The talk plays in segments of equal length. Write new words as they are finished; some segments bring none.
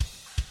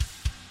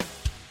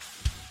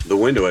the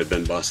window had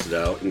been busted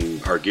out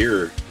and part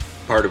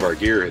of our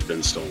gear had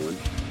been stolen.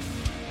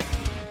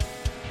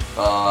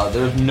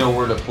 There's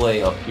nowhere to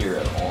play up here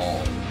at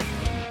all.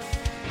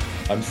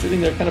 I'm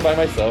sitting there kind of by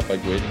myself,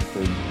 like waiting for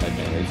my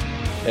manners,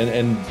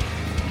 and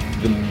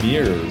the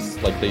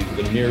mirrors, like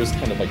the mirrors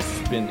kind of like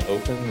spin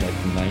open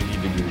like 90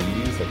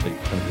 degrees, like they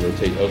kind of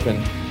rotate open,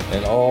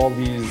 and all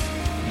these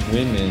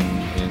women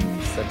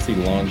in sexy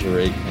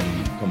lingerie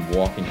can come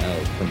walking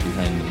out from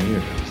behind the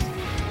mirrors.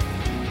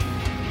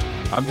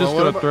 I'm just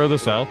gonna throw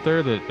this out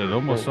there that it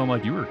almost sounded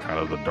like you were kind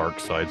of the dark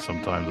side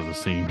sometimes of the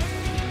scene.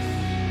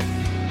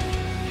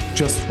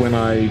 Just when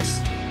I'd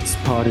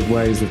parted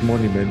ways with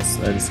Monuments,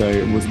 and so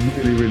it was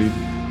really, really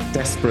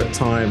desperate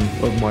time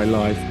of my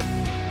life.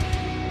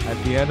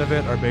 At the end of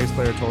it, our bass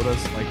player told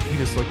us, like, he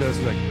just looked at us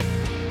like,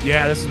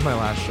 yeah, this is my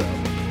last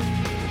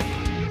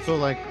show. So,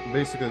 like,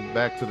 basically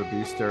back to the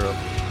Beast era.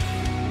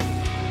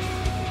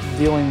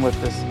 Dealing with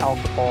this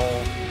alcohol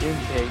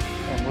intake,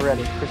 and we're at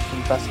a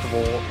Christian festival,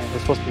 and we're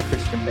supposed to be a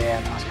Christian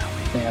band. I was kind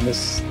of like, man,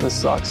 this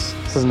sucks.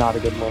 This is not a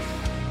good look.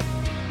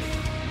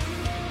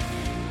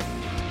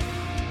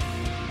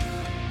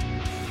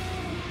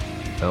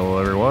 Hello,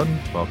 everyone.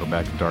 Welcome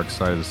back to Dark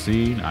Side of the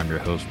Scene. I'm your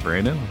host,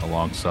 Brandon,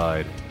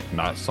 alongside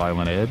Not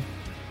Silent Ed.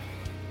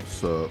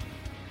 What's up?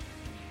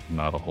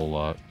 Not a whole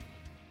lot.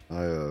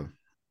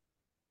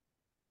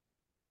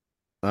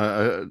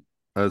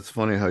 It's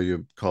funny how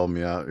you called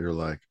me out. You're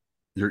like,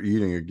 you're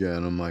eating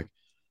again. I'm like,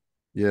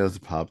 yeah, it's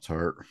a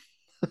Pop-Tart.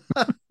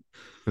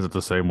 Is it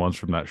the same ones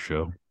from that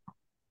show?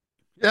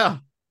 Yeah.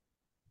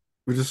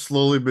 We've just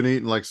slowly been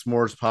eating like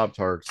s'mores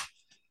Pop-Tarts.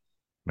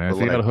 Man, But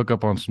if you like, got to hook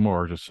up on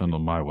s'mores, just send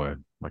them my way.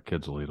 My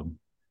kids will eat them.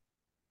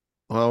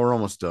 well, we're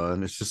almost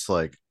done. It's just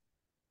like,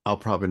 I'll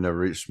probably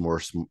never eat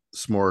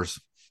s'mores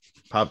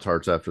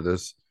Pop-Tarts after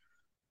this.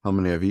 How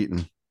many I've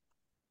eaten.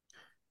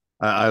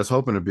 I was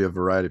hoping to be a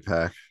variety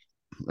pack.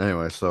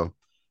 Anyway, so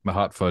The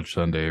hot fudge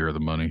sundae or the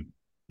money,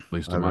 at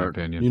least in my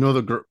opinion. you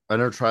know, I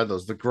never tried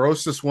those. The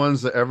grossest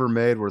ones that ever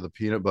made were the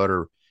peanut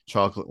butter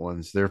chocolate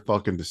ones. They're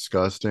fucking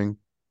disgusting.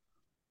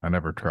 I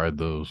never tried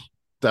those.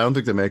 I don't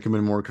think they make them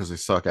anymore because they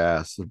suck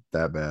ass. They're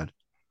that bad.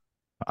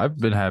 I've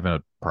been having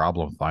a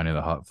problem finding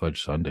the hot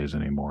fudge sundaes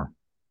anymore.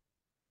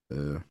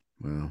 Yeah,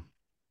 well,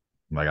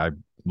 Like I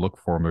look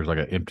for them, there's like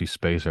an empty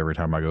space every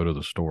time I go to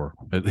the store.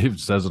 It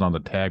says it on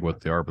the tag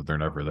what they are, but they're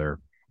never there.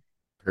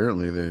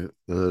 apparently that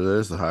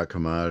is the hot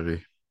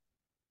commodity.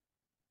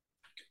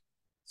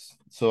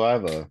 So I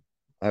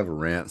have a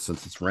rant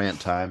since it's rant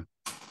time.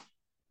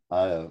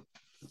 I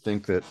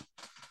think that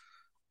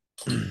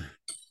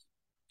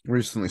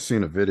recently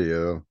seen a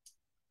video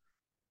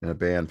in a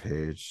band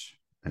page,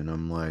 and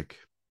I'm like,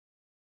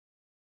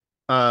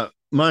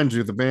 mind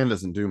you, the band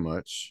doesn't do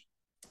much,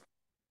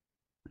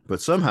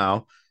 but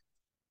somehow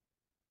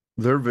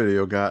their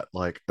video got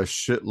like a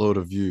shitload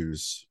of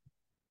views,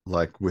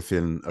 like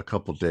within a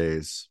couple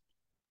days.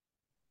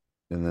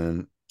 And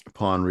then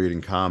upon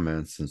reading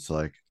comments, it's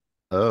like,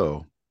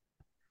 oh,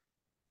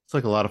 it's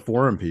like a lot of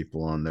foreign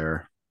people on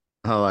there.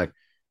 Like,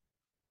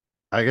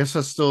 I guess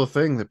that's still a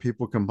thing that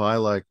people can buy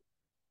like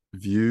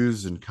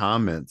views and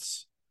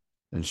comments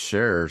and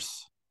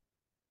shares,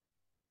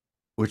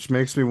 which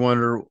makes me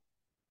wonder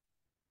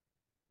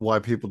why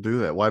people do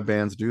that, why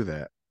bands do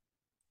that.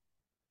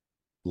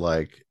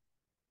 Like,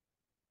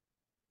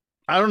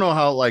 I don't know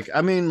how, like,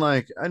 I mean,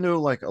 like, I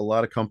know like a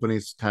lot of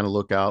companies kind of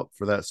look out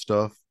for that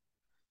stuff,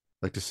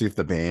 like to see if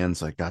the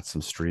band's like got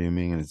some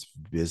streaming and it's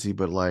busy,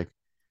 but like,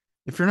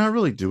 if you're not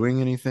really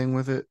doing anything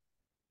with it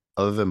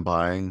other than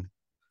buying,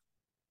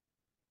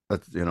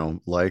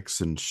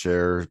 likes and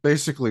shares,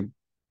 basically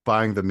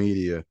buying the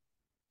media,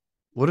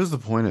 what is the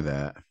point of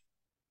that?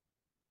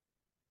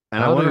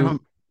 And I wonder how,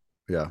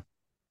 yeah.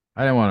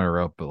 I didn't want to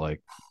interrupt, but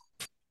like,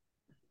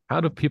 how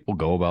do people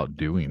go about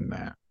doing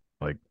that?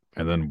 Like,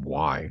 and then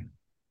why?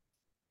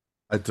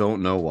 I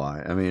don't know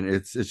why. I mean,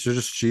 it's you're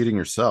just cheating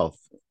yourself.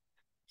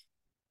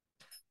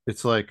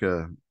 It's like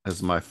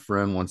as my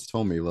friend once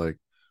told me, like,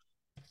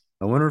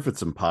 I wonder if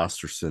it's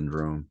imposter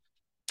syndrome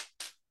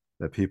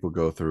that people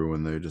go through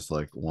when they just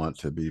like want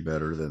to be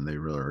better than they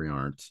really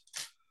aren't.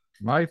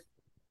 My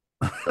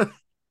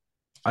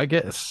I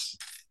guess,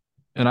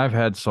 and I've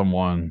had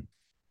someone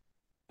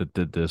that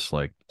did this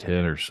like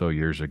 10 or so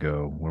years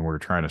ago when we were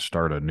trying to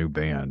start a new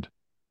band.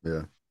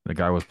 Yeah. The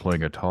guy was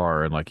playing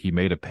guitar and like he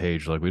made a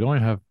page like we don't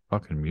even have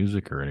fucking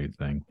music or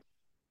anything.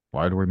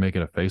 Why do we make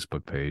it a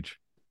Facebook page?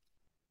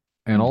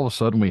 And all of a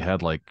sudden we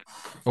had like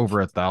over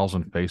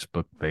 1,000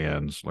 Facebook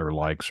fans or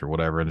likes or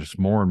whatever, and just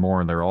more and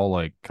more, and they're all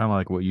like kind of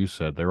like what you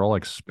said. They're all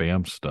like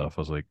spam stuff.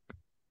 I was like,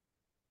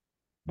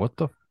 what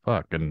the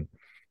fuck? And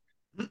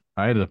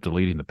I ended up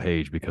deleting the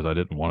page because I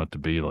didn't want it to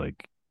be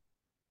like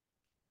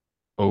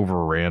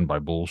overran by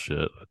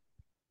bullshit.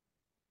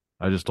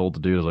 I just told the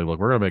dude, I was like, look,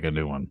 we're gonna make a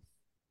new one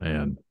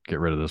and get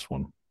rid of this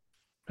one.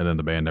 And then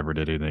the band never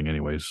did anything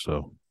anyways,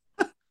 so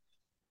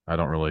I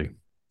don't really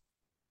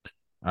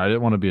I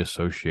didn't want to be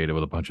associated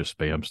with a bunch of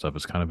spam stuff.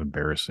 It's kind of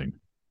embarrassing.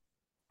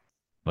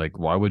 Like,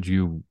 why would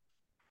you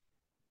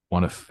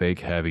want to fake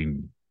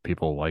having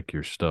people like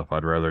your stuff.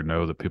 I'd rather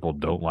know that people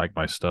don't like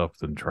my stuff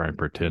than try and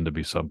pretend to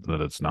be something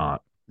that it's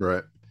not.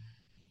 Right.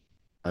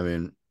 I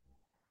mean,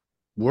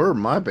 we're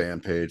my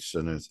band page,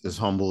 and as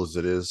humble as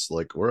it is,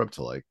 like we're up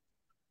to like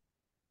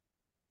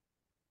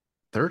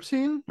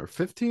 13 or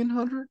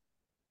 1500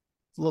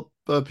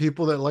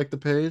 people that like the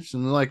page,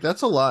 and like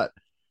that's a lot.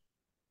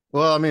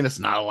 Well, I mean, it's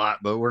not a lot,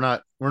 but we're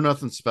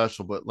nothing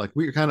special, but like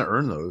we kind of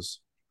earn those.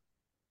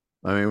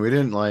 I mean, we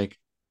didn't like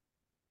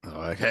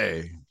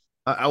hey,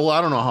 well,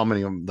 I don't know how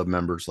many of the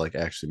members like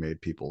actually made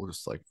people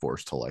just like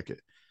forced to like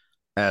it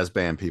as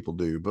band people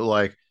do, but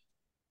like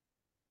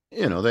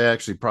they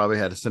actually probably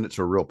had to send it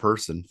to a real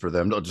person for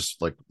them to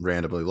just like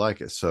randomly like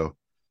it. So,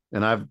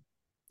 and I've,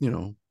 you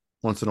know,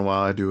 once in a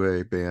while I do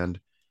a band,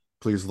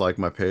 please like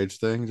my page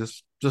thing,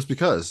 just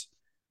because.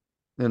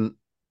 And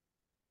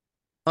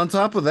on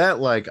top of that,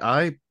 like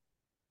I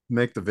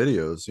make the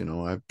videos,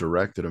 I've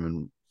directed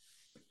them,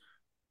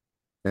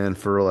 and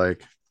for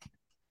like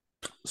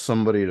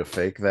somebody to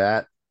fake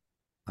that,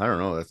 I don't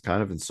know, that's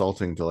kind of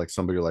insulting to like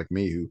somebody like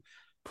me who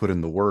put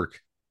in the work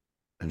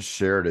and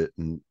shared it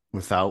and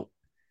without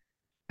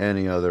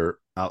any other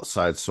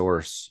outside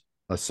source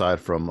aside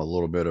from a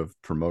little bit of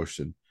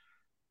promotion.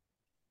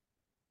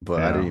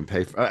 But I didn't Yeah. even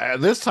pay for,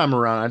 this time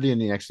around. I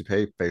didn't actually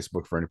pay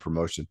Facebook for any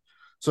promotion,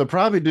 so it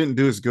probably didn't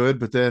do as good.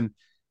 But then,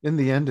 in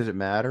the end, did it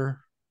matter?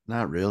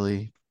 Not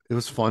really. It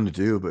was fun to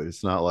do, but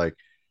it's not like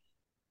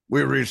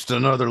we reached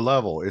another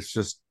level. It's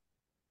just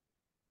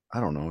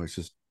I don't know. It's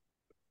just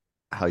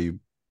how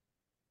you.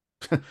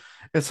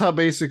 It's how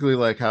basically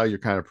like how you're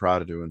kind of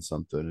proud of doing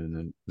something, and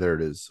then there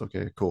it is.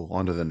 Okay, cool.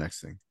 On to the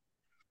next thing.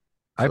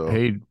 I So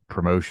paid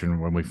promotion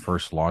when we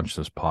first launched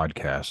this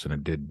podcast and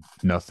it did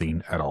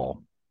nothing at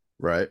all.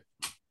 right,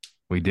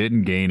 We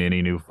didn't gain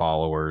any new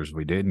followers.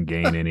 We didn't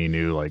gain any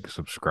new like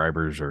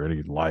subscribers or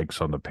any likes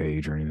on the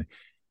page or anything.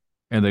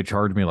 And they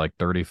charged me like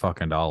 30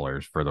 fucking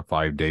dollars for the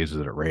 5 days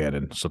that it ran.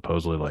 And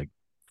supposedly like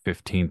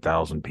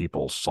 15,000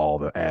 people saw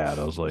the ad.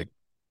 I was like,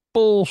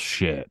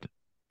 bullshit.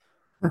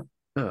 I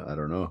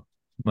don't know.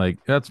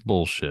 Like, that's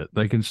bullshit.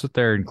 They can sit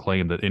there and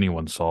claim that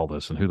anyone saw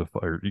this and who the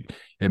fuck,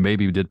 it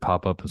maybe did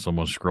pop up and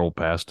someone scrolled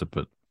past it,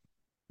 but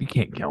you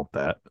can't count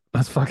that.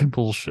 That's fucking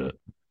bullshit.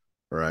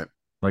 Right.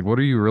 Like, what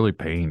are you really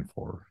paying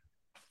for?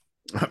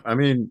 I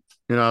mean,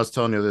 I was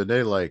telling you the other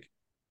day, like,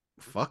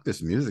 fuck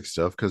this music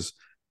stuff, because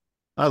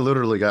I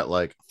literally got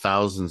like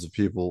thousands of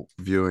people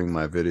viewing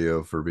my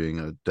video for being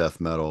a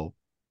death metal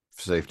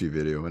safety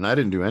video, and I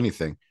didn't do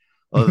anything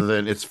other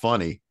than it's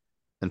funny,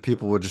 and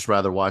people would just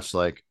rather watch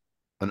like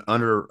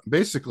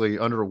basically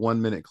under a 1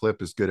 minute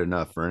clip is good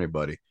enough for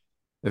anybody.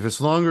 If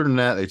it's longer than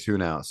that, they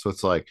tune out. So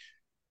it's like,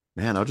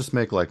 man, I'll just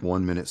make like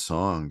 1 minute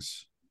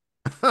songs.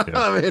 Yeah.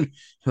 I mean,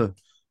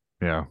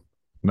 Yeah.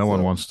 No one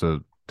So- wants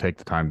to take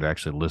the time to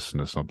actually listen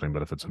to something,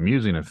 but if it's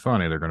amusing and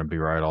funny, they're going to be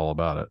right all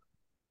about it.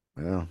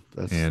 yeah,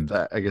 that's And-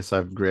 that. I guess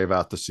I've grave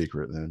out the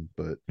secret then,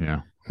 but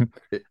Yeah.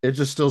 it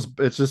just still,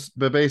 it's just,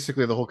 but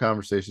basically the whole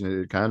conversation,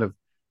 it kind of,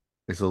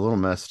 it's a little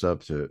messed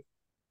up to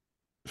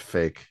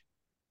fake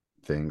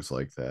things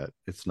like that.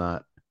 It's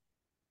not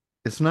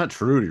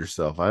true to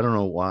yourself. I don't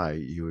know why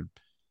you would.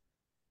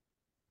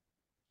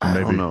 I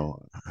don't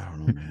know,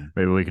 man.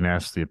 Maybe we can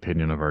ask the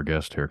opinion of our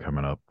guest here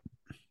coming up,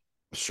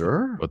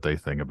 Sure, what they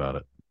think about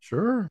it.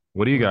 sure.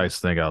 What do you guys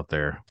think out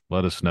there?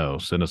 Let us know.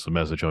 Send us a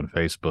message on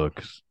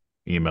Facebook,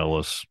 email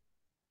us.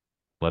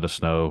 Let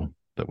us know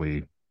that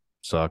we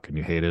suck and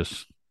you hate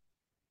us.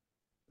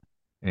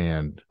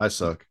 And I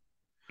suck.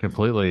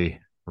 completely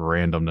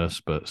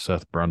randomness, but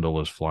Seth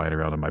Brundle is flying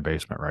around in my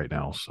basement right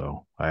now,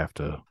 so I have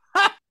to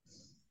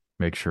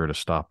make sure to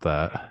stop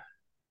that.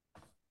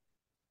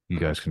 You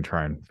guys can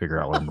try and figure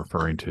out what I'm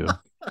referring to.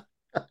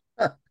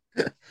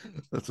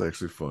 That's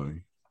actually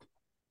funny.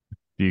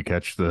 Do you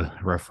catch the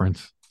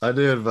reference? I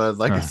did, but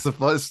like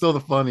it's still the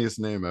funniest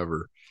name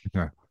ever.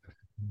 Yeah.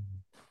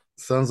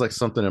 Sounds like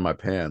something in my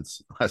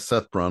pants. I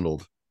Seth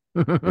Brundled.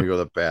 You go to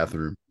the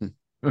bathroom.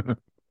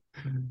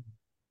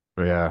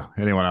 But yeah,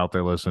 anyone out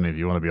there listening, if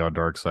you want to be on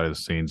Dark Side of the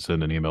Scene,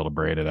 send an email to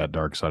Brandon at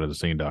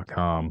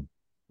darksideofthescene.com.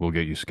 We'll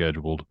get you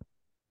scheduled.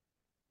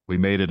 We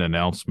made an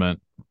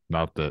announcement,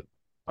 not that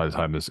by the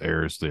time this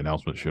airs, the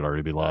announcement should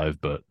already be live,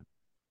 but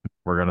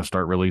we're going to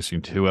start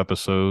releasing 2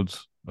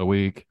 episodes a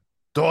week.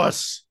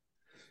 DOS.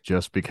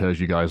 Just because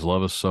you guys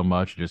love us so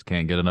much, you just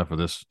can't get enough of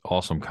this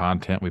awesome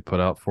content we put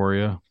out for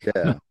you.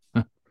 Yeah.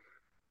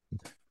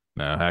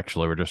 No,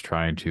 actually, we're just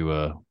trying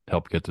to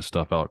help get this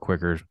stuff out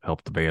quicker,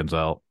 help the bands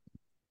out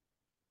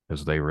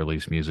as they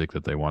release music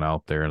that they want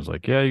out there. And it's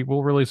like, yeah,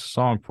 we'll release a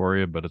song for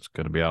you, but it's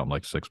going to be out in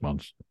like 6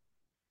 months.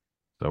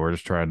 So we're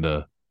just trying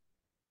to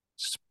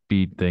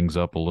speed things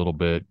up a little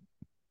bit,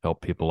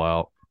 help people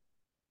out.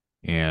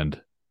 And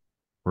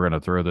we're going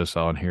to throw this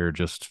on here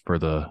just for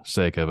the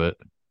sake of it.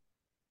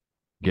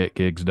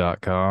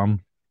 Getgigs.com.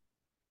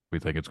 We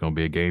think it's going to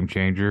be a game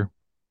changer.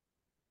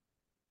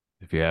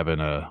 If you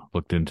haven't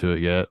looked into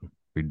it yet,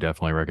 we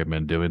definitely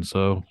recommend doing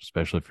so,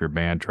 especially if your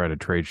band trying to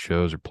trade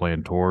shows or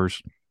playing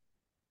tours.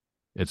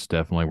 It's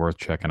definitely worth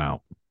checking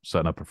out.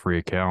 Setting up a free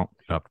account,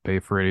 you don't have to pay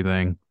for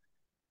anything.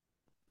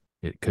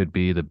 It could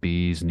be the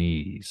bee's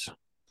knees.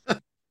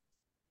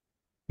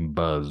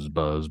 Buzz,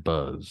 buzz,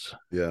 buzz.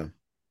 Yeah.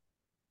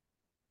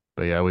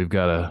 But yeah, we've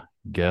got a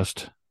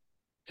guest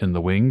in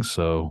the wings,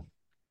 so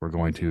we're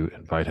going to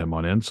invite him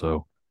on in.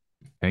 So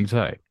hang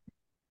tight.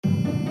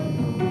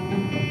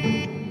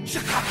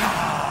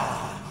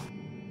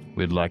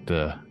 We'd like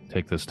to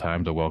take this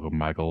time to welcome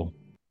Michael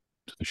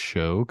to the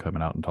show,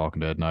 coming out and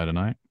talking to Ed Knight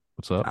tonight.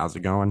 What's up? How's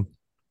it going?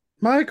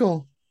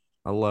 Michael.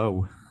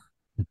 Hello.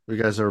 You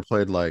guys ever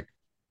played like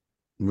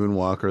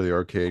Moonwalker, the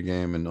arcade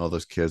game, and all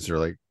those kids are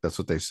like, that's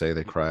what they say.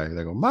 They cry.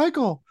 They go,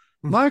 Michael,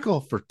 Michael,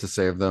 for to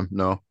save them.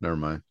 No, never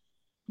mind.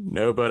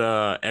 No,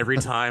 but every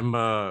time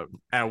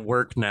at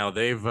work now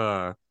they've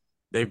got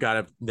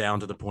it down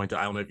to the point that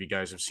I don't know if you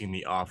guys have seen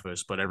The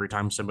Office, but every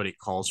time somebody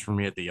calls for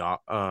me at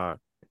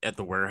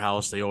the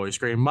warehouse, they always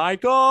scream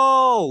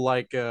Michael,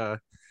 like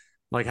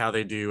how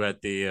they do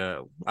at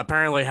the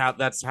apparently how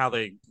that's how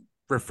they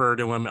refer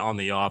to him on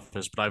The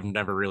Office, but I've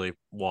never really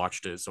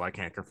watched it, so I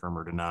can't confirm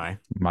or deny.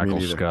 Michael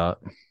Scott.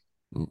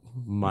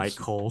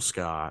 Michael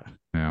Scott.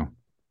 Yeah.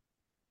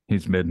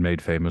 He's been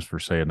made famous for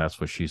saying that's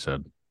what she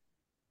said.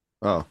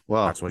 Oh,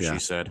 well, That's what yeah. she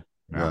said.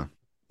 Yeah,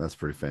 that's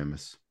pretty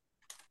famous.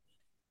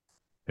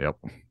 Yep.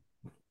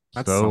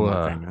 That's So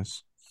somewhat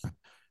famous.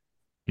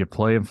 you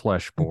play in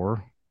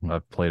Fleshbore.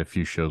 I've played a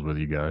few shows with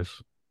you guys.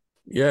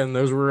 Yeah, and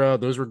those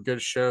were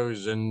good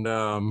shows, and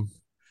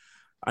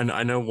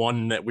I know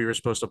one that we were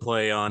supposed to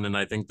play on, and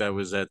I think that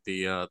was at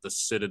the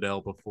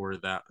Citadel before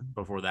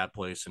that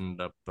place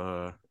ended up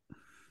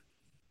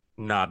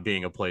not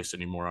being a place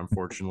anymore.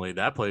 Unfortunately,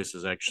 that place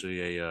is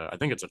actually I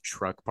think it's a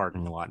truck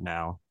parking lot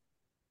now,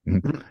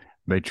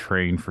 They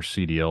train for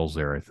CDLs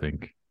there, I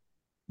think.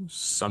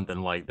 something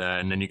like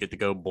that, and then you get to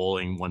go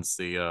bowling once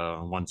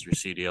once you get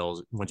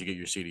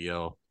your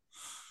CDL.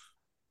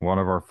 One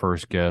of our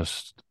first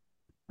guests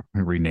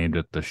renamed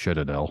it the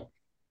Citadel.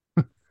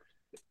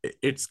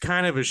 It's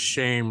kind of a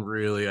shame,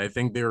 really. I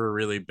think they were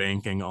really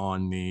banking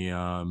on the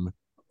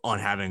on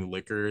having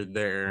liquor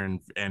there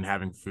and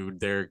having food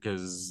there,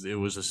 because it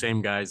was the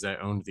same guys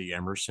that owned the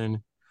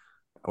Emerson,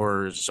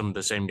 or some of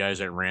the same guys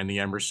that ran the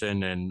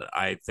Emerson, and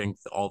I think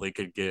all they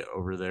could get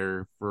over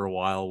there for a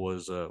while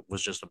was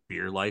just a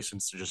beer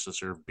license to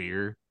serve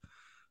beer,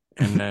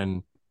 and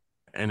then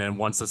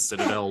once the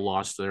Citadel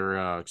lost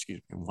their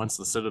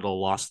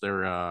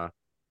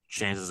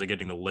chances of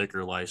getting the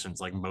liquor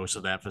license, like most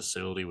of that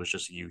facility was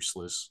just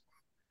useless.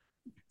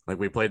 Like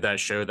we played that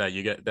show that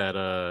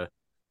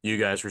you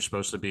guys were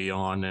supposed to be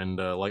on, and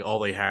like all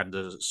they had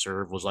to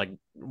serve was like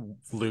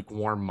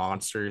lukewarm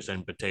monsters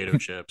and potato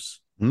chips.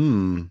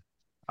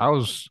 I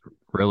was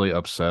really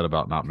upset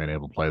about not being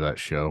able to play that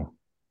show.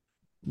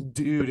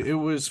 Dude, it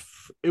was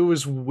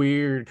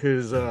weird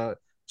because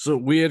so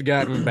we had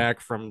gotten back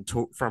from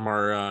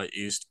our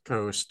East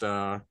Coast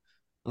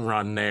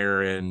run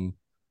there, and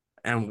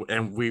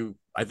we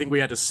I think we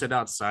had to sit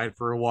outside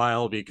for a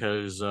while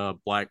because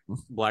Black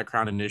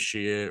Crown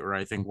Initiate, or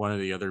I think one of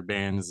the other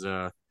bands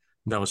that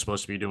was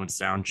supposed to be doing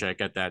sound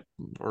check at that,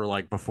 or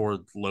like before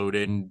load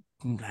in,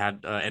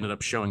 had ended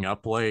up showing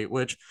up late,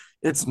 which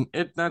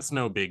that's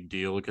no big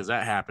deal because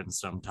that happens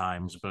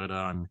sometimes, but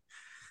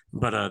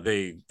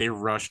they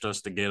rushed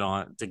us to get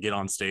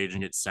on stage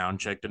and get sound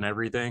checked and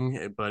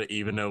everything, but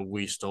even though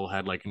we still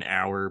had like an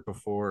hour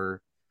before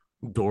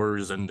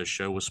doors and the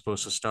show was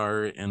supposed to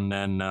start, and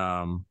then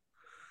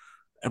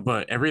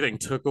but everything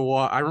took a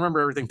while. I remember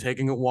everything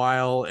taking a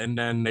while, and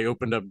then they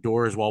opened up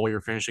doors while we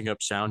were finishing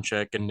up sound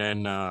check, and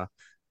then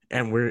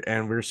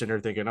we're sitting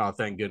there thinking, oh,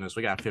 thank goodness,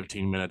 we got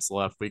 15 minutes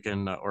left. We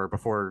can or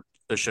before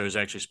the show's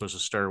actually supposed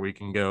to start, we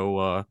can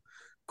go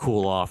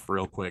cool off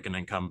real quick and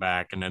then come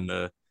back. And then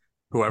the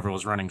whoever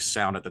was running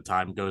sound at the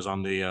time goes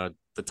on the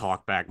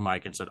talk back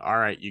mic and said, all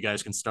right, you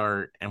guys can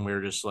start. And we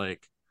were just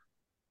like,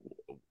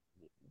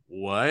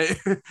 what?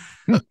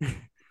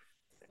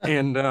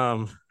 and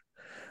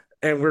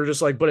and we're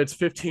just like, but it's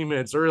 15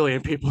 minutes early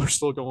and people are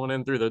still going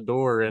in through the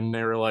door, and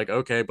they were like,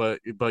 okay, but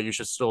you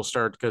should still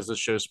start because the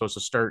show's supposed to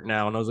start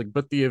now. And I was like,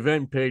 but the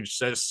event page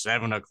says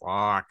 7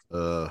 o'clock.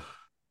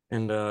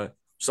 And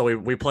so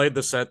we played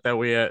the set that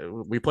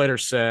we played our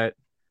set,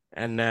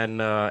 and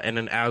then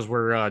as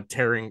we're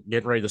getting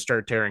ready to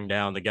start tearing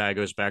down, the guy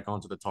goes back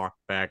onto the talk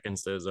back and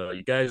says,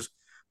 you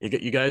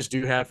guys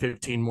do have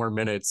 15 more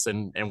minutes.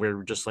 And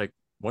we're just like,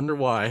 wonder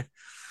why.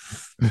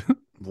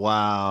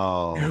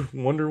 Wow.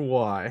 Wonder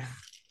why.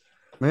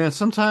 Man,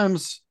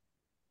 sometimes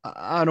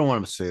I don't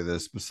want to say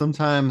this, but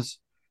sometimes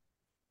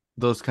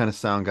those kind of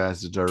sound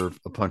guys deserve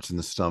a punch in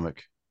the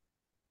stomach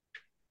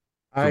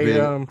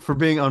for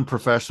being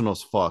unprofessional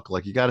as fuck.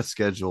 Like, you got to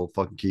schedule,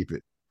 fucking keep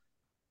it.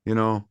 You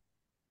know,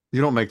 you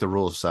don't make the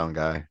rules, sound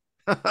guy.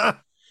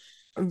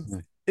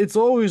 It's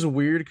always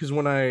weird because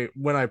when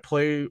I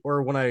play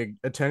or when I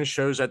attend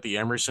shows at the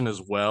Emerson as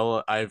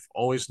well, I've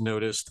always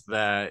noticed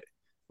that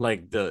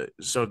like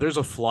there's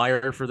a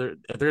flyer for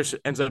there's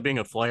ends up being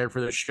a flyer for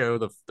the show.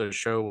 The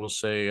show will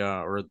say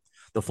or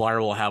the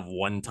flyer will have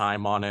one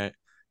time on it,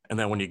 And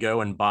then when you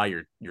go and buy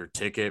your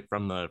ticket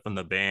from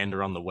the band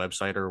or on the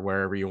website or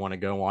wherever you want to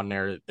go on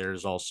there,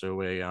 there's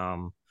also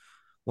a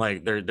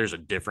like there's a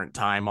different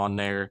time on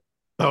there.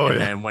 Oh And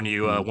yeah. then when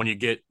you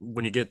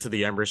get to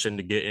the Emerson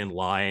to get in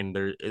line,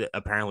 there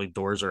apparently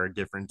doors are a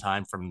different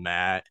time from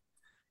that,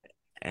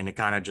 and it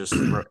kind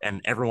of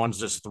and everyone's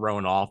just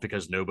thrown off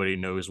because nobody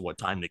knows what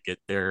time to get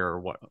there or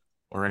what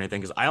or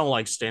anything. Because I don't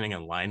like standing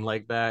in line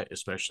like that,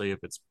 especially if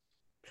it's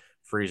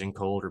freezing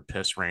cold or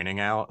piss raining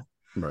out.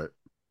 Right.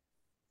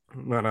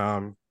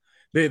 But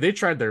they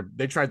tried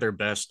their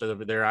best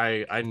over there.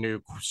 I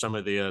knew some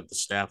of the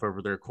staff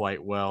over there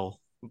quite well,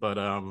 but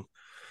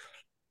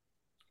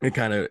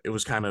it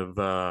was kind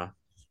of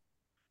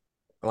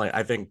like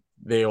I think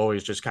they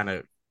always just kind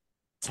of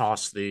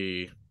toss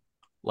the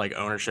like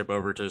ownership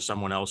over to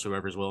someone else,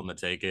 whoever's willing to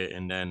take it,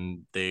 and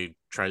then they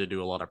try to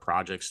do a lot of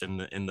projects in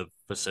the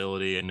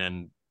facility, and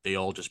then they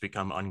all just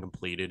become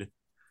uncompleted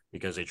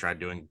because they tried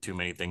doing too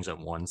many things at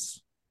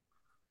once.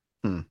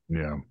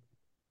 Yeah.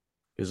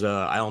 Because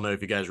I don't know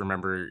if you guys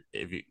remember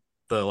if you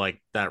the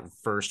like that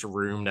first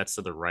room that's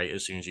to the right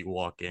as soon as you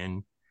walk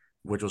in,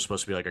 which was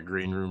supposed to be like a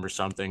green room or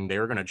something. They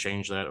were gonna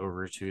change that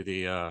over to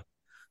the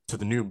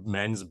new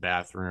men's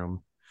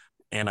bathroom.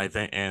 And I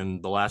think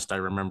and the last I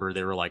remember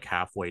they were like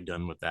halfway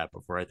done with that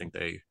before I think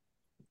they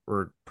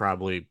were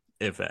probably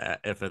if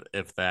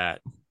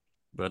that.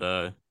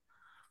 But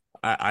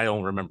I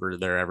don't remember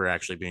there ever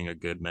actually being a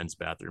good men's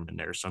bathroom in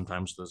there.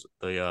 Sometimes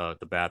the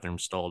bathroom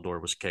stall door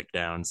was kicked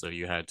down, so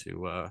you had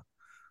to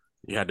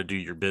do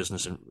your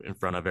business in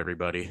front of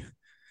everybody.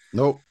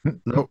 Nope.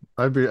 Nope.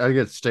 I'd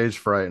get stage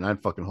fright and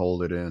I'd fucking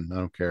hold it in. I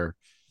don't care.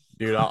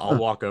 Dude, I'll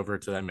walk over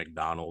to that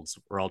McDonald's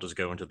or I'll just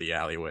go into the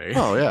alleyway.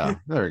 Oh yeah.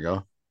 There you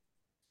go.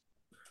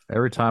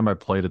 Every time I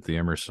played at the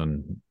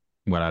Emerson,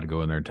 when I'd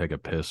go in there and take a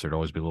piss, there'd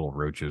always be little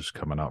roaches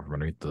coming out from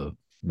underneath the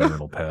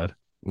urinal pad.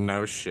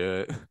 No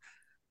shit.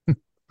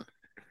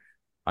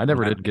 I've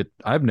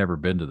never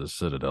been to the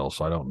Citadel,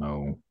 so I don't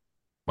know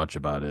much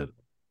about it.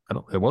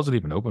 It wasn't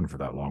even open for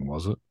that long,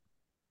 was it?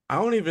 I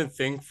don't even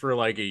think for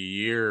like a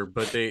year,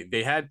 but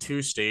they had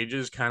two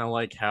stages, kind of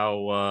like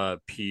how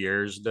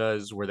Pierre's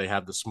does, where they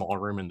have the small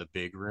room and the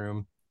big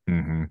room.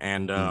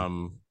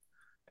 Mm-hmm.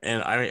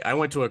 And I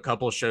went to a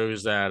couple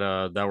shows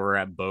that were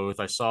at both.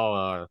 I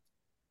saw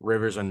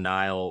Rivers and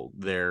Nile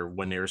there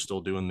when they were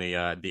still doing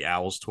the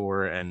Owls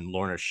tour, and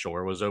Lorna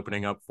Shore was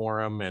opening up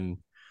for them,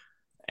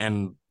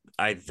 and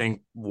I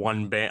think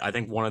one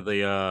of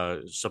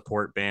the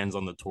support bands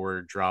on the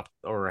tour dropped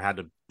or had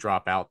to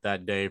drop out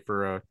that day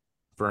for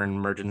an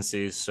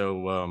emergency.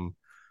 So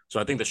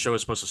I think the show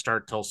is supposed to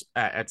start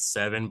at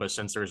 7, but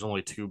since there's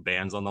only two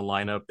bands on the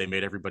lineup, they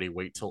made everybody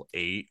wait till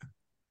 8.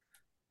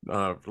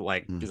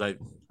 Because I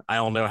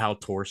don't know how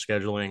tour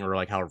scheduling or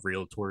like how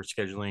real tour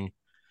scheduling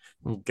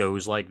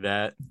goes like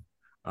that.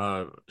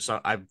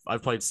 So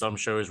I've played some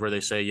shows where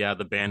they say yeah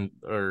the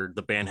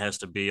band has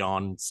to be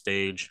on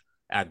stage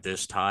at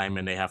this time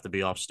and they have to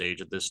be off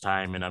stage at this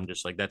time, and I'm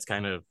just like it's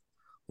kind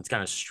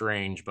of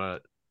strange,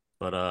 but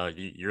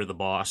you're the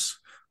boss.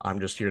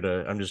 I'm just here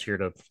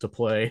to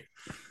play.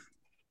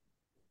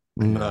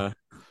 Yeah.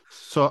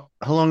 So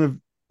how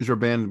long has your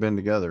band been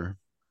together?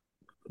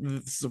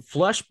 The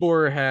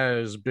Fleshbore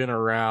has been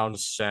around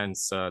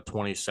since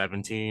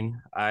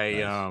 2017.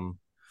 Nice.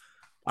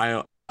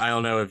 I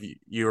don't know if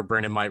you or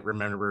Brandon might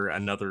remember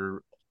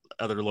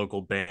other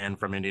local band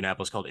from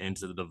Indianapolis called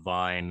Into the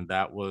Divine.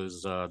 That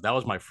was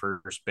my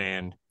first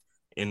band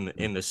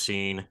in the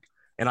scene,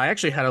 and I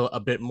actually had a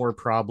bit more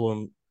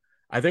problem.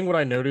 I think what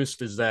I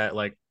noticed is that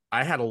like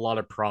I had a lot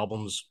of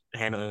problems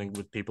handling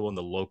with people in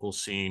the local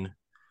scene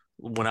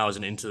when I was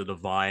in Into the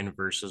Divine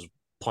versus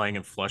playing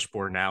in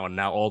Fleshbore now, and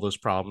now all those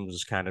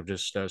problems kind of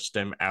just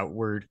stem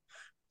outward.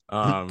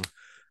 Um,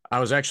 I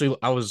was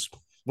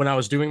when I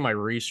was doing my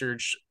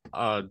research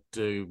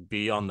to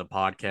be on the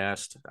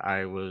podcast,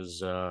 I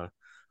was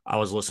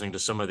listening to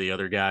some of the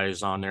other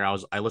guys on there.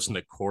 I listened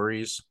to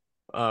Corey's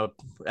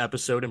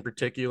episode in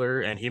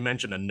particular, and he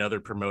mentioned another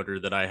promoter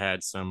that I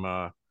had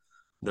some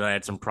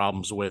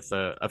problems with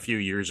a few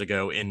years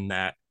ago in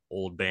that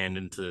old band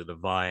Into the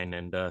Vine,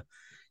 and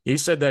he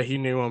said that he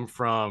knew him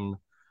from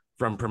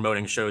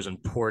promoting shows in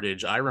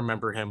Portage. I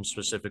remember him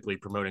specifically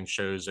promoting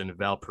shows in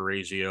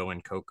Valparaiso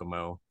and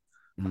Kokomo.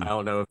 I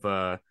don't know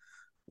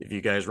if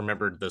you guys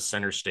remembered the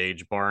Center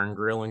Stage Bar and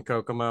Grill in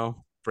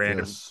Kokomo.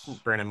 Yes.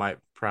 Brandon might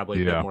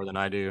probably a bit Yeah. more than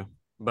I do,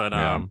 but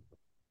Yeah.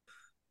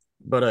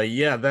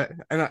 yeah, that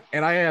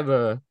and I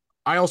had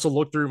I also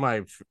looked through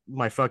my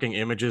fucking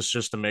images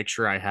just to make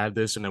sure I had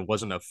this and it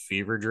wasn't a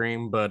fever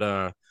dream.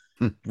 But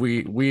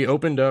we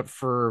opened up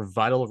for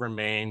Vital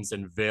Remains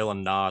and Veil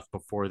and Noth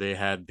before they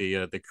had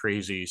the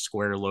crazy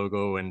square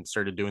logo and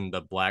started doing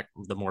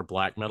the more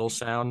black metal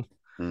sound.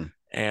 Hmm.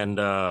 And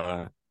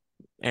we're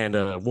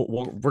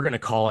gonna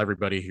call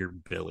everybody here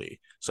Billy.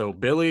 So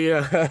Billy,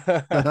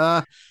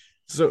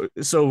 so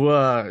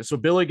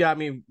Billy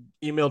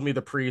emailed me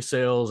the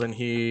pre-sales, and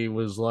he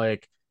was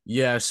like,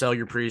 "Yeah, sell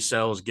your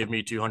pre-sales. Give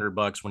me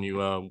 $200 when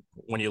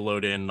you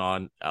load in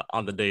on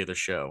the day of the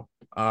show."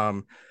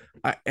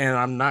 and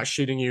I'm not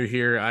shitting you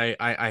here.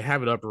 I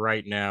have it up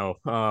right now.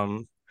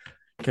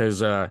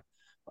 Because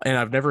and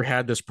I've never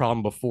had this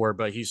problem before,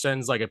 but he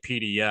sends like a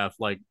PDF.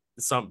 Like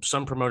some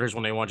promoters,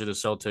 when they want you to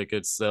sell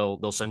tickets,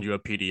 they'll send you a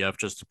PDF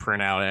just to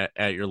print out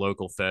at your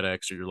local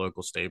FedEx or your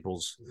local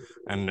Staples,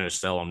 and they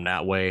sell them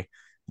that way.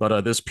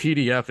 But this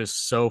PDF is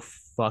so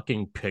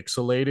fucking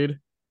pixelated,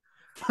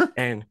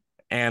 and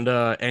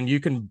and you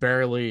can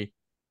barely,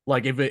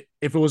 like, if it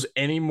was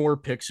any more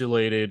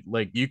pixelated,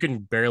 like you can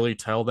barely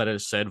tell that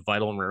it said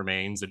Vital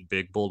Remains in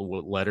big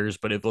bold letters.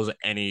 But if it was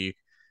any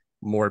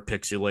more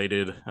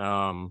pixelated,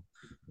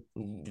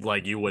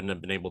 like you wouldn't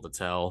have been able to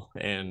tell.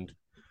 And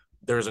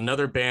there's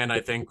another band, I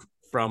think,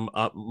 from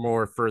up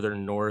more further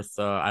north.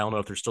 I don't know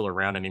if they're still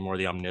around anymore,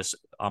 the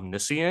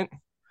Omniscient.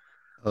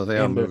 Oh, they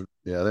all And moved.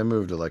 Yeah, they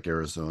moved to like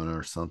Arizona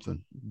or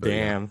something. But yeah.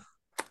 damn,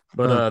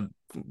 but Huh.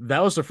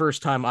 that was the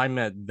first time I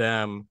met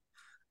them.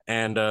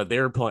 And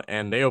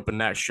and they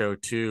opened that show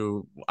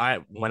too.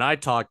 When I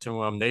talked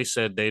to them, they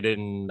said they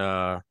didn't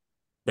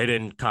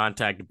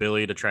contact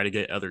Billy to try to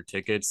get other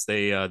tickets.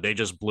 They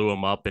just blew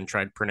them up and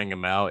tried printing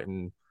them out.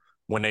 And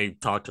when they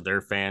talked to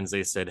their fans,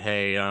 they said,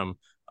 "Hey,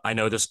 I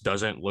know this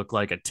doesn't look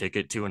like a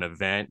ticket to an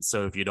event,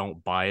 so if you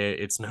don't buy it,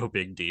 it's no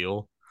big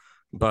deal."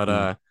 But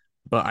Hmm.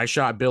 but I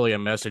shot Billy a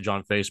message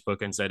on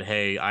Facebook and said,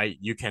 "Hey, I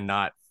you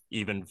cannot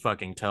even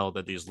fucking tell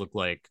that these look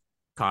like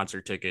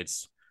concert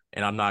tickets,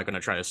 and I'm not gonna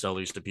try to sell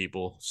these to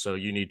people. So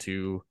you need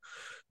to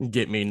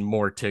get me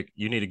more tick.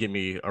 You need to give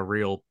me a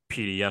real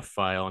PDF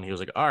file." And he was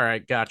like, "All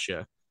right,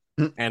 gotcha."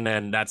 Hmm. And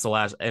then that's the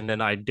last. And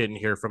then I didn't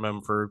hear from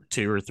him for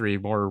 2 or 3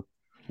 more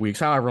weeks,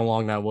 however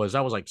long that was.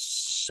 That was like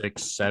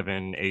 6,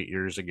 7, 8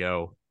 years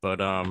ago. But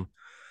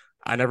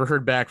I never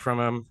heard back from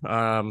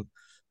him.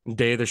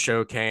 Day of the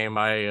show came.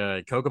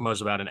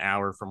 Kokomo's about an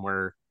hour from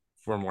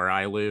where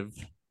I live,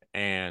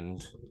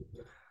 and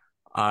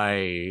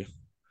I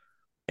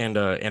and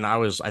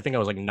I think I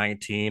was like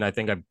 19. I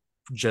think I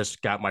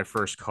just got my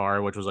first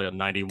car, which was like a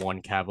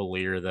 91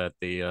 Cavalier that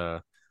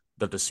the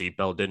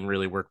seatbelt didn't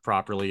really work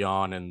properly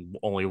on, and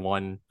only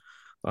one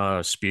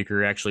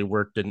speaker actually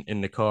worked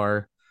in the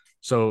car.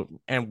 So,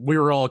 and we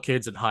were all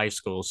kids in high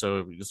school,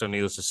 so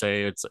needless to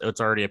say, it's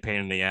already a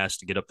pain in the ass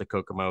to get up to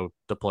Kokomo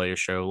to play a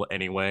show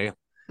anyway.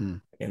 Hmm.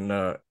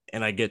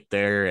 And I get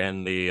there,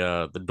 and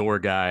the door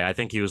guy, I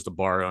think he was the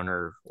bar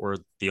owner or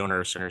the owner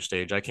of Center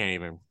Stage. I can't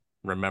even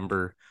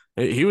remember.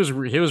 He was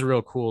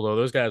real cool though.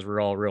 Those guys were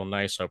all real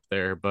nice up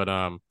there. But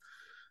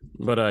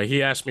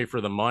he asked me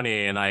for the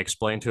money, and I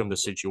explained to him the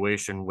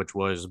situation, which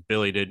was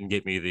Billy didn't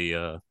get me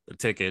the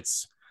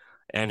tickets.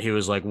 And he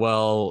was like,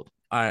 "Well,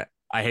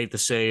 I hate to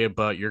say it,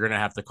 but you're gonna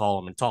have to call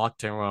him and talk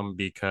to him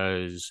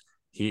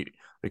he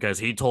because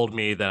he told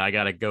me that I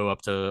got to go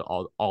up to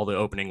all the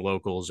opening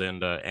locals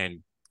and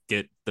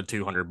get the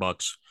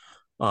 $200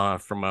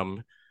 from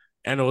him."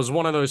 And it was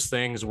one of those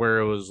things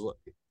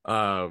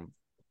uh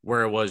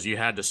where it was you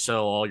had to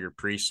sell all your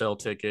pre-sale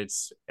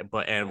tickets,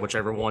 but and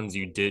whichever ones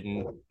you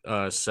didn't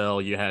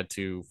sell, you had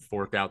to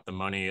fork out the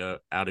money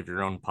out of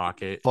your own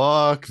pocket.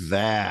 Fuck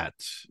that.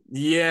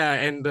 Yeah,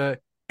 and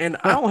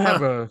I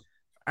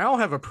don't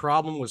have a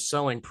problem with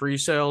selling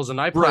pre-sales, and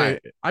Right.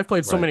 I've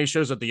played so Right. many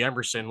shows at the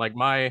Emerson. Like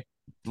my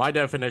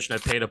definition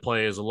of pay to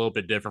play is a little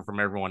bit different from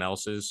everyone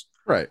else's.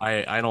 Right.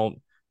 I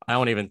don't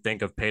even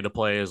think of pay to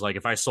play as like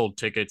if I sold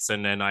tickets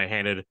and then I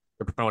handed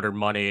the promoter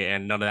money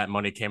and none of that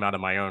money came out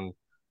of my own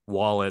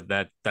wallet,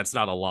 that's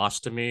not a loss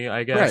to me, I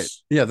Right.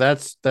 guess. Yeah,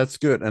 that's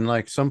good. And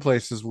like some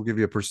places will give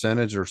you a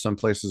percentage, or some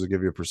places will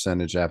give you a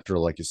percentage after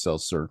like you sell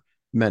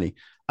many.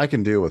 I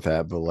can deal with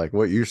that, but like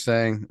what you're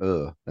saying,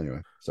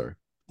 anyway, sorry.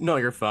 No,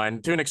 you're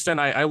fine. To an extent,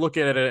 I look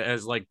at it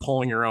as like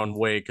pulling your own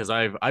weight because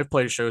I've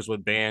played shows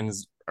with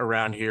bands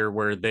around here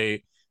where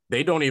they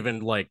don't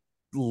even like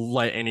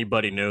let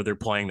anybody know they're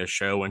playing the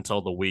show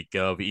until the week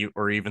of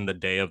or even the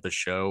day of the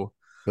show.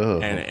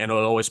 Oh, And it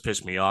would always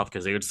piss me off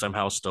because they would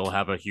somehow still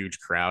have a huge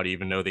crowd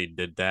even though they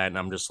did that. And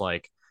I'm just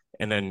like,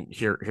 and then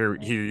here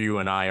you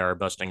and I are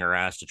busting our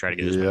ass to try to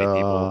get as many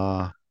people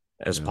yeah.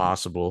 as Yeah.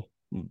 possible.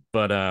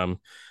 But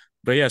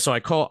yeah, so I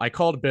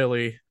called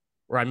Billy,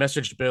 or I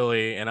messaged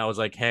Billy, and I was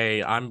like,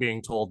 "Hey, I'm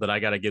being told that I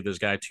got to give this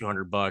guy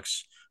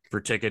 $200 for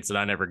tickets that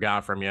I never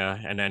got from you."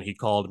 And then he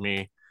called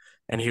me,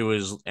 and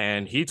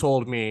he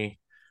told me,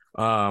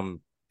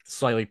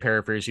 slightly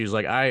paraphrased, he was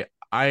like, I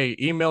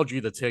emailed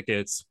you the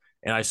tickets,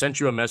 and I sent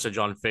you a message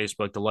on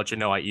Facebook to let you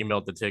know I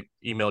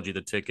emailed you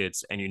the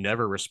tickets, and you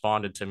never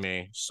responded to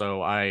me,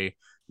 so I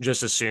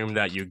just assumed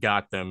that you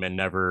got them and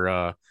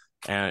never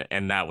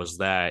and that was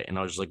that. And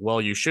I was like,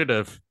 well, you should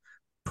have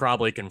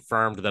probably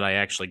confirmed that I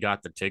actually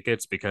got the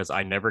tickets because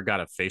I never got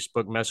a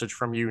Facebook message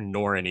from you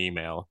nor an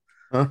email.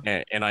 Huh?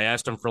 And I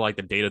asked him for like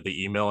the date of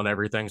the email and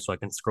everything so I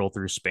can scroll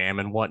through spam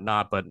and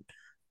whatnot, but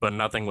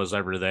nothing was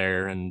ever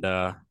there.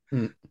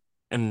 Mm.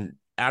 And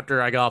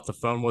after I got off the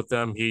phone with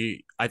them,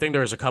 I think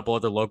there was a couple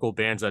other local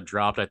bands that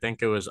dropped. I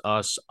think it was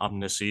us,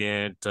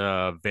 Omniscient,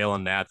 Veil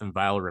and Nath, and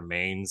Vile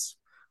Remains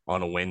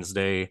on a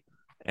Wednesday.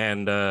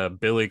 And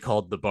Billy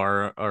called the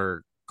bar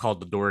or called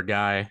the door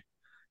guy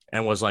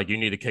and was like, "You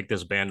need to kick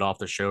this band off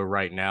the show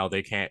right now.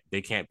 They can't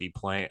be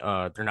playing.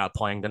 They're not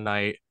playing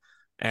tonight."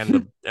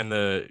 And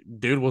the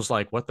dude was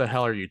like, "What the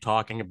hell are you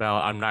talking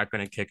about? I'm not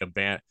going to kick a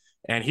band."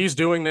 And he's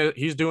doing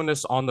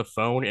this on the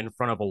phone in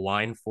front of a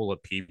line full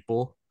of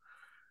people,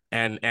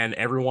 and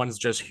everyone's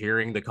just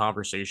hearing the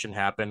conversation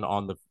happen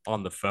on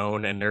the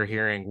phone, and they're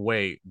hearing,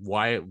 wait,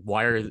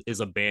 is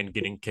a band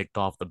getting kicked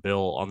off the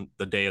bill on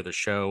the day of the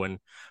show? And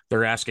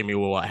they're asking me,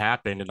 well, what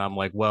happened? And I'm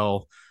like,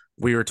 well,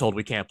 we were told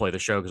we can't play the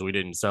show because we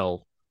didn't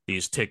sell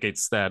these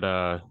tickets that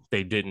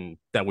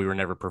we were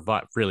never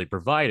really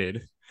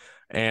provided.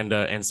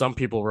 And some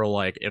people were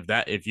like,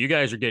 if you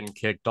guys are getting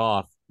kicked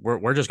off,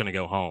 we're just gonna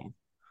go home.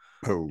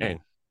 Oh,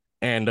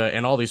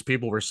 And all these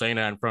people were saying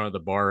that in front of the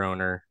bar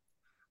owner,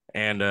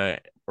 and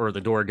or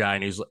the door guy,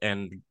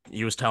 and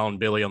he was telling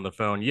Billy on the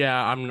phone,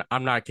 yeah,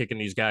 I'm not kicking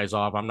these guys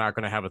off. I'm not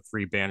going to have a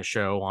 3 band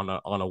show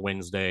on a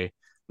Wednesday.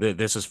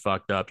 This is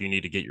fucked up. You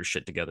need to get your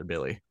shit together,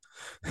 Billy.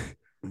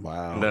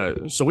 wow.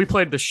 And, so we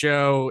played the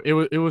show.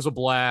 It was a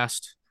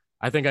blast.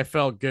 I think I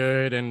felt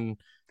good,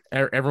 and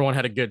everyone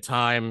had a good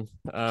time.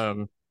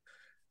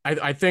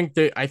 I think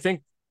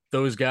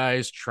those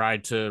guys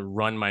tried to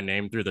run my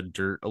name through the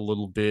dirt a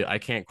little bit. I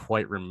can't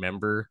quite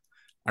remember.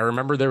 I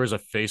remember there was a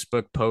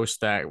Facebook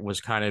post that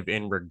was kind of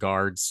in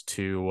regards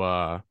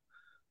to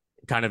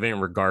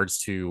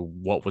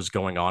what was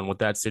going on with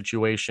that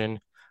situation.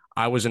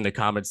 I was in the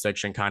comment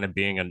section kind of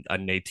being an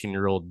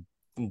 18-year-old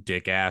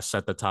dick ass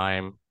at the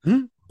time.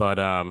 Hmm? But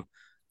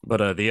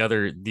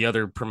the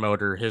other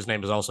promoter, his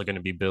name is also going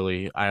to be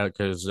Billy. I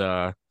because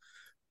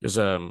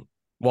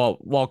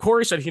while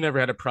Corey said he never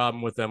had a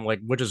problem with them,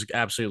 like, which is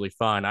absolutely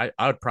fine. I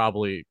would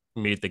probably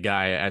meet the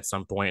guy at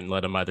some point and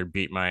let him either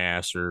beat my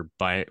ass or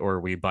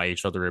we buy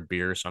each other a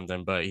beer or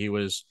something. But he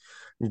was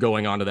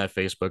going onto that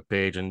Facebook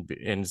page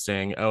and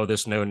saying, "Oh,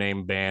 this no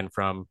name band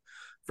from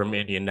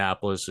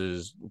Indianapolis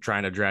is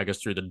trying to drag us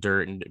through the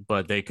dirt,"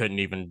 but they couldn't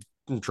even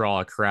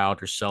draw a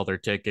crowd or sell their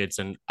tickets.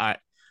 And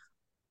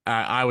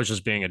I was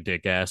just being a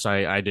dick ass.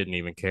 I didn't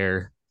even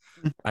care.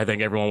 I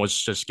think everyone was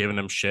just giving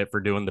them shit for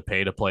doing the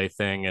pay to play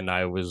thing, and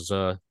I was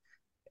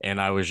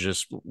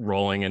just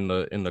rolling in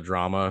the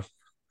drama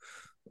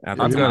at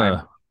the I'm time.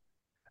 gonna.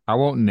 I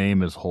won't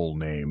name his whole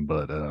name,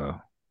 but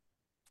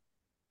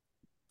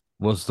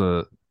was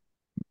the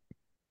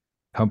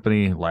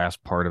company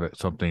last part of it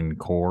something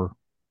core?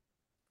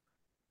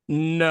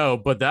 No,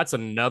 but that's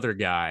another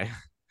guy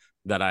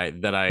that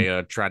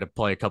I try to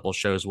play a couple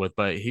shows with.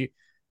 But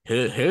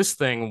his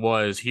thing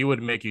was he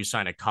would make you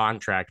sign a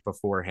contract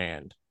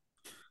beforehand.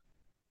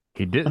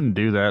 He didn't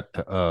do that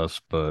to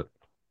us, but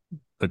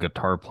the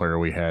guitar player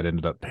we had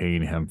ended up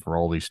paying him for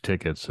all these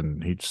tickets,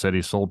 and he said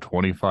he sold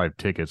 25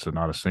 tickets, and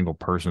not a single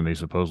person he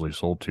supposedly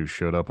sold to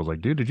showed up. I was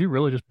like, dude, did you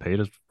really just pay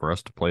us for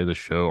us to play the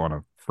show on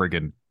a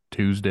friggin'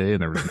 Tuesday,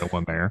 and there was no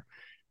one there?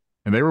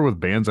 And they were with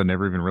bands I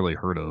never even really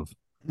heard of.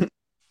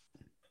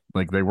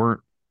 Like, they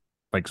weren't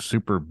like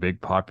super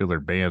big popular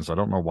bands. I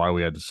don't know why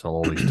we had to sell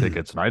all these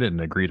tickets, and I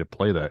didn't agree to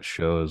play that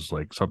show as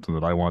like something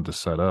that I wanted to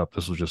set up.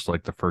 This was just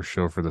like the first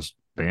show for this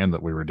band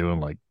that we were doing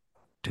like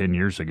 10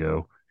 years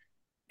ago.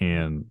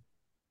 And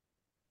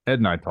Ed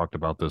and I talked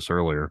about this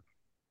earlier.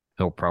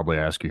 He'll probably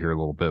ask you here a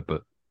little bit,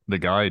 but the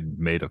guy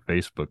made a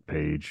Facebook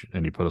page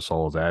and he put us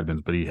all as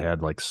admins, but he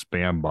had like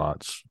spam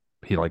bots.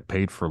 He like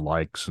paid for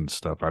likes and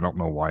stuff. I don't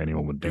know why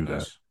anyone would do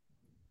that.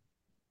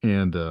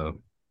 And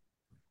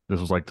this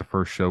was like the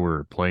first show we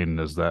were playing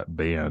as that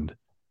band.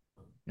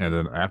 And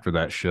then after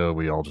that show,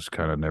 we all just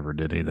kind of never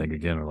did anything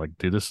again. We're like,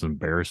 dude, this is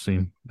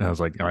embarrassing. And I was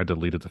like, I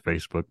deleted the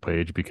Facebook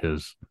page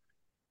because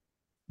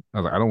I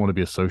was like, I don't want to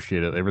be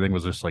associated. Everything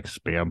was just like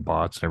spam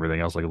bots and everything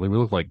else. Like, we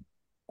look like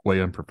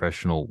way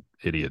unprofessional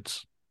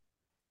idiots.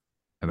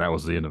 And that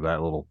was the end of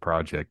that little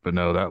project. But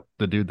no, that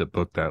the dude that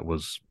booked that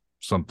was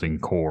something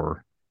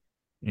core.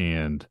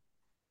 And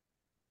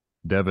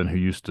Devin,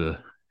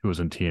 who was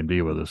in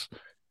TND with us,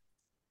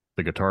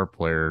 the guitar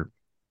player,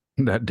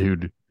 that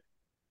dude,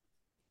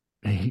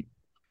 he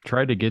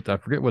tried to get, I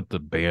forget what the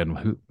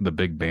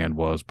big band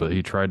was, but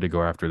he tried to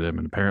go after them.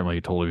 And apparently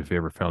he told him if he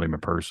ever found him in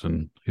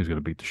person, he was going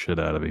to beat the shit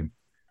out of him.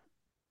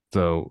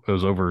 So it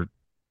was over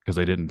because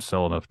they didn't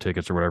sell enough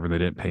tickets or whatever. They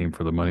didn't pay him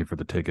for the money for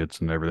the tickets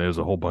and everything. It was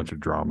a whole bunch of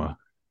drama.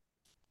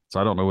 So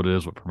I don't know what it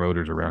is with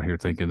promoters around here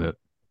thinking that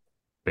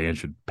bands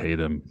should pay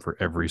them for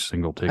every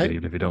single ticket,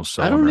 even if you don't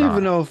sell I them. don't or even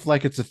not. know if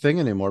like it's a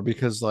thing anymore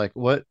because like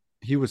what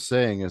he was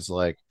saying is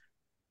like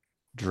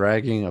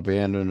dragging a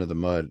band into the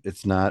mud.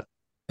 It's not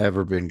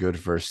ever been good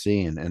for a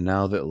scene. And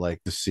now that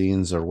like the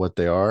scenes are what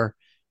they are,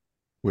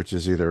 which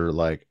is either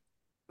like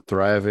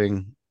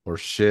thriving or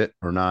shit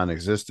or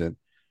non-existent,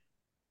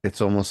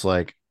 it's almost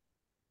like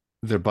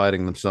they're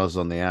biting themselves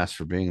on the ass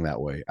for being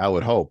that way. I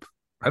would hope.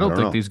 I don't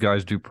think know. these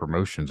guys do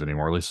promotions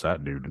anymore. At least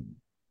that dude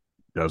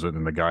doesn't.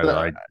 And the guy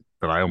that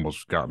I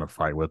almost got in a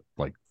fight with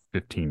like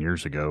 15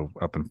 years ago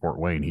up in Fort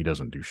Wayne, he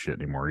doesn't do shit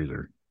anymore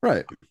either.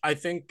 Right. I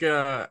think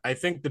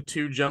the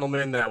two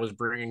gentlemen that was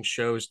bringing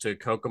shows to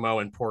Kokomo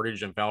and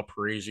Portage and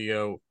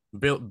Valparaiso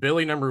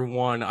Billy number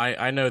one,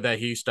 I know that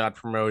he stopped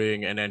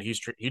promoting, and then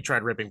he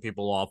tried ripping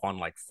people off on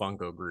like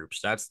Funko groups.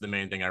 That's the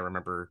main thing I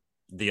remember.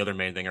 The other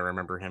main thing I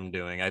remember him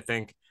doing. I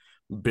think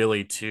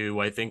Billy too.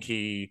 I think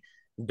he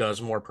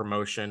does more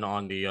promotion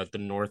on the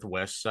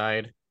northwest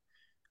side.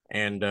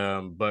 And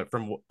but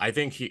from I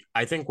think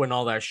when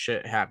all that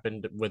shit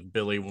happened with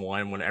Billy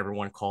one, when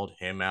everyone called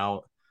him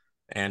out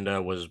and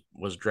was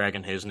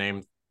dragging his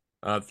name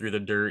through the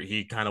dirt,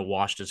 he kind of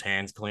washed his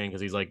hands clean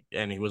because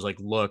he was like,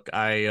 look,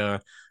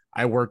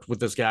 I worked with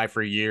this guy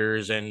for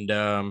years, and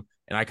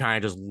I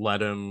kind of just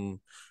let him,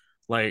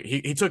 like,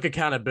 he took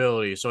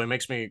accountability, so it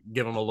makes me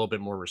give him a little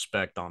bit more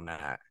respect on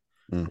that,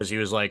 Mm. because he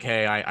was like,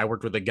 hey, I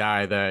worked with a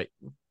guy that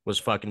was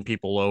fucking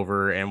people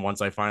over, and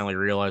once I finally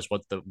realized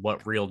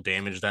what real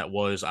damage that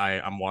was,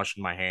 I'm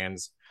washing my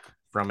hands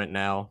from it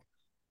now.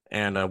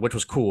 And which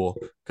was cool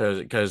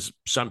because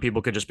some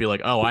people could just be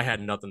like, oh, I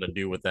had nothing to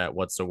do with that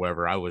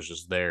whatsoever, I was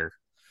just there.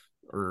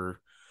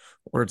 Or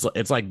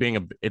it's like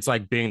being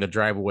the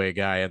drive away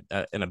guy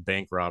in a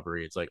bank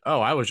robbery. It's like, oh,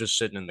 I was just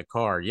sitting in the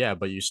car. Yeah,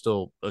 but you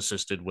still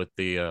assisted with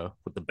the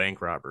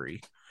bank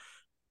robbery.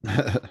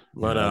 But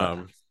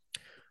Yeah.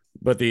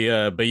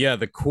 but yeah,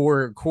 the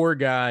core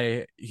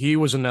guy, he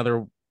was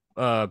another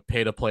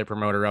pay to play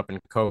promoter up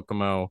in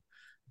Kokomo.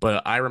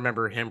 But I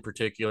remember him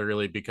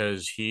particularly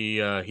because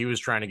he was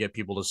trying to get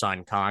people to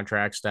sign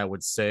contracts that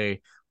would say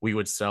we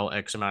would sell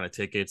X amount of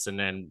tickets, and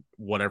then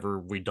whatever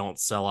we don't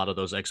sell out of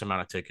those X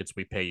amount of tickets,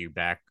 we pay you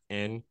back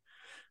in.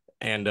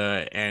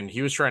 And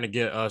he was trying to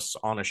get us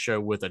on a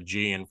show with a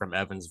Gian from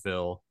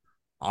Evansville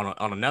on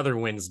another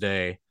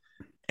Wednesday,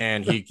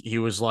 and he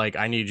was like,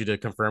 I need you to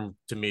confirm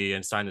to me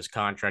and sign this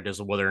contract as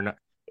to whether or not,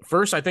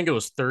 first I think it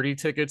was 30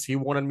 tickets he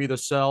wanted me to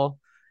sell,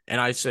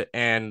 and I said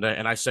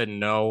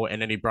no,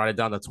 and then he brought it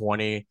down to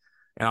 20,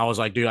 and I was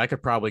like, dude, I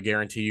could probably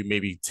guarantee you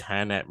maybe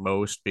 10 at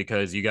most,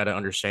 because you got to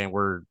understand,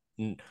 we're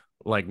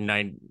like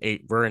 9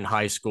 8, we're in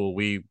high school,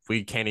 we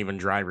can't even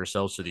drive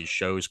ourselves to these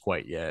shows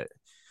quite yet.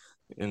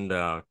 And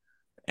then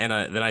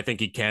I think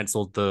he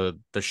canceled the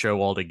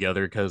show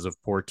altogether because of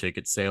poor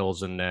ticket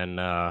sales, and then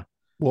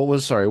What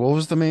was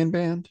the main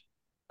band?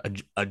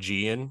 a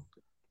Gian.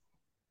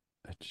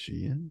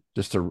 Aegean?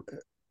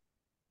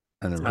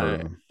 I never heard Uh, of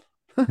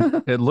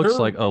them. It looks They're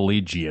like a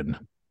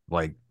Legion,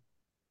 like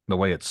the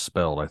way it's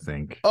spelled, I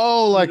think.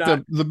 Oh, like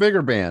not the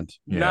bigger band.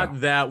 Yeah. not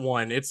that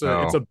one. It's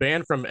Oh. a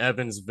band from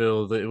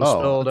Evansville. It was Oh,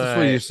 spelled that's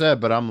what you said,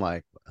 but I'm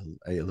like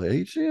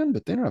Aegean,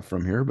 but they're not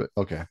from here. But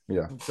okay,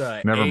 yeah.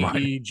 Never mind.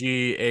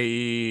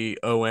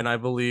 Aegeaon, I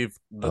believe.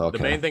 The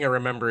Okay. main thing I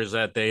remember is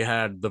that they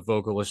had the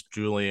vocalist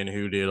Julian,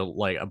 who did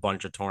like a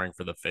bunch of touring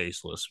for the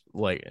Faceless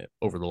like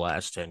over the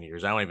last 10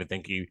 years. I don't even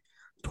think he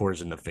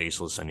tours in the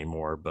Faceless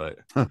anymore, but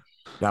Huh.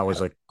 that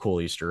was a cool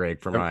Easter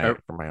egg for my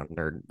own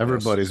nerd.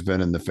 Everybody's been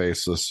in the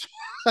Faceless.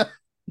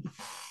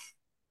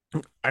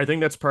 I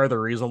think that's part of the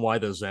reason why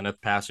the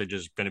Zenith Passage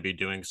is going to be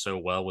doing so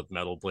well with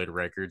Metal Blade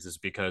Records, is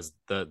because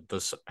the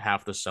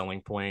half the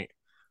selling point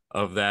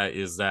of that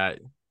is that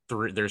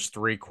there's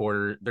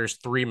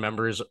three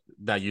members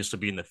that used to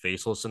be in the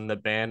Faceless in the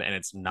band, and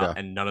it's not, Yeah.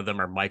 and none of them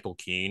are Michael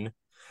Keane.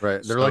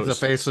 Right. They're like the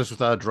Faceless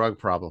without a drug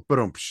problem. But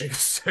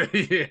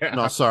Yeah,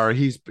 no, sorry.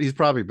 He's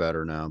probably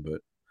better now, but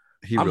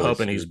I'm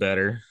hoping he's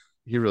better.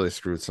 he really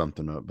screwed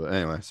something up. But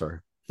anyway, sorry.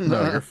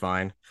 No, you're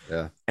fine.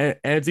 Yeah. And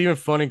it's even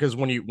funny because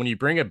when you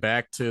bring it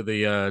back to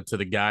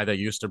the guy that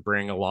used to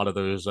bring a lot of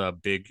those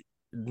big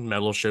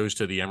metal shows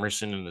to the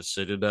Emerson and the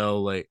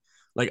Citadel, like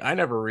I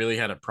never really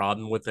had a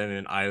problem with him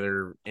in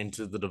either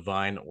Into the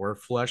Divine or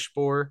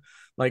Fleshbore.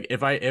 Like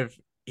if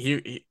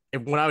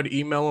when I would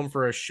email him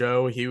for a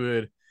show, he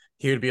would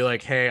be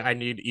like, hey, I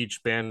need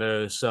each band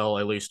to sell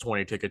at least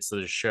 20 tickets to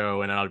the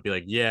show, and I would be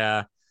like,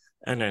 yeah.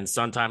 And then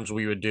sometimes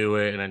we would do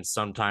it, and then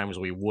sometimes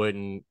we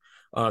wouldn't.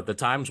 The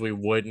times we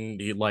wouldn't,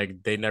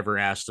 they never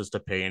asked us to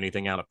pay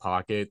anything out of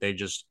pocket.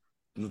 It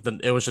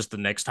was just the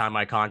next time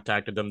I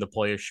contacted them to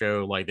play a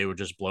show, like they would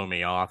just blow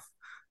me off.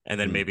 And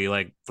then maybe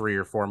like 3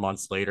 or 4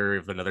 months later,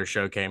 if another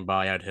show came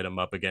by, I'd hit him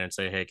up again and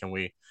say, hey, can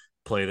we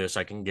play this?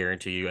 I can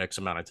guarantee you X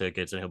amount of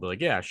tickets. And he'll be like,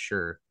 yeah,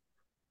 sure.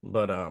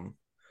 But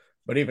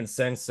even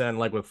since then,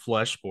 like with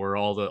Fleshbore,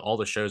 all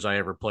the shows I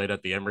ever played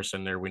at the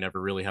Emerson there, we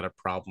never really had a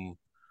problem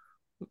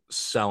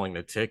selling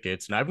the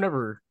tickets.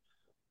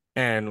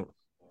 And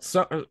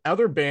some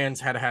other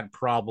bands had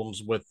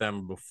problems with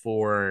them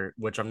before,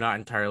 which I'm not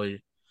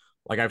entirely,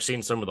 like, I've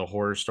seen some of the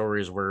horror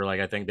stories where like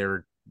I think they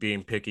were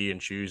being picky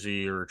and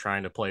choosy or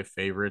trying to play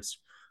favorites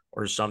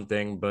or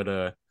something.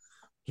 But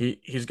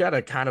he's got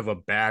a kind of a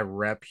bad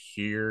rep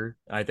here.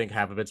 I think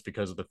half of it's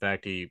because of the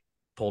fact he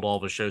pulled all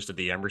of his shows to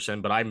the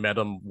Emerson. But I met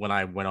him when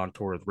I went on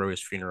tour with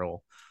Rose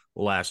Funeral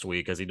last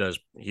week, as he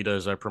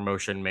does a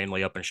promotion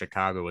mainly up in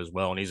Chicago as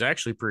well, and he's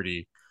actually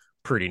pretty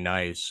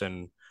nice.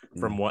 And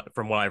from what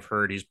I've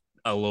heard,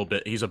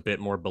 he's a bit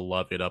more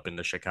beloved up in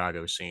the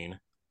Chicago scene.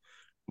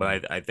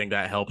 But I think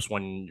that helps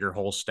when your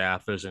whole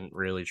staff isn't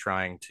really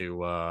trying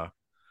to. I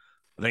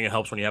think it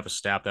helps when you have a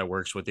staff that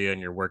works with you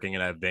and you're working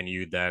in a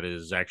venue that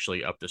is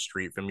actually up the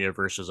street from you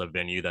versus a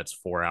venue that's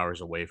 4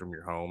 hours away from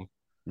your home.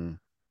 Mm.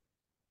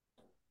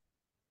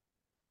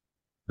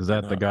 Is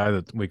that the guy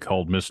that we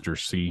called Mr.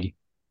 C?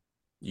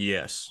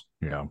 Yes.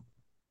 Yeah.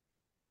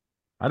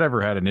 I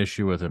never had an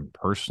issue with him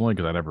personally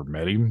because I never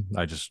met him.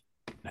 I just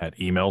had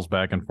emails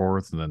back and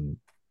forth, and then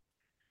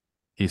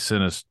he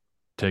sent us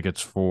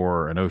tickets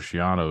for an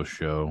Oceano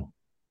show.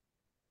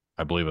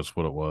 I believe that's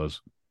what it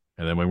was.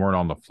 And then we weren't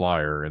on the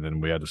flyer, and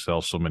then we had to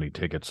sell so many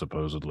tickets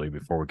supposedly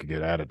before we could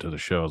get added to the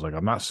show. I was like,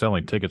 I'm not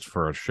selling tickets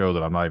for a show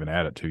that I'm not even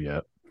added to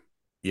yet.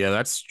 Yeah,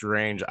 that's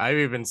strange. I've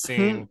even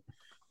seen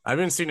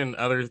in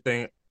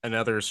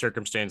other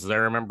circumstances. I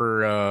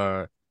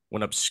remember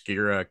when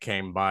Obscura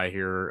came by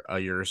here a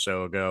year or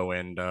so ago,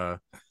 and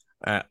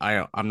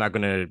I'm not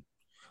gonna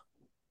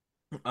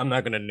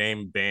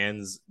name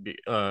bands,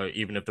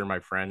 even if they're my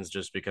friends,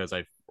 just because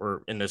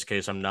or in this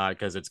case, I'm not,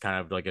 because it's kind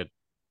of like a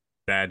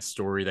bad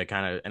story that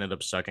kind of ended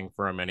up sucking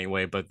for them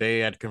anyway. But they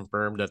had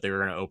confirmed that they were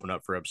going to open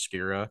up for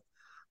Obscura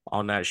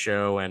on that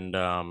show, and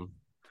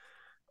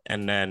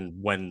then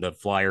when the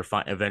flyer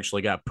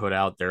eventually got put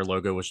out, their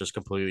logo was just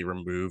completely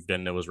removed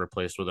and it was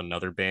replaced with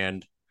another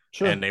band.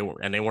 Sure. And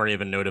they weren't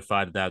even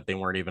notified that they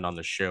weren't even on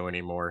the show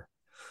anymore,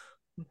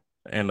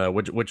 and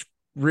which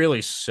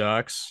really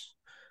sucks.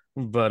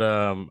 But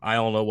I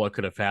don't know what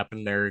could have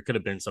happened there. It could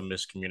have been some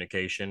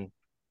miscommunication.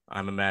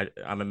 I'm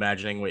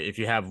imagining if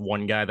you have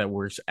one guy that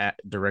works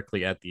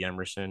directly at the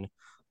Emerson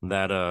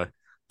that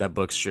that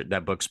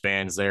books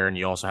bands there, and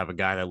you also have a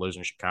guy that lives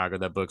in Chicago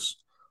that books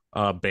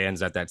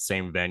bands at that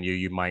same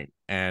venue,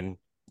 and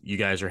you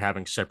guys are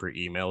having separate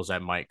emails,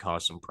 that might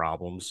cause some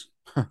problems.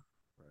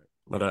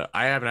 But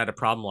I haven't had a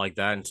problem like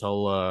that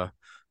until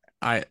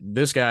I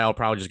this guy I'll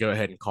probably just go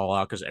ahead and call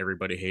out because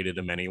everybody hated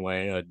him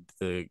anyway.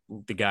 The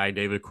guy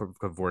David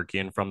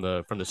Kevorkian from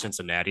the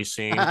Cincinnati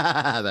scene.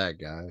 That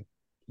guy.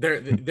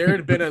 There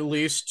had been at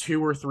least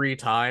 2 or 3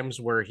 times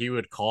where he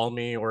would call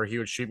me or he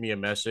would shoot me a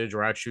message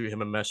or I'd shoot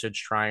him a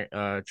message trying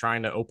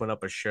to open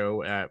up a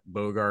show at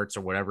Bogart's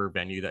or whatever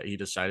venue that he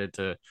decided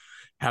to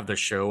have the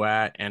show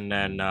at. And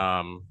then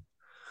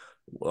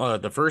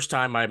the first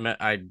time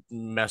I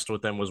messed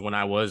with him was when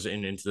I was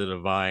in Into the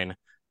Divine,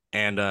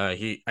 and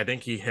I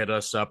think he hit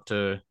us up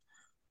to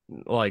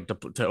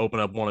open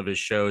up one of his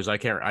shows. I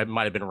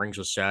might have been Rings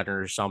with Saturn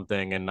or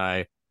something, and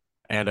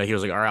he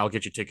was like, all right, I'll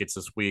get you tickets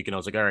this week. And I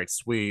was like, all right,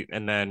 sweet.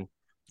 And then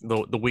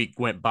the week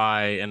went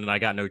by and then I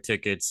got no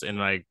tickets.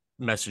 And I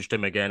messaged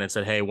him again and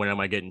said, hey, when am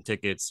I getting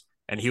tickets?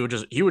 And he would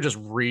just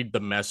read the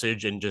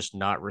message and just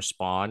not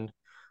respond.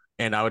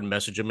 And I would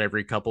message him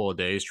every couple of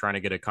days trying to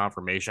get a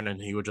confirmation.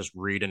 And he would just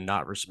read and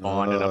not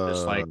respond. And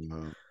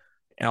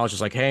I was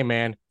just like, hey,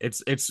 man,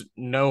 it's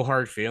no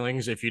hard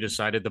feelings if you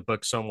decided to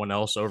book someone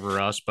else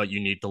over us, but you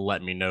need to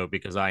let me know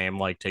because I am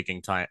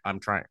taking time.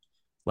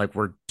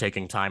 We're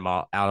taking time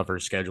out of our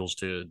schedules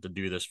to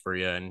do this for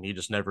you. And he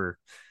just never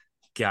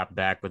got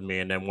back with me.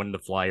 And then when the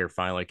flyer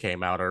finally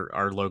came out,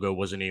 our logo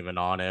wasn't even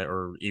on it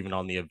or even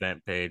on the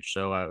event page.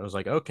 So I was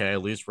like, okay,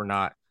 at least we're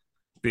not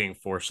being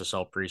forced to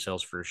sell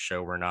pre-sales for a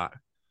show we're not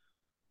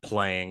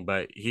playing.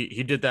 But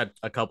he did that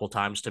a couple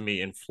times to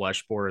me in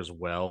Fleshbore as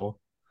well.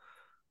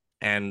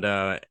 And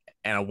at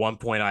one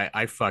point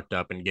I fucked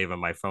up and gave him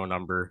my phone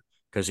number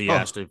because he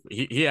asked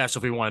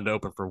if we wanted to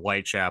open for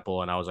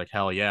Whitechapel, and I was like,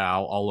 hell yeah,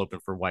 I'll open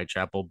for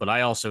Whitechapel. But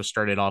I also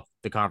started off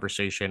the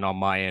conversation on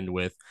my end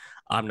with,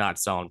 I'm not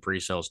selling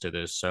pre-sales to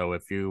this. So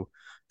if you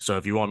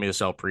want me to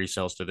sell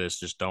pre-sales to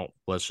this,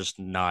 let's just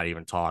not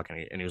even talk.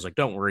 And he was like,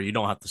 don't worry, you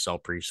don't have to sell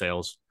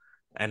pre-sales.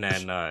 And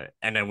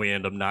then we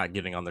end up not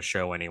getting on the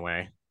show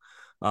anyway.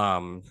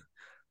 And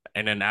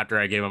then after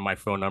I gave him my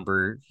phone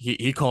number,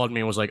 he called me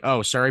and was like,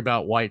 "Oh, sorry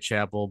about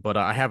Whitechapel, but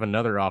I have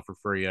another offer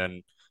for you.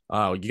 And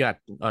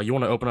you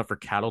want to open up for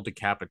cattle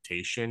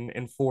decapitation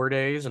in 4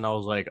 days?" And I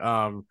was like,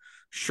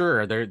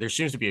 sure. There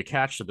seems to be a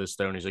catch to this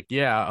though. And he's like,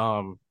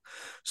 yeah.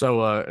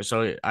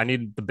 So I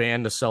need the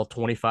band to sell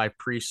 25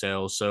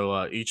 pre-sales.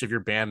 So each of your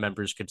band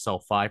members could sell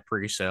 5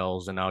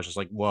 pre-sales. And I was just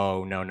like,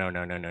 whoa, no, no,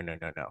 no, no, no, no,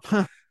 no,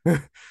 no.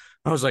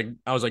 I was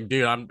like,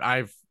 dude,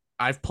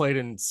 I've played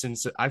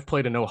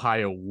in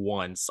Ohio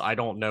once. I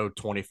don't know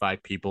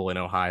 25 people in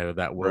Ohio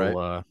that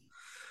will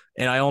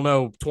and I don't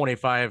know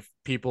 25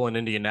 people in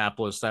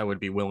Indianapolis that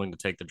would be willing to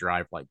take the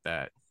drive like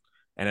that.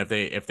 And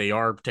if they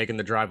are taking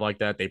the drive like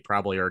that, they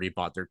probably already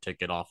bought their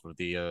ticket off of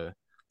the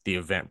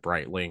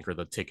Eventbrite link or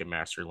the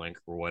Ticketmaster link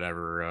or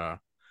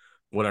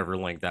whatever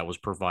link that was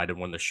provided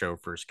when the show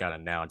first got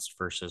announced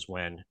versus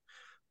when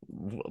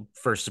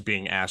first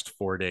being asked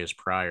 4 days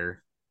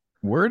prior.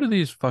 Where do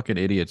these fucking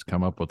idiots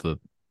come up with the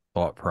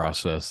thought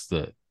process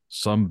that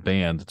some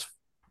band that's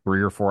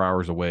 3 or 4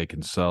 hours away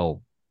can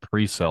sell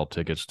pre-sale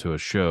tickets to a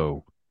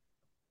show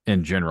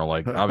in general?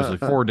 Like, obviously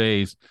 4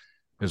 days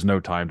is no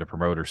time to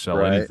promote or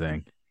sell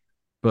anything,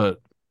 but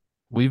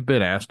we've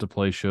been asked to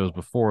play shows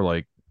before,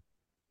 like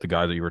the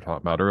guy that you were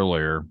talking about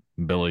earlier,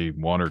 Billy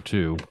 1 or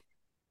 2,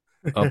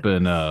 up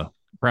in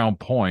Crown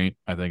Point,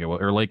 I think it was,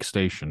 or Lake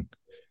Station.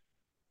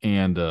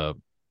 And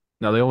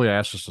now they only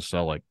asked us to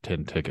sell like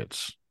 10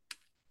 tickets.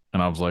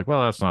 And I was like,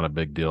 well, that's not a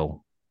big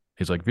deal.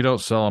 He's like, if you don't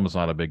sell them, it's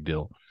not a big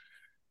deal.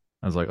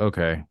 I was like,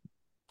 okay.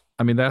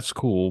 I mean, that's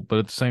cool. But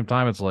at the same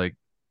time, it's like,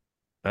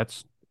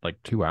 that's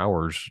like 2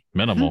 hours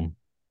minimum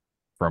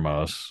from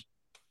us.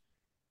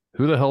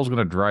 Who the hell's going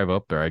to drive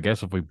up there? I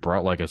guess if we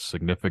brought like a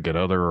significant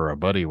other or a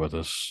buddy with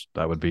us,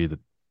 that would be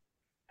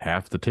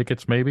half the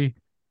tickets, maybe.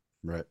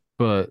 Right.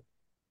 But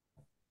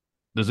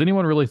does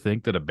anyone really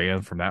think that a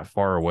band from that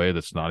far away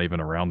that's not even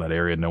around that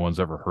area no one's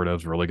ever heard of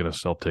is really going to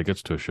sell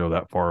tickets to a show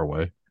that far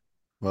away?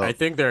 I Well,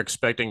 think they're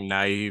expecting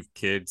naive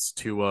kids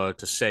to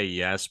say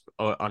yes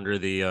under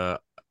the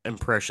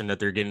impression that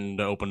they're getting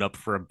to open up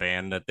for a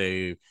band that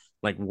they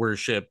like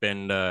worship.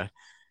 And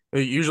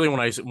usually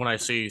when I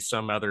see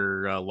some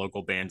other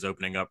local bands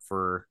opening up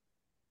for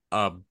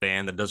a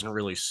band that doesn't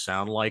really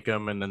sound like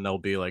them, and then they'll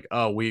be like,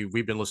 "Oh,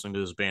 we've been listening to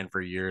this band for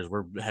years.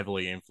 We're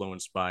heavily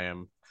influenced by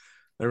them."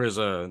 There was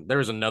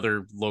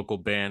another local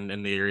band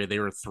in the area. They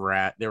were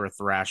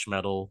thrash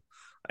metal,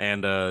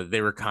 and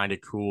they were kind of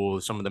cool.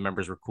 Some of the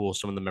members were cool.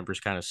 Some of the members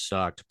kind of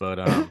sucked, but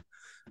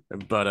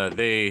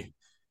they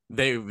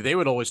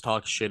would always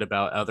talk shit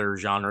about other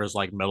genres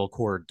like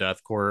metalcore,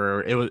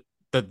 deathcore. It was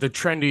the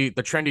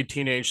trendy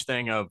teenage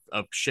thing of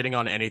shitting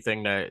on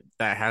anything that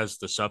has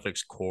the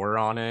suffix core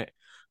on it,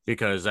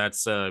 because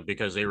that's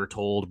because they were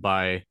told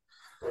by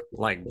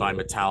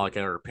Metallica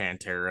or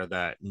Pantera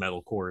that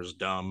metalcore is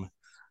dumb,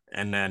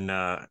 and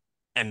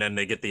then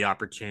they get the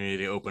opportunity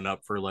to open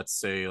up for, let's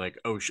say, like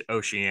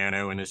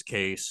Oceano in his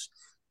case,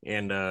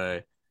 and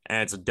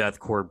it's a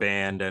deathcore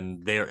band,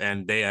 and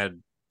they had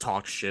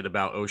talked shit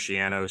about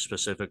Oceano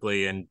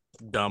specifically and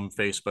dumb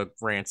Facebook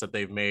rants that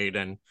they've made.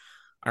 And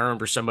I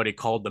remember somebody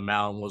called them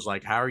out and was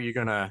like, "How are you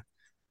gonna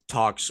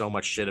talk so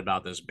much shit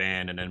about this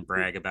band and then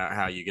brag about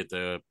how you get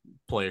to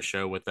play a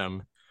show with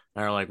them?"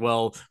 And they're like,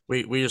 "Well,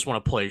 we just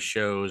want to play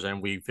shows,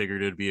 and we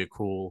figured it'd be a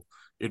cool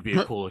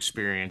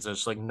experience." And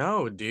it's like,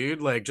 no,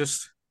 dude, like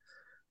just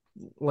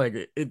like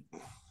it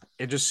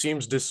just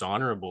seems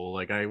dishonorable.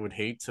 Like, I would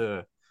hate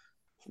to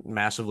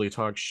massively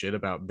talk shit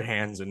about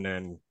bands and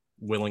then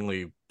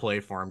willingly play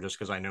for them just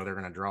because I know they're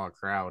gonna draw a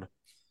crowd.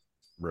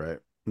 right.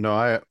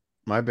 No,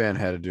 my band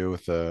had to do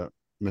with Mr.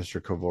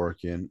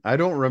 Kevorkian. I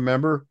don't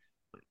remember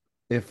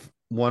if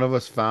one of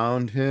us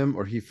found him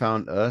or he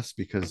found us,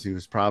 because he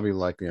was probably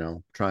like,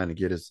 trying to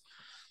get his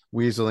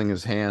weaseling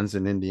his hands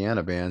in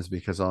Indiana bands,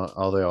 because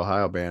all the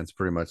Ohio bands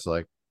pretty much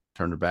like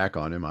turned their back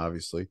on him,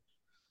 obviously.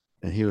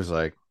 And he was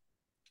like,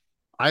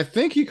 I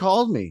think he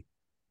called me,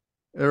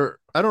 or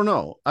I don't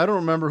know. I don't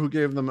remember who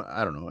gave them.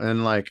 I don't know.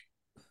 And like,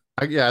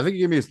 I think he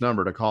gave me his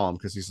number to call him,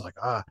 because he's like,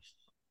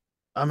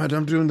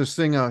 I'm doing this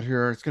thing out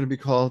here. It's going to be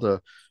called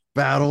a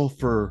battle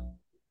for,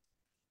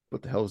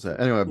 what the hell was that?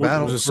 Anyway,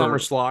 battle Was it for Summer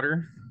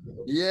Slaughter?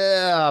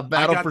 Yeah,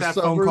 battle got for that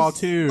phone Summer call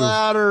too.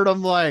 Slaughtered.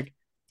 I'm like,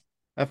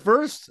 at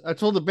first I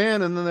told the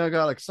band, and then I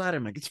got excited.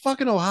 I'm like, it's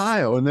fucking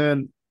Ohio. And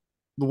then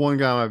the one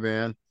guy in my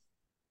band,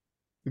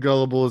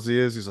 gullible as he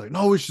is, he's like,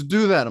 no, we should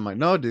do that. I'm like,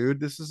 no, dude,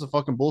 this is a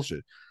fucking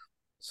bullshit.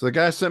 So the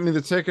guy sent me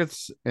the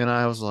tickets, and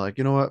I was like,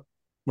 you know what?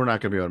 We're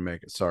not gonna be able to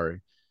make it.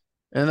 Sorry.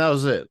 And that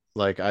was it.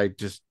 Like, I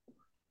just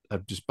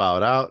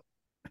bowed out.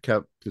 I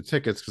kept the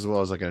tickets because what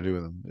was I gonna do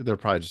with them? They're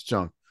probably just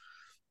junk.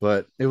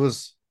 But it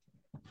was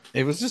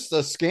just a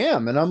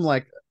scam. And I'm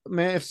like,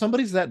 man, if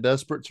somebody's that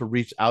desperate to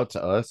reach out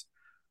to us,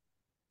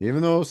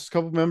 even though a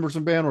couple members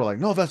of the band were like,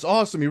 no, that's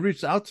awesome, he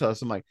reached out to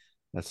us. I'm like,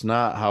 that's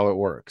not how it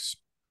works.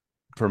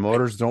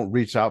 Promoters don't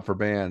reach out for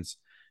bands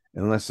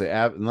unless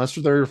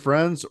they're your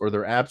friends or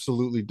they're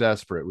absolutely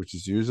desperate, which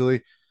is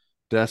usually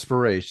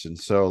desperation.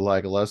 So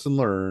like, a lesson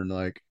learned.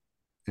 Like,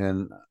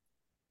 and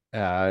I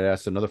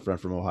asked another friend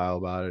from Ohio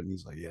about it, and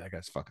he's like, yeah, that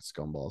guy's fucking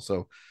scumball.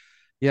 So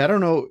yeah, I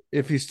don't know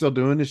if he's still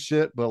doing this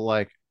shit, but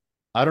like,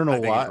 I don't know I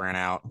think why. he's ran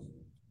out.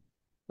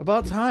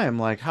 About time.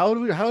 Like, how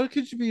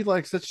could you be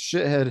like such a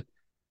shithead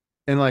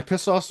and like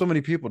piss off so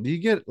many people? Do you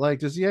get like,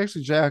 does he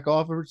actually jack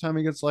off every time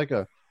he gets like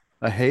a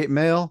hate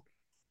mail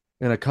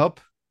in a cup?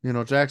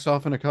 Jacks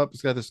off in a cup.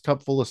 He's got this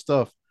cup full of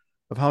stuff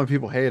of how many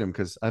people hate him,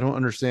 because I don't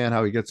understand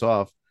how he gets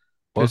off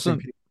pissing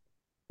Wasn't people.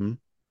 Hmm?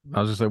 I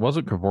was just say,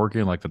 wasn't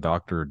Kevorkian like the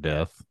Doctor of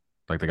Death,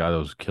 like the guy that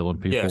was killing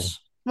people? Yes.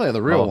 Well, yeah,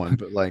 the real Oh, one,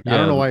 but like, I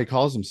don't know yeah. why he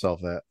calls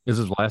himself that. Is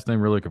his last name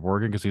really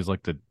Kevorkian? Because he's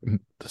like the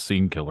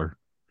scene killer.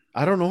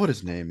 I don't know what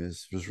his name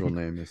is. His real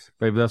name is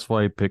Maybe that's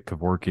why he picked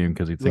Kevorkian,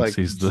 because he thinks like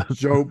he's the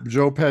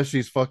Joe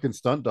Pesci's fucking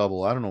stunt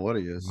double. I don't know what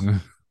he is.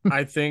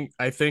 I think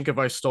if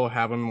I still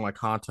have him in my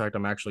contact,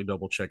 I'm actually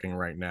double checking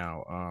right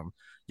now.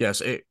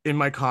 Yes, in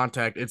my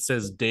contact it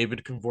says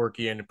David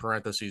Kevorkian in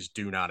parentheses,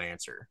 do not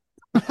answer.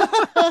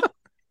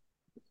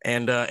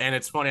 And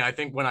it's funny. I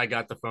think when I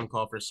got the phone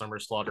call for Summer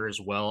Slaughter as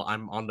well,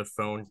 I'm on the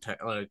phone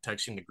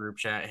texting the group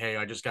chat. Hey,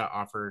 I just got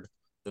offered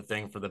the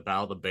thing for the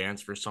Battle of the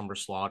Bands for Summer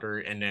Slaughter,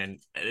 and then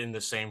in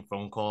the same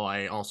phone call,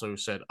 I also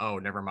said, "Oh,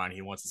 never mind.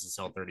 He wants us to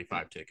sell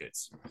 35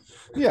 tickets."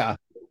 Yeah.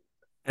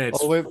 And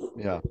it's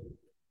Yeah.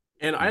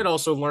 and I had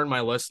also learned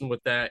my lesson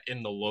with that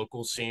in the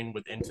local scene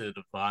with Into the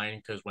Divine,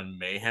 because when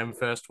Mayhem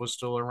Fest was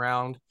still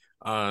around,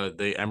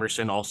 the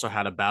Emerson also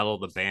had a Battle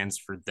of the Bands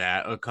for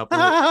that a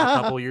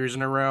couple years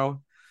in a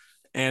row,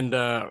 and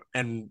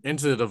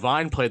Into the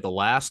Divine played the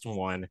last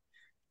one,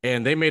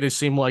 and they made it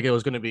seem like it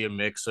was going to be a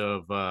mix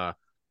of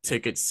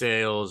ticket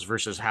sales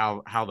versus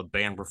how the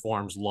band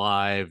performs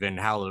live and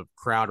how the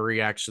crowd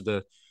reacts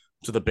to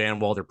the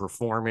band while they're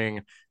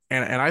performing.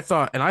 And I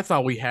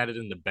thought we had it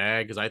in the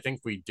bag because I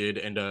think we did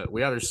end up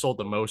we either sold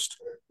the most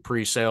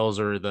pre-sales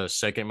or the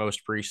second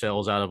most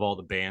pre-sales out of all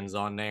the bands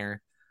on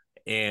there.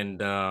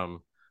 And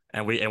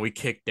and we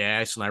kicked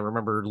ass. And I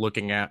remember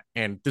looking at,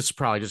 and this is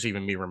probably just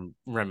even me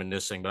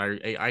reminiscing, but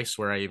I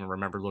swear I even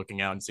remember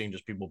looking out and seeing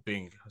just people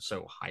being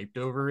so hyped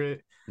over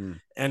it. Hmm.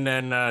 And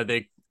then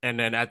and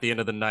then at the end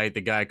of the night,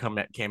 the guy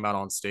came out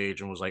on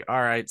stage and was like,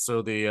 "All right,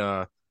 so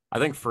the I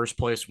think first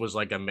place was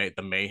like the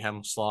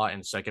Mayhem slot,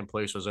 and second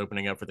place was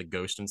opening up for the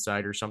Ghost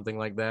Inside or something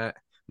like that."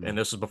 Hmm. And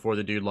this is before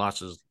the dude lost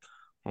his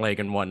leg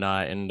and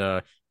whatnot. And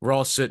we're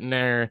all sitting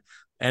there,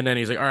 and then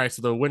he's like, "All right,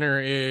 so the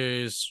winner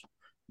is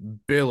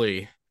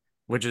Billy,"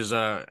 which is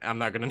I'm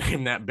not gonna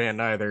name that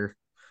band either.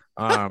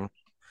 Um,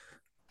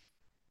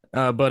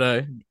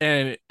 but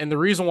and the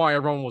reason why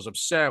everyone was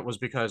upset was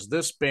because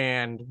this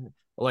band,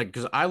 like,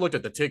 because I looked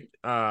at the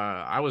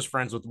I was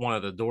friends with one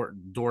of the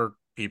door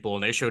people,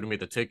 and they showed me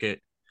the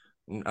ticket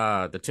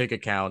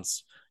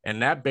counts,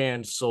 and that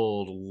band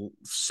sold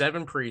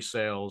 7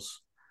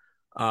 pre-sales.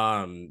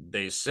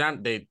 They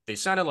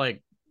sounded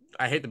like,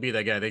 I hate to be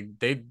that guy.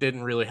 They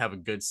didn't really have a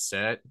good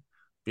set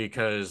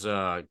because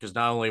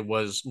not only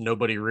was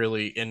nobody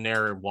really in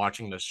there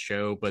watching the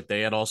show, but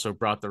they had also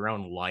brought their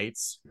own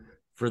lights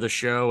for the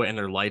show, and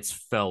their lights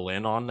fell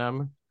in on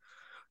them.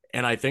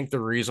 And I think the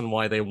reason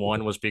why they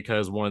won was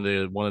because one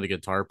of the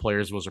guitar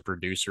players was a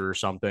producer or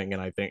something.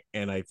 And I think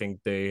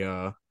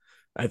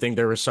I think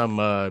there was some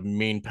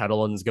mean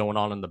pedalings going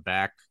on in the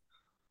back,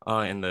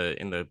 in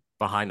the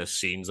behind the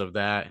scenes of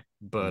that.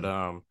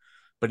 But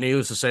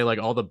needless to say, like,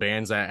 all the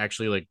bands that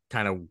actually like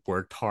kind of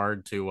worked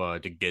hard to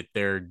get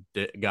there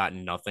got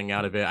nothing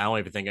out of it. I don't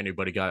even think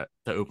anybody got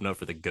to open up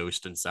for the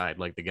Ghost Inside,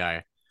 like the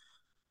guy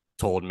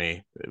told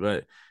me.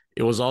 But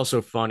it was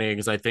also funny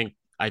because I think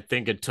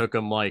it took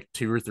them like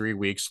 2 or 3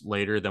 weeks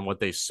later than what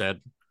they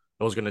said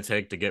it was going to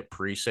take to get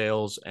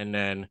pre-sales. And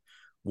then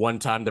one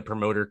time the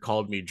promoter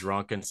called me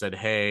drunk and said,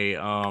 "Hey,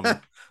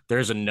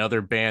 there's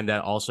another band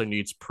that also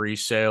needs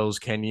pre-sales.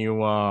 Can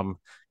you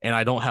and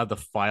I don't have the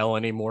file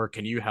anymore.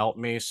 Can you help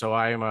me?" So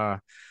I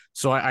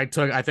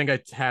took, I think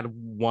I had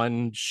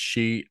one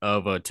sheet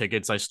of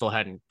tickets I still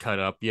hadn't cut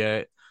up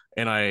yet.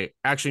 And I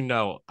actually,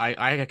 no,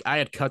 I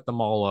had cut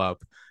them all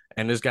up.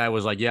 And this guy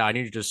was like, "Yeah, I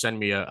need you to send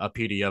me a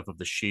PDF of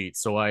the sheet."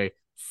 So I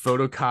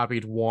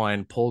photocopied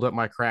one, pulled up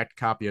my cracked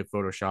copy of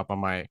Photoshop on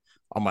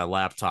my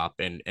laptop,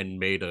 and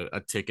made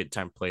a ticket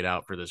template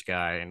out for this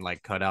guy, and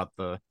like cut out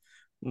the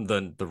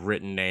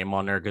written name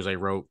on there because I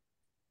wrote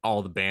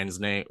all the band's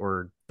name,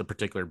 or the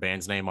particular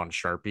band's name, on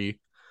Sharpie.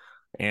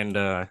 And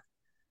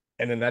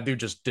and then that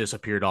dude just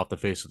disappeared off the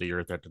face of the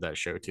earth after that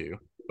show too,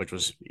 which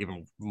was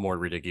even more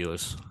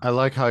ridiculous. I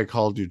like how he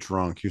called you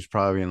drunk. He was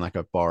probably in like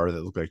a bar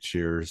that looked like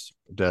Cheers,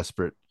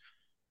 desperate.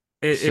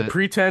 It Sit.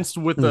 pretense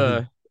with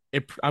the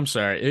it I'm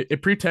sorry,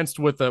 it pretense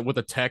with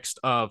a text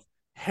of,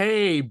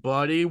 "Hey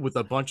buddy," with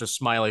a bunch of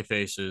smiley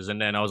faces.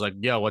 And then I was like,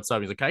 "Yo, what's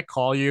up?" He's like, "Can I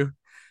call you?"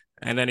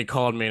 And then he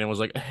called me and was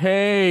like,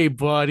 "Hey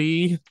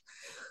buddy."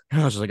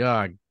 And I was just like,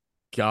 "Oh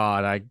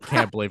God, I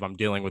can't believe I'm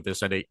dealing with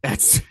this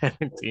at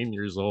 17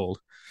 years old."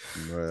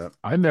 Yeah.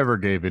 I never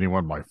gave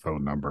anyone my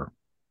phone number.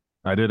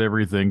 I did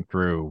everything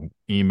through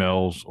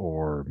emails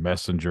or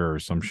Messenger or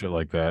some shit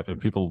like that. And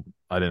people,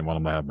 I didn't want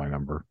them to have my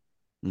number.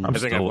 Mm. I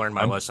think I've learned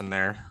my lesson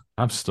there.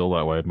 I'm still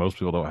that way. Most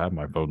people don't have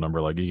my phone number.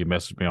 Like, you can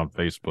message me on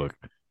Facebook.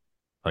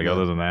 Like, Yeah.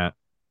 other than that,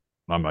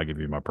 I'm not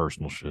giving you my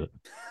personal shit.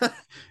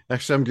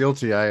 Actually, I'm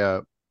guilty.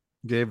 I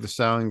gave the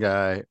sound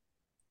guy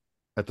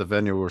at the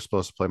venue we were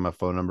supposed to play my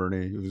phone number,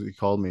 and he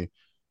called me.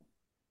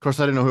 Of course,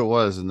 I didn't know who it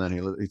was, and then he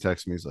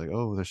texted me. He's like,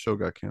 "Oh, the show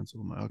got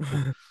canceled." I'm like,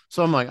 "Okay."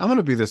 So I'm like, I'm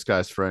gonna be this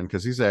guy's friend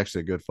because he's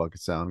actually a good fucking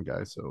sound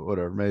guy. So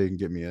whatever, maybe he can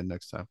get me in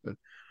next time. But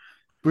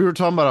we were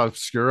talking about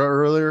Obscura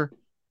earlier,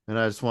 and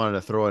I just wanted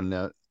to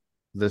throw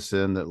this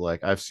in that,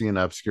 like, I've seen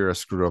Obscura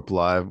screw up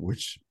live,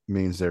 which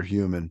means they're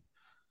human.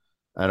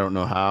 I don't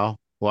know how.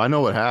 Well, I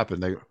know what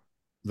happened.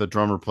 The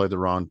drummer played the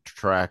wrong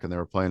track, and they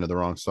were playing to the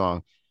wrong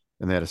song,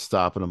 and they had to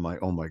stop. And I'm like,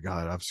 oh my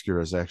god,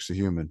 Obscura is actually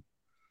human.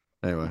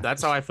 Anyway,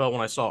 That's how I felt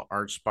when I saw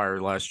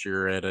Archspire last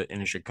year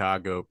in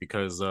Chicago,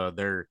 because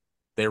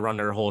they run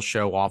their whole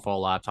show off a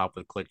laptop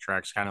with click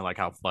tracks, kind of like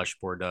how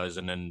Fleshbore does.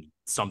 And then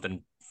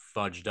something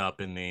fudged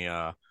up in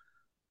the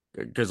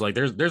because like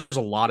there's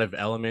a lot of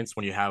elements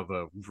when you have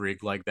a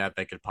rig like that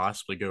that could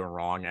possibly go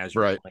wrong as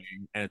you're right.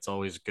 playing. And it's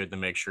always good to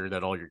make sure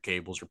that all your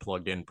cables are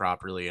plugged in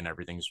properly and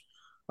everything's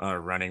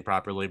running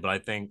properly. But I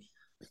think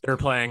they're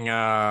playing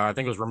I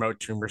think it was Remote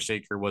Tumor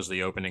Seeker was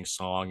the opening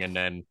song, and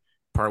then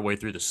partway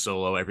through the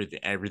solo,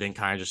 everything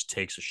kind of just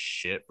takes a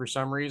shit for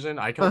some reason.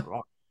 I don't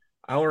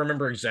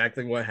remember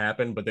exactly what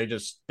happened, but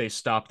they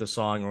stopped the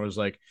song and was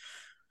like,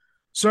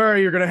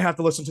 "Sorry, you're gonna have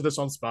to listen to this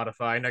on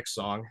Spotify. Next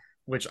song,"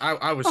 which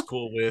I was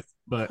cool with.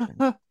 But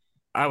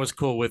I was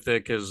cool with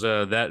it because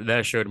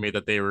that showed me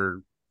that they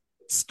were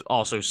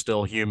also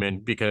still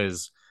human,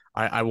 because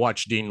I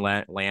watch Dean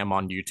Lamb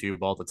on YouTube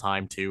all the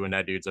time too, and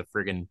that dude's a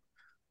friggin'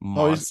 Oh,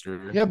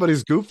 monster. yeah, but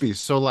he's goofy.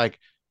 So like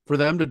for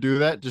them to do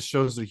that just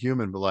shows the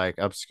human. But like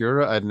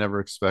Obscura, I'd never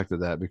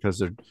expected that because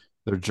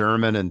they're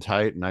German and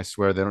tight, and I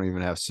swear they don't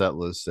even have set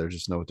lists. They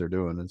just know what they're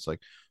doing. It's like,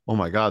 oh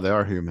my god, they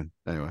are human.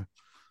 Anyway.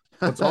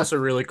 What's also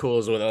really cool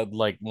is with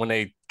like when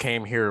they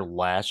came here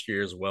last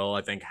year as well.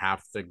 I think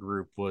half the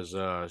group was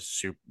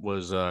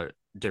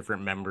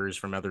different members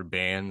from other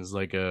bands.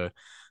 Like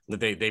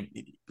they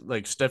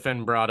like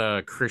Stefan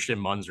brought Christian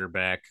Munzer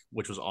back,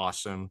 which was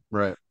awesome.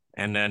 Right.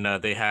 And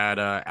then they had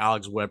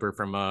Alex Weber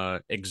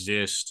from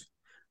Exist,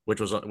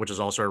 which is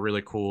also a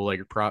really cool like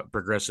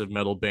progressive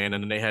metal band.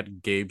 And then they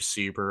had Gabe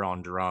Sieber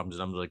on drums,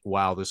 and I'm like,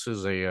 wow, this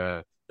is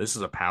a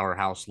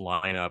powerhouse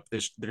lineup.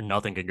 There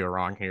nothing could go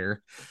wrong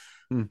here.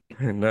 Hmm.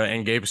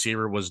 And Gabe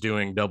Sieber was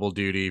doing double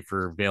duty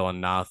for Vale and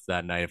Noth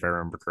that night, if I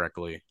remember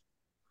correctly,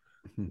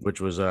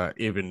 which was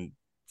even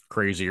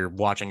crazier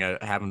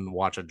having to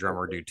watch a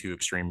drummer do two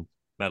extreme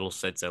metal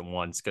sets at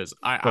once because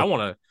I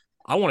want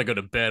to go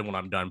to bed when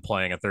I'm done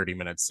playing a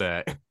 30-minute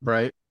set.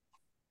 Right.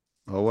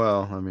 Oh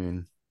well, I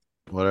mean,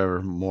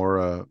 whatever.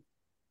 More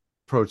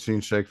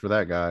protein shake for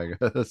that guy,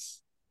 I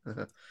guess.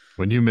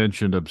 When you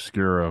mentioned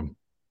Obscura,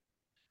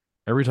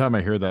 every time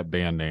I hear that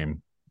band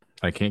name,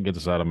 I can't get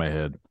this out of my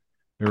head.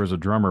 There was a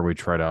drummer we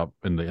tried out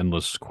in the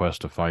endless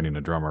quest of finding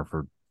a drummer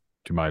for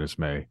To My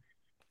Dismay.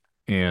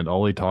 And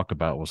all he talked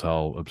about was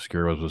how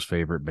Obscura was his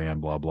favorite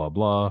band, blah, blah,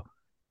 blah.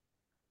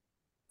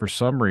 For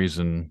some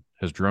reason,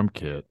 his drum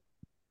kit,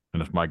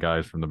 and if my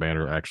guys from the band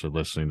are actually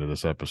listening to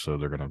this episode,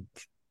 they're going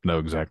to know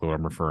exactly what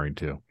I'm referring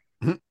to.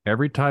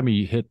 Every time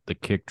he hit the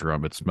kick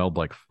drum, it smelled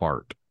like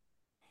fart.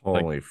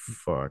 Holy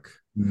fuck.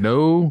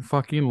 No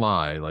fucking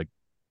lie. Like,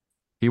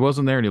 he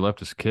wasn't there and he left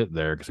his kit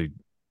there because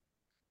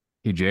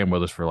he jammed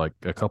with us for like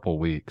a couple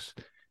weeks.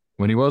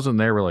 When he wasn't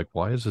there, we're like,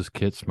 why does this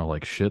kit smell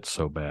like shit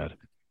so bad?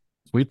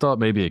 We thought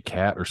maybe a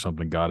cat or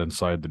something got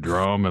inside the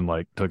drum and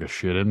like took a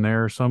shit in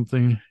there or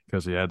something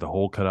because he had the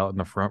hole cut out in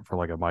the front for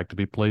like a mic to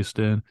be placed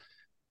in.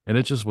 And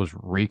it just was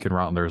reeking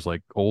around. There's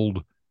like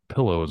old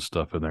pillow and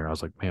stuff in there. I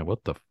was like, man,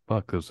 what the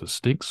fuck does this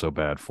stink so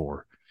bad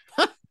for?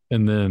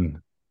 And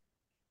then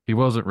he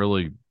wasn't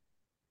really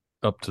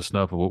up to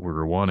snuff of what we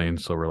were wanting.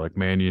 So we're like,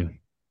 man,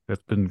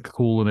 it's been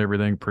cool and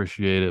everything.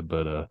 Appreciate it.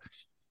 But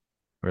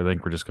I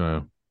think we're just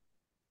going to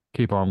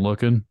keep on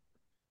looking.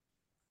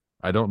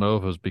 I don't know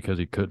if it was because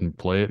he couldn't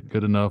play it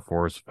good enough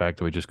or it's the fact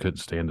that we just couldn't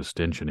stand the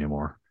stench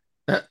anymore.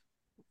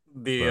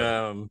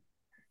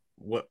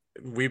 What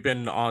we've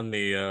been on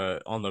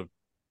the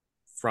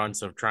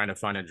fronts of trying to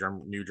find a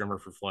new drummer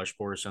for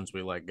Fleshbore since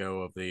we let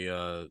go of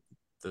the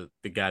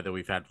guy that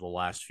we've had for the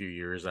last few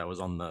years that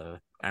was on the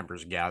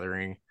Emperor's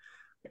Gathering,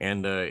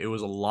 and it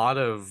was a lot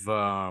of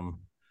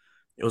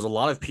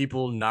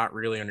people not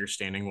really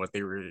understanding what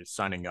they were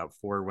signing up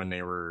for when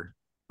they were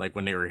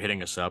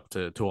hitting us up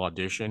to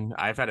audition.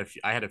 I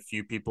had a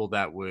few people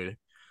that would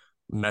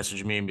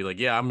message me and be like,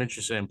 "Yeah, I'm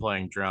interested in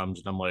playing drums,"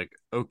 and I'm like,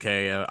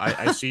 "Okay,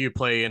 I see you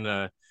play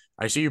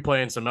I see you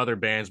play in some other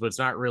bands, but it's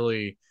not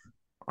really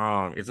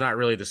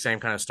the same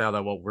kind of style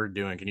that what we're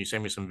doing. Can you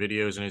send me some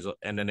videos?"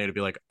 And then they'd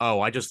be like,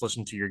 "Oh, I just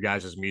listened to your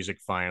guys' music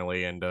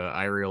finally, and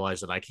I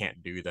realized that I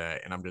can't do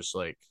that." And I'm just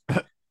like,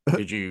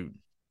 "Did you?"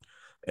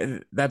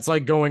 And that's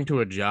like going to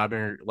a job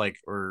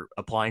or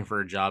applying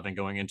for a job and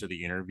going into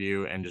the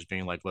interview and just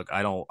being like, "Look,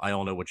 I don't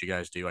know what you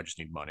guys do. I just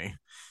need money."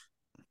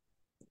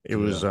 It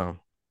was I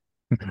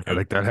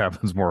think that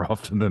happens more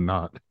often than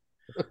not.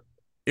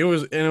 it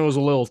was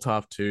a little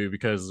tough too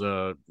because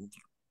the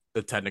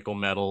technical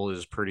metal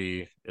is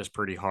pretty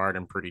hard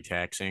and pretty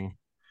taxing.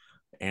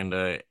 And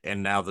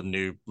now the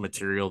new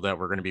material that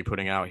we're going to be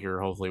putting out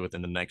here hopefully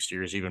within the next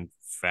year is even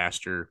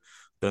faster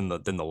than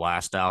the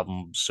last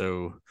album.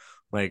 So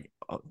like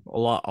a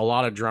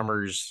lot of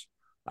drummers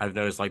I've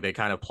noticed like they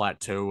kind of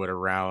plateau at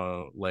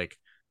around like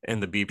in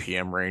the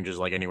BPM ranges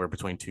like anywhere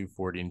between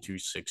 240 and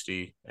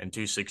 260, and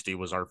 260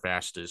 was our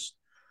fastest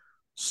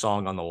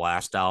song on the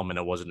last album, and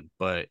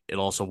it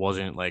also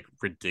wasn't like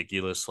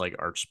ridiculous like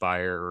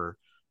Archspire or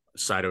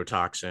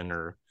Cytotoxin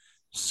or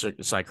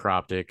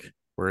Psychroptic,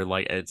 where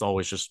like it's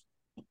always just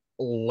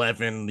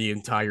 11 the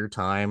entire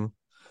time.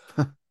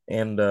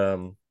 And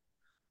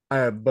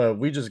but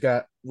we just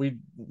got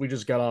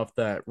off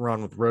that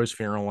run with Rose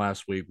Funeral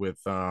last week with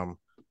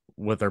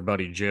our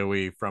buddy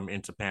Joey from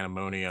Into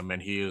Pandemonium,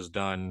 and he has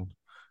done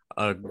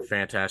a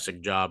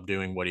fantastic job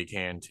doing what he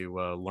can to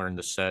learn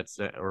the sets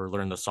or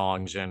learn the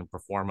songs and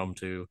perform them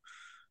to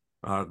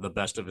the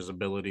best of his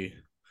ability.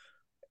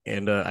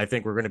 And I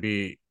think we're going to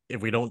be,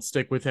 if we don't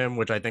stick with him,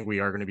 which I think we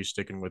are going to be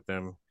sticking with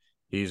him,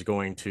 he's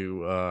going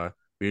to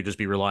we just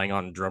be relying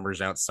on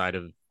drummers outside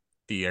of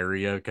the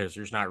area because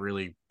there's not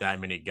really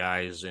that many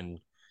guys in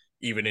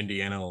even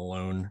Indiana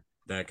alone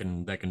that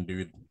can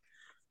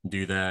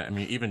do that. I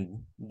mean,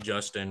 even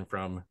Justin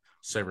from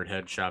Severed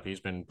Head Shop, he's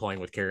been playing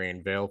with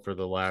Carrion Vale for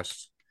the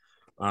last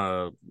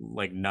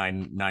like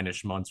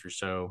nine-ish months or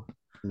so.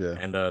 Yeah.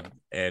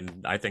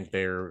 And I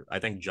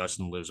think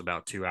Justin lives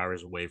about 2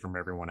 hours away from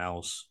everyone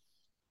else.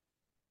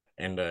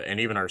 And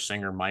even our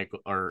singer Michael,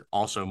 or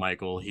also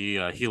Michael, he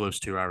lives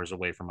 2 hours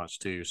away from us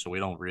too. So we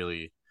don't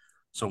really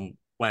So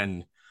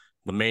when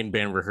the main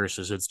band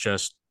rehearses, it's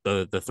just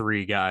the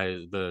three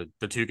guys, the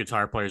two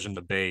guitar players and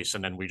the bass,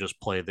 and then we just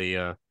play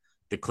the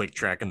click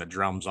track and the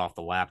drums off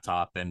the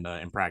laptop and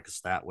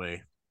practice that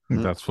way.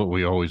 That's what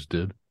we always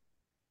did.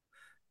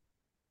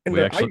 And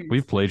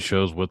We played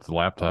shows with the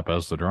laptop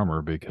as the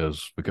drummer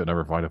because we could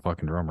never find a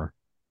fucking drummer.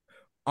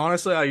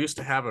 honestly, I used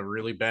to have a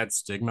really bad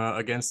stigma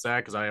against that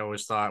because I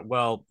always thought,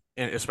 well,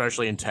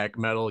 especially in tech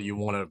metal, you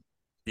want to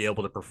be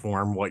able to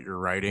perform what you're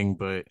writing,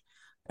 but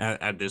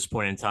at this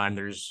point in time,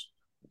 there's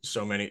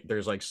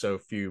like so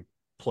few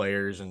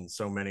players and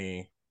so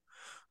many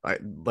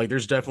like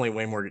there's definitely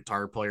way more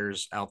guitar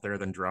players out there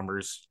than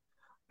drummers.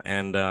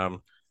 And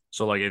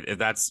so like if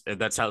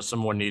that's how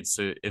someone needs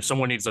to if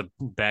someone needs to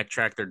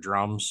backtrack their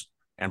drums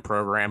and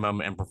program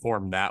them and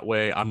perform that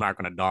way, I'm not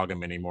going to dog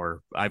them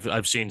anymore.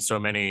 I've seen so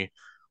many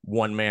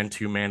one man,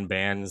 two man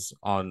bands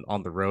on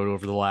the road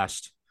over the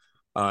last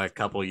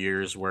couple of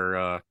years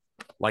where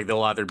like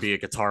they'll either be a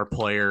guitar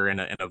player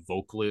and a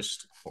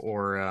vocalist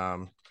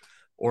or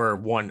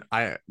one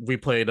I we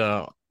played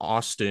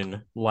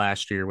Austin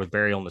last year with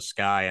Burial in the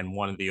Sky, and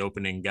one of the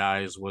opening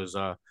guys was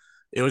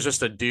it was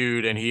just a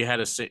dude, and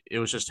it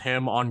was just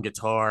him on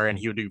guitar, and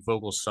he would do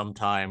vocals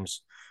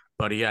sometimes,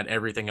 but he had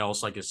everything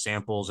else like his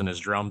samples and his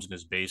drums and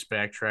his bass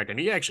backtrack, and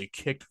he actually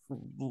kicked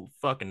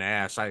fucking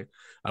ass. I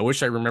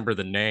wish I remember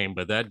the name,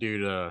 but that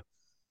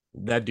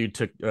dude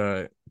took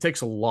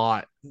takes a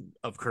lot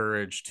of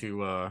courage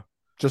to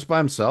Just by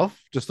himself,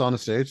 just on the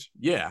stage.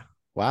 yeah.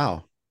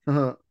 Wow.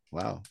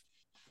 Wow.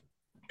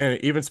 And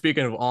even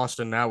speaking of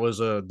Austin, that was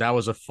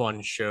a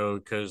fun show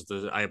because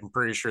the I'm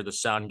pretty sure the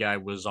sound guy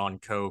was on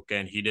coke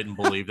and he didn't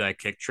believe that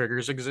kick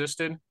triggers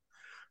existed,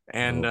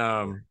 and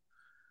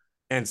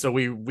and so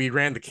we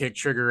ran the kick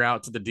trigger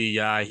out to the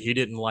DI. He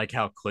didn't like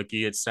how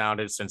clicky it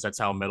sounded since that's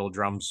how metal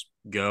drums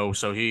go.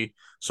 So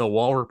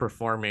while we're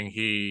performing,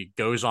 he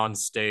goes on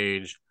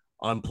stage,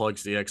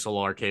 unplugs the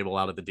XLR cable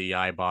out of the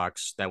DI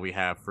box that we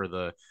have for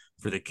the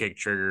kick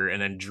trigger, and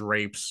then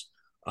drapes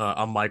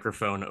a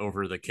microphone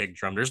over the kick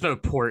drum. There's no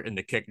port in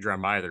the kick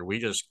drum either. We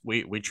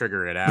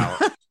trigger it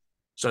out.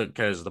 So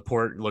because the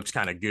port looks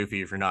kind of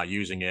goofy if you're not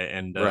using it,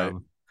 Right.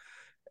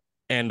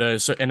 and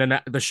then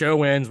the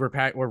show ends.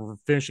 We're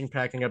finishing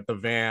packing up the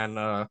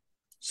van.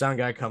 Sound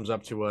guy comes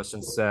up to us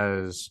and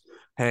says,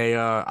 "Hey,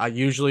 I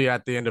usually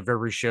at the end of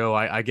every show,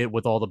 I get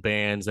with all the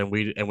bands and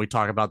we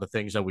talk about the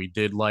things that we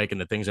did like and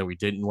the things that we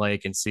didn't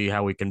like and see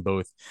how we can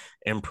both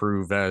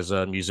improve as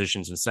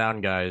musicians and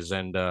sound guys."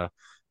 And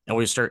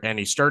he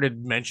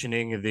started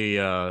mentioning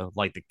the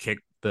like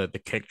the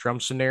kick drum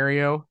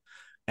scenario,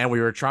 and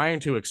we were trying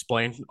to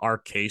explain our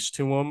case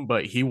to him,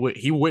 but he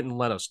wouldn't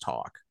let us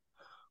talk.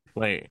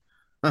 Like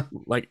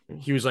like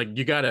he was like,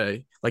 you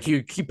gotta like he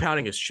would keep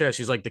pounding his chest.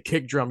 He's like, the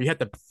kick drum, you have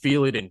to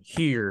feel it in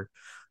here.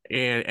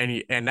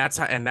 And that's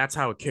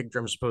how a kick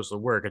drum is supposed to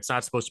work. It's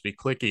not supposed to be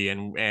clicky.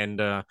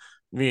 And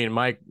me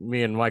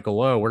and Michael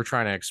Lowe, we're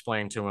trying to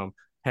explain to him,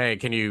 hey,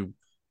 can you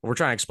we're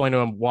trying to explain to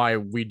him why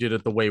we did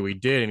it the way we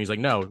did. And he's like,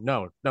 no,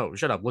 no, no,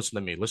 shut up, listen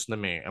to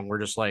me. And we're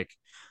just like,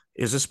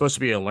 is this supposed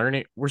to be a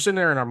learning? We're sitting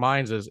there in our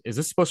minds, is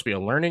this supposed to be a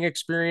learning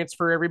experience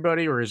for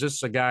everybody, or is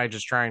this a guy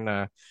just trying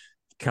to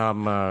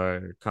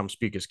come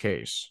speak his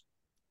case?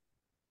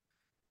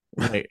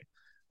 Right.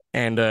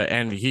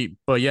 And he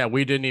but yeah,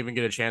 we didn't even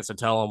get a chance to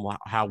tell him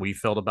how we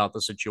felt about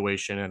the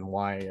situation and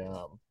why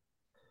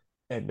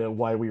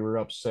we were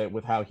upset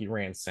with how he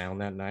ran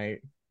sound that night.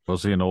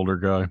 Was he an older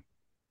guy?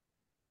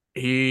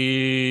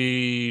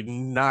 He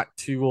not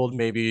too old,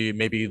 maybe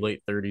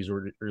late 30s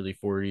or early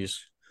 40s.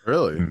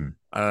 Really?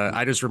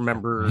 I just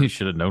remember He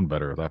should have known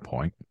better at that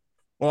point.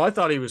 well, I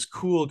thought he was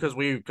cool because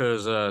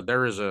there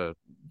was a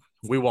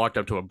we walked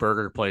up to a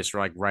burger place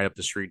like right up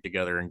the street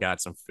together and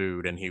got some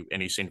food, and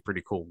he seemed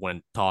pretty cool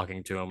when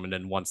talking to him. And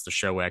then once the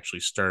show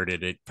actually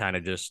started, it kind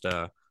of just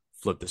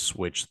flipped the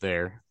switch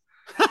there.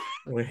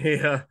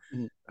 we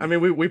I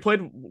mean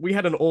we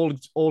had an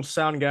old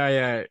sound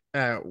guy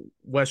at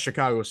West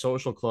Chicago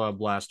Social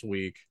Club last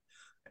week,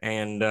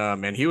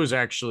 and he was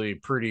actually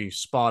pretty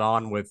spot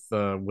on with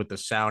the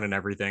sound and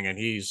everything, and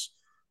he's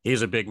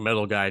a big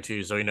metal guy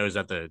too, so he knows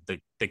that the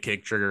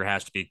kick trigger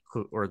has to be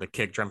or the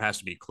kick drum has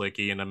to be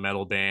clicky in a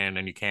metal band,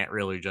 and you can't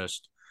really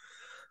just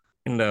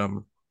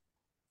and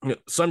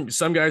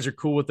some guys are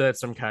cool with that,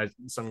 some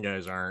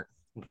guys aren't.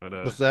 But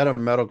Was that a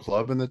metal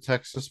club in the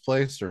Texas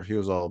place, or he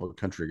was all a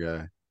country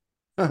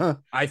guy?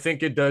 I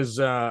think it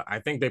does.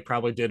 I think they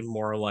probably did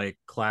more like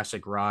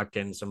classic rock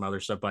and some other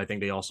stuff, but I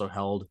think they also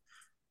held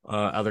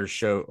other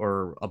show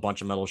or a bunch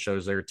of metal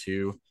shows there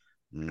too.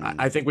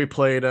 I think we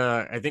played.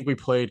 I think we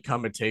played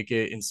 "Come and Take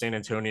It" in San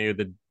Antonio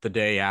the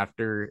day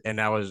after, and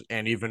that was.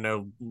 And even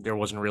though there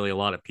wasn't really a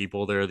lot of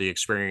people there, the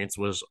experience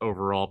was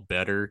overall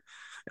better,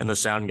 and the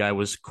sound guy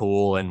was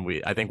cool.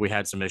 And I think we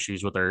had some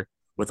issues with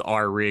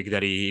our rig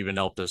that he even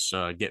helped us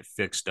get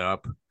fixed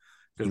up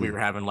because we were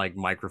having like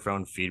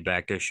microphone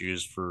feedback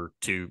issues for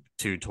two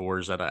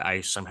tours that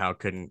I somehow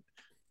couldn't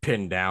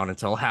pin down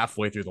until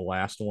halfway through the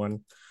last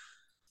one.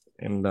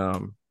 And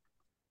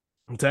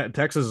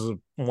Texas is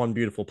one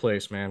beautiful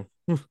place, man.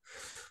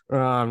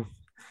 Um,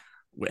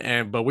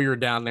 but we were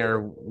down there.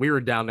 We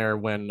were down there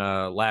when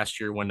last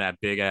year when that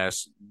big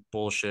ass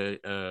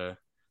bullshit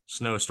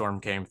snowstorm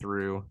came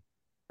through,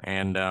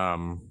 and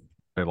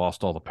They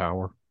lost all the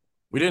power.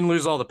 we didn't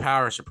lose all the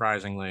power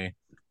surprisingly,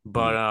 Hmm.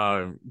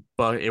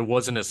 but it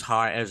wasn't as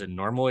hot as it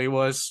normally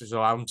was.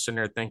 So I'm sitting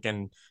there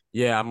thinking,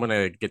 yeah, I'm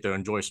gonna get to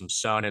enjoy some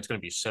sun. It's gonna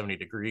be 70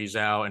 degrees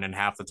out, and then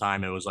half the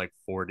time it was like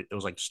 40. It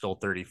was like still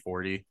 30,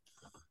 40.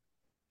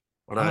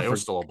 But Oh, it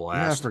was still a yeah, I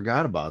blast.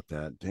 forgot about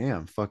that.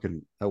 Damn,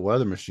 fucking that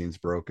weather machine's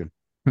broken.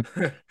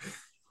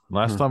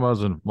 Last Huh. time I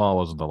was in, well, it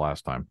wasn't the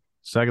last time.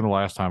 Second to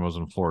last time I was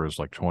in Florida was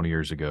like 20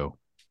 years ago.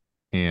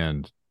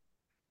 And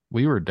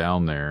we were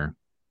down there,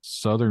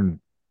 southern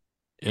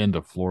end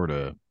of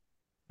Florida,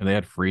 and they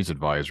had freeze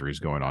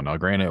advisories going on. Now,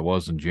 granted, it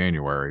was in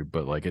January,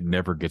 but like it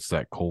never gets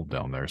that cold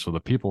down there. So the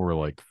people were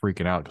like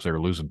freaking out because they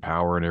were losing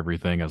power and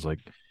everything. I was like,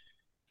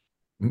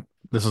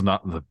 this is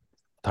not the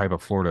type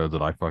of Florida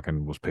that I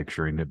fucking was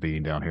picturing it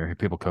being down here.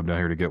 People come down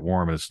here to get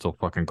warm and it's still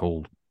fucking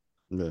cold.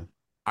 Yeah.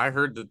 I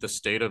heard that the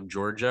state of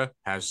Georgia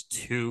has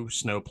two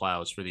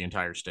snowplows for the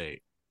entire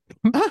state.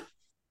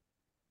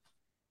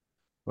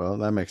 Well,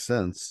 that makes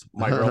sense.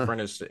 My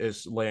girlfriend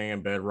is laying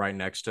in bed right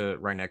next to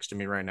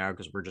me right now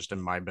because we're just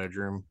in my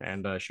bedroom,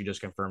 and she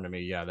just confirmed to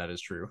me, yeah, that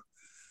is true.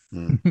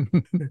 Hmm.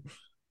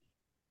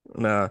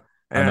 No,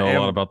 I know a lot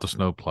and about the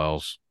snow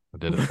plows. I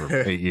did it for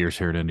 8 years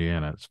here in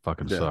Indiana. It's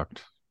fucking Yeah.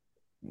 sucked.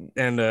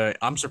 and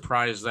I'm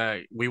surprised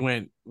that we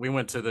went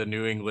to the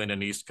New England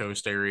and East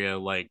Coast area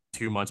like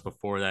 2 months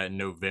before that in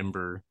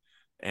November,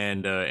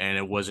 and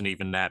it wasn't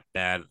even that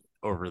bad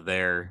over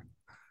there,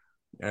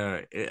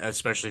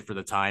 especially for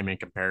the time in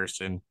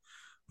comparison.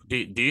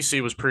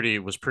 DC was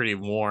pretty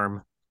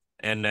warm,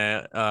 and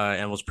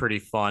was pretty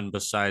fun.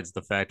 Besides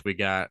the fact we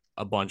got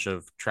a bunch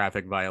of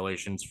traffic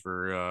violations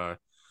for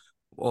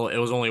well, it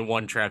was only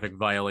one traffic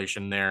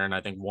violation there, and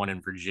I think one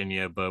in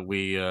Virginia. But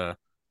we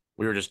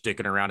were just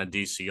dicking around in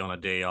DC on a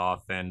day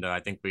off, and I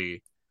think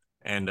we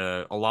and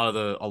a lot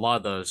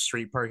of the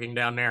street parking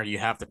down there you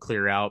have to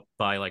clear out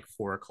by like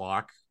 4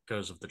 o'clock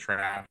because of the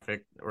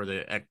traffic or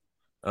the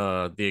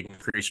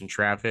increase in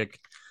traffic,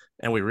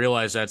 and we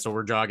realized that, so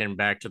we're jogging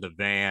back to the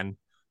van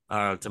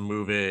to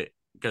move it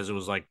because it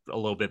was like a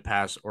little bit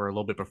past or a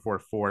little bit before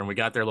 4, and we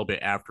got there a little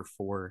bit after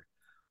 4,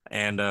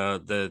 and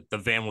the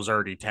van was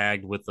already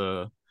tagged with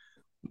a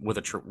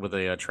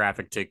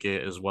traffic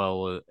ticket as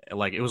well.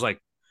 Like it was like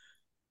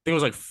I think it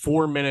was like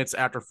 4 minutes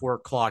after 4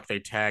 o'clock they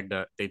tagged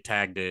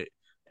it,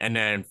 and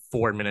then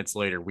 4 minutes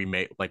later we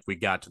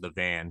got to the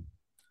van,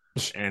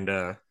 and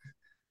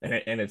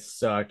it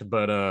sucked.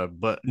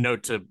 But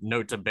note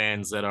to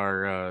bands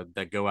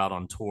that go out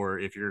on tour,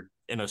 if you're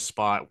in a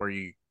spot where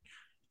you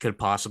could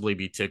possibly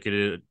be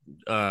ticketed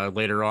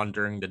later on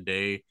during the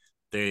day,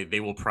 they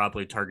will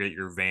probably target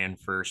your van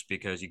first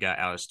because you got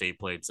out of state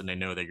plates, and they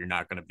know that you're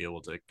not going to be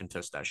able to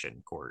contest that shit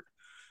in court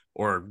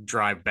or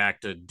drive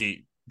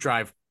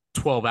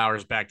 12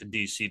 hours back to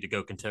DC to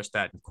go contest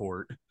that in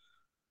court.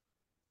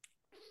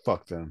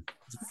 Fuck them.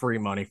 It's free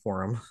money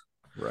for them.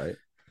 Right.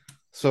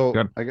 So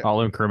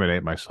I'll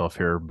incriminate myself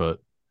here, but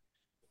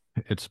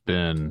it's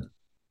been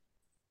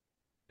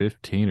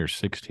 15 or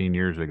 16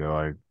 years ago.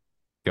 I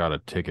got a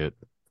ticket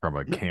from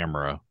a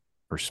camera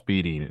for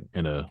speeding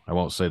in I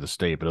won't say the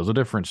state, but it was a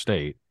different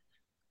state.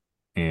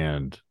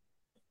 And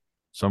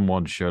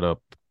someone showed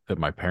up at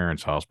my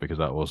parents' house because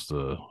that was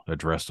the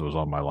address that was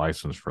on my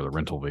license for the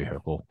rental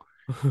vehicle.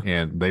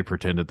 And they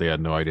pretended they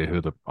had no idea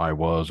who I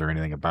was or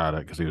anything about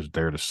it because he was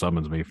there to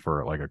summons me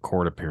for like a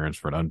court appearance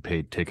for an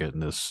unpaid ticket in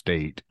this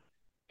state.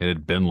 It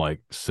had been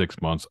like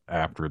 6 months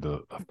after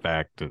the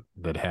fact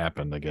that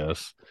happened, I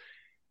guess.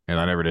 And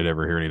I never did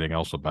ever hear anything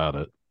else about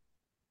it.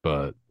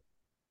 But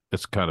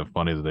it's kind of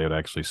funny that they would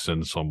actually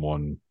send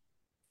someone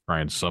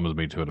try and summons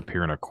me to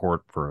appear in a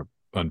court for an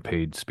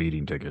unpaid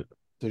speeding ticket.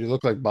 did he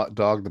look like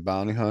Dog the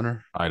Bounty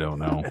Hunter? I don't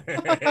know.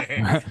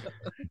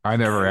 I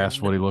never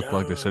asked what he looked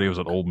like. They said he was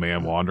an old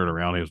man wandering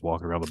around. He was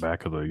walking around the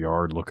back of the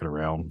yard looking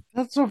around.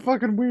 That's so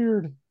fucking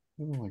weird.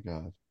 Oh my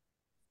god.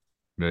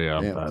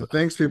 Yeah, Damn, the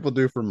things people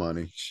do for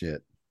money.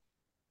 Shit.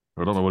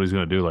 I don't know what he's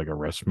going to do, like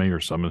arrest me or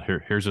something.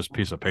 Here's this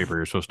piece of paper.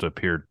 You're supposed to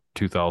appear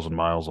 2,000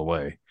 miles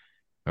away.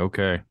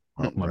 Okay,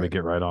 let me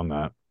get right on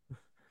that.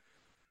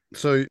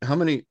 So how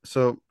many?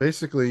 So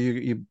basically,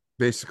 you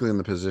basically in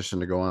the position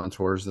to go on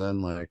tours.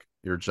 Then, like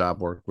your job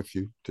work with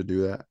you to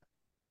do that.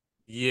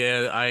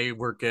 Yeah, I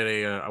work at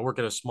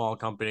a small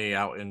company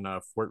out in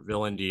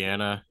Fortville,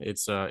 Indiana.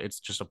 It's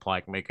just a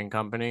plaque making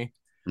company,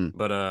 Hmm.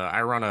 but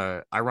I run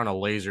a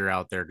laser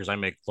out there because I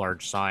make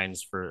large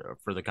signs for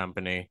the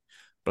company.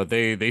 But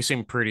they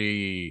seem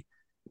pretty.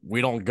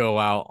 We don't go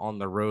out on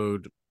the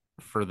road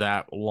for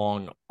that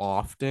long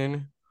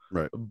often,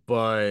 Right.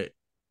 but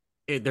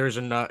there's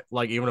enough.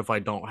 Like even if I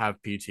don't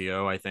have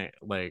PTO, I think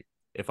like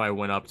if I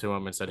went up to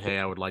them and said, "Hey,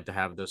 I would like to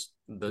have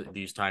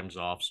these times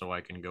off so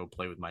I can go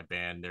play with my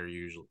band,"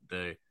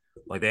 they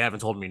haven't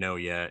told me no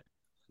yet.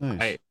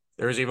 Nice.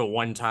 There was even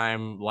one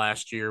time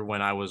last year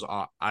when I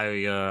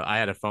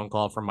had a phone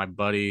call from my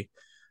buddy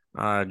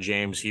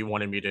James, he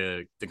wanted me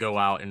to go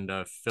out and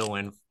fill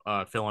in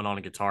on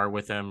a guitar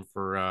with him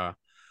for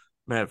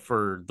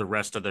the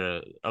rest of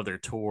their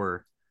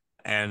tour,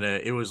 and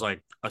it was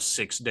like a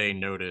 6 day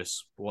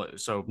notice.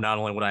 So not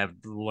only would I have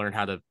learned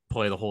how to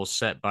play the whole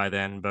set by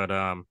then, but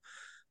I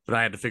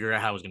had to figure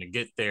out how I was going to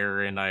get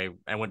there, and I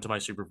went to my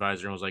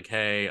supervisor and was like,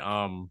 hey,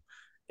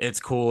 it's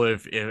cool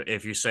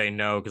if you say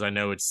no, because I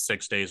know it's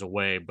 6 days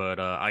away, but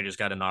I just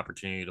got an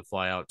opportunity to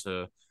fly out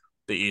to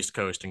the East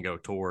Coast and go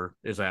tour.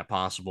 Is that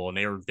possible?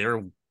 And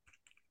they're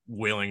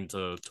willing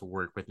to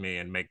work with me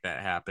and make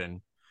that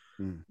happen.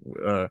 Mm.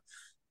 Uh,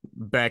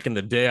 Back in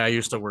the day, I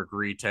used to work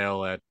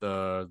retail at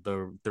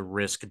the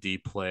Risk D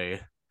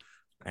Play,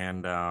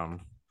 and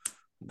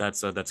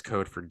that's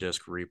code for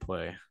disc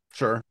replay.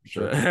 Sure.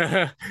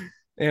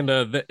 And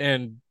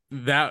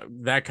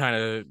that kind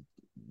of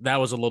that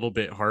was a little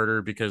bit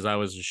harder because I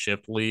was a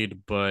shift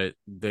lead, but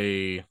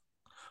we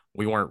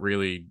weren't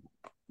really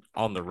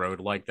on the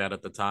road like that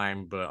at the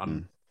time. But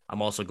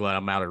I'm also glad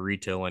I'm out of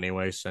retail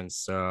anyway,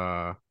 since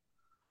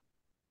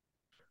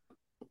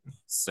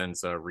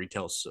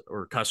retail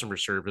or customer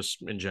service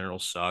in general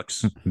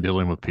sucks.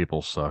 Dealing with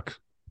people sucks.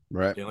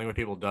 Right. Dealing with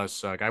people does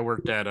suck. I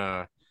worked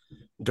at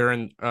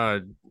during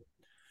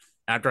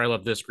after I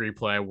left this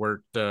replay, I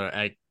worked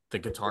at the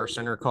Guitar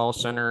Center call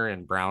center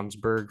in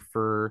Brownsburg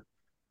for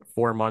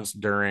 4 months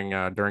during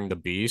the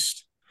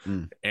Beast,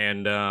 Mm.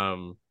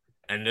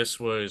 And this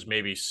was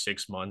maybe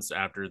 6 months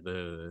after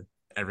the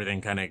everything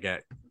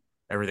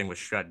was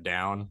shut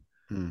down,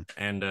 and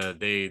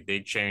they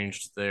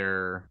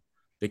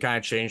kind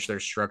of changed their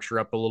structure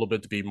up a little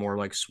bit to be more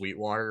like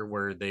Sweetwater,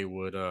 where they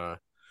would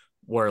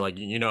where, like,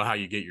 you know how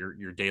you get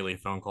your daily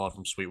phone call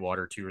from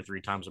Sweetwater 2 or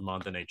 3 times a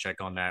month, and they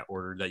check on that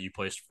order that you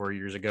placed 4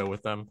 years ago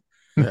with them.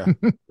 Yeah.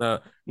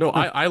 No,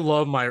 I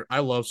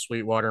love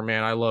Sweetwater,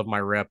 man. I love my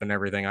rep and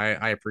everything.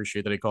 I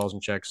appreciate that he calls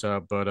and checks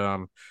up, but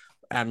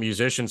at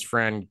Musician's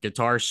Friend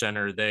Guitar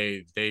Center,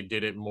 they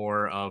did it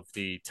more of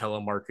the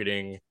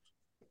telemarketing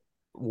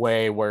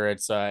way, where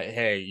it's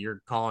hey,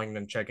 you're calling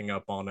them, checking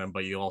up on them,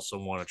 but you also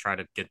want to try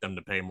to get them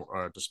to pay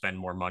more, to spend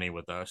more money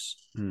with us.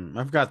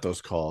 I've got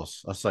those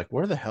calls. I was like,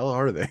 where the hell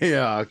are they?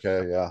 Yeah.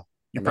 Okay. Yeah.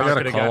 You I probably got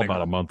could a have call gotten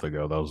about a month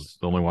ago. That was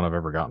the only one I've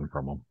ever gotten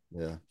from them.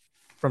 Yeah.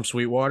 from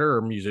Sweetwater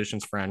or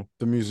Musician's Friend.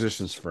 The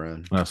Musician's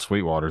Friend.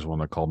 Sweetwater's one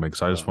that called me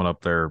because I just went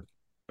up there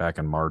back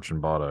in March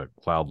and bought a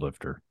cloud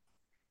lifter.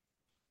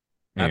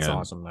 That's And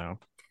awesome,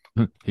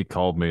 though. he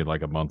called me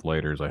like a month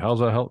later. He's like, "How's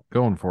that help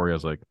going for you?" I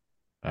was like,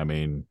 "I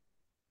mean,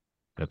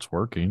 it's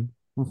working.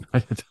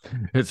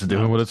 It's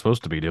doing what it's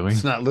supposed to be doing."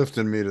 It's not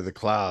lifting me to the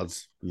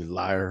clouds, you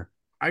liar.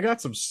 I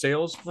got some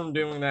sales from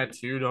doing that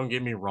too. Don't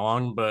get me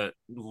wrong, but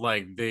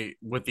like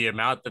with the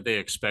amount that they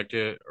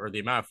expected, or the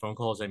amount of phone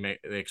calls they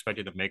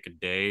expected to make a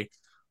day,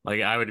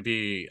 like I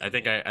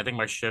think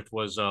my shift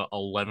was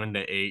 11 to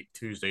 8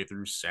 Tuesday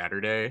through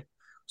Saturday.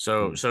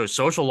 So my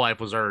social life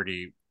was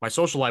already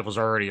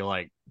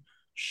like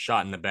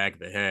shot in the back of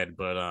the head,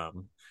 but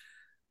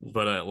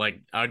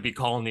like I would be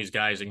calling these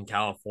guys in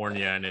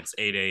California, and it's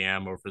 8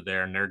 a.m. over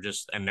there, and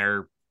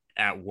they're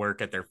at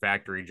work at their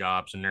factory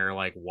jobs, and they're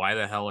like, why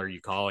the hell are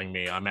you calling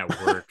me? I'm at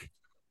work.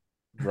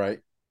 Right.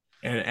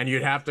 And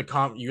you'd have to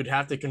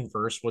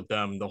converse with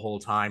them the whole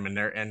time,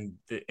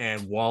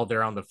 and while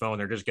they're on the phone,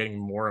 they're just getting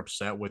more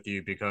upset with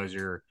you because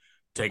you're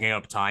taking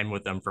up time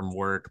with them from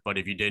work. But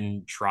if you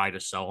didn't try to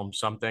sell them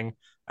something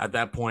at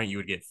that point, you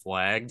would get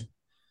flagged,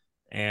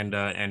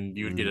 and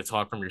you would get a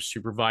talk from your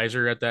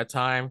supervisor at that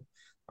time.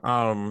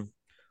 A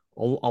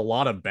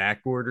lot of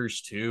back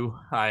orders too.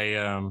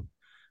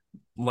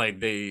 Like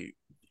they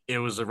It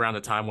was around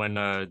the time when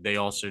they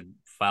also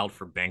filed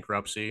for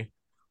bankruptcy,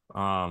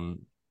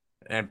 um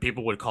and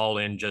people would call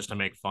in just to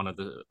make fun of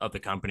the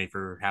company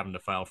for having to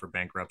file for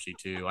bankruptcy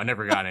too. I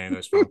never got any of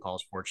those phone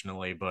calls,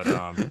 fortunately, but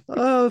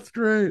Oh, that's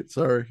great.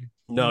 Sorry.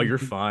 no, you're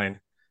fine.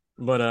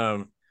 But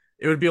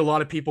it would be a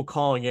lot of people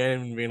calling in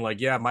and being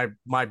like, yeah,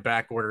 my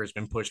back order has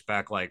been pushed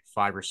back like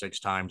 5 or 6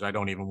 times. I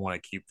don't even want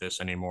to keep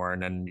this anymore.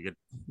 And then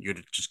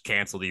you'd just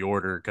cancel the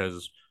order,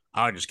 because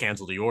I would just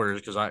cancel the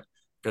orders,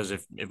 because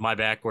if my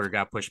back order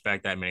got pushed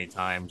back that many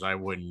times, I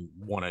wouldn't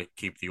want to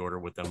keep the order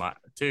with them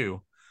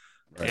too.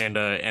 Right.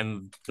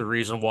 And the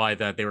reason why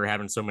that they were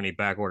having so many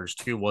back orders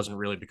too wasn't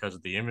really because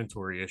of the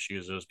inventory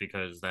issues. It was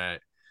because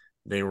that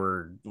they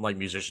were, like,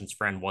 Musician's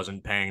Friend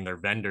wasn't paying their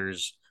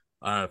vendors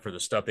for the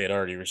stuff they had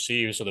already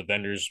received, so the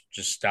vendors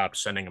just stopped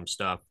sending them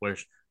stuff,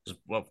 which is,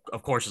 well,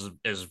 of course,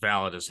 is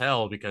valid as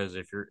hell, because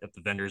if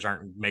the vendors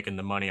aren't making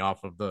the money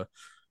off of the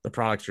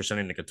products you're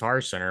sending to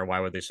Guitar Center,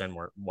 why would they send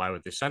more? Why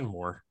would they send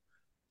more?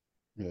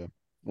 Yeah.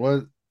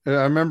 Well, I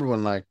remember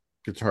when like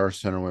Guitar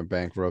Center went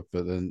bankrupt,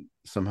 but then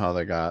somehow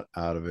they got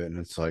out of it, and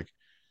it's like,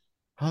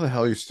 how the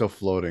hell are you still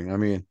floating? I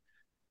mean,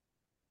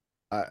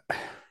 I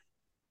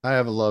I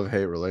have a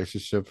love-hate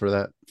relationship for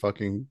that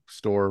fucking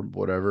store,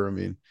 whatever. I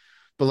mean,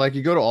 but like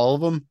you go to all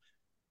of them,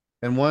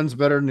 and one's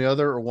better than the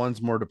other, or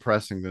one's more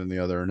depressing than the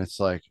other, and it's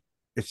like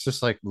it's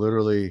just like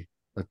literally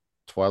a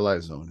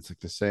Twilight Zone. It's like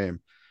the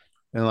same.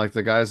 And like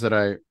the guys that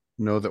I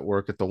know that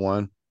work at the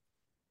one,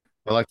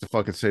 I like to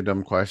fucking say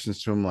dumb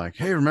questions to him, like,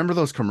 "Hey, remember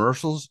those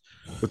commercials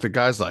with the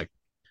guys like,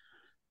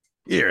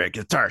 here at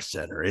Guitar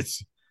Center,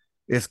 it's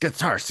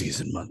guitar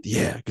season month.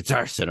 Yeah,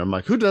 Guitar Center." I'm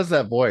like, "Who does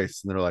that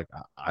voice?" And they're like,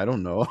 I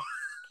don't know."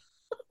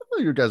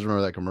 You guys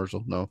remember that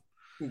commercial? No.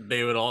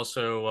 They would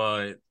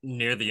also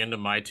near the end of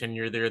my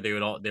tenure there, they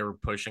were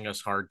pushing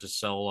us hard to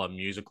sell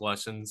music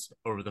lessons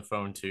over the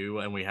phone too,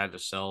 and we had to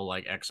sell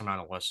like X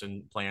amount of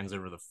lesson plans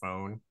over the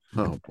phone.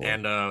 Oh boy.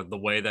 And the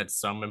way that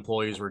some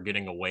employees were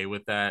getting away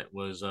with that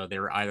was they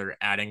were either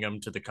adding them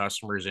to the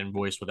customer's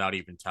invoice without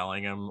even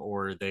telling them,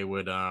 or they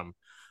would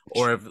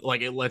or if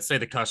like let's say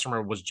the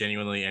customer was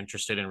genuinely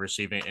interested in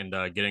receiving and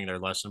getting their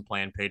lesson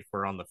plan paid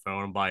for on the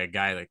phone by a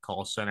guy at the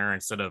call center,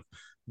 instead of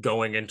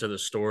going into the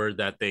store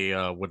that they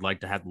would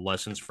like to have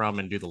lessons from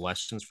and do the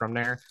lessons from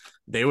there,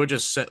 they would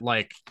just set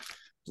like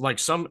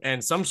some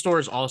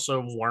stores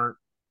also weren't,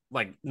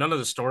 like none of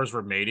the stores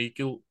were made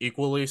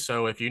equally.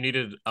 So if you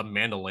needed a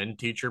mandolin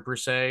teacher per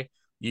se,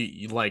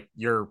 you like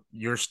your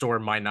store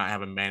might not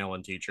have a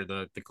mandolin teacher.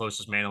 The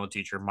closest mandolin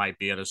teacher might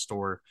be at a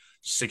store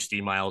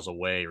 60 miles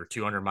away or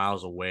 200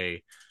 miles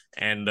away,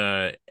 and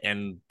the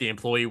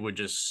employee would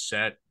just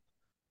set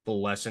the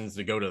lessons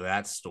to go to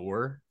that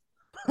store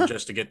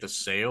just to get the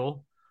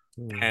sale.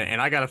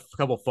 And I got a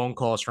couple phone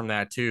calls from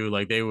that too.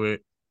 Like they would,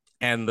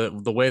 and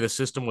the way the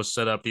system was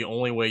set up, the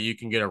only way you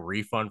can get a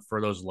refund for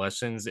those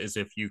lessons is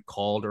if you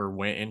called or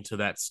went into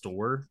that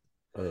store.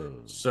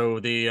 Oh.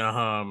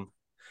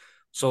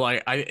 So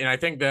like I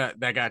think that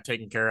got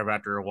taken care of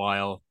after a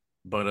while,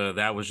 but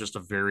that was just a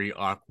very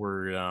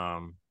awkward,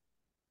 a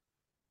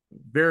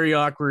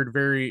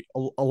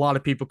lot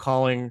of people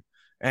calling,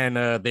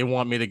 and they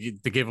want me to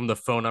give them the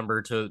phone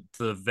number to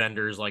the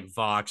vendors like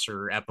Vox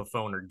or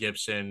Epiphone or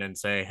Gibson and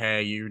say,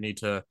 hey, you need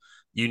to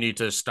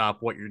stop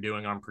what you're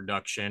doing on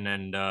production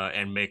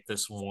and make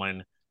this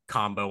one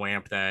combo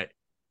amp that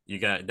you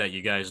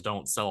guys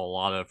don't sell a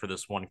lot of for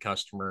this one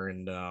customer.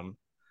 And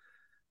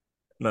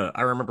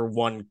I remember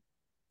one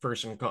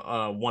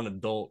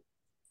adult,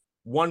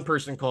 one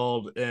person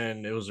called,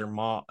 and it was their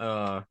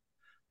mom.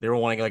 They were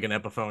wanting like an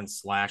Epiphone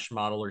Slash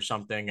model or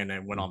something, and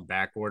then went on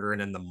back order. And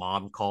then the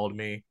mom called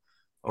me,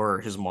 or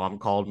his mom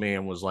called me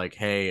and was like,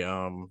 "Hey,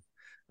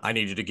 I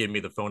need you to give me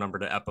the phone number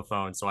to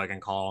Epiphone so I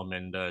can call them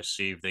and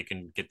see if they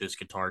can get this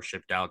guitar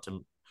shipped out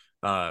to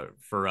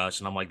for us."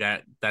 And I'm like,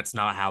 that's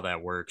not how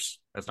that works.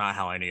 That's not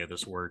how any of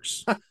this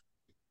works.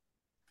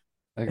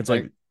 It's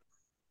like,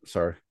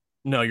 Sorry.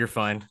 no, you're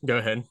fine. Go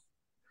ahead.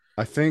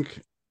 I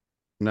think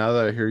now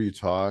that I hear you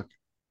talk,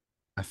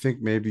 I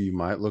think maybe you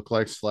might look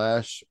like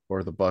Slash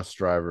or the bus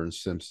driver in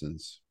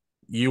Simpsons.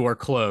 You are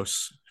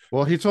close.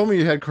 Well, he told me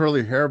you had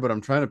curly hair, but I'm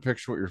trying to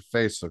picture what your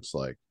face looks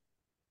like.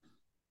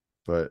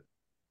 But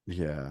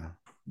yeah.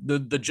 The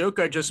joke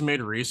I just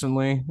made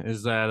recently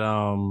is that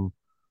on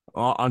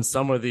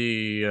some of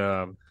the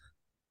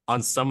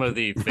on some of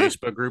the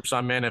Facebook groups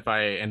I'm in, if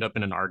I end up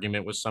in an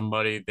argument with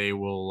somebody, they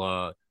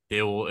will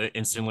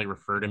instantly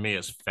refer to me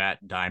as Fat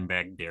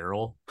Dimebag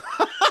Daryl.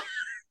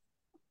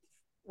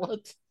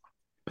 What?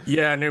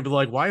 Yeah, and they'd be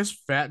like, "Why is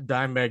Fat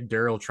Dimebag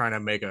Daryl trying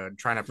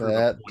to prove a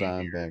That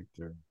point here?" Dimebag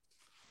Daryl.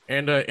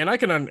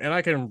 And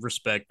I can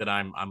respect that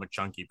I'm a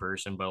chunky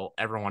person, but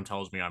everyone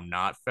tells me I'm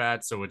not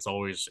fat, so it's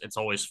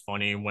always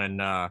funny when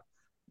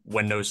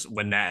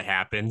that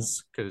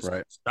happens, because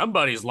Right.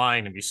 somebody's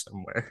lying to me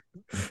somewhere.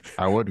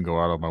 I wouldn't go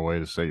out of my way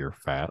to say you're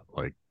fat.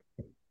 Like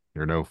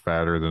you're no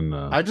fatter than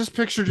I just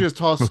pictured you as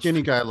tall,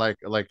 skinny guy like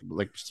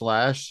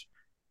Slash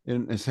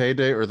in his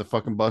heyday, or the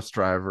fucking bus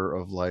driver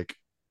of like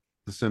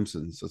The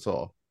Simpsons. That's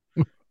all.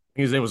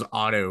 His name was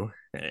Otto,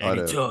 and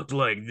Otto. he talked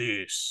like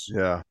this.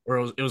 Yeah.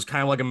 Or it was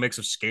kind of like a mix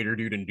of Skater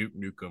Dude and Duke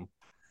Nukem.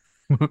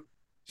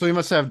 So you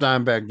must have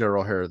Dimebag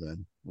Daryl hair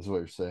then, is what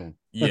you're saying.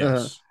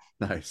 Yes.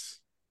 Nice.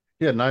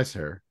 He had nice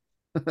hair.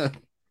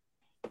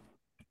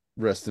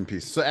 Rest in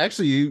peace. So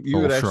actually, you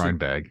old would actually shrine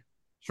bag.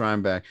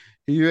 shrine back.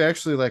 You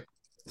actually like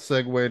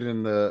segued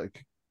in the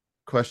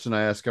question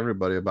I ask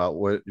everybody about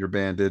what your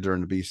band did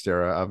during the Beast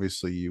era.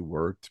 Obviously, you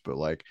worked, but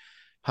like,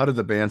 how did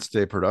the band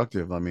stay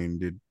productive? I mean,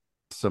 did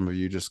some of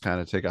you just kind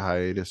of take a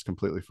hiatus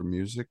completely from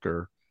music,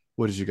 or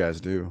what did you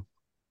guys do?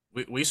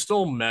 We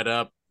still met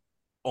up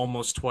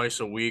almost twice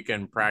a week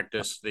and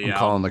practiced the I'm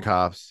calling the album.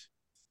 cops.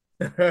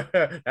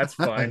 That's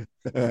fine.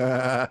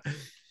 No,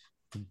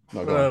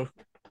 go on.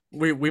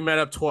 We met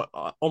up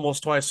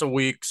almost twice a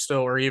week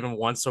still, or even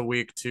once a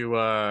week to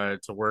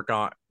work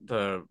on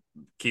to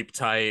keep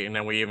tight, and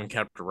then we even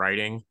kept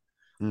writing.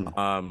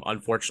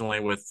 Unfortunately,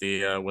 with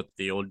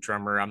the old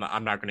drummer,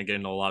 I'm not going to get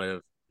into a lot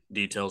of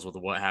details with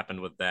what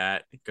happened with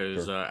that,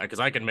 because Sure.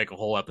 I can make a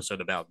whole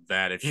episode about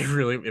that if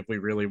we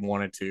really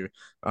wanted to.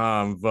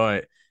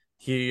 But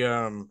he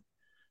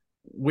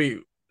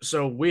we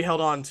so we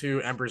held on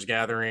to Emperor's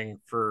Gathering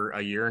for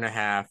a year and a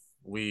half.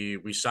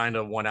 We signed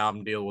a one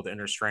album deal with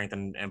Inner Strength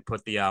and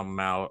put the album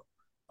out.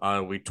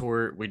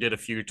 We did a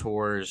few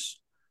tours.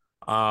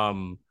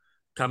 Um,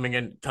 coming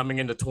into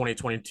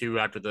 2022,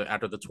 after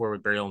the tour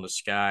with Burial in the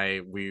Sky,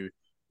 we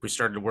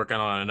started working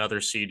on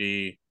another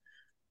CD.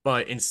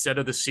 but instead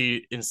of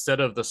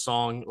the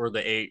song or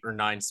the 8 or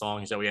 9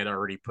 songs that we had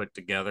already put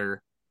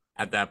together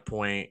at that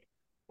point,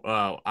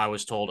 I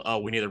was told, oh,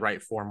 we need to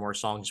write 4 more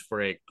songs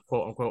for a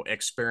quote unquote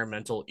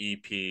experimental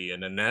EP,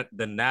 and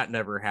then that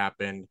never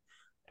happened.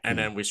 And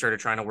Hmm. then we started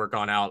trying to work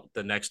on out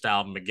the next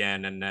album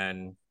again,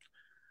 and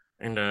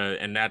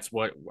that's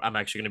what I'm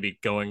actually going to be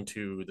going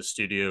to the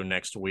studio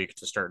next week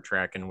to start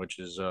tracking, which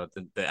is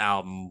the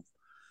album,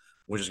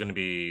 which I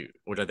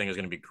think is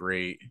going to be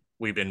great.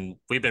 We've been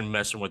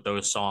messing with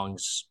those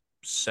songs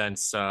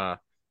since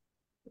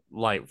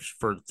like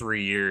for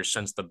 3 years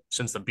since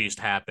the beast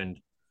happened,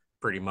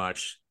 pretty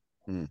much.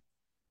 Hmm.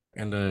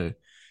 And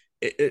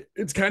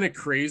it's kind of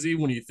crazy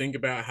when you think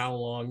about how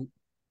long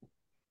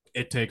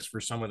it takes for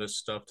some of this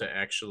stuff to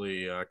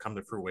actually come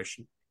to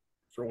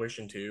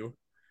fruition too.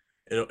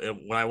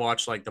 When I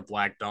watch like the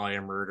Black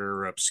Dahlia Murder,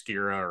 or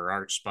Obscura, or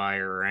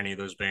Archspire, or any of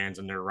those bands,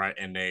 and they're right,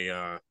 and they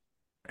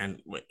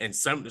and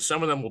some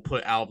of them will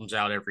put albums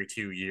out every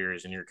 2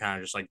 years, and you're kind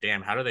of just like,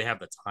 damn, how do they have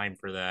the time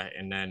for that?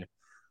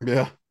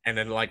 Yeah. And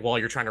then like while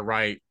you're trying to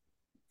write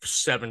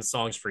 7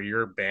 songs for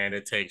your band,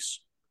 it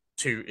takes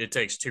 2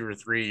 or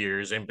 3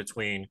 years in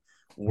between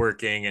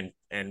working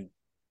and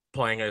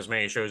playing as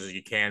many shows as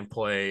you can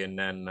play, and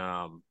then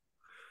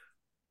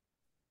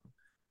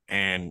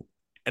and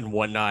and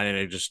whatnot, and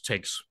it just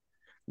takes.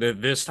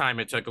 This time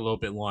it took a little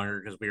bit longer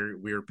because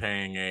we were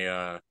paying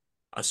a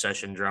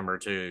session drummer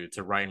to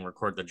write and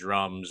record the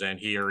drums, and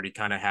he already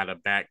kind of had a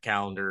back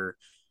calendar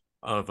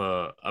of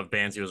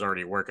bands he was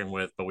already working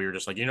with. But we were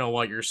just like, you know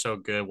what, you're so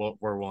good,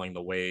 we're willing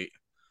to wait.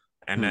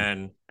 And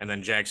Hmm.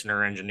 then Jackson,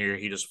 our engineer,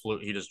 he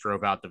just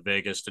drove out to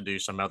Vegas to do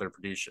some other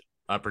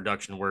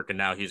production work, and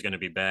now he's going to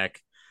be back.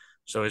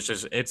 So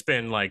it's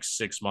been like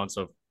 6 months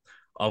of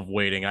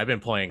waiting. I've been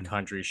playing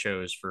country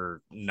shows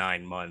for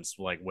 9 months,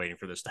 like waiting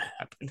for this to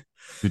happen.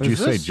 Did you Is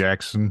say this?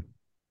 Jackson?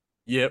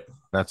 Yep.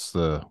 That's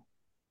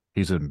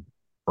he's in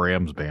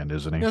Bram's band,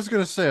 isn't he? I was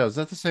gonna say, is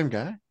that the same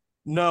guy?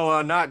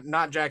 No,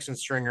 not Jackson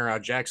Stringer,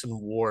 Jackson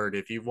Ward.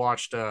 If you've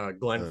watched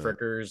Glenn Uh,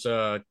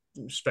 Fricker's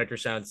Spectre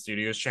Sound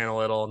Studios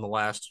channel at all in the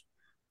last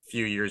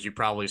few years, you've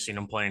probably seen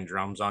him playing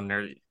drums on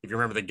there. If you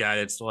remember the guy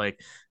that's like,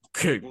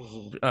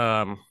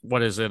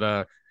 what is it?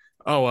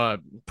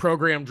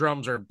 Program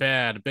drums are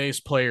bad, bass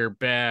player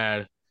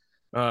bad,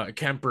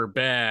 Kemper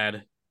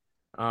bad.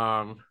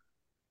 Um,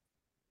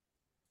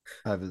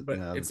 I but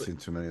haven't it's seen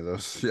too many of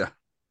those. Yeah.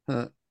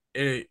 Huh.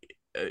 it,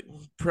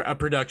 a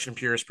production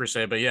purist per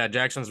se, but yeah,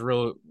 Jackson's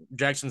real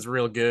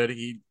good.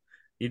 He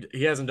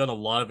hasn't done a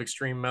lot of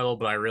extreme metal,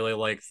 but Hmm. I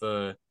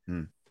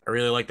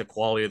really like the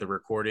quality of the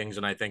recordings,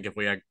 and I think if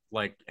we had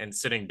like and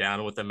sitting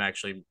down with him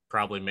actually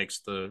probably makes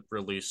the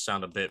release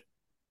sound a bit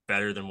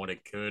better than what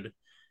it could,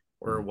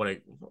 Hmm. or what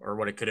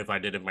it could if I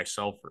did it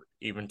myself, or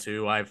even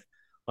too. I've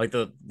like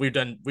the we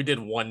did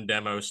one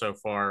demo so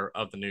far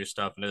of the new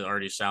stuff, and it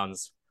already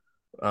sounds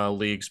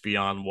leagues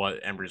beyond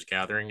what Ember's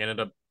Gathering ended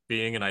up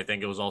being, and I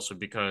think it was also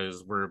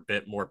because we're a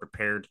bit more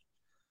prepared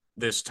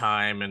this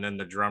time. And then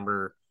the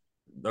drummer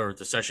or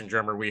the session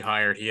drummer we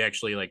hired, he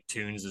actually like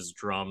tunes his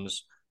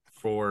drums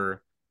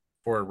for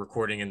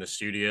recording in the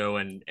studio,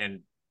 and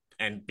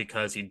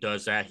because he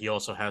does that, he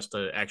also has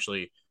to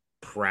actually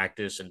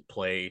practice and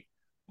play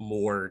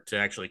more to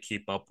actually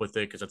keep up with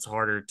it, because it's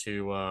harder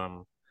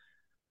to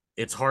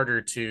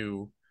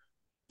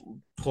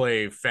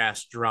play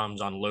fast drums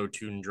on low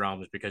tune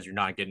drums because you're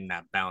not getting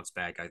that bounce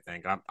back. I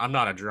think I'm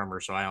not a drummer,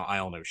 so I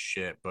don't know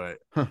shit, but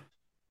Huh.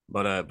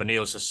 but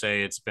needless to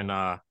say, it's been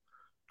I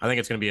think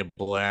it's gonna be a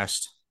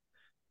blast.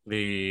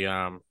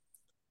 The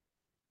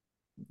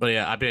But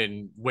yeah, I've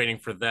been waiting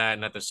for that,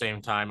 and at the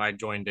same time, I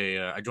joined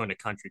a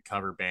country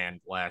cover band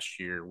last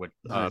year with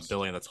Nice.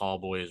 Billy and the Tall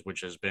Boys, which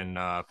has been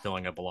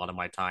filling up a lot of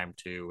my time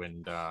too,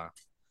 and I,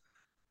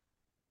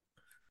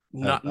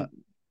 not I,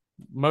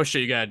 most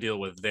shit you gotta deal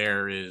with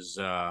there is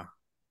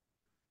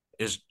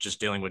just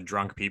dealing with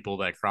drunk people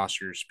that cross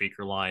your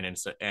speaker line, and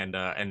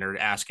they're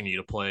asking you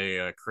to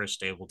play Chris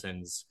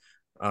Stapleton's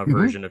Mhm.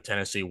 version of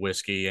Tennessee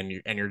Whiskey, and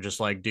you're just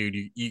like, dude,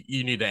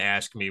 you need to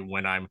ask me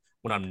when I'm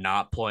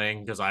not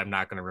playing, because I'm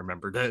not going to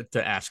remember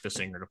to ask the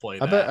singer to play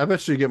I that.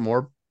 bet you get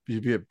more. You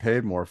get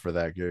paid more for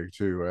that gig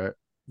too, right?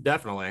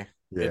 Definitely.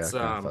 Yeah, I It's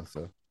kind of thought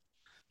so.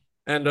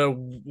 and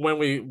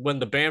when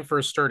the band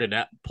first started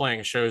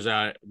playing shows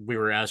out, we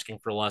were asking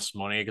for less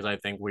money because I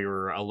think we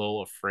were a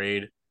little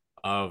afraid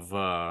of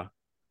uh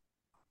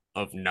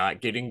of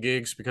not getting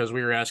gigs because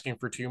we were asking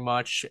for too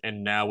much,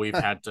 and now we've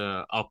had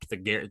to up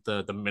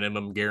the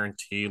minimum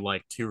guarantee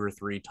like 2 or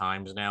 3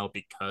 times now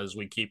because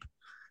we keep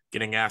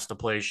getting asked to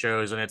play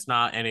shows, and it's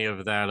not any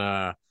of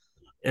that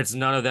it's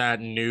none of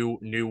that new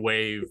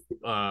wave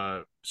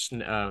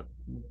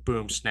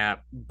boom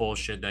snap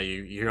bullshit that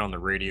you hear on the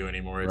radio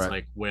anymore. It's Right.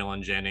 like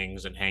Waylon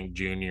Jennings and Hank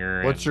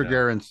Jr. What's and your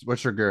guarantee?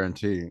 What's your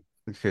guarantee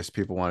in case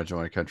people want to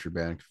join a country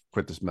band,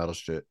 quit this metal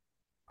shit?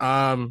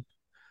 um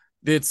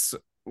it's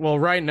well,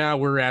 right now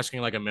we're asking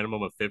like a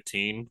minimum of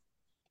 15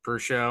 per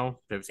show,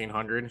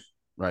 1,500.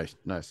 Right.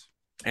 Nice.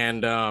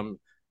 and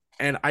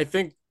and I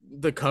think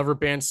the cover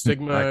band I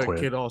stigma quit.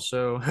 could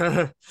also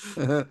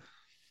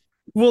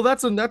Well,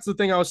 that's the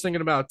thing I was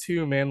thinking about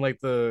too, man.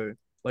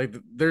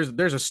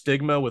 There's a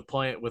stigma with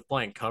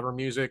playing cover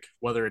music,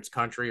 whether it's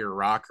country or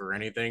rock or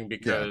anything, Yeah.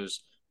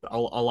 because a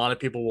lot of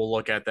people will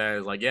look at that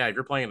as like, yeah, if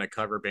you're playing a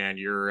cover band,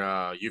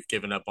 you've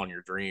given up on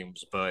your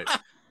dreams. But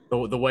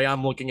the way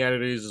I'm looking at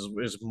it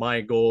is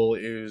my goal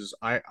is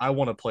I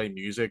want to play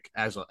music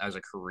as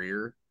a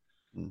career.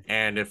 Mm.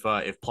 And if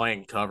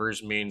playing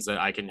covers means that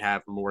I can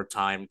have more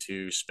time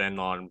to spend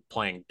on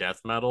playing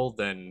death metal,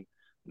 then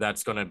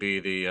that's going to be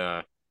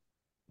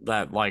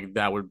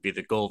that would be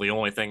the goal. The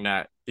only thing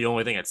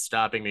that's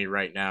stopping me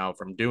right now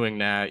from doing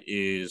that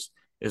is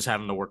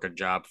having to work a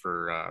job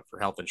for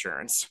health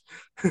insurance.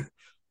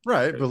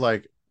 Right, but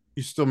like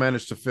you still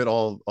managed to fit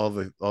all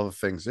the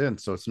things in,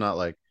 so it's not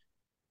like,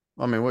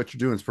 I mean, what you're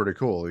doing is pretty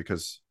cool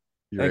because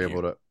you're Thank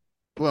able you. to,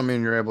 well, I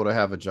mean, you're able to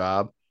have a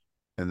job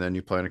and then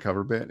you play in a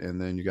cover band and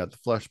then you got the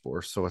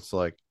Fleshbore. So it's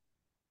like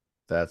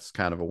that's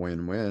kind of a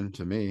win-win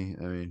to me.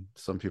 I mean,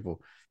 some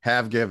people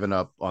have given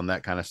up on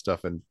that kind of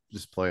stuff and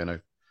just play in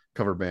a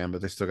cover band,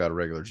 but they still got a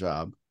regular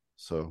job.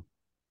 So,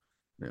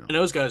 you know, And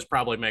those guys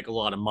probably make a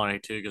lot of money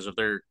too, because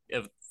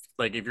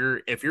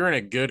if you're in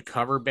a good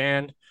cover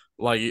band,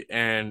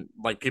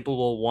 like people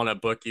will want to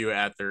book you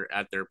at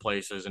their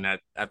places and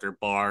at their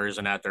bars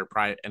and at their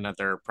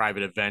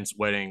private events,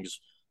 weddings,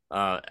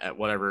 at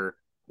whatever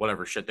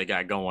shit they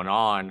got going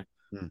on,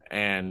 hmm,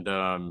 and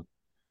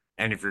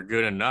and if you're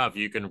good enough,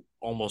 you can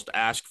almost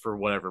ask for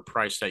whatever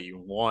price that you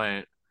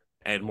want.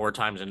 And more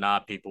times than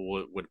not,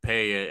 people would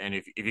pay it. And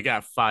if you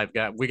got five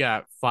guys, we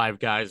got five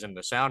guys and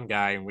the sound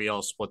guy, and we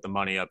all split the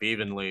money up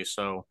evenly.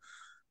 So,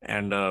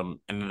 and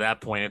at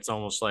that point, it's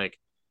almost like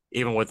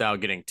even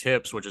without getting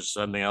tips, which is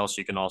something else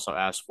you can also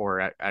ask for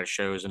at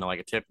shows in like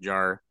a tip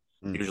jar.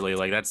 hmm, Usually,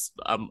 like that's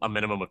a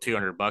minimum of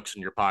 $200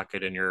 in your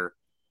pocket, and you're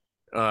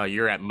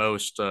at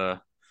most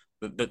the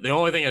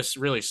only thing that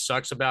really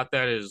sucks about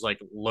that is like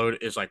load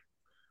is like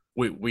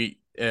we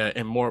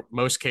in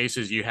most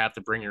cases you have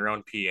to bring your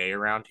own PA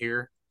around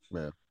here,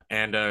 yeah,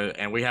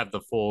 and we have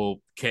the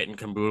full kit and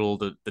caboodle,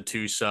 the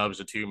two subs,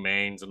 the two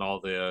mains, and all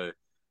the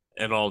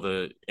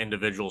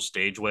individual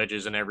stage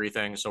wedges and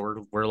everything.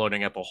 So we're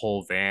loading up a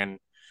whole van.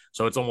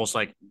 So it's almost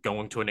like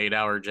going to an 8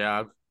 hour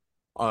job,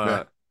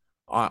 yeah,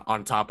 uh,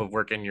 on top of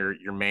working your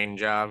main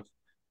job.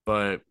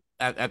 But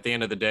at the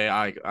end of the day,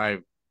 I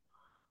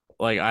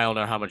don't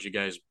know how much you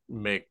guys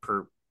make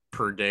per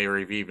day or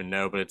if you even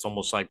know, but it's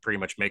almost like pretty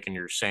much making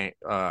your same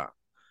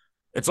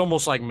it's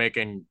almost like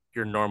making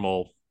your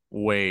normal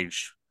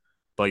wage,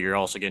 but you're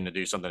also getting to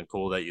do something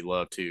cool that you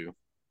love too.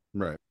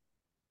 right.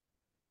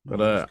 But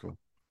Well, that's cool.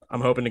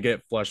 I'm hoping to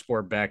get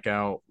Fleshbore back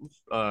out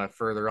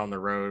further on the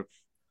road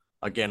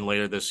again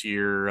later this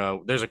year.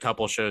 There's a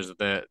couple of shows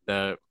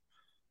that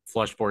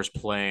Fleshbore is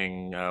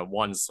playing.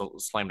 One's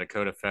Slam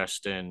Dakota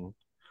Fest in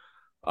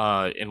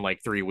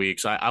like 3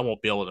 weeks. I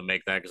won't be able to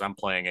make that because I'm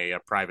playing a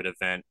private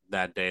event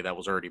that day that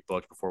was already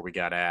booked before we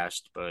got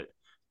asked. But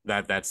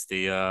that's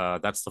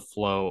the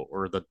flow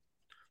or the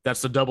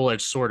that's the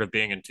double-edged sword of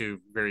being in two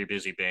very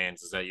busy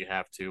bands is that you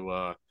have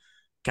to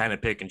kind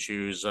of pick and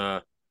choose.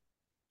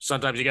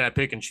 Sometimes you gotta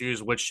pick and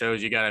choose which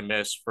shows you gotta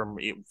miss from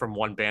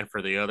one band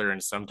for the other,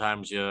 and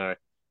sometimes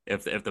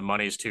if the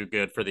money's too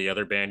good for the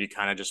other band, you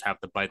kind of just have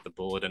to bite the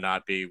bullet and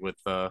not be with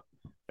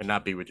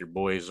your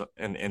boys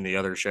in the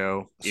other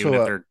show, even So,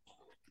 if they're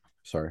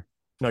sorry.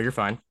 no, you're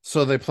fine.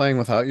 So they playing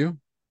without you?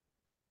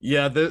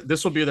 Yeah,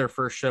 this will be their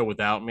first show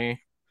without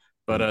me,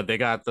 but Hmm. they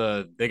got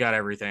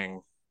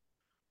everything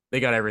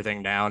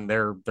down.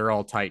 They're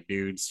all tight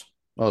dudes.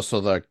 Oh, so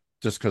like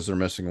just because they're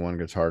missing one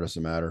guitar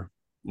doesn't matter.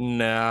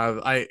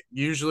 No, I'd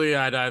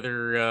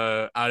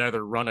either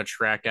run a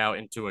track out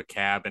into a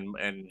cab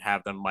and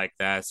have them like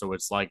that, so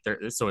it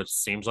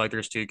seems like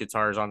there's two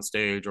guitars on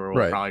stage, or we'll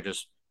Right. probably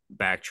just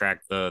backtrack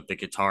the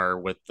guitar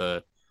with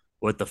the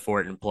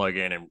Fort and plug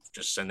in and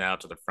just send it out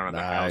to the front of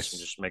the house and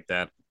Nice. just make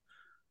that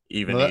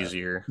even Well,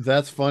 easier.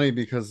 that's funny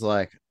because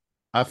like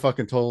I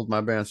fucking told my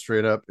band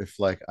straight up, if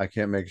like I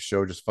can't make a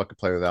show, just fucking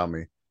play without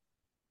me.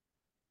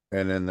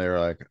 And then they're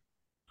like,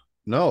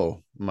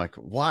 no. I'm like,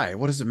 why?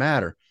 What does it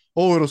matter?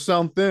 Oh, it'll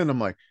sound thin. I'm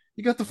like,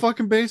 you got the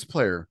fucking bass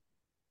player.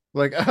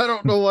 Like, I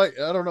don't know why.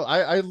 I don't know.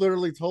 I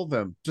literally told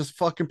them, just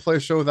fucking play a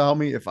show without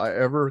me if I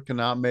ever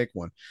cannot make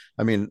one.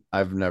 I mean,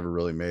 I've never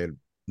really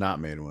not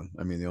made one.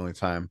 I mean, the only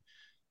time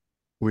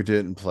we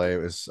didn't play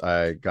was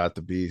I got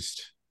the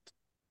beast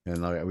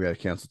and we had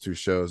to cancel two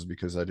shows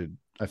because I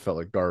felt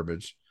like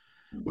garbage,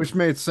 which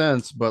made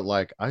sense. But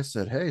like I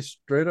said, hey,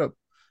 straight up,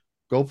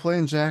 go play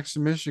in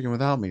Jackson, Michigan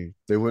without me.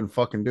 They wouldn't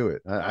fucking do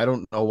it. I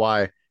don't know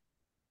why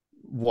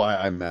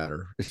I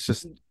matter. It's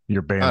just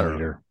Your I band don't know.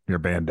 leader, your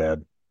band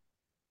dad.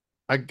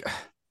 I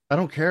I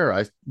don't care.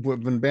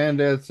 When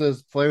Bandad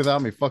says play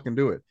without me, fucking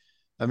do it.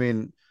 I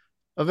mean,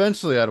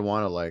 eventually I'd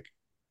want to like.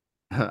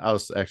 I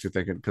was actually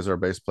thinking because our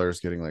bass player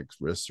is getting like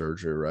wrist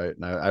surgery, right?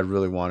 And I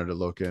really wanted to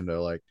look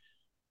into like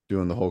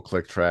doing the whole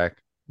click track,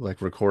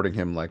 like recording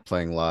him like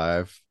playing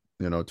live,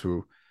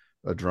 to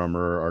a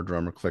drummer, our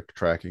drummer click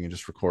tracking and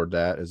just record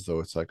that as though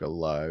it's like a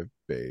live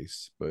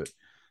bass. But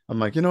I'm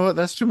like, you know what?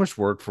 That's too much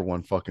work for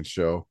one fucking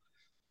show,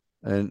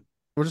 and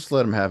we'll just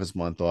let him have his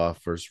month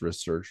off for his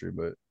wrist surgery.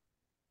 But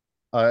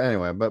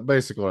anyway, but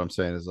basically what I'm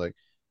saying is like,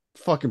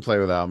 fucking play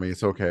without me.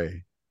 It's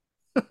okay.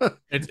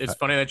 It's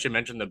funny that you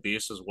mentioned the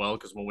Beast as well,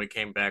 because when we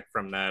came back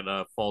from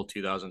that fall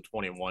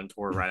 2021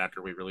 tour, right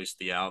after we released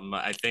the album,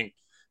 I think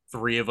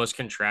three of us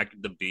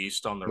contracted the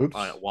Beast on the Oops.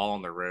 while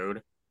on the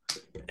road,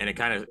 and it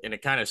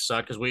kind of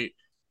sucked because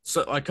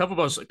so a couple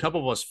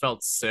of us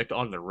felt sick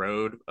on the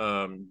road,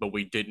 but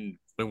we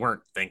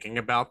weren't thinking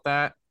about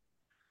that.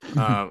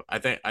 I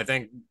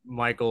think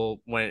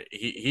Michael, when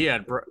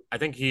I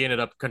think he ended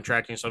up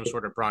contracting some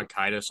sort of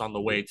bronchitis on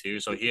the way too,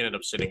 so he ended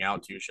up sitting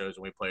out two shows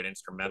and we played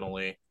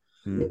instrumentally.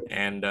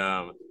 And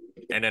um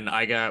and then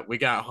we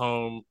got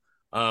home.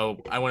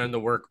 I went into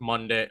work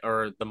Monday,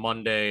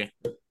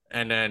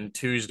 and then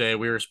Tuesday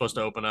we were supposed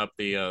to open up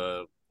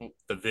the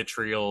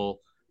Vitriol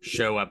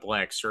show at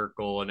Black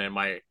Circle, and then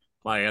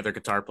my other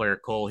guitar player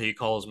Cole, he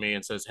calls me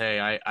and says, hey,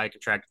 I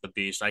contracted the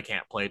Beast, I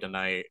can't play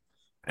tonight.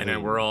 And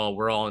then we're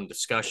all in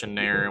discussion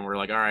there, and we're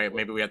like, all right,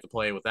 maybe we have to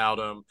play without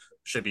him,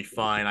 should be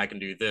fine, I can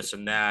do this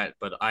and that.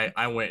 But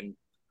I went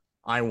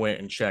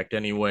and checked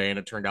anyway, and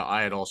it turned out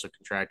I had also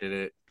contracted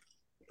it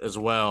as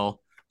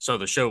well. So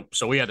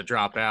we had to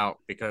drop out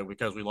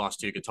because we lost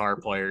two guitar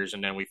players,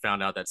 and then we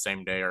found out that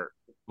same day our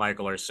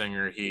Michael, our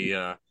singer, he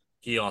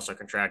also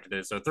contracted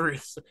it. So three,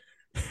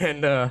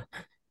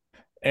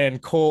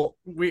 and Cole,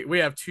 we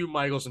have two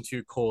Michaels and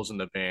two Coles in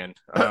the band.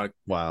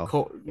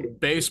 Wow.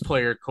 Bass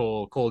player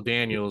Cole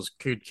Daniels,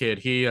 good kid.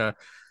 He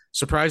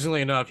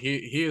surprisingly enough,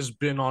 he has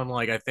been on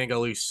like I think at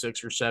least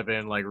 6 or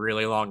 7 like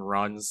really long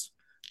runs,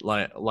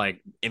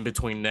 like in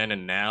between then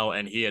and now,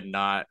 and he had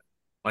not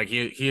like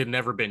he had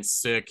never been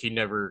sick. He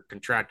never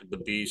contracted the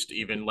Beast,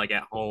 even like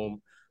at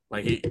home.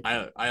 Like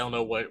I don't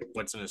know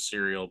what's in his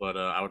cereal, but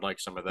I would like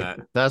some of that.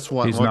 That's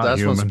one. He's not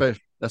human.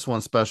 That's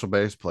one special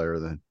bass player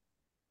then.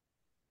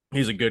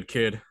 He's a good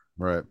kid.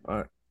 Right.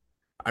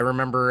 I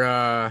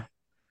remember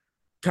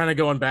kind of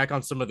going back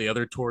on some of the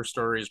other tour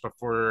stories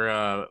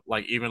before,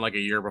 like even like a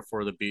year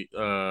before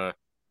the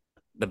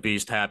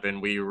Beast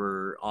happened. We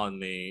were on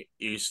the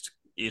East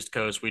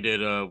Coast. We did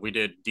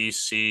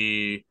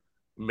DC,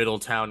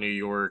 Middletown, New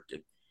York.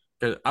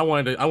 'Cause I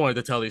wanted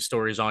to tell these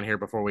stories on here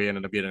before we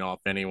ended up getting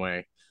off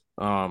anyway.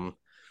 Um,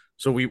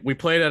 so we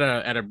played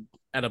at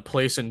a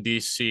place in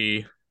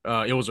DC.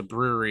 It was a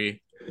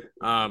brewery.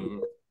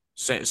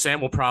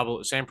 Sam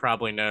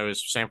probably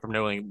knows Sam from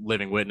No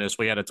Living Witness.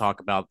 We had to talk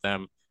about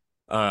them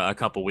a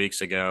couple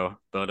weeks ago,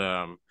 but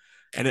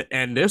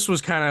and this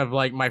was kind of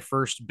like my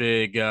first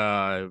big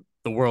the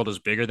world is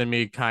bigger than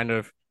me kind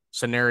of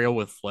scenario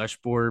with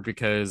Fleshbore,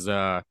 because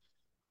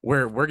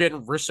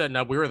we're setting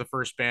up. We were the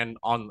first band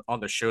on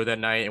the show that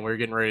night, and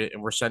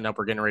we're setting up.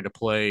 We're getting ready to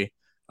play.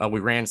 We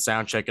ran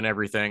sound check and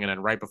everything, and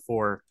then right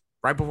before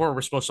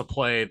we're supposed to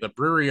play, the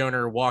brewery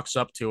owner walks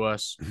up to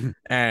us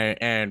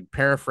and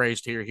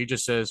paraphrased here, he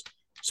just says,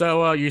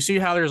 "So you see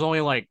how there's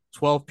only like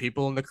 12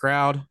 people in the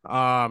crowd?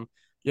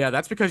 Yeah,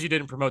 that's because you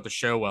didn't promote the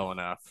show well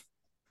enough."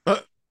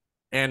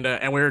 And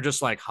we were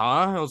just like,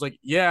 "Huh?" I was like,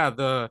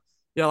 "Yeah,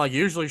 like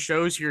usually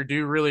shows here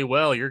do really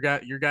well. Your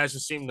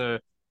guys seem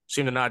to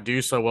not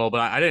do so well,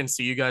 but I didn't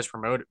see you guys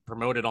promote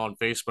it on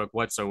Facebook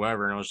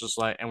whatsoever." And I was just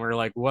like, and we are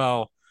like,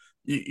 "Well,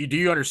 do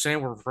you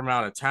understand we're from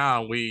out of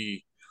town?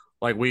 We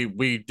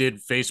did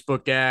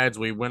Facebook ads.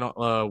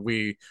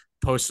 We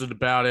posted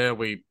about it.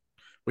 We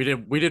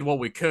did what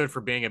we could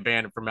for being a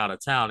band from out of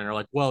town." And they're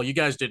like, "Well, you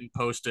guys didn't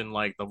post in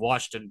like the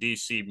Washington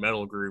D.C.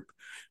 metal group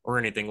or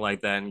anything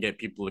like that and get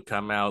people to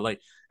come out." Like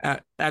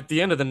at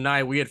the end of the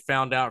night, we had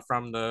found out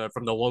from the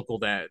local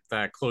that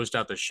closed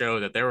out the show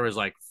that there was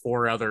like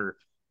 4 other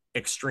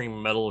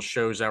extreme metal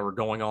shows that were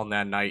going on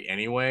that night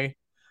anyway.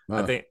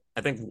 I think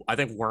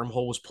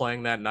Wormhole was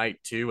playing that night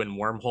too, and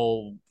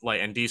Wormhole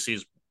like and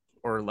DC's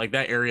or like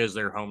that area is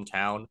their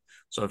hometown.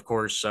 So of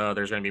course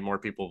there's going to be more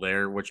people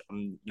there, which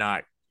I'm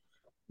not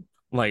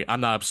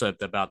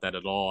upset about that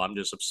at all. I'm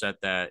just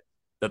upset that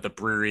the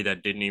brewery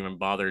that didn't even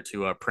bother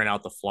to print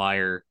out the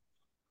flyer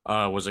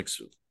was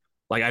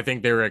like I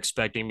think they were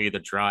expecting me to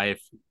drive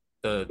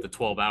the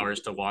 12 hours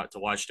to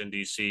Washington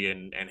D.C.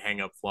 and hang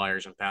up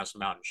flyers and pass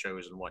them out in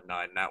shows and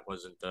whatnot, and that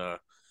wasn't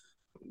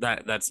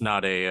that's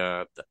not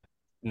a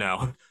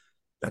no,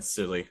 that's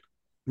silly.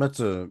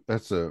 That's a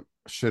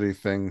shitty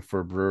thing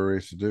for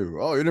breweries to do.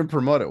 Oh, you didn't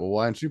promote it. Well,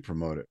 why didn't you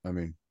promote it? I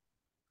mean,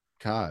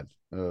 God,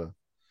 I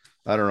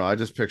don't know. I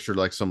just pictured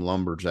like some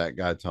lumberjack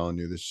guy telling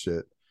you this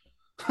shit.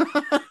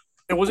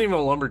 It wasn't even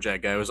a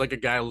lumberjack guy. It was like a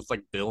guy who looked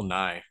like Bill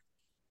Nye.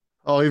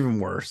 Oh,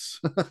 even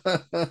worse.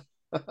 And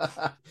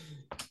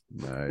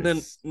then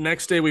Nice.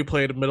 next day we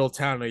played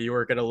Middletown, New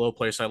York, at a little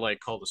place I like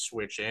called the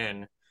Switch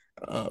Inn.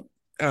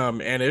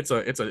 And it's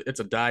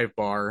a dive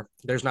bar.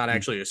 There's not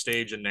actually a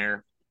stage in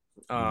there.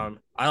 I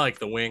like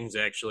the wings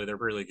actually. They're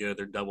really good.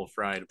 They're double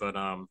fried. But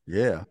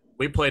Yeah.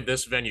 we played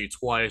this venue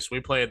twice. We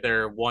played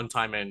there one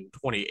time in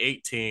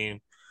 2018,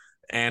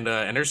 and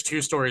there's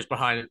two stories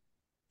behind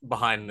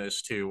behind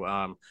this too.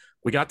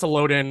 We got to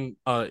load in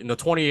the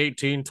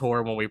 2018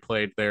 tour when we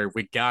played there.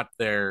 We got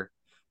there,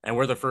 and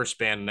we're the first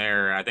band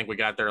there. I think we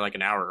got there like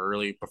an hour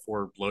early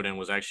before load in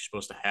was actually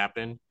supposed to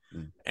happen.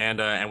 Mm.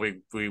 And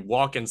we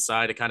walk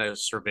inside to kind of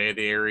survey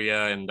the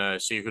area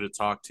and see who to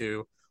talk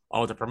to.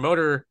 Oh, the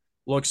promoter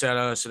looks at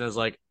us and is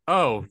like,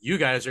 "Oh, you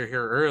guys are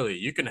here early.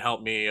 You can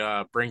help me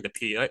bring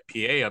the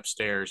PA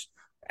upstairs."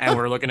 And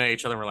we're looking at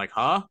each other and we're like,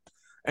 "Huh?"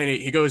 And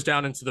he goes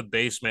down into the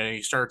basement and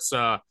he starts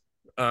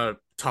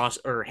toss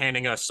or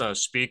handing us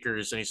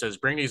speakers and he says,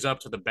 "Bring these up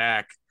to the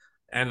back."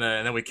 And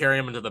then we carry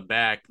them into the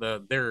back.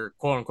 Their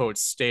quote unquote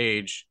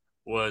stage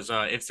was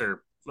it's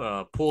their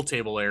pool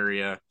table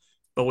area,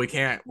 but we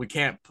can't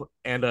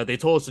and they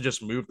told us to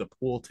just move the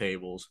pool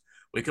tables.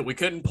 We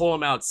couldn't pull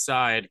them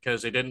outside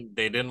because they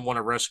didn't want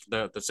to risk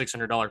the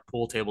 $600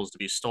 pool tables to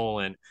be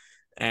stolen.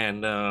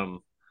 And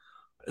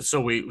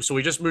so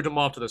we just moved them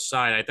off to the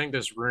side. I think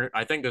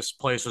this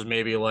place was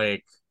maybe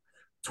like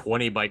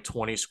 20 by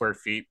 20 square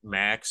feet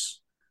max,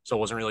 so it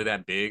wasn't really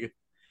that big.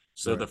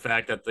 So Right. the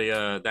fact that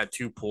the that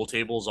two pool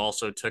tables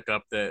also took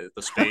up the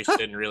space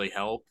didn't really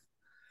help.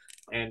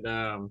 And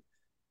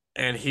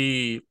and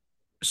he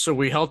so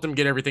we helped him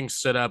get everything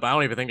set up. I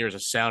don't even think there was a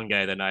sound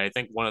guy that night. I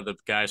think one of the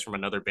guys from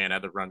another band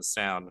had to run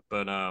sound.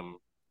 But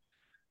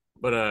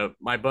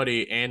my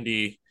buddy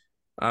Andy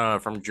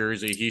from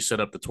Jersey, he set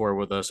up the tour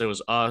with us. It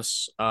was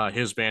us,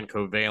 his band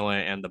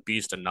Covalent, and the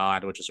Beast and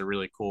Nod, which is a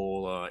really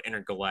cool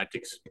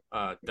intergalactic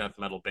death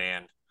metal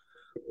band.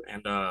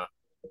 And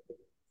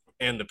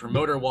and the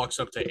promoter walks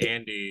up to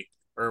Andy,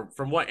 or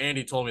from what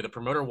Andy told me, the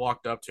promoter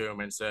walked up to him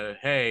and said,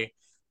 "Hey,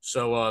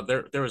 so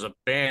there was a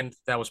band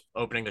that was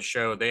opening the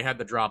show. They had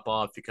to drop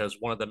off because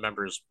one of the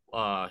members,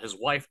 his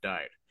wife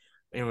died."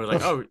 And he was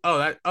like,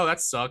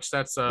 that sucks.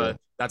 Yeah.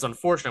 That's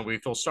unfortunate. We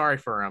feel sorry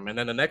for him." And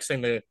then the next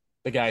thing the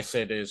guy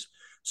said is,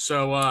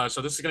 so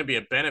this is going to be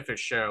a benefit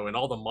show, and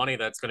all the money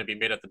that's going to be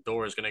made at the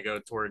door is going to go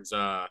towards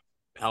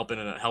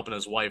helping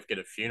his wife get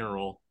a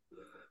funeral.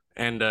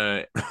 And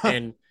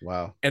and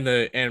Wow.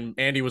 and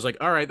Andy was like,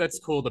 "All right, that's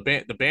cool.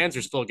 The bands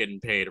are still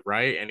getting paid,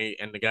 right?"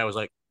 And the guy was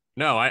like,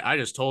 "No, I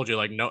just told you,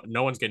 like,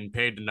 no one's getting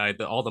paid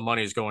tonight. All the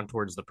money is going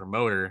towards the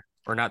promoter,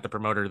 or not the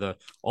promoter. The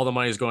All the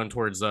money is going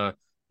towards the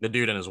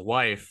dude and his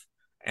wife."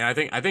 And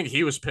I think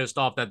he was pissed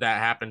off that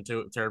happened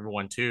to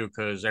everyone too,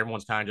 because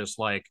everyone's kind of just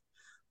like,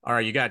 "All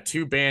right, you got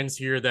two bands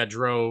here that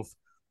drove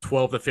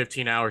 12 to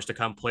 15 hours to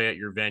come play at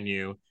your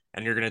venue,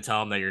 and you're gonna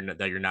tell them that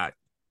you're not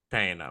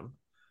paying them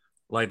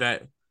like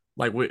that."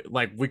 Like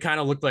we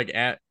kind of looked like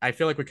I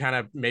feel like we kind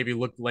of maybe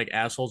looked like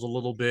assholes a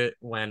little bit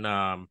when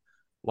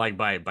like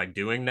by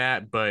doing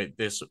that. But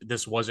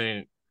this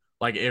wasn't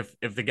like, if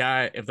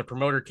the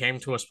promoter came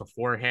to us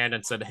beforehand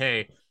and said,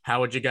 "Hey,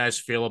 how would you guys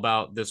feel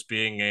about this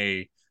being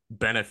a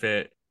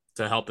benefit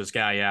to help this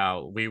guy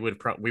out?" We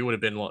probably would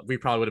have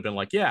been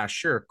like, "Yeah,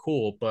 sure,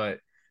 cool."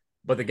 But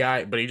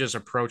he just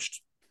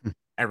approached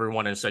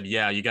everyone and said,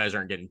 "Yeah, you guys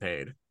aren't getting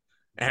paid."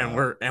 And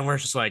Wow. we're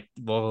just like,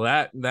 "Well,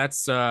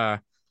 that's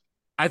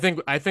I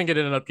think it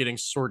ended up getting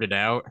sorted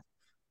out.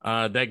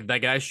 That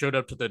guy showed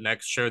up to the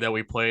next show that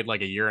we played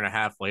like a year and a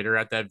half later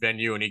at that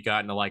venue, and he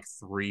got into like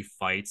three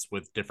fights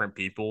with different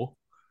people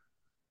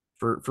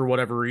for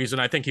whatever reason.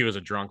 I think he was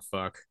a drunk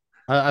fuck.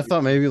 I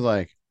thought maybe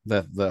like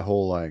that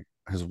whole like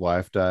his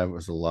wife died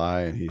was a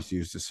lie and he's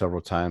used it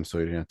several times so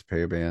he didn't have to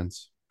pay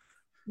bands.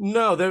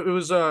 No,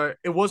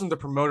 it wasn't the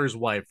promoter's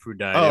wife who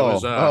died.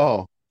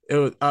 Oh, It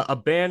was a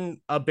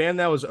band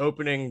that was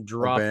opening a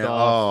dropped band.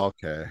 off.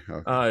 Oh, okay.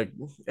 Okay.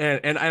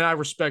 And I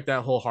respect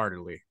that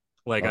wholeheartedly.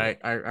 Like Oh,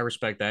 I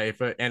respect that.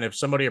 If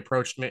someone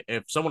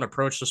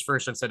approached us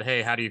first and said,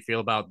 "Hey, how do you feel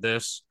about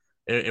this?"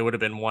 It would have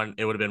been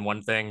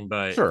one thing.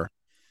 But sure.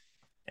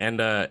 and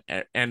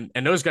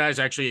those guys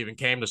actually even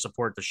came to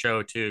support the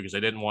show too, because they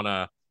didn't want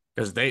to,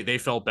 because they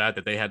felt bad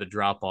that they had to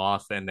drop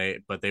off, and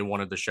they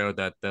wanted to show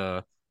that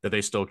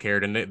they still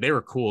cared, and they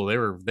were cool. They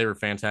were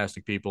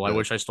fantastic people. I Yeah.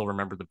 wish I still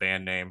remember the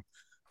band name,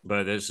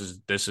 but this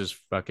is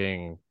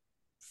fucking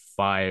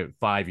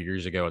five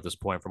years ago at this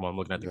point from when I'm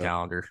looking at the Yeah.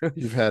 calendar.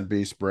 You've had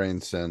beast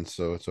brain since,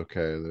 so it's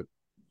okay that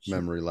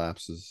memory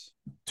lapses.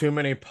 Too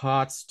many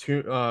pots,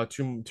 too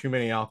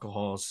many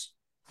alcohols,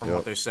 from Yep.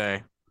 what they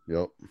say.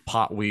 Yep.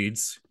 Pot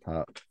weeds.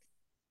 Pop.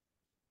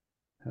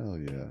 Hell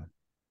yeah.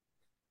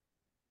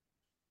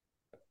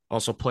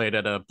 Also played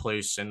at a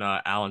place in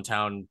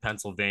Allentown,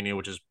 Pennsylvania,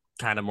 which is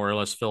kind of more or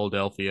less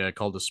Philadelphia,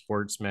 called the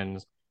Sportsman,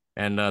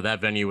 and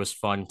that venue was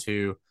fun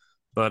too.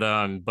 But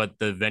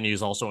the venue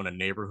is also in a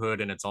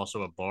neighborhood, and it's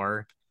also a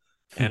bar.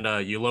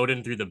 And you load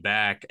in through the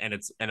back, and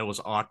it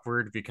was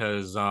awkward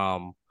because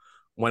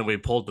when we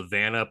pulled the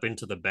van up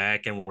into the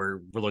back and we're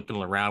looking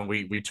around,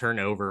 we turn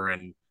over,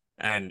 and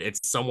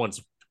it's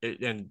someone's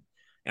and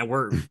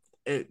we're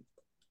it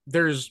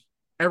there's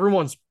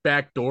everyone's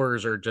back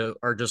doors are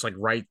just like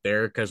right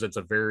there because it's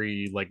a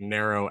very like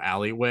narrow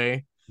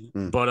alleyway.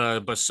 Mm.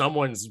 But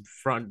someone's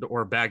front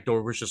or back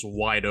door was just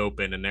wide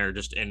open, and they're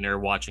just in there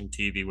watching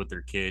TV with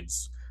their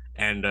kids.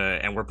 And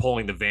we're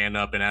pulling the van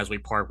up, and as we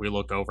park, we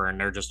look over, and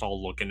they're just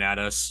all looking at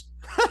us.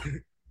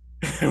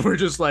 And we're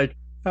just like,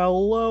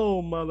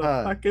 Hello, Hi.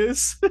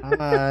 motherfuckers.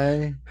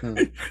 Hi.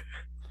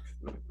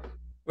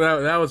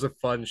 Well, that was a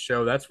fun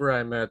show. That's where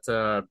I met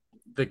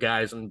the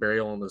guys in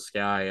Burial in the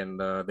Sky, and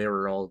they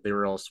were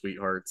all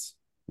sweethearts.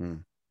 Hmm,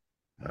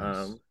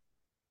 nice. Um,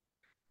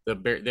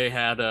 they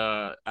had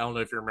I don't know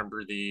if you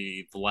remember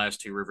the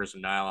last two Rivers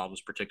of Nile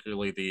albums,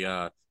 particularly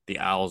the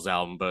Owls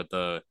album, but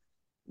the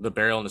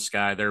Burial in the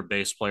Sky, their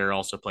bass player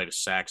also played a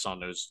sax on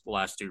those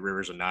last two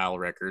Rivers of Nile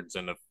records,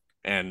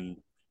 and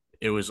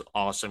it was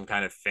awesome,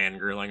 kind of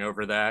fangirling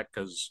over that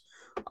because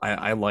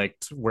I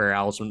liked Where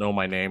Owls Know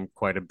My Name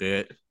quite a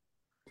bit,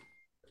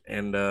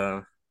 and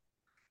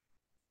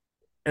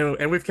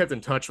and we've kept in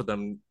touch with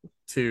them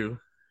too.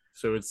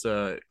 So it's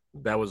that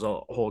was a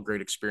whole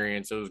great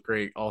experience. It was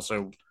great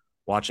also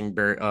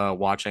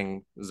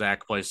watching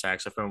Zach play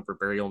saxophone for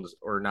Burial in the,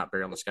 or not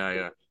Burial in the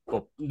Sky.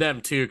 Well,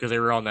 them too because they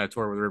were on that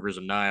tour with Rivers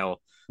of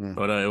Nile. Hmm,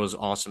 But it was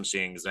awesome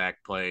seeing Zach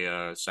play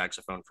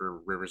saxophone for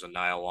Rivers of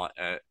Nile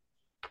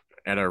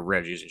at a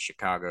Reggie's in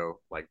Chicago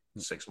like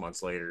 6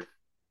 months later.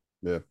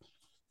 yeah.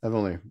 I've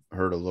only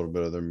heard a little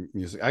bit of their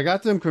music. I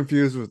got them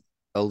confused with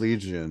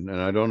Allegiant, and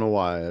I don't know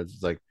why.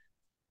 It's like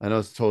I know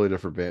it's a totally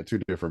different band, two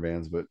different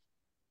bands, but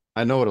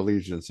I know what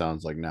Allegiant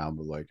sounds like now.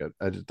 But like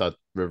I just thought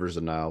Rivers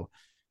of Nile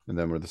and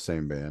them were the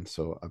same band,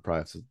 so I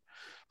probably have to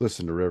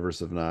listen to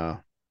Rivers of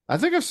Nile. I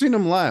think I've seen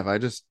them live. I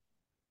just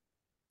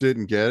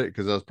didn't get it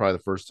because that was probably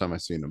the first time I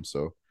seen them.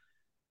 So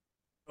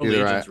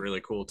either Legion's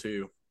really cool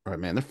too. right,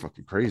 man, they're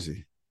fucking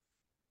crazy.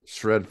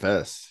 Shred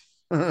fest.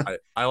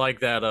 I like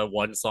that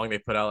one song they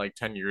put out like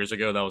 10 years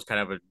ago. That was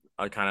kind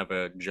of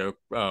a joke.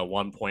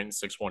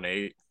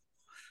 1.618.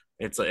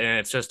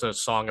 It's just a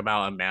song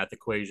about a math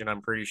equation.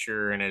 I'm pretty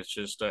sure, and it's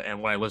just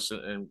and when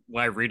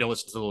I read and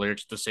listen to the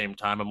lyrics at the same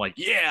time, I'm like,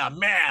 yeah,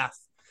 math.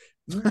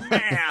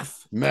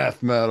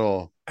 Math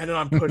metal. And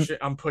then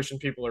I'm pushing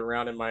people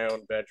around in my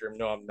own bedroom.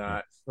 No, I'm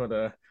not.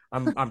 But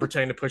I'm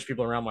pretending to push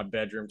people around my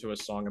bedroom to a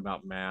song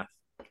about math.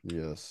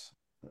 Yes,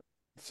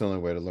 it's the only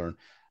way to learn.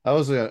 I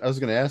was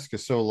gonna ask you.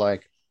 So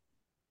like,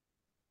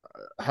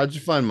 how'd you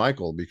find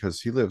Michael?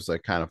 Because he lives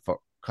like kind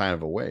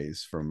of a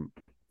ways from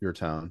your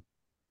town.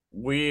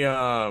 We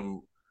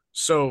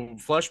so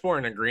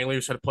Fleshbore and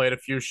Greenleaves had played a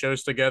few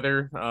shows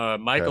together.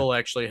 Okay. Michael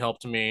actually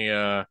helped me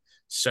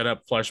set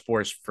up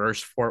Fleshbore's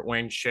first Fort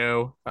Wayne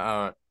show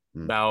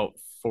Mm, about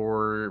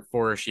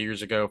four-ish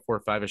years ago, 4 or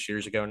 5-ish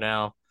years ago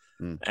now.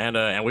 mm,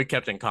 And we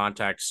kept in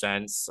contact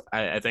since.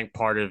 I think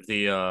part of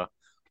the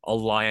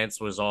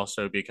alliance was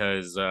also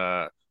because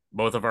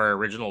both of our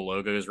original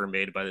logos were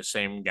made by the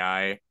same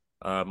guy,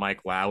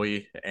 Mike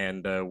Lowy,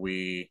 and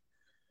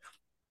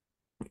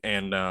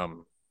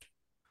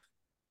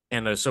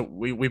so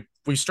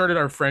we started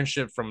our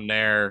friendship from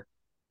there,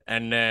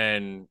 and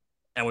then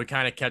and we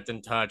kind of kept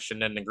in touch,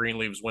 and then the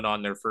Greenleaves went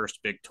on their first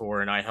big tour,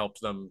 and I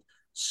helped them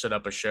set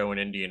up a show in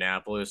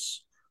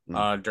Indianapolis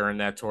mm. during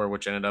that tour,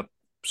 which ended up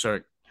so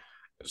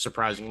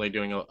surprisingly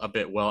doing a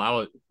bit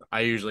well.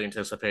 I usually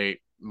anticipate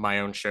my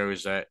own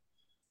shows at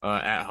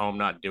home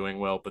not doing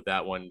well, but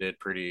that one did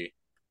pretty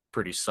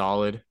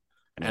solid.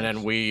 And then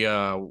Nice.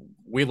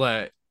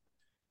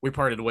 we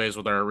parted ways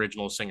with our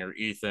original singer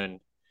Ethan,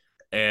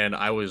 and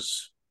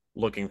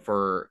looking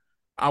for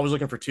I was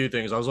looking for two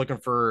things. I was looking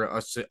for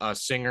a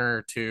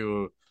singer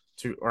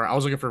or I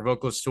was looking for a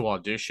vocalist to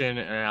audition,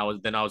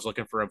 and I was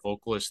looking for a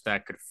vocalist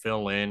that could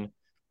fill in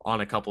on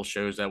a couple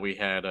shows that we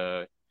had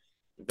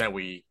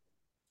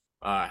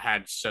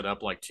set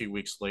up like 2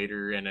 weeks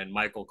later. And then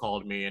Michael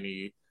called me,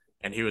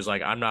 and he was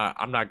like, I'm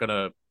not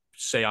gonna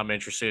say I'm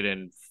interested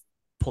in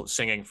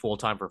singing full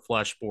time for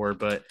Fleshbore,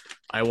 but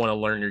I want to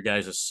learn your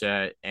guys'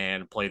 set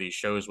and play these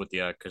shows with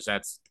you because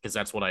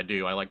that's what I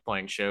do. I like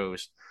playing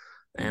shows.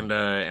 Mm,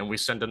 And we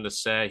sent him the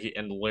set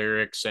and the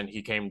lyrics, and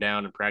he came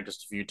down and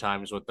practiced a few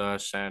times with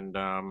us. And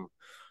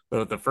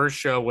the first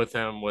show with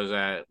him was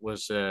at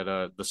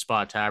the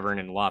Spot Tavern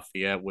in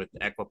Lafayette with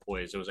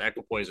Equipoise. It was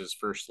Equipoise's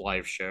first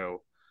live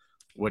show,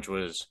 which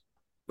was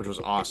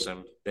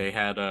awesome. They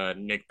had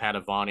Nick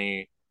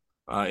Padavani.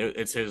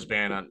 It's his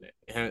band on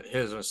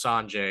his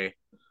Sanjay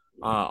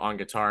on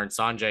guitar, and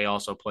Sanjay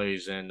also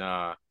plays in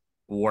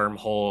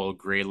Wormhole,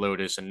 Grey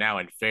Lotus, and now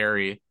in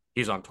Fairy.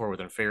 He's on tour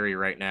with Fairy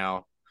right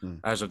now, mm.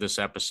 as of this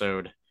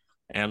episode.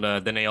 And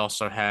then they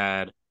also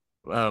had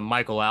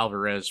Michael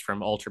Alvarez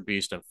from Ultra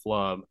Beast and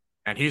Flub,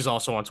 and he's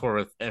also on tour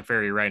with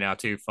Fairy right now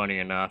too. Funny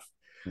enough,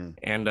 Mm.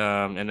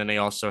 and then they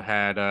also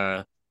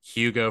had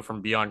Hugo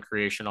from Beyond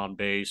Creation on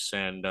bass,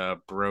 and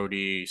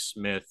Brody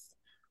Smith.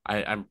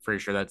 I'm pretty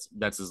sure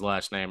that's his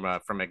last name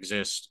from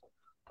Exist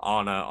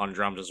on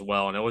drums as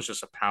well. And it was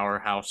just a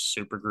powerhouse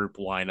supergroup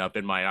lineup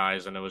in my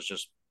eyes, and it was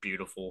just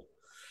beautiful.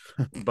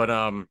 But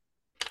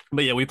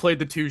but yeah, we played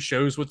the two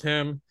shows with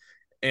him,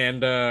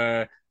 and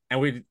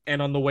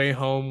on the way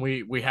home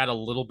we had a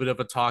little bit of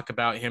a talk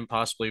about him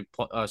possibly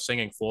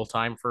singing full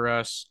time for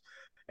us.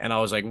 And I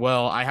was like,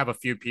 well, I have a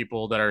few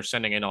people that are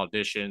sending in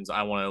auditions.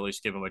 I want to at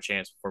least give them a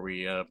chance before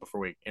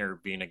we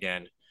intervene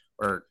again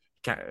or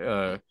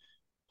uh,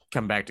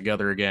 come back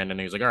together again. And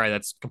he was like, all right,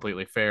 that's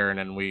completely fair. And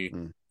then we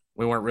Mm.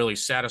 we weren't really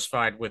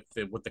satisfied with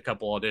the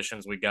couple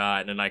auditions we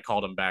got, and then I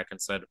called him back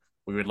and said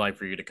we would like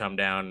for you to come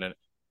down, and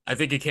I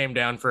think he came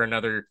down for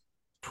another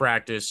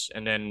practice,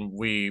 and then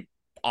we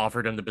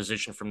offered him the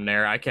position from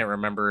there. I can't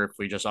remember if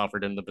we just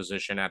offered him the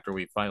position after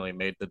we finally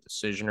made the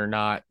decision or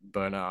not,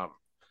 but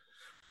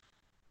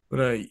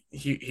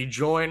he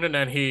joined, and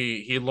then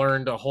he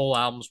learned a whole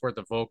album's worth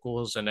of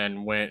vocals, and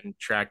then went and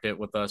tracked it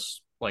with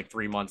us like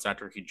 3 months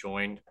after he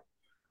joined.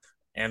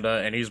 And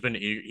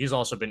he's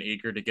also been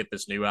eager to get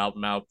this new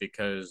album out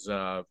because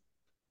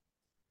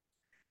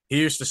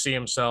he used to see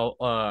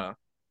himself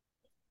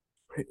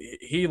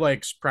he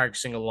likes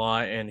practicing a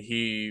lot, and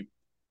he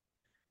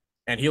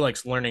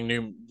likes learning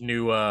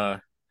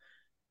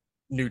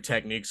new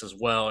techniques as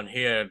well, and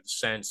he had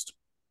sensed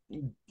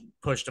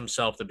pushed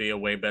himself to be a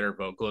way better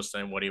vocalist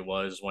than what he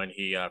was when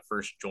he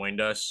first joined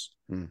us.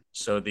 Hmm.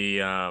 So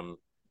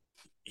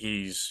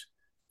he's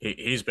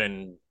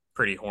been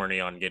pretty horny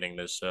on getting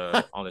this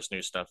on this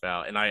new stuff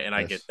out, and I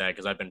get Nice. that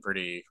because I've been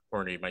pretty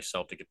horny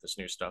myself to get this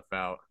new stuff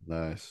out.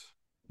 Nice.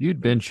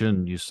 You'd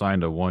mentioned you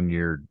signed a 1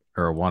 year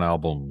or a one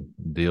album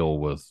deal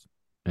with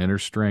Inner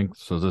Strength.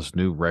 So this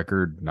new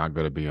record not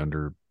going to be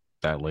under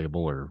that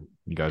label, or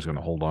you guys going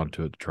to hold on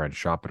to it to try and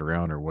shop it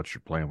around, or what's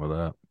your plan with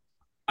that?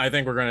 I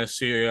think we're gonna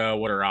see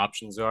what our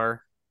options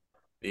are.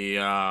 The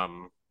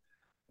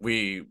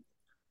we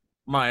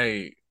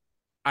my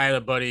I had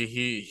a buddy.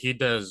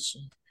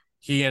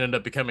 He ended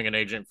up becoming an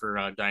agent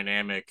for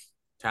Dynamic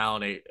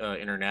Talent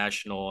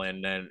International,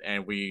 and then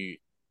and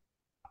we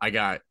I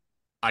got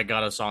I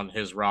got us on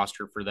his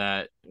roster for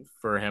that,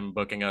 for him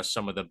booking us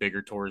some of the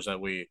bigger tours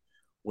that we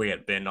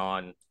had been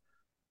on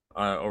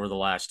over the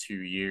last 2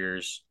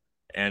 years.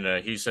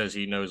 And he says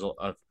he knows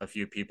a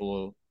few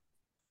people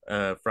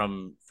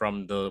from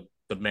the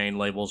main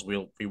labels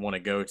we want to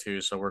go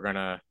to. So we're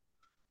gonna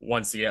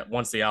once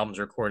the album's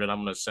recorded, I'm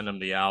gonna send him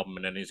the album,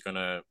 and then he's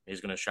gonna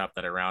shop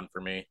that around for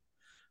me.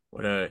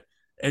 But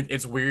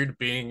it's weird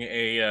being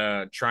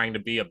a trying to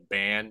be a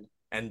band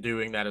and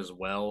doing that as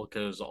well,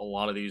 because a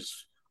lot of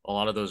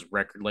those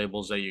record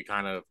labels that you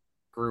kind of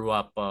grew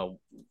up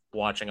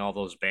watching all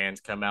those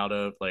bands come out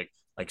of, like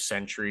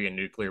Century and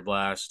Nuclear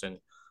Blast and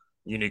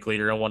Unique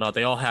Leader and whatnot,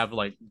 they all have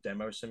like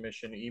demo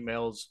submission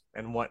emails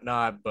and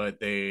whatnot, but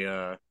they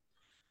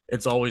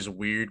it's always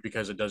weird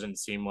because it doesn't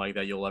seem like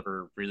that you'll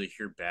ever really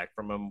hear back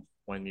from them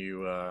when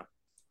you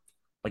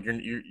like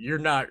you're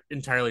not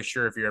entirely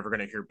sure if you're ever going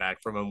to hear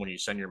back from them when you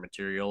send your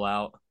material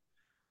out,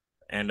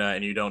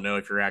 and you don't know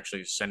if you're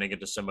actually sending it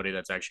to somebody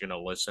that's actually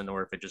going to listen,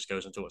 or if it just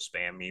goes into a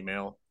spam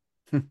email.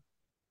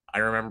 I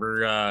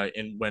remember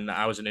in when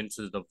I was in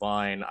Into the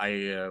Divine,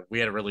 I we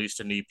had released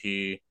an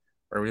EP,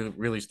 or we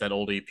released that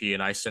old EP,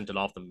 and I sent it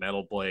off the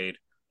Metal Blade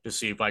to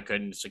see if I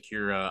couldn't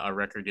secure a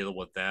record deal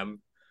with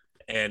them,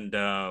 and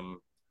um,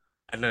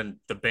 and then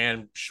the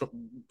band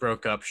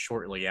broke up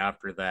shortly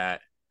after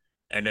that.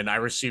 And then I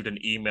received an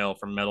email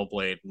from Metal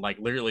Blade like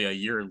literally a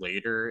year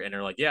later, and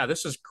they're like, "Yeah,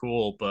 this is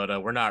cool,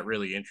 but we're not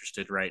really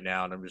interested right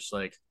now." And I'm just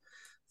like,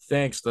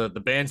 "Thanks." The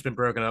band's been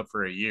broken up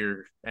for a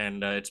year,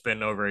 and it's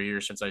been over a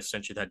year since I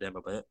sent you that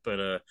demo.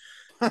 But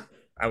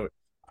I would.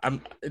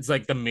 I'm. It's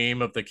like the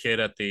meme of the kid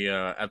at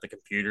the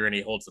computer, and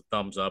he holds the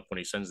thumbs up when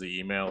he sends the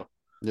email.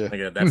 Yeah.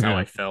 Like that's how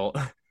I felt.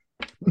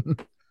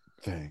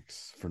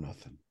 Thanks for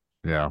nothing.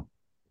 Yeah.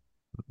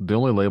 The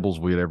only labels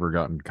we'd ever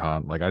gotten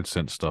like I'd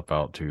sent stuff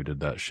out to did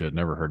that shit,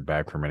 never heard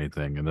back from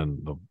anything. And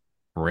then the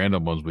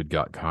random ones we'd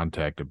got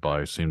contacted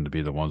by seemed to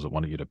be the ones that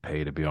wanted you to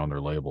pay to be on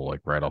their label,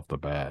 like right off the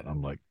bat.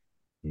 I'm like,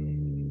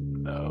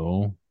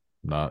 no,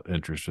 not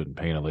interested in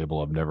paying a label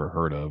I've never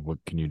heard of.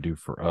 What can you do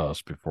for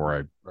us before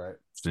I Right.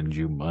 send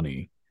you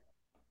money?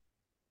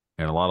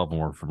 And a lot of them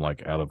were from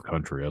like out of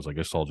country. I was like,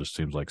 this all just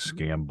seems like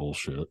scam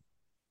bullshit.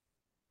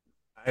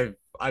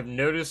 I've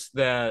noticed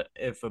that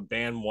if a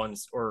band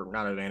wants, or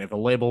not a band, if a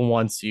label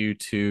wants you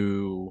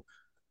to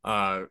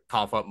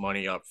cough up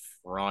money up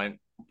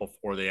front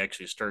before they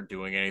actually start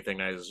doing anything,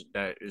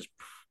 that is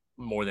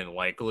more than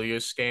likely a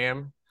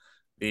scam.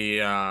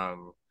 The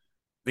um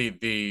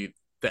the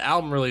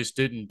album release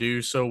didn't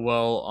do so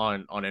well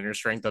on Inner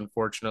Strength,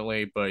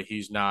 unfortunately, but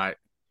he's not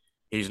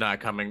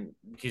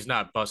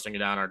busting it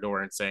down our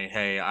door and saying,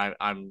 "Hey,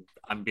 I'm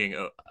being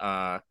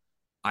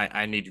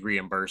I need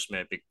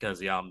reimbursement because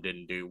the album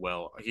didn't do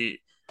well."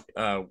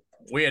 Uh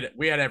we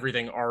had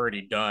everything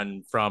already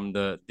done, from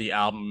the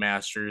album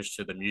masters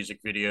to the music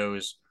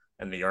videos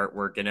and the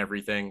artwork and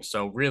everything.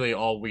 So really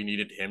all we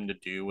needed him to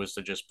do was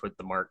to just put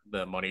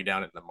the money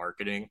down in the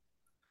marketing.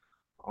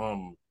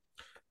 Um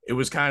it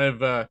was kind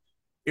of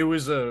it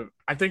was a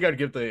I think I'd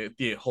give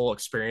the whole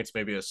experience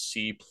maybe a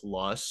C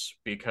plus,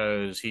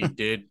 because he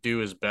did do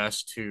his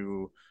best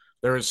to.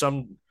 There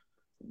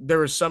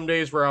was some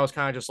days where I was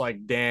kind of just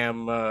like,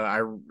 damn, I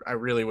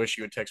really wish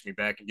you would text me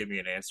back and give me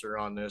an answer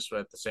on this.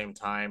 But at the same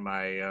time,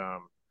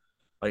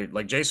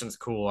 like Jason's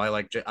cool. I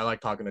like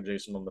talking to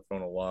Jason on the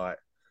phone a lot.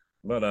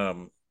 But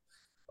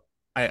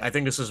I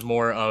think this is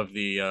more of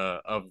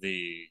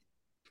the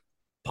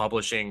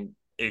publishing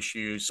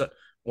issues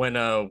when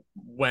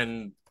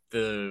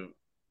the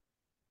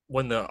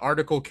when the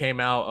article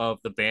came out of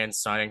the band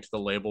signing to the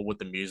label with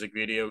the music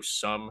video,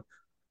 some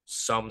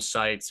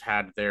sites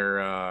had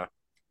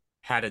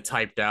it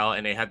typed out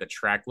and they had the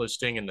track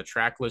listing, and the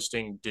track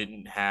listing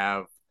didn't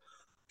have,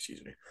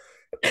 excuse me,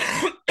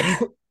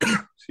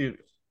 excuse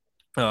me.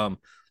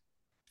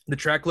 The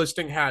track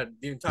listing had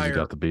the He's entire.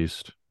 got the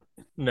beast.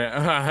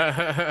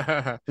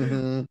 Nah.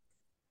 Mhm.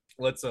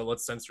 Let's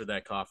censor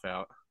that cough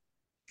out.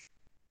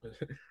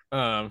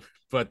 But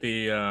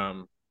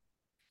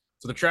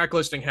so the track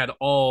listing had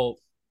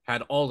all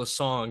the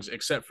songs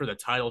except for the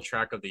title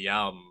track of the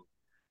album.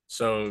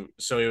 So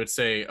it would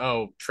say,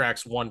 oh,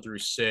 tracks 1 through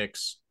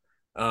 6,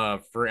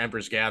 for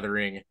Ember's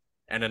Gathering,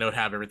 and then it would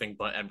have everything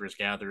but Ember's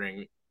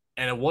Gathering.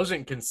 And it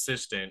wasn't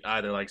consistent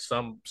either. Like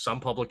some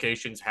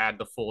publications had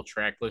the full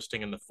track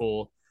listing and the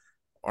full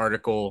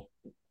article,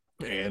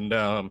 and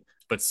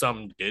but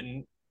some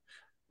didn't.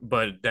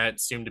 But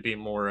that seemed to be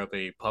more of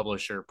a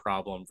publisher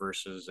problem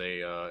versus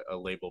a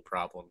label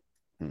problem.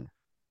 Hmm.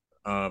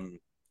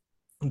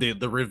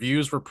 The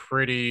reviews were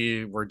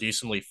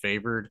decently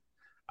favored.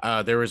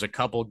 There was a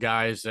couple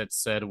guys that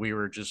said we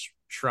were just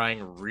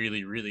trying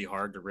really really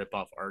hard to rip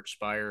off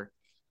Archspire,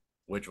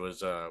 which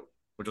was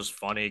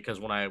funny because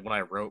when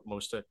I wrote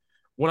most of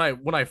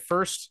when I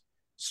first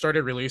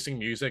started releasing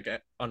music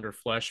under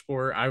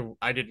Fleshbore,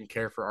 I didn't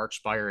care for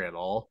Archspire at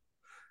all.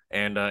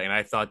 And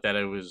I thought that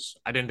I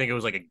didn't think it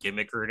was like a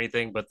gimmick or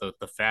anything, but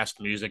the fast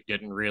music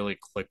didn't really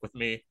click with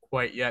me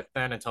quite yet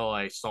then until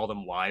I saw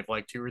them live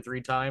like 2 or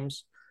 3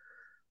 times.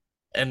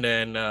 And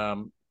then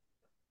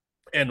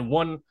and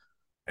one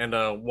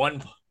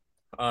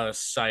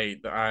site,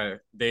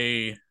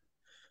 they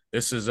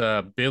this is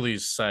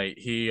Billy's site.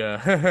 He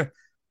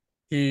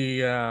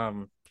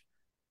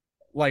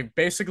like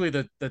basically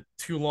the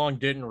too long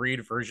didn't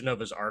read version of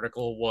his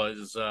article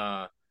was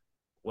I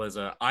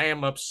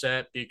am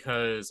upset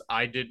because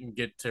I didn't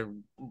get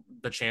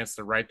the chance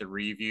to write the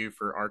review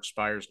for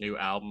Archspire's new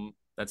album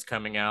that's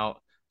coming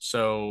out.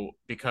 So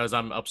because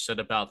I'm upset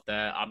about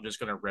that, I'm just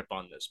gonna rip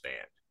on this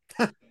band.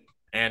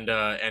 And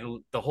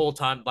the whole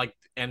time, like,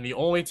 and the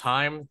only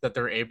time that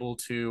they're able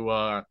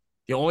to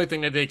the only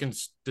thing that they can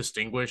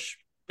distinguish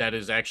that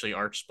is actually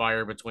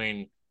Archspire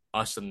between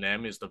us and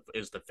them is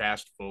the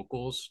fast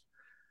vocals.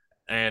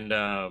 And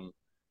them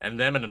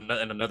in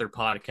another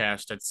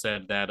podcast had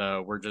said that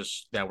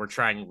we're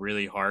trying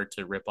really hard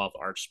to rip off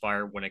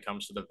Archspire when it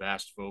comes to the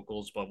vast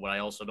vocals. But what I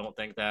also don't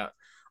think that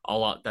a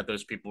lot that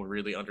those people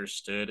really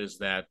understood is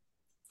that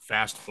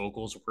fast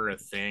vocals were a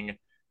thing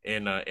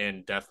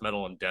in death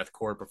metal and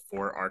deathcore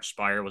before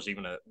Archspire was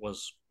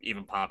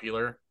even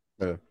popular.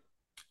 Yeah.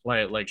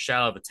 Like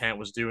Shadow of the Tent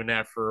was doing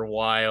that for a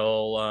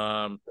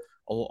while.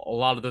 A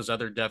lot of those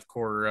other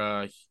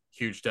deathcore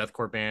huge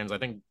deathcore bands, I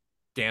think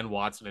Dan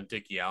Watson and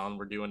Dickie Allen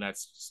were doing that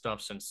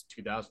stuff since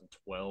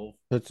 2012.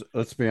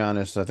 Let's be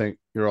honest. I think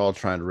you're all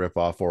trying to rip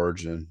off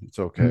Origin. It's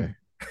okay.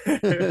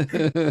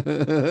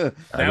 That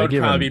would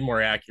probably be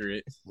more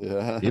accurate.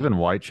 Yeah. Even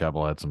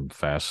Whitechapel had some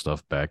fast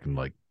stuff back in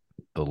like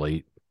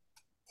the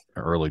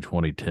early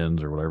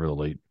 2010s or whatever, the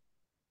late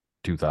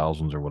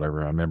 2000s or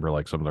whatever. I remember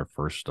like some of their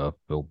first stuff,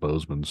 Bill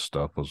Bozeman's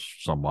stuff was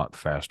somewhat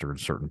faster in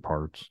certain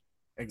parts.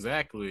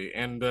 Exactly.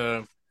 And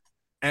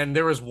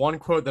there was one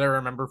quote that I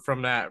remember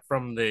from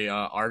the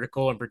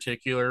article in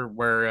particular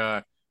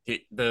where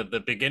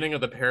the beginning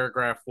of the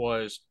paragraph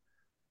was,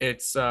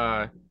 it's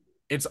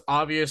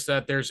obvious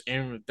that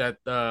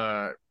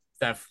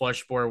that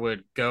Fleshbore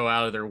would go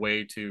out of their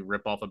way to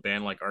rip off a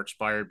band like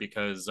Archspire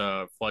because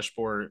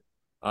Fleshbore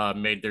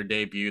made their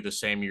debut the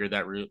same year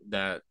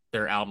that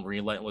their album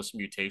Relentless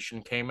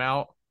Mutation came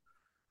out.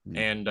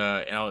 And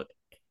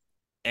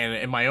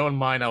in my own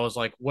mind I was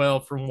like, well,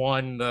 for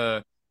one,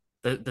 the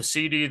demo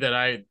CD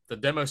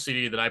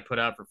that I put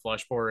out for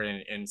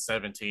Fleshbore in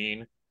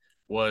 17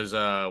 was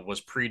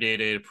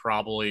predated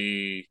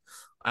probably,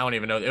 I don't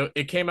even know.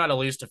 It came out at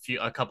least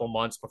a couple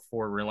months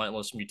before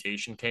Relentless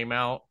Mutation came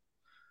out.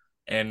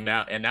 And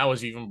that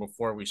was even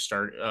before we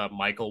started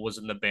Michael was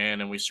in the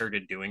band and we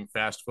started doing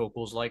fast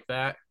vocals like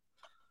that.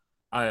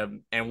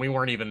 And we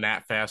weren't even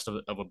that fast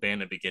of a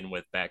band to begin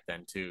with back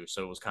then too.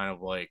 So it was kind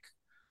of like,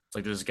 it's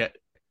like this get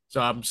so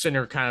I'm sitting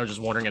there kind of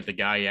just wondering if the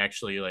guy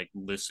actually like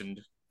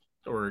listened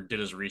or did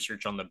his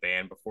research on the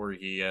band before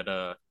he had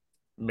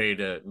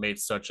made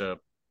such a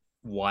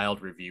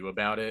wild review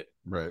about it.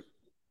 Right.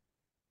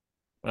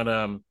 But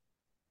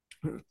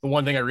the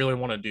one thing I really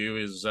want to do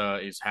is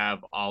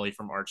have Ollie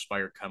from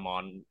Archspire come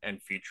on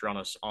and feature on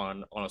us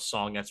on a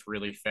song that's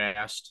really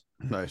fast.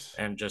 Nice.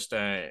 And just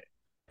and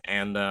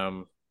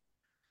I'm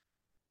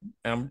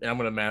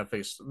gonna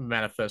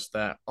manifest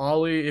that.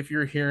 Ollie, if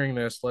you're hearing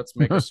this, let's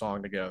make a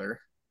song together.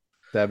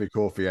 That'd be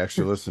cool if you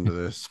actually listen to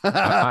this.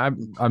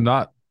 I'm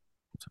not.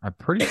 I'm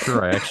pretty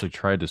sure I actually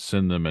tried to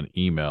send them an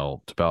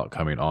email about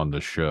coming on the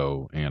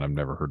show, and I've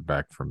never heard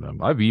back from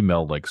them. I've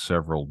emailed like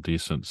several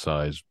decent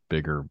sized,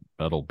 bigger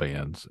metal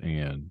bands,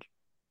 and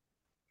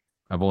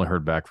I've only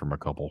heard back from a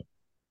couple.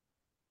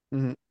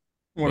 Mhm.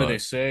 What do they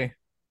say?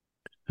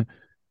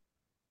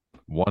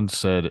 One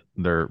said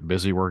they're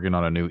busy working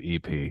on a new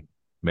EP.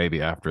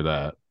 Maybe after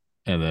that.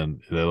 And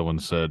then the other one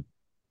said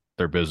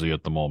they're busy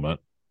at the moment.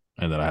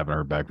 And then I haven't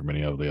heard back from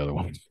any of the other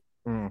ones.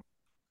 Hmm.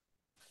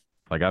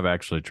 Like I've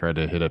actually tried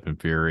to hit up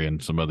Inferi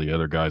and some of the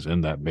other guys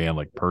in that band,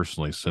 like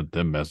personally sent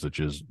them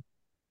messages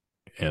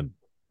and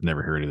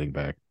never hear anything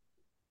back.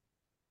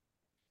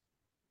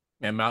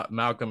 And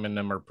Malcolm and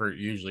them are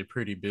usually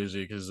pretty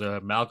busy because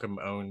Malcolm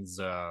owns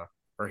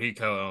or he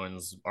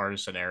co-owns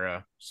Artisan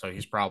Era, so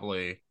he's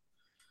probably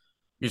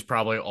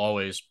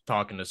always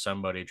talking to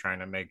somebody trying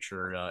to make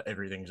sure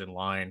everything's in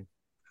line.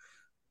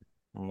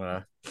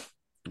 Uh,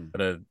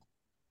 but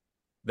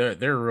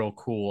they're real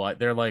cool.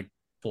 They're like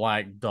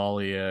Black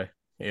Dahlia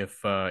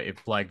if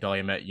Black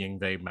Dahlia met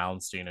Yngwie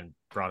Malmsteen and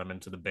brought him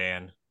into the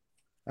band.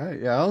 I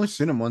only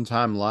seen him one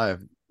time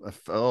live.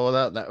 Oh,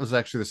 that was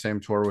actually the same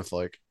tour with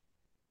like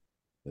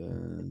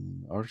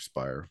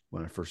Artspire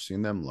when I first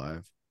seen them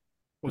live.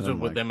 Was And it I'm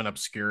with like, them in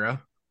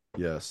Obscura?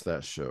 yes,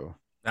 that show.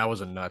 That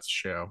was a nuts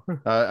show.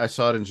 I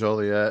saw it in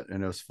Joliet,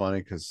 and it was funny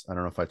because I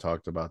don't know if I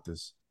talked about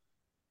this.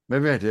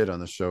 Maybe I did on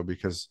the show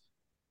because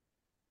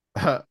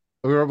it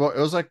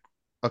was like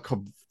a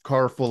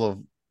car full of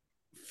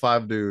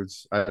five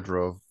dudes. I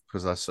drove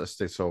because I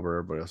stayed sober.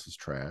 Everybody else was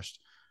trashed,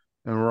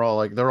 and we're all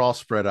like they're all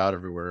spread out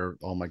everywhere,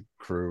 all my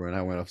crew. And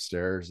I went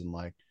upstairs and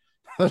like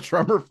the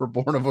drummer for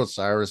Born of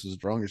Osiris was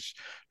drunk as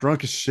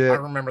I shit.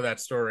 remember that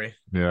story.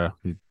 Yeah.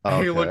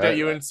 He looked at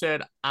you Okay. and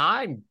said,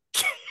 "I'm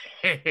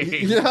gay."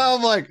 Yeah,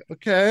 I'm like,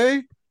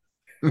 okay.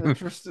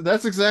 Interesting.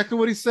 That's exactly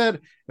what he said.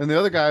 And the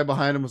other guy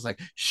behind him was like,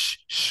 shh,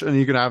 shh. And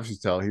you can obviously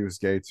tell he was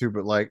gay too,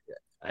 but like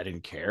I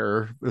didn't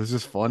care. It was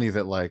just funny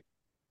that like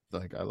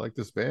I like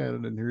this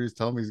band and here he's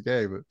telling me he's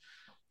gay, but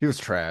he was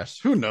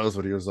trash. Who knows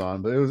what he was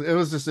on? But it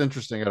was just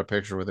interesting. I got a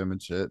picture with him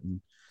and shit.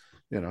 And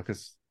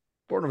because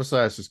Born of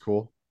Osiris is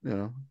cool.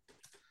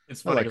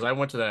 It's I funny like because it. I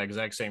went to that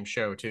exact same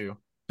show too.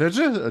 Did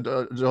you?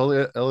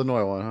 Joliet,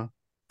 Illinois one,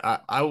 huh?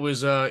 I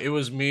was it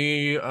was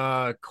me,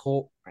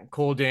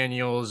 Cole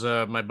Daniels,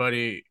 my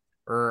buddy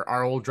or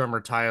our old drummer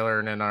Tyler,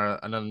 and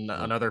then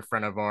another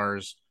friend of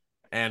ours,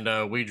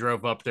 and we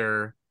drove up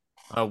there.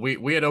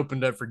 We had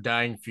opened up for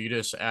Dying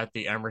Fetus at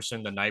the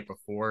Emerson the night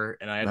before,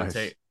 and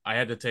Nice. I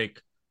had to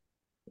take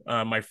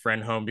my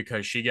friend home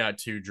because she got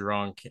too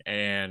drunk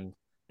and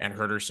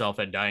hurt herself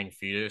at Dying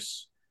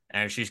Fetus.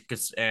 And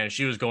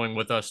she was going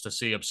with us to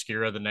see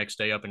Obscura the next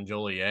day up in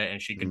Joliet,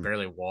 and she could Mm.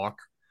 barely walk,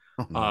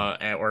 Oh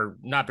no. or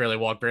not barely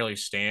walk, barely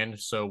stand.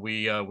 So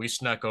we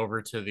snuck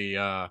over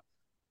to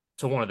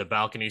one of the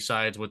balcony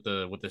sides with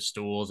the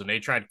stools, and they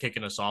tried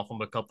kicking us off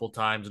them a couple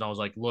times. And I was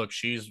like, "Look,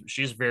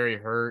 she's very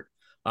hurt.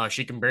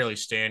 She can barely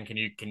stand. Can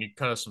you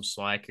cut us some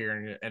slack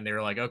here?" And they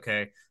were like,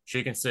 "Okay,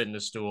 she can sit in the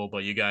stool,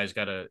 but you guys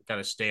gotta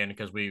stand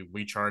because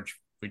we charge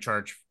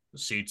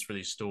seats for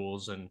these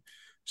stools." And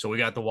so we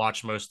got to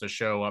watch most of the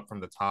show up from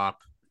the top,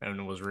 and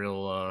it was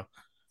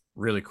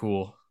really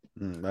cool.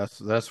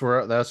 That's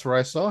where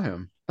I saw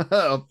him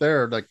up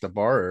there, like the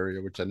bar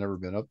area, which I'd never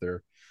been up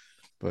there.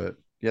 But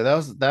yeah,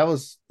 that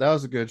was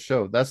a good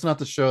show. That's not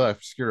the show that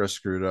Obscura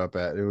screwed up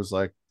at. It was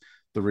like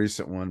the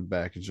recent one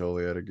back in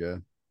Joliet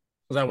again,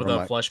 Was that with where I'm the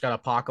like, Flesh Got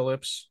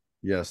Apocalypse?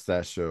 yes,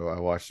 that show. I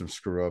watched them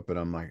screw up, and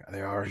I'm like,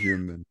 they are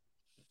human.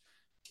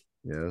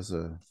 Yeah, it was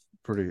a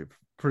pretty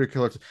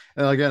killer.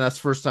 And again, that's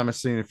the first time I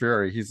seen in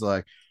Fury. He's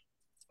like,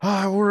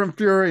 we're in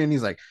Fury, and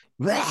he's like,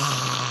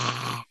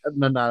 "Rah!"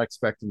 And I'm not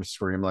expecting to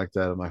scream like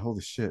that. I'm like,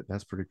 holy shit,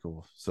 that's pretty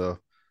cool. So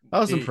I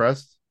was The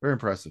impressed. Very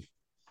impressive.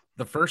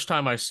 the first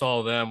time I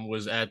saw them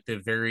was at the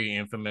very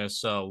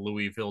infamous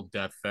Louisville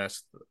Death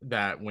Fest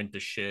that went to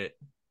shit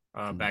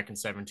back in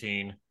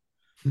 17.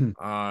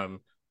 Um,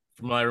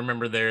 from what I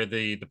remember there,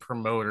 the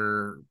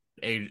promoter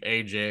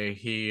AJ,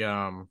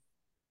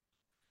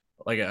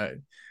 like uh,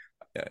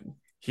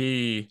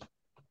 he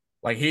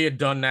he had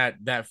done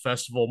that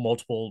festival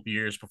multiple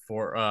years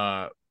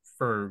before,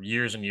 for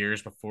years and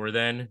years before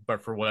then,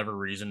 but for whatever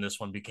reason this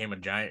one became a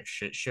giant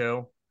shit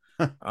show.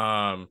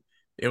 um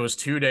it was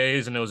 2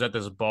 days and it was at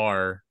this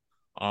bar.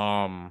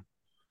 um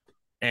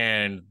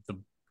and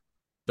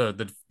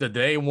the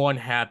day one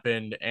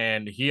happened,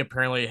 and he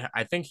apparently,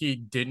 I think he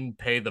didn't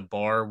pay the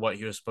bar what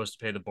he was supposed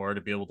to pay the bar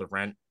to be able to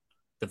rent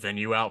the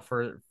venue out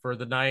for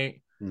the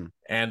night. Hmm.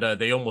 And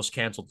they almost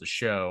canceled the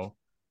show.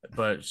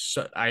 But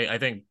I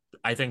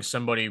think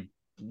somebody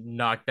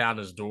knocked down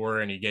his door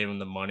and he gave him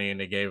the money, and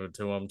they gave it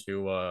to him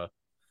to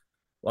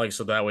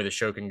so that way the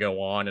show can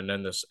go on. And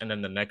then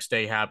the next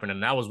day happened,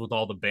 and that was with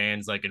all the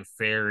bands like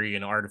Inferi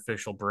and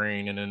Artificial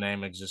Brain and the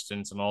Name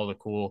Existence and all the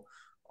cool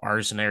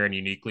Arsenair and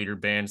Unique Leader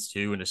bands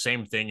too. And the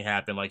same thing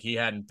happened. Like he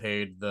hadn't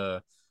paid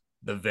the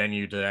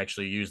venue to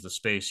actually use the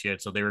space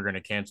yet, so they were going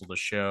to cancel the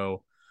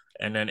show.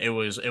 And then it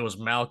was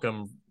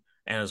Malcolm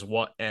and his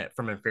what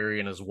from Inferi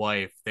and his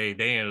wife. They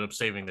ended up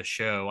saving the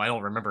show. I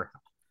don't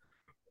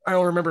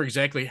remember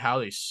exactly how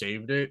they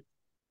saved it,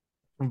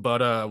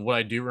 but what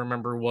I do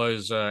remember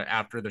was,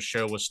 after the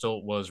show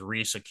was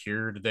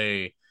resecured,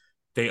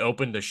 they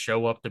opened the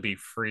show up to be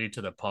free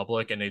to the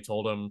public, and they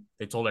told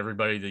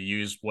everybody to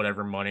use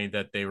whatever money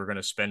that they were going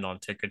to spend on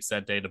tickets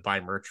that day to buy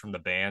merch from the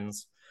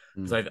bands.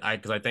 because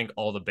I think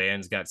all the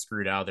bands got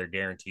screwed out of their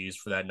guarantees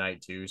for that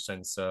night too,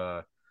 since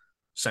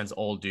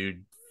old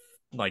dude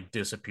like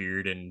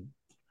disappeared and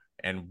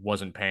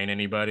wasn't paying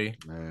anybody.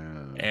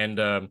 Yeah.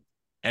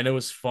 And it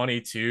was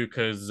funny too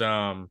because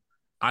I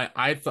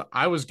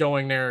was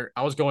going there,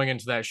 I was going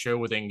into that show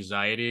with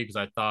anxiety because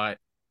I thought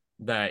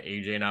that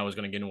AJ and I was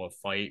going to get into a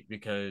fight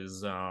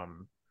because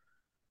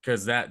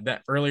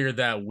that earlier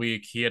that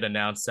week he had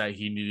announced that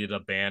he needed a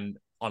band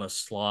on a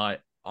slot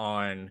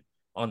on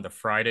the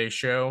Friday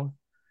show,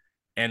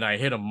 and I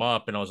hit him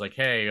up and I was like,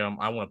 "Hey, I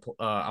want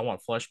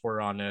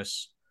Fleshbore on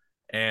this,"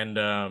 and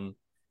um,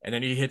 and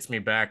then he hits me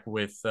back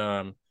with,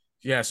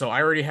 "Yeah, so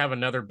I already have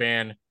another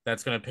band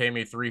that's gonna pay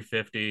me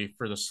 350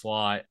 for the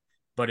slot,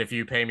 but if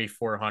you pay me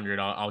 400,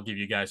 I'll give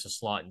you guys a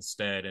slot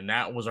instead." And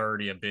that was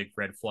already a big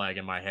red flag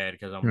in my head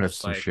because I'm That's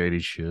just some like, shady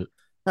shit.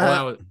 "Well,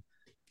 that was."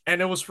 And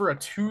it was for a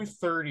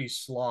 2:30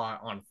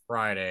 slot on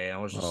Friday. I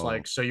was just Oh,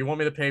 like, "So you want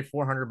me to pay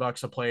 400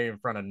 bucks to play in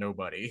front of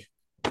nobody?"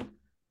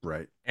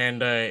 right.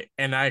 And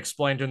I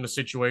explained to him the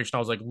situation. I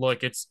was like,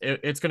 look, it's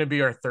going to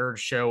be our third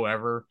show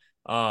ever.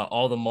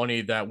 All the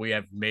money that we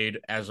have made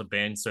as a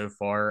band so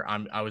far,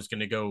 I was going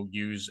to go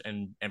use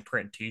and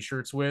print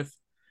T-shirts with,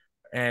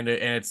 and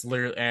it's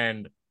literally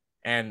and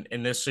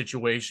in this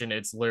situation,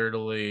 it's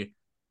literally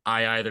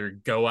I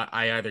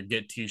either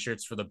get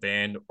T-shirts for the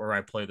band or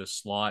I play the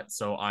slot.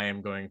 So I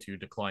am going to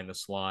decline the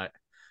slot.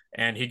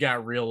 And he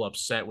got real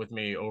upset with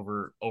me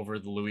over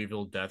the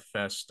Louisville Death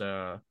Fest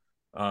uh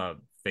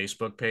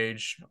Facebook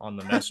page on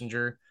the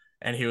messenger.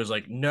 And he was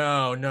like,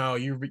 "No, no,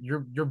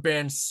 your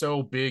band's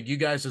so big. You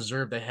guys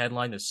deserve the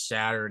headline the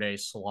Saturday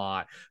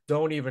slot.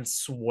 Don't even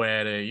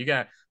sweat it.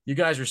 You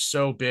guys are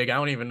so big. I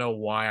don't even know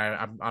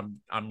why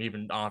I'm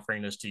even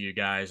offering this to you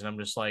guys." And I'm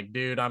just like,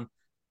 dude, I'm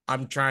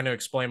trying to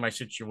explain my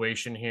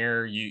situation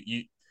here.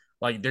 You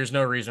like, there's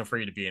no reason for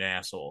you to be an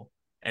asshole.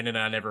 And then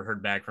I never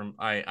heard back from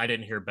I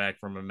didn't hear back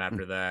from him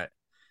after that.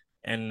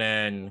 And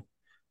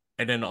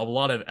then a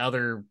lot of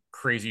other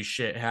crazy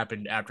shit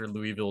happened after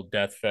Louisville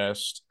Death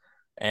Fest,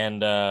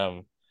 and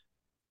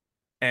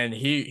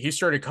he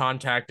started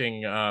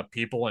contacting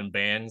people and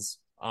bands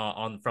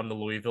on from the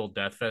Louisville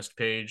Death Fest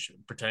page,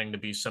 pretending to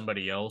be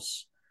somebody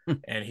else,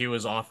 and he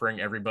was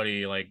offering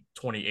everybody like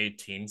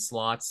 2018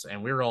 slots,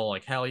 and we were all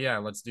like, hell yeah,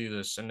 let's do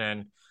this. And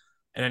then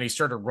he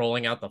started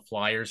rolling out the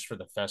flyers for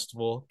the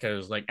festival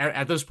because like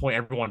at this point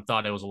everyone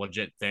thought it was a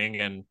legit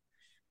thing,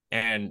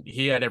 and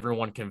he had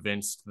everyone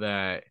convinced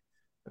that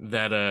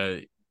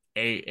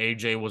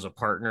AJ was a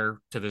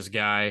partner to this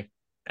guy,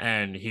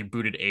 and he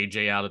booted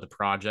AJ out of the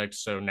project.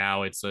 So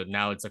now it's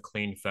a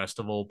clean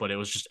festival, but it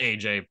was just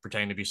AJ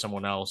pretending to be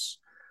someone else.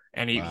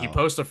 And he Wow.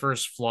 posts the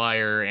first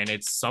flyer, and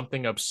it's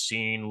something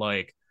obscene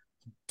like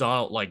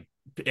Donald, like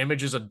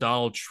images of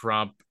Donald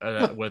Trump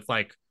with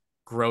like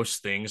gross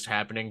things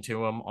happening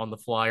to him on the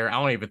flyer. I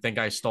don't even think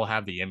I still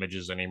have the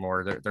images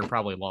anymore. They're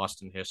probably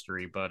lost in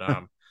history, but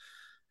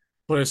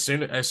as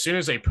soon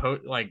as they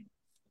post like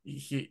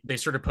they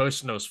started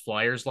posting those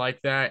flyers like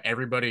that,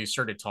 everybody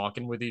started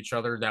talking with each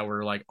other that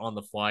were like on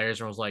the flyers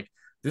and was like,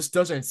 this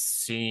doesn't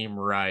seem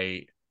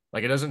right.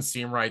 Like it doesn't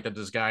seem right that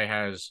this guy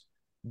has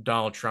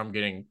Donald Trump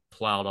getting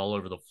plowed all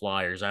over the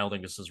flyers. I don't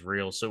think this is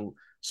real. So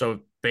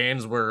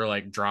bands were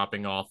like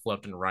dropping off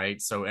left and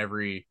right. So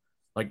every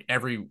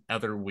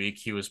other week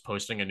he was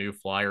posting a new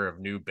flyer of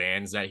new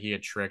bands that he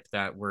had tricked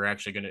that were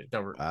actually gonna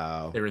that were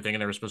Wow. they were thinking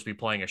they were supposed to be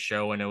playing a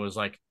show, and it was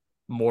like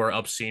more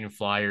obscene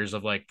flyers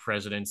of like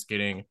presidents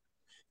getting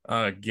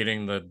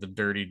the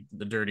dirty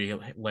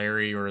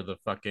Larry or the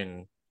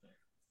fucking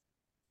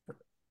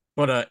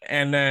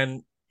and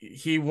then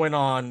he went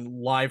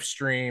on live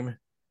stream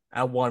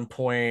at one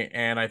point,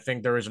 and I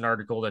think there was an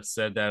article that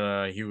said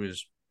that he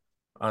was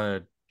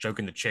uh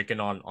joking the chicken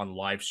on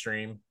live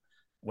stream,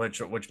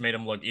 which made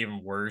him look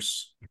even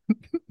worse.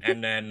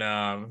 And then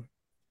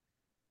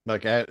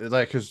Like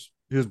because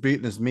he was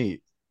beating his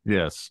meat.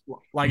 Yes.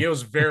 like it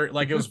was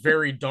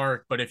very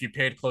dark, but if you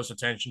paid close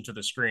attention to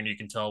the screen, you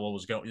can tell what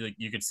was going like,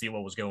 you could see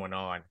what was going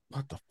on.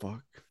 What the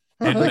fuck?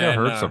 I And think I then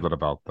heard something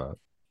about that.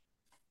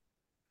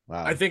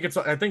 Wow. I think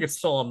it's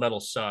still on Metal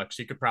Sucks.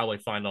 You could probably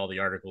find all the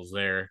articles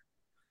there.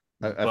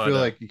 I But feel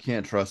like you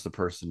can't trust a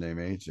person named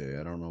AJ.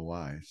 I don't know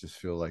why. I just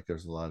feel like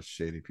there's a lot of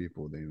shady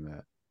people named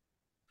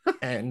that.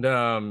 and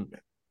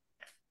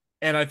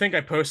and I think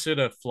I posted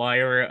a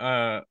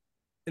flyer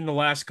in the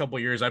last couple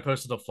years. I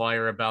posted a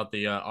flyer about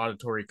the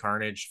Auditory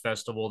Carnage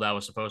festival that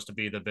was supposed to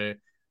be the bit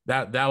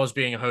that was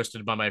being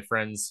hosted by my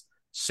friends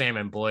Sam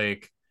and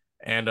Blake,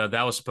 and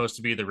that was supposed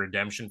to be the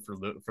redemption for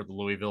the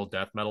Louisville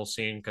death metal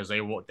scene because they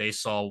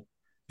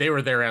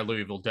were there at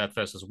Louisville Death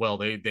Fest as well.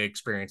 They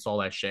experienced all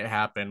that shit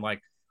happen.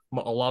 Like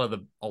a lot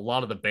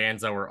of the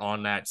bands that were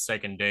on that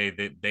second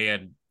day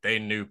they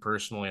knew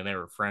personally and they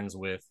were friends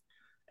with.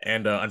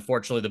 And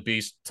unfortunately, the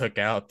Beast took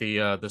out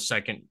the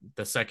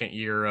second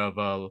year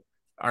of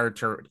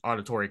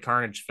Auditory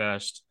Carnage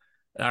Fest.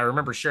 I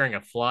remember sharing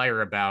a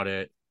flyer about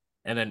it,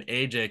 and then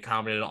AJ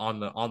commented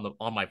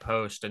on my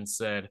post and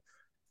said,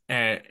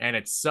 and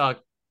it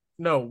sucked.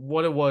 No,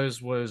 what it was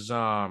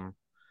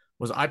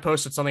was I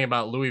posted something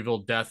about Louisville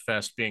Death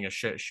Fest being a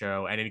shit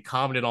show, and he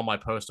commented on my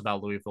post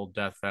about Louisville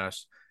Death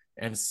Fest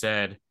and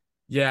said,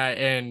 "Yeah,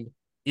 and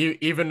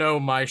even though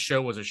my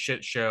show was a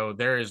shit show,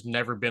 there has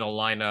never been a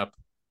lineup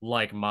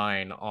like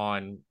mine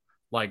on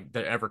like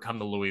that ever come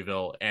to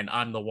Louisville, and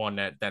I'm the one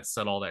that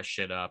set all that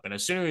shit up." And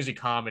as soon as he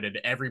commented,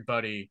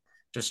 everybody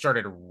just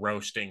started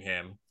roasting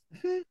him.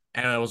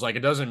 And I was like,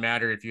 it doesn't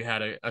matter if you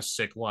had a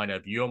sick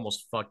lineup, you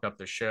almost fucked up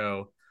the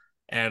show.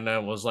 And I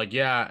was like,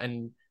 yeah,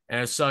 and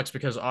it sucks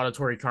because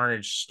Auditory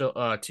Carnage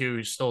still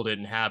 2 still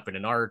didn't happen,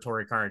 and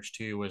Auditory Carnage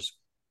 2 was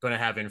going to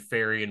have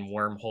Inferi and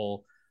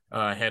Wormhole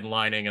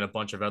headlining and a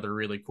bunch of other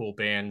really cool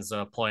bands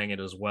playing it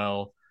as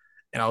well.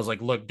 And I was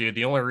like, look, dude,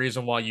 the only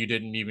reason why you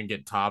didn't even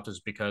get topped is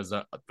because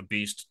the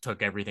Beast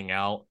took everything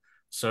out.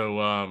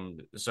 So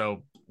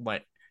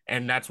like,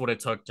 and that's what it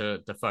took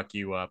to fuck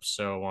you up.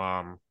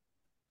 So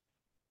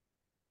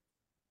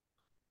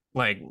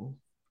like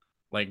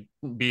like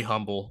be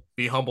humble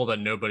that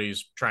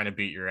nobody's trying to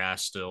beat your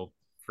ass still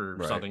for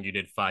Right. something you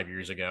did 5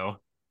 years ago.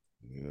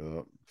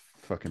 Yep.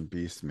 Fucking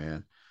beast,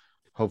 man.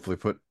 Hopefully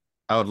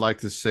I would like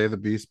to say the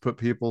beast put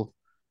people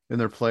in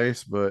their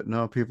place, but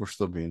no, people are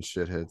still being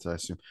shitheads, I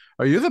assume.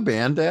 Are you the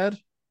band dad?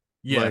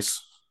 Yes.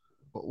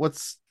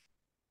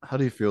 How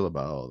do you feel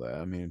about all that?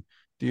 I mean,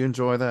 do you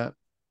enjoy that?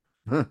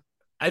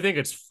 I think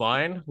it's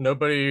fine.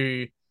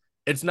 Nobody,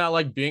 it's not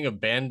like being a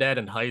band dad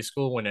in high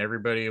school when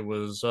everybody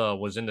was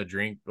in the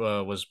drink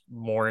was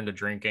more into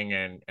drinking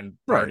and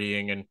Right.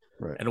 partying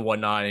Right. and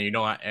whatnot. And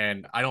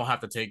and I don't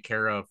have to take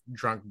care of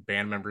drunk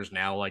band members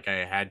now like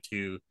I had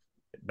to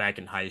back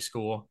in high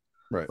school.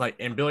 Right. Like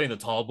in Billy and the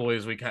Tall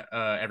Boys,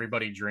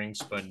 everybody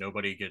drinks, but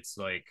nobody gets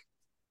like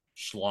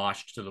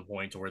sloshed to the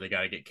point to where they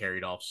got to get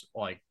carried off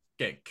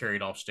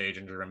stage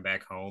and driven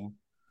back home.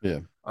 Yeah.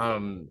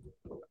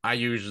 I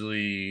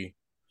usually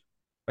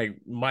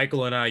like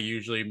Michael and I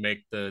usually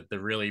make the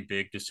really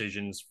big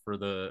decisions for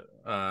the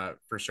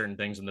for certain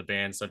things in the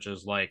band, such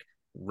as like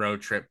road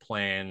trip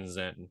plans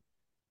and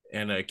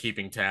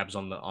keeping tabs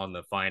on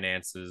the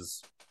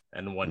finances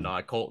and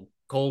whatnot. Cole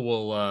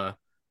will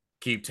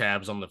keep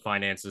tabs on the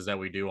finances that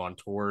we do on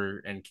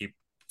tour and keep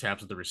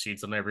tabs of the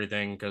receipts and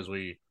everything because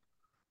we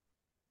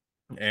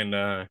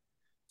and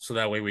so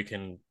that way we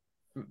can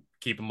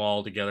keep them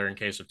all together in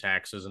case of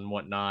taxes and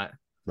whatnot.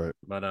 Right.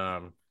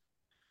 But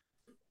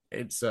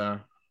it's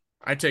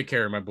I take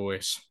care of my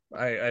boys.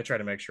 I try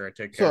to make sure I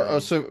take care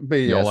of them. But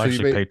yeah, Y'all so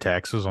actually pay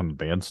taxes on the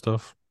band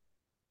stuff?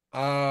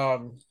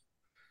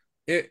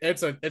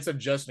 It's a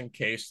just in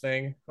case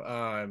thing.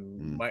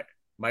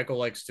 Michael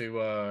likes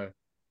to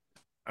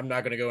I'm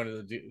not going to go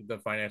into the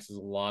finances a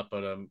lot,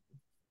 but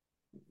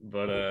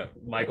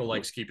Michael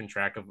likes keeping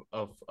track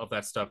of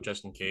that stuff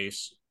just in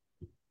case.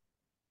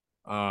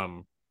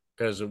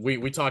 Because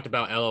we talked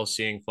about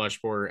LLCing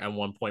Fleshbore at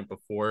one point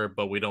before,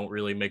 but we don't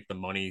really make the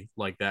money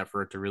like that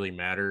for it to really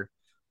matter.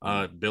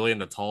 Billy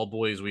and the Tall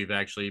Boys, we've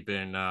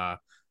been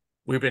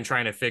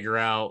trying to figure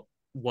out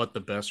what the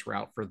best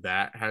route for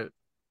that has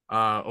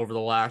over the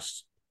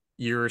last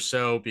year or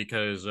so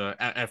because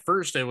at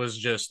first it was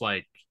just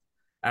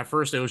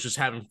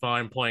having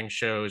fun playing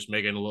shows,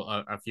 making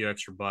a few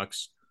extra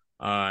bucks.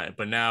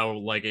 But now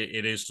like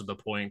it is to the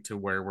point to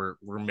where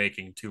we're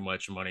making too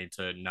much money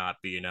to not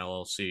be an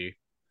LLC,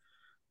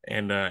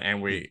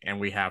 and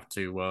we have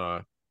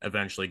to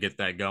eventually get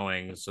that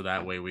going so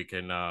that way we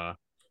can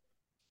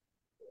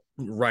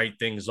write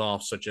things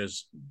off such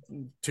as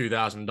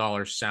 $2,000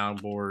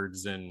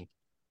 soundboards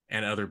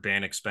and other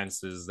band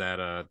expenses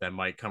that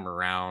might come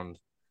around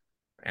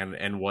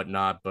and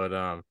whatnot.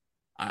 But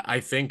I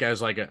think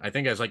as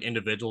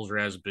individuals or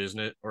as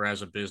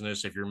a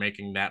business, if you're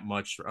making that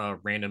much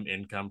random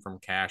income from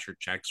cash or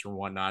checks or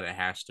whatnot, it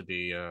has to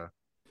be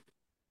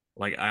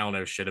like I don't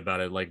know shit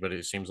about it, like, but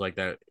it seems like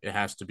that it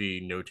has to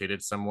be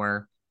notated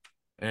somewhere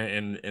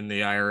in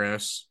the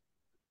IRS.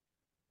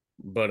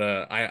 But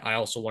I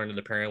also learned that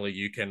apparently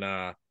you can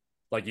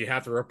like you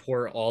have to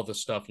report all the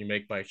stuff you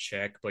make by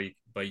check,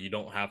 but you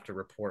don't have to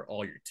report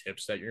all your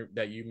tips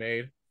that you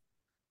made.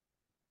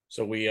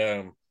 So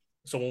when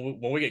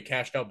we get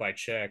cashed out by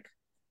check,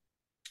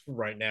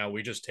 right now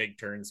we just take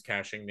turns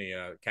cashing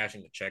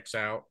the checks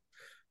out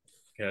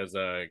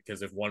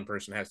because if one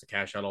person has to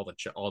cash out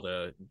all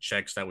the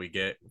checks that we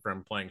get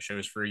from playing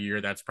shows for a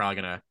year, that's probably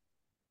gonna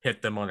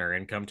hit them on their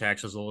income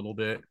taxes a little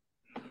bit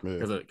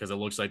because it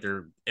looks like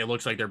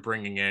they're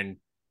bringing in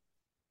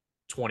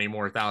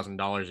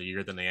 $20,000 a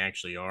year than they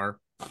actually are.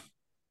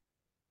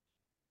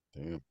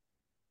 Damn.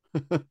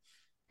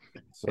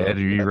 Ed, are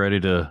you ready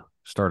to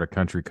start a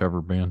country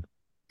cover band?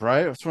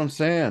 Right, that's what I'm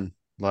saying.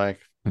 Like,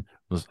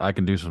 I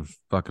can do some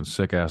fucking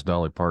sick ass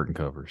Dolly Parton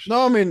covers.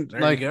 no, I mean, There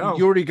like you go.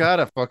 you already got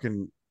a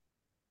fucking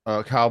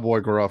cowboy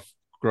gruff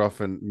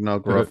and no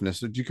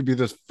gruffness. You could be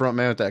this front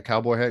man with that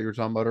cowboy hat you were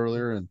talking about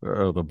earlier, and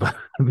Oh, the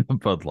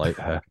Bud Light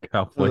hat,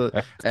 cowboy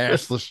the hat.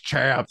 assless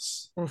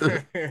chaps.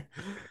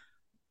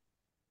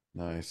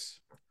 Nice.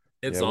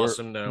 It's Yeah,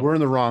 awesome though. We're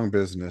in the wrong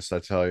business, I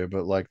tell you,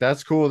 but like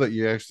that's cool that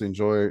you actually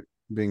enjoy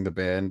being the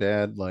band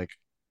dad. Like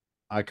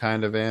I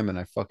kind of am, and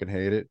I fucking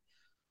hate it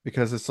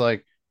because it's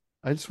like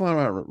I just want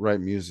to write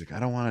music. I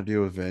don't want to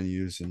deal with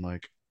venues and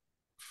like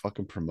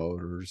fucking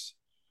promoters.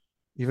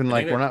 Even I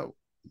like think we're that. not.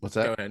 What's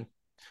that? Go ahead.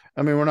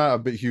 I mean, we're not a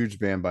big huge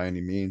band by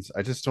any means.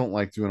 I just don't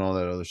like doing all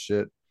that other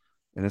shit.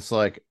 And it's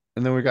like,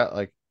 and then we got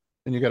like,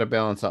 and you got to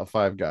balance out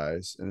 5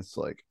 guys, and it's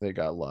like they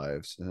got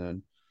lives, and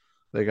then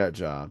they got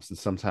jobs, and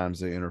sometimes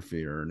they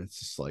interfere, and it's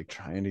just like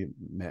trying to.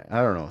 Man,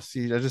 I don't know.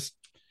 See, I just,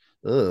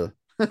 ugh.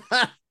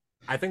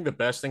 I think the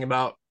best thing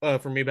about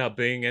for me about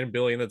being in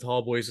Billy and the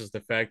Tall Boys is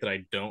the fact that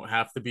I don't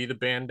have to be the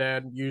band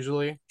dad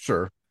usually.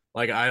 Sure.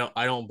 Like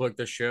I don't book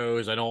the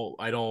shows. I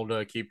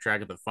don't keep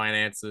track of the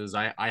finances.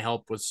 I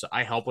help with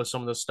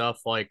some of the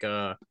stuff like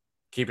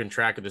keeping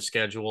track of the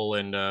schedule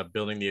and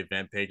building the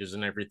event pages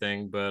and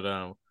everything. But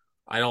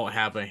I don't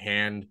have a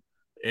hand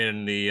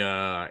in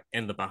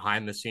the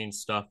behind the scenes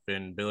stuff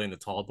in Billy and the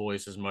Tall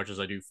Boys as much as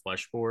I do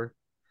Fleshbore.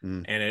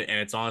 Mm. And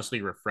it's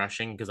honestly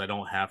refreshing because I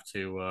don't have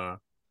to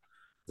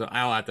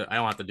I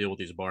don't have to deal with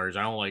these bars.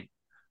 I don't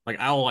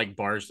like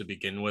bars to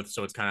begin with,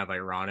 so it's kind of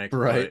ironic.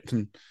 Right.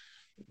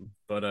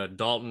 But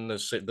Dalton, the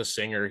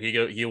singer,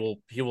 he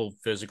will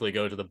physically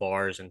go to the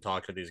bars and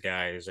talk to these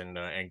guys and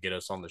get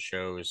us on the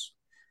shows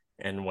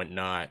and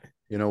whatnot.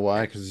 You know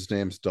why? Because his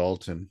name's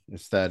Dalton.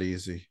 It's that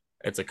easy.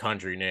 It's a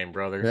country name,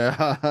 brother.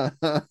 Yeah.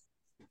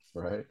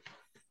 Right.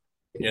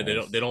 Yeah,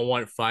 they don't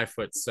want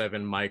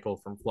 5'7" Michael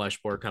from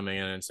Fleshbore coming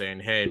in and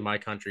saying, "Hey, my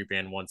country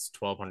band wants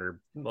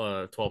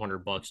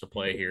 $1,200 to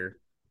play here."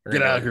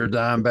 Get out here,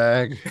 dime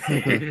bag.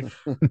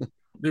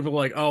 People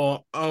like,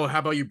 oh, how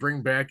about you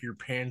bring back your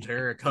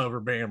Pantera cover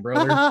band,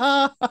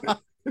 brother?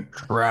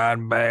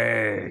 Ride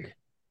bag.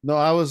 No,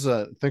 I was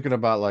thinking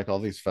about like all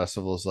these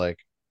festivals. Like,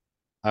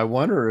 I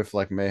wonder if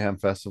like Mayhem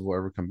Festival will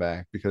ever come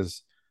back,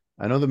 because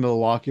I know the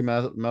Milwaukee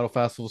Metal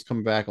Festival is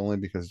coming back only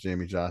because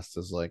Jamie Jost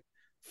is like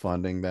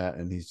funding that,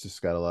 and he's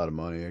just got a lot of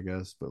money, I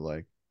guess. But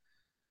like,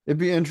 it'd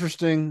be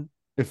interesting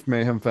if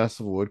Mayhem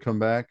Festival would come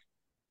back.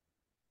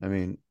 I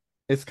mean,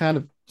 it's kind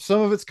of, some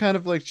of it's kind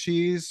of like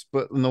cheese,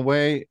 but in the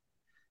way,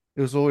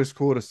 it was always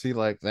cool to see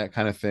like that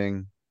kind of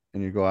thing.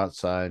 And you go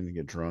outside and you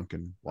get drunk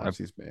and watch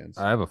these bands.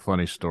 I have a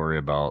funny story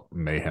about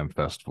Mayhem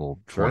Festival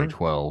Sure.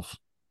 2012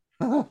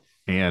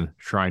 and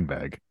Shrine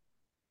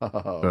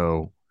Oh.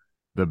 So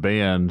the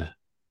band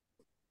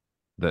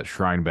that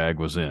Shrine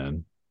was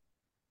in,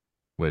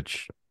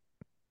 which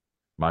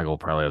Michael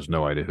probably has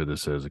no idea who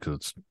this is because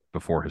it's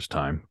before his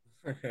time.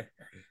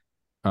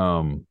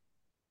 The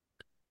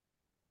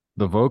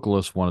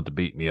vocalist wanted to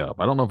beat me up.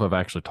 I don't know if I've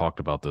actually talked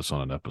about this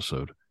on an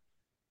episode.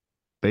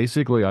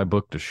 Basically, I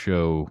booked a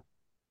show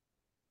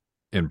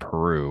in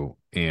Peru,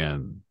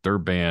 and their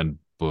band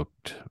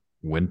booked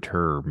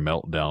Winter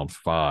Meltdown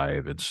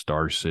 5 in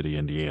Star City,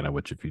 Indiana,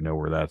 which, if you know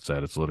where that's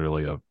at, it's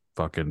literally a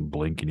fucking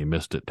blink and you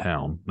missed it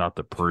town. Not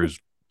that Peru's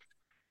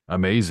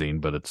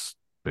amazing, but it's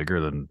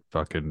bigger than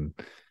fucking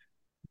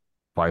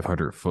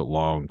 500-foot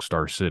long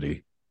Star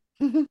City.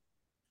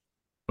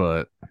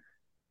 But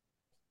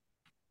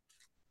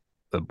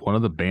one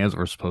of the bands that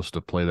were supposed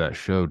to play that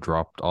show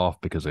dropped off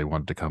because they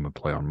wanted to come and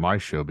play on my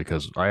show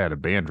because I had a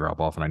band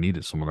drop off and I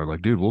needed someone. They're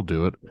like, dude, we'll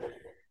do it.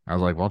 I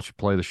was like, why don't you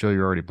play the show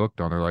you're already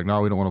booked on? They're like,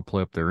 no, we don't want to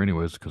play up there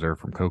anyways because they're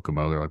from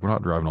Kokomo. They're like, we're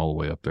not driving all the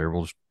way up there.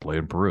 We'll just play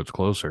in Peru. It's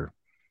closer.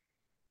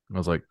 I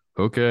was like,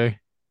 okay.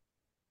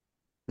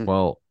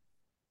 Well,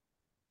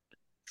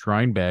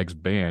 Shrinebag's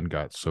band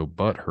got so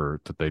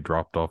butthurt that they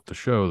dropped off the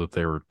show that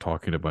they were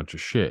talking a bunch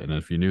of shit. And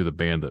if you knew the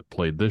band that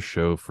played this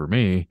show for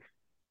me,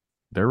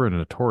 they were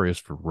notorious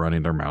for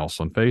running their mouths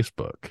on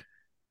Facebook.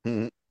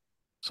 Mm-hmm.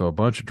 So a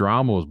bunch of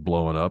drama was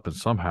blowing up, and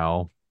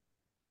somehow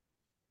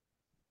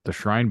the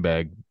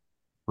Shrinebag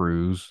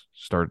crews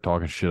started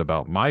talking shit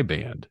about my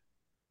band,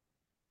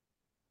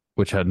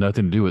 which had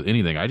nothing to do with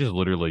anything. I just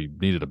literally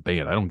needed a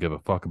band. I don't give a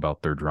fuck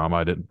about their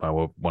drama. I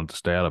wanted to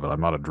stay out of it. I'm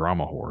not a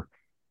drama whore.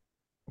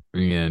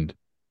 And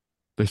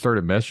they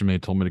started messaging me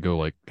and told me to go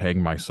like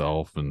hang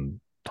myself and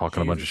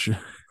talking a bunch of shit.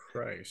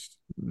 Christ.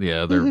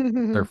 Yeah,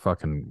 they're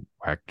fucking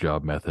whack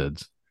job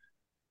methods.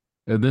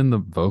 And then the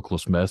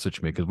vocalist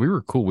messaged me because we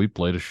were cool. We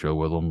played a show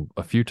with them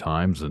a few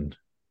times, and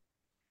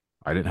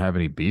I didn't have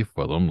any beef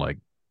with them. Like,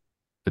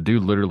 the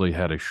dude literally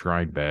had a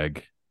shrine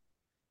bag.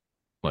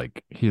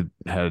 Like, he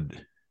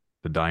had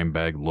the dime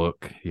bag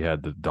look. He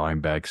had the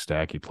dime bag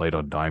stack. He played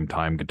on dime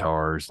time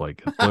guitars.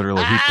 Like,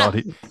 literally,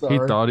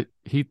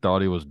 he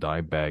thought he was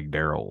dime bag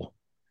Daryl.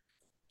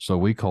 So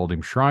we called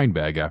him Shrine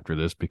Bag after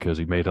this because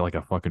he made like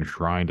a fucking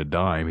shrine to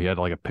dime. He had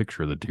like a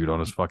picture of the dude on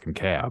his fucking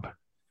cab.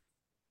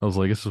 I was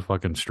like, this is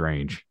fucking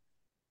strange.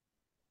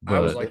 I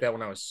was like that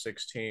when I was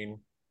 16.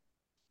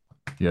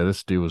 Yeah,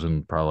 this dude was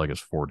in probably like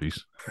his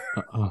 40s.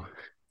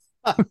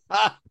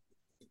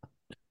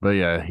 But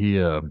yeah, he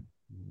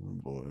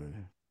boy.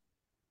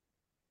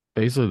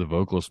 Basically the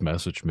vocalist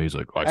messaged me. He's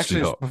like,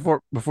 actually,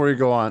 before you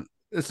go on,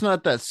 it's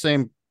not that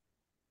same.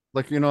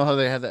 Like, you know how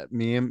they had that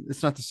meme?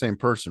 It's not the same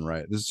person,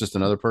 right? This is just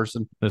another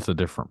person. It's a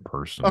different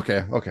person.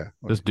 Okay.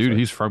 This dude,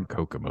 he's from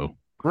Kokomo.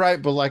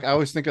 Right, but like I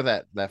always think of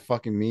that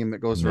fucking meme that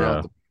goes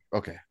around.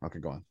 Okay,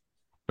 go on.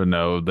 But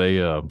no, they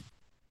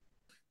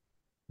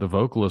the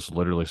vocalist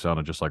literally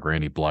sounded just like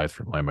Randy Blythe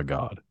from Lamb of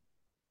God.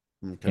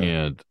 Okay.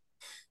 And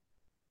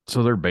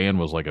so their band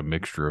was like a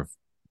mixture of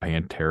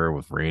Pantera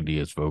with Randy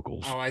as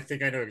vocals. Oh, I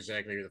think I know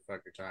exactly who the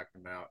fuck you're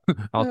talking about.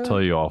 I'll tell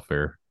you off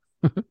air.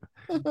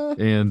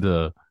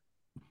 And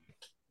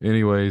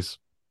anyways,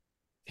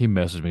 he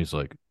messaged me. He's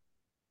like,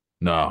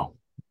 "No,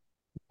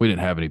 we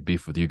didn't have any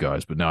beef with you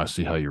guys, but now I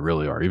see how you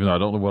really are." Even though I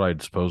don't know what I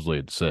supposedly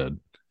had said.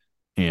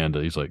 And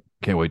he's like,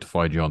 "Can't wait to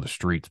find you on the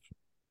streets."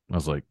 I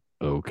was like,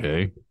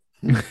 "Okay."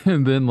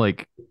 And then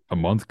like a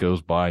month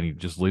goes by, and he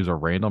just leaves a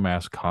random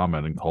ass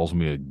comment and calls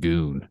me a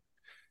goon.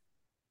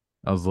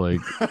 I was like,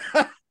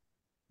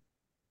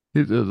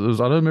 it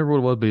was, I don't remember what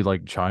it was, but he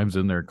like chimes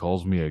in there,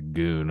 calls me a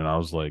goon, and I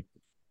was like,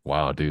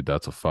 "Wow, dude,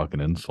 that's a fucking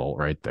insult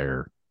right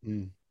there."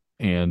 Mm.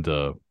 And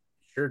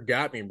Sure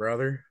got me,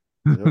 brother.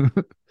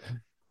 Yep.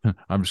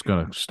 I'm just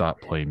gonna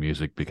stop playing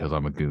music because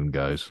I'm a goon,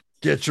 guys.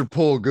 Get your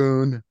pull,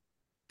 goon.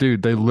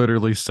 Dude, they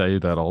literally say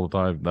that all the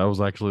time. That was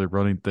actually a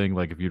running thing.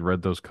 Like if you'd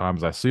read those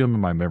comments, I see them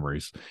in my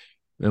memories,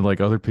 and like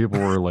other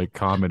people were like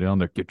commenting on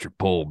there, "Get your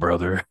pull,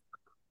 brother."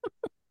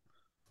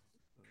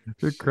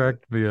 It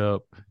cracked me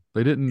up.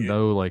 They didn't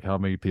know like how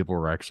many people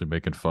were actually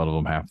making fun of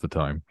them half the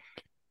time.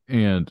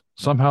 And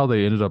somehow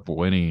they ended up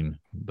winning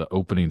the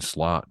opening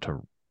slot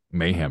to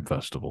Mayhem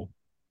Festival.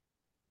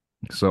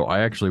 So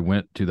I actually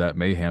went to that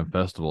Mayhem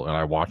Festival and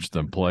I watched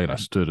them play and I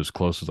stood as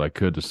close as I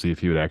could to see if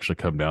he would actually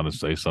come down and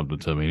say something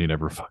to me. And he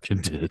never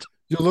fucking did.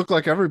 You look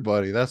like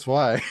everybody. That's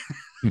why.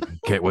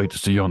 Can't wait to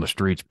see you on the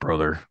streets,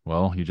 brother.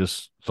 Well, you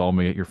just saw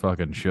me at your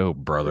fucking show,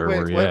 brother.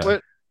 Where you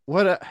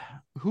at?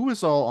 Who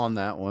was all on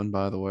that one,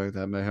 by the way?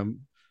 That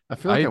Mayhem. I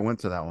feel like I went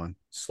to that one.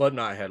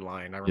 Slipknot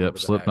headline. I remember Yep, that.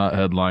 Slipknot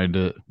headlined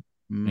it.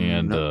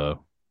 And no,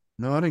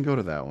 I didn't go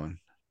to that one.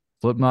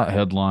 Slipknot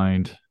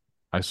headlined.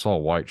 I saw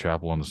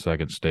Whitechapel on the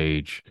second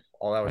stage.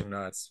 Oh, that was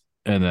nuts.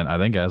 And then I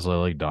think As I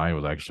Lay Dying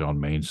was actually on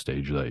main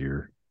stage that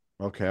year.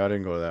 Okay, I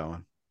didn't go to that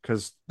one.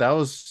 Because that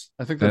was,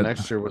 I think the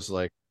next year was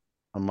like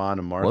Amon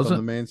and Martha on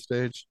the main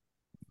stage.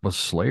 Was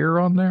Slayer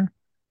on there?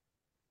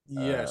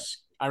 Yes.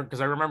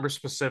 Because I remember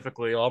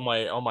specifically all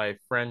my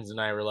friends and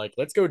I were like,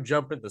 let's go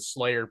jump in the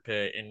Slayer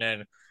pit. And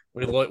then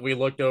we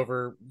looked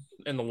over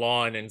in the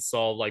lawn and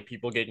saw like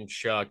people getting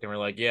chucked, and we're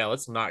like, yeah,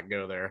 let's not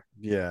go there.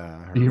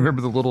 Yeah. Do you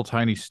remember the little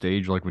tiny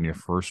stage like when you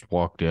first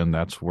walked in?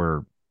 That's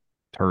where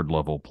Third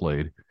Level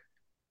played.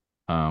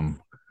 I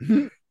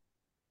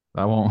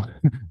won't.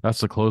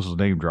 That's the closest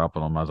name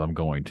dropping them as I'm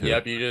going to.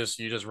 Yep, you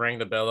just rang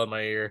the bell in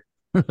my ear.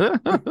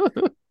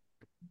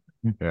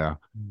 Yeah.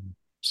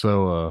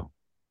 So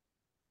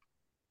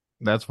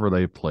that's where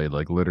they played,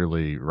 like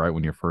literally right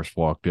when you first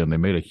walked in. They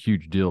made a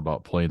huge deal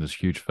about playing this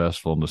huge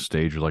festival, and the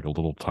stage was like a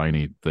little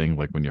tiny thing,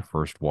 like when you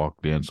first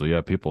walked in. So yeah,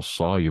 people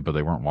saw you, but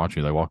they weren't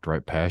watching you. They walked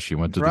right past you,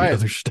 went to the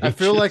other stage. I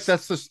feel like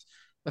that's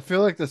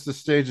the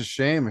stage of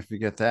shame if you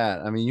get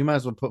that. I mean, you might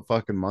as well put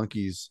fucking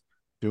monkeys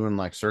doing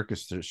like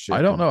circus shit.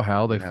 I don't know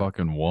how they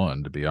fucking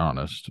won, to be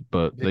honest,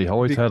 but they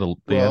always had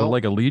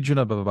like a legion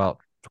of about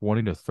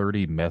 20 to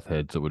 30 meth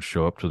heads that would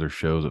show up to their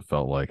shows, it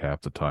felt like,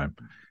 half the time.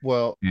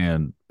 Well,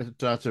 and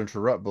not to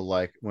interrupt, but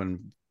like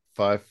when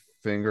Five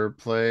Finger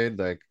played,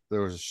 like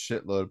there was a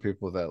shitload of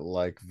people that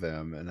liked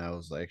them, and I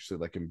was actually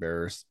like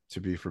embarrassed to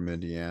be from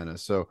Indiana.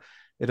 So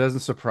it doesn't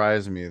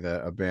surprise me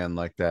that a band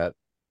like that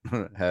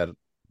had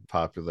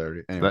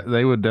popularity. Anyway.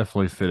 They would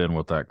definitely fit in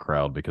with that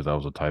crowd because that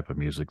was a type of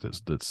music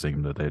that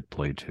seemed that they'd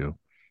play to.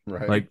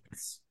 Right. Like,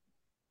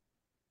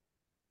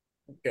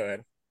 go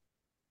ahead.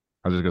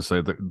 I was just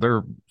gonna say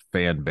their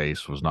fan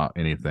base was not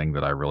anything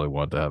that I really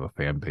wanted to have a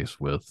fan base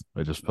with.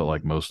 I just felt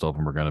like most of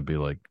them were going to be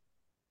like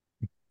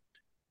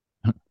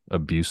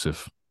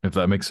abusive, if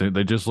that makes sense.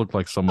 They just look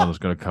like someone that's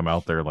going to come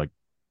out there like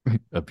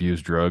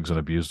abuse drugs and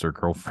abuse their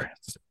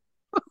girlfriends.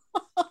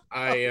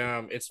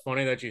 It's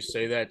funny that you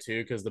say that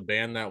too, because the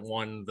band that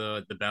won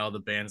the battle of the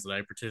bands that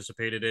I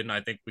participated in,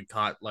 I think we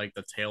caught like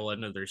the tail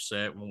end of their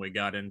set when we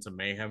got into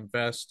Mayhem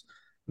Fest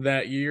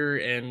that year,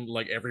 and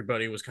like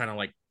everybody was kind of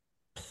like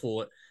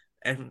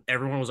and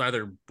everyone was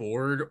either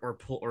bored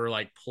or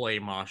like play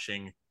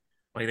moshing,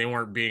 like they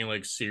weren't being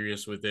like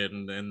serious with it,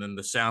 and then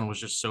the sound was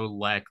just so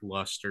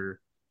lackluster,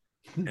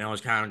 and I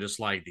was kind of just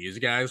like, these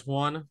guys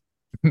won.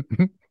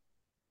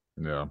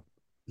 Yeah,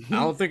 I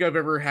don't think I've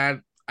ever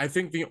had. I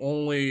think the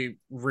only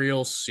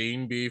real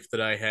scene beef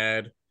that I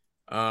had,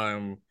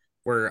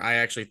 where I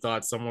actually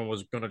thought someone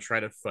was going to try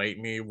to fight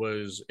me,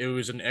 was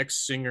an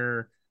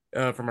ex-singer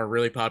from a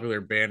really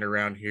popular band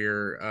around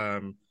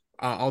here.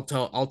 I'll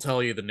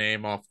tell you the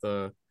name I'll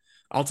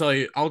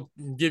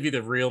give you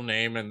the real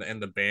name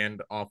and the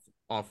band off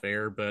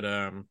air,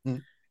 but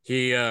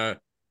he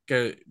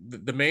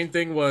the main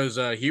thing was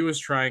he was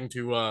trying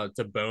to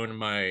bone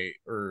my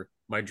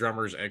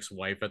drummer's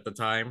ex-wife at the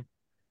time.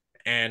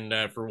 And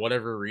for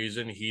whatever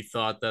reason, he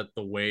thought that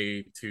the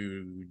way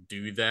to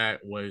do that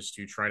was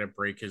to try to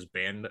break his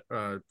band,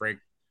 break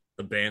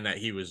the band that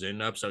he was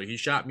in up. So he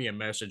shot me a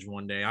message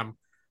one day.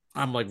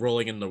 I'm like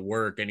rolling into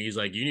work, and he's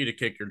like, "You need to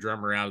kick your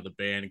drummer out of the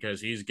band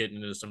because he's getting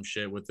into some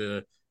shit with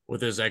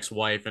with his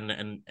ex-wife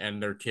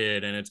and their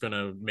kid, and it's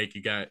gonna make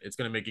you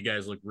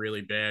guys look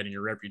really bad, and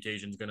your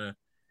reputation's gonna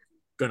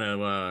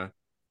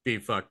be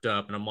fucked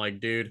up. And I'm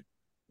like, dude,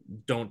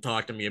 don't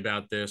talk to me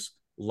about this.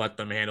 Let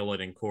them handle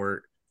it in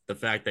court. The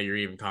fact that you're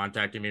even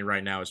contacting me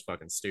right now is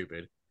fucking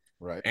stupid.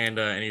 Right. And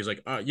he's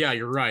like, yeah,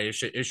 you're right.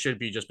 It should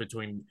be just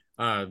between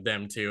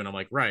them two. And I'm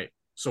like, right.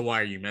 So why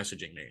are you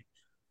messaging me?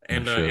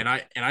 No shit.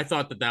 And I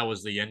thought that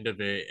was the end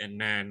of it. And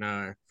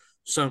then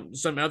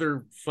some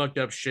other fucked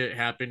up shit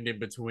happened in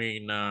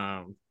between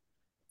my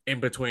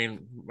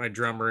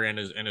drummer and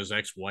his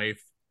ex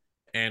wife.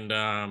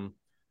 And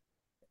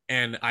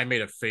and I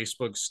made a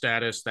Facebook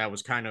status that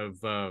was kind of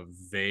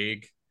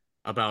vague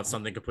about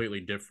something completely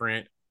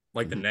different.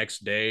 Like the Mhm.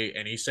 next day,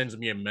 and he sends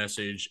me a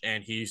message,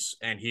 and he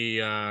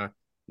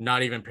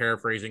not even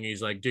paraphrasing.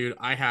 He's like, "Dude,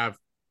 I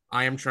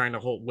am trying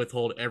to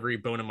withhold every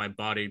bone in my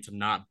body to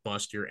not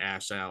bust your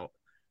ass out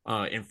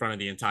in front of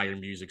the entire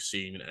music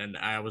scene." And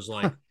I was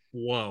like,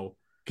 "Whoa."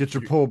 Get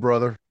your pull,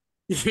 brother.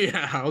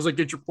 Yeah, I was like,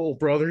 "Get your pull,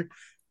 brother."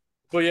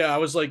 But yeah, I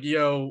was like,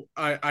 yo,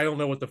 I don't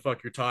know what the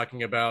fuck you're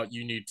talking about.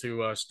 You need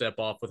to step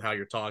off with how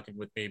you're talking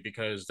with me,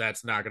 because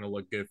that's not gonna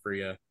look good for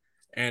you.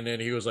 And then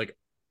he's like,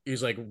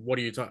 what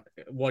are you talking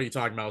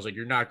about? I was like,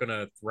 you're not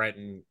gonna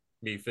threaten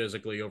me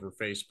physically over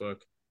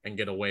Facebook and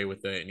get away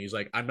with it. And he's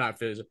like, I'm not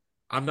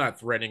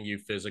threatening you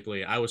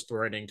physically. I was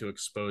threatening to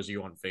expose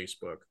you on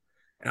Facebook.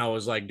 And I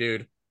was like,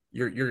 dude,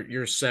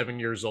 you're 7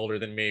 years older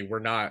than me. We're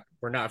not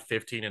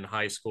 15 in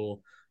high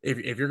school.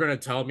 If you're gonna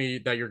tell me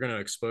that you're gonna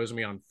expose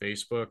me on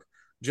Facebook,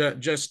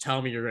 just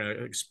tell me you're going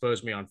to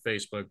expose me on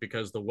Facebook,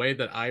 because the way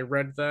that I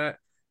read that,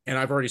 and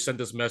I've already sent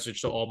this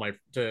message to all my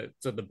to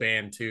the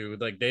band too,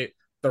 like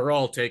they're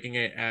all taking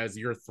it as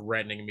you're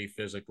threatening me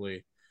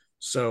physically.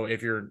 So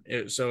if you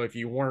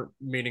weren't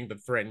meaning to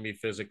threaten me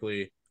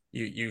physically,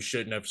 you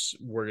shouldn't have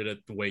worded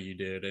it the way you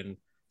did.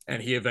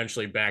 And he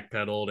eventually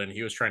backpedaled, and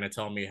he was trying to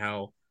tell me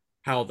how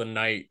the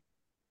night,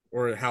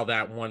 or how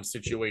that one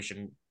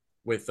situation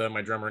with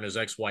my drummer and his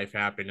ex-wife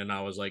happened. And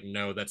I was like,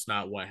 no, that's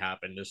not what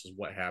happened. This is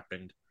what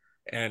happened.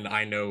 And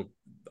I know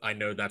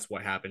that's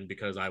what happened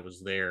because I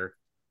was there.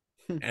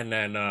 And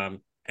then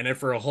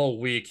for a whole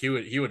week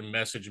he would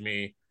message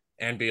me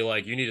and be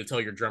like, you need to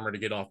tell your drummer to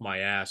get off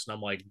my ass. And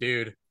I'm like,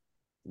 dude,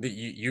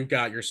 you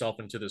got yourself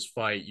into this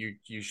fight.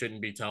 You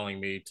shouldn't be telling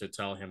me to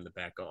tell him to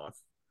back off.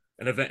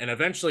 And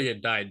eventually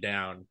it died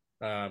down.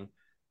 And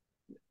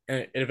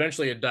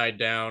eventually it died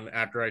down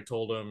after I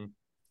told him,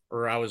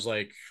 or I was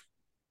like,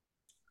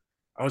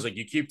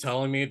 you keep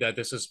telling me that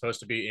this is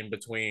supposed to be in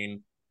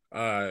between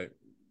uh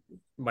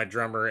my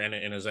drummer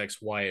and his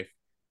ex-wife,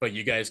 but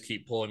you guys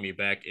keep pulling me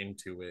back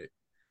into it.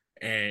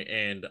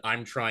 And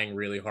I'm trying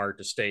really hard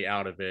to stay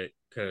out of it,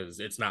 because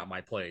it's not my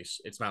place.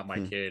 It's not my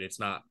kid. It's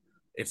not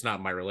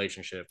my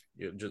relationship.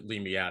 You just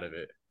leave me out of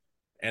it.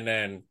 And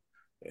then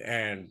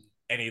and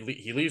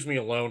he leaves me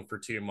alone for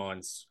 2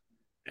 months.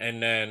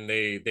 And then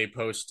they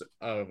post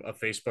a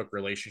Facebook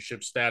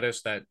relationship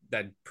status that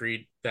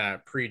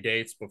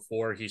predates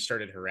before he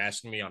started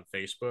harassing me on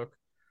Facebook.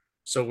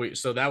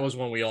 So that was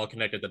when we all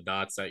connected the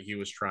dots, that he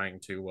was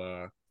trying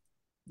to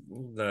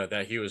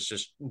that he was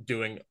just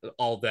doing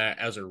all that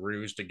as a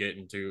ruse to get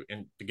into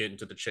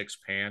the chick's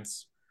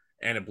pants.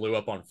 And it blew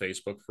up on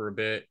Facebook for a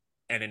bit.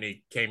 And then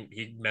he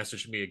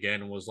messaged me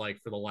again and was like,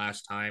 for the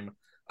last time,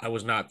 I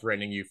was not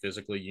threatening you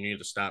physically. You need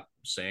to stop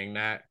saying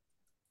that.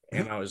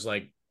 And I was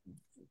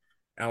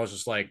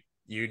just like,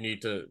 you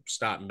need to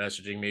stop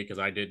messaging me, because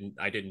I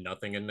did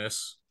nothing in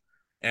this.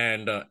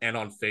 And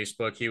on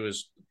Facebook, he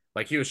was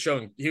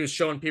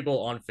showing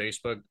people on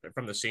Facebook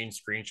from the scene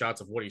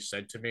screenshots of what he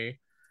said to me.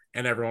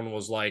 And everyone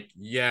was like,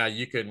 yeah,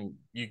 you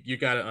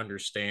got to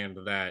understand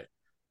that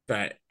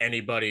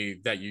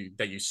anybody that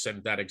you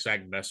send that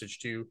exact message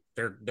to,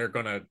 they're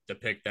gonna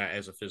depict that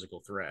as a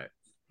physical threat.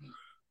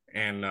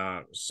 And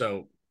yeah,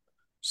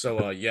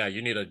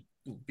 you need to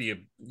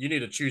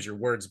choose your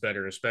words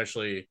better,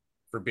 especially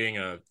for being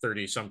a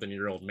 30 something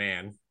year old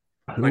man.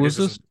 Who Like, was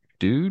this is this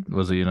dude?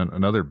 Was he in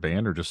another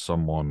band or just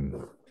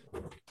someone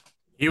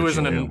he that was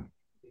you in knew?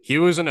 he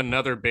was in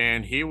another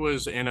band. He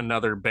was in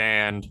another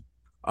band.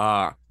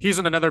 He's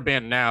in another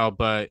band now,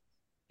 but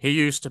he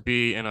used to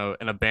be in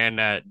a band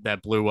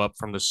that blew up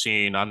from the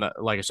scene. I'm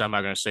not, like I said, I'm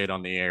not gonna say it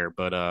on the air,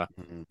 but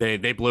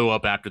Mhm. they blew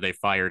up after they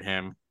fired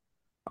him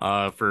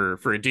for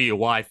a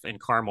DUI in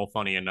Carmel,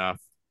 funny enough.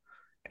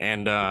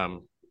 And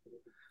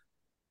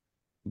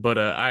but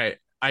I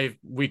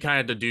we kind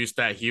of deduced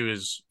that he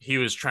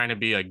was trying to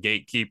be a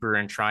gatekeeper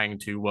and trying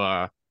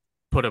to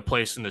put a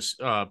place in this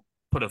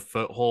put a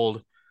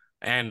foothold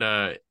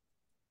and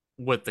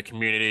with the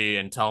community,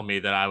 and tell me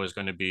that I was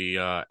going to be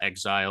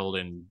exiled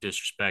and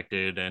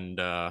disrespected,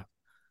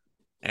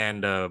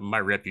 and my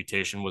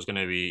reputation was going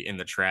to be in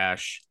the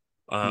trash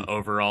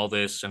over all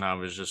this. And I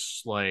was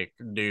just like,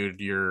 dude,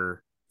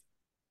 you're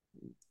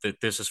that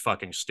this is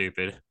fucking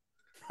stupid.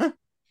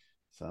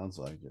 Sounds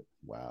like it.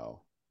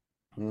 Wow.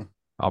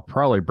 I'll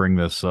probably bring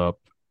this up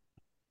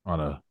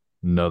on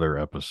another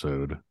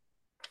episode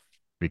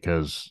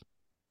because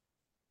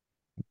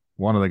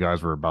one of the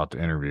guys we're about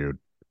to interview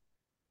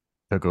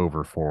took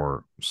over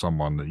for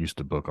someone that used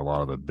to book a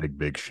lot of the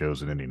big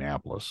shows in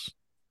Indianapolis.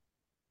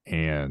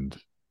 And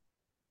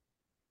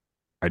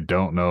I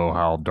don't know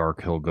how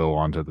dark he'll go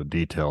onto the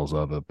details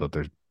of it,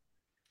 but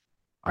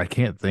I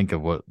can't think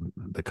of what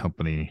the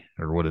company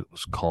or what it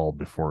was called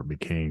before it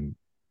became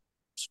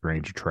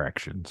Strange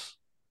Attractions.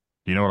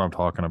 Do you know what I'm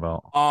talking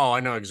about? Oh, I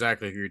know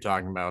exactly who you're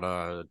talking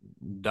about.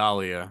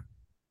 Dahlia.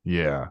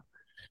 Yeah.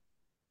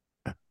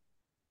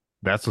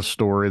 That's a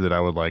story that I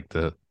would like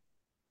to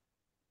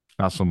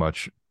not so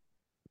much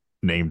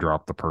name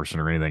drop the person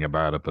or anything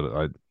about it, but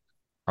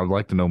I would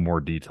like to know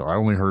more detail. I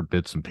only heard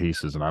bits and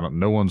pieces, and I don't.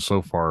 No one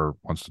so far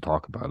wants to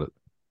talk about it.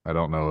 I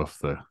don't know if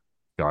the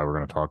guy we're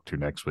going to talk to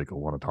next week will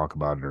want to talk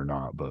about it or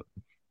not, but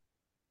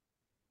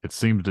it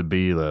seems to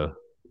be a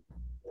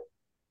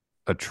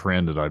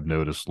trend that I've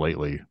noticed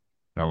lately.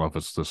 I don't know if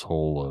it's this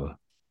whole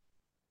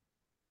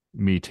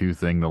Me Too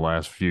thing the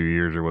last few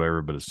years or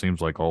whatever, but it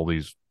seems like all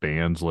these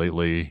bands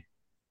lately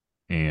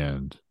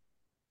and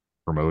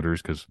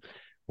promoters, because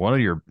one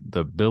of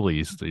the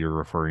Billies that you're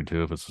referring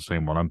to, if it's the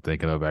same one I'm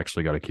thinking of,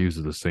 actually got accused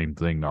of the same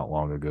thing not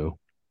long ago.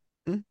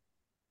 Hmm.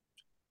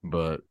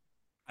 But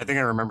I think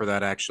I remember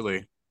that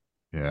actually.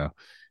 yeah,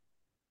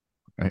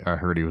 I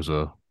heard he was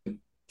a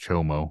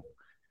chomo,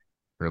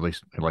 or at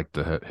least he liked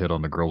to hit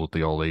on the girls at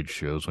the all age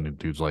shows when the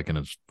dude's like in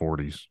his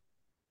 40s.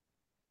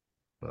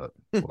 But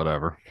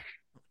whatever.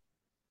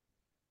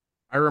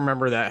 I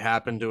remember that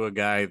happened to a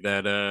guy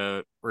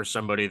that or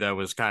somebody that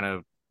was kind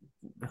of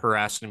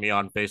harassing me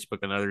on Facebook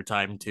another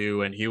time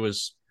too, and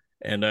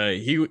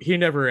he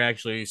never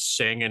actually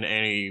sang in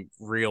any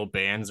real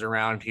bands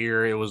around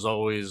here. It was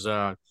always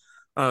the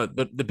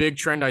big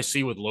trend I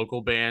see with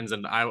local bands,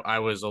 and I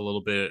was a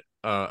little bit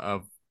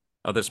of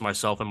this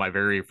myself in my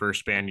very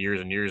first band years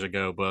and years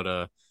ago,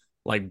 but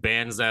like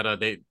bands that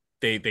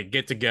they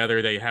get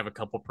together, they have a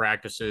couple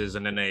practices,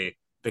 and then they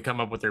come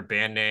up with their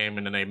band name,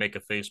 and then they make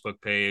a Facebook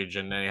page,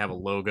 and they have a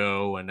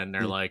logo, and then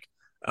they're like,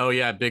 oh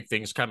yeah, big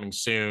things coming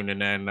soon, and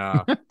then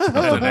Nothing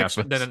happens.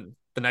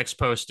 the next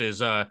post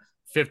is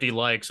 50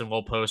 likes, and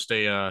we'll post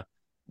a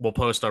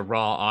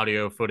raw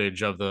audio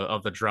footage of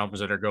the drums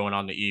that are going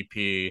on the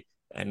EP,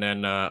 and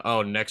then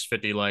oh, next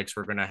 50 likes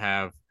we're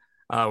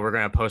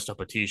gonna post up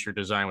a t-shirt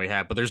design we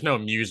have, but there's no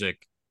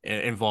music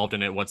involved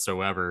in it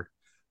whatsoever.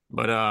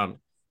 But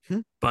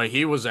but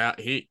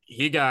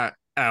he got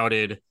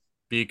outed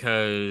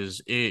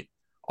because it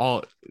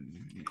all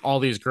all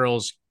these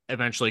girls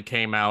eventually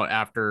came out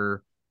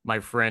after my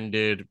friend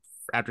did,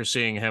 after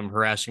seeing him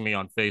harassing me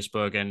on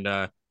Facebook,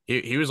 and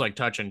he was like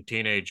touching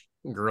teenage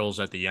girls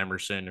at the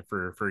Emerson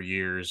for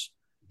years,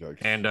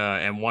 and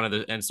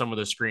some of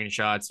the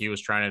screenshots he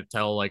was trying to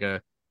tell like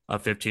a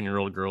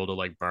 15-year-old girl to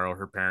like borrow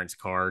her parents'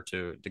 car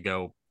to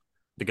go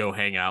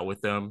hang out with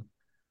them,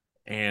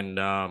 and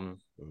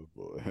Oh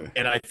boy.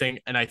 and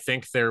I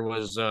think there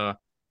was a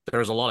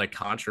lot of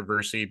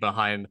controversy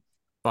behind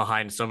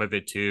some of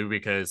it too,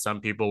 because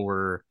some people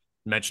were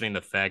mentioning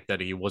the fact that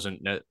he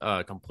wasn't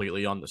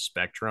completely on the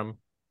spectrum,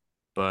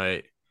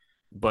 but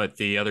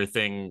the other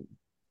thing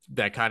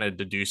that kind of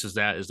deduces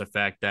that is the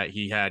fact that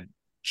he had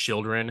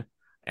children,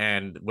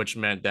 and which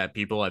meant that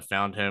people had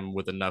found him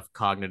with enough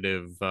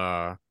cognitive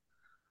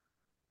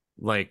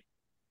like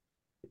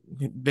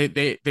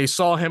they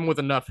saw him with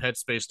enough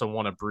headspace to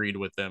want to breed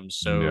with them.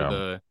 So Yeah.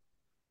 the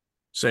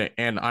say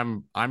and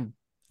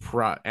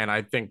and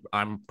I think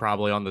I'm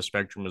probably on the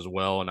spectrum as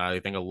well, and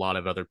I think a lot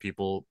of other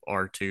people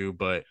are too,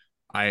 but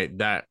I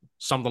that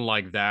something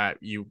like that,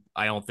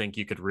 I don't think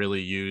you could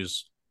really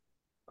use.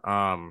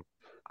 um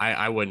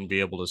I wouldn't be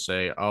able to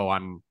say, oh,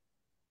 I'm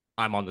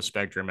on the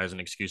spectrum as an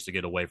excuse to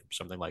get away from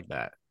something like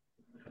that,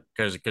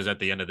 because at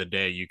the end of the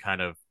day you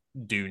kind of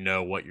do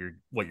know what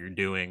you're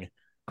doing,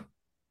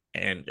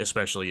 and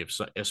especially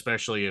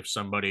if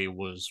somebody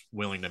was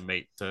willing to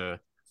mate to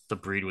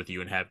breed with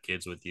you and have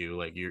kids with you,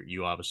 like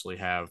you obviously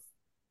have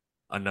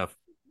enough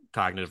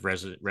cognitive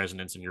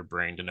resonance in your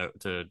brain to know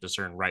to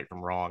discern right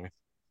from wrong,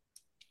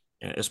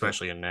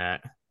 especially in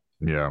that.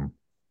 Yeah.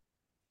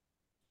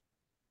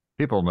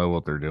 People know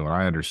what they're doing.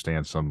 I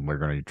understand some are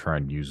going to try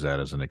and use that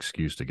as an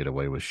excuse to get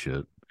away with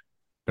shit.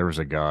 There was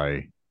a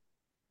guy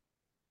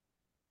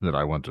that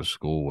I went to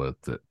school with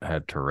that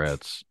had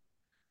Tourette's,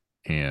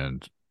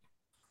 and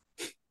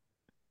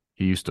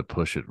he used to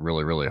push it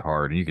really, really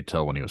hard. And you could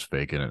tell when he was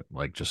faking it,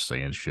 like just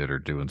saying shit or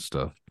doing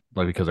stuff,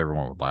 like because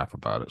everyone would laugh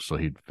about it. So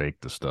he'd fake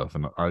the stuff.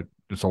 And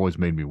it's always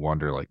made me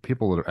wonder, like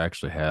people that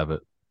actually have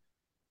it,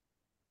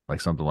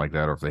 like something like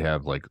that, or if they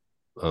have like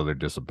other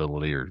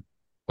disability or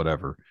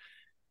whatever,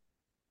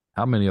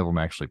 how many of them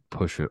actually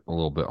push it a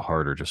little bit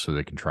harder just so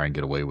they can try and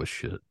get away with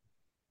shit?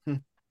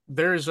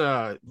 There's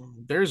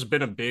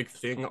been a big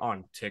thing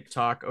on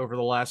TikTok over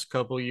the last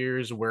couple of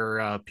years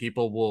where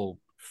people will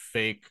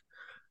fake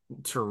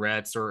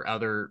Tourette's or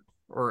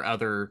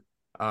other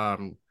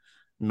um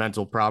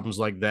mental problems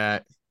like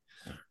that,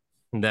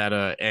 and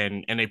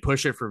they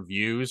push it for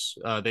views.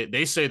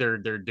 They say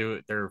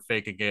they're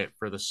faking it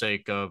for the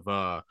sake of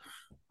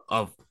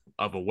of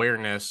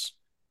awareness,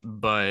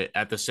 but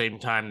at the same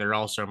time they're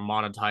also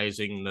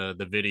monetizing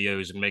the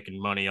videos and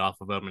making money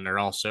off of them, and they're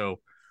also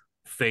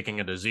faking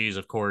a disease,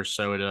 of course,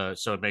 so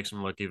it makes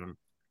them look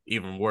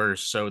even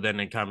worse. So then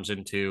it comes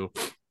into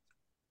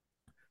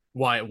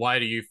why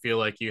do you feel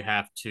like you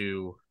have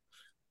to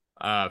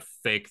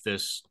fake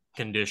this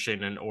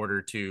condition in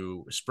order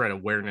to spread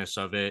awareness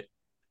of it?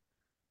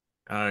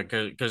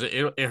 Because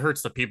it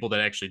hurts the people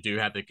that actually do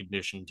have the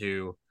condition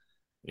too,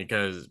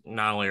 because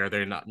not only are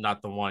they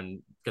not the one,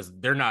 because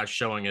they're not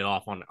showing it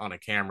off on a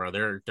camera,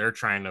 they're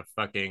trying to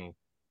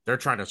they're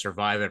trying to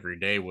survive every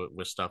day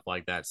with stuff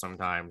like that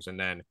sometimes, and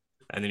then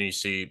you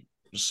see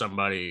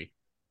somebody,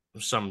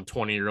 some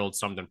 20-year-old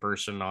something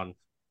person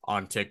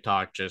on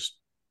TikTok just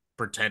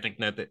pretending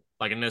that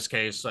like in this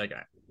case, like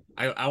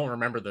I don't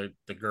remember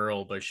the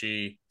girl, but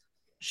she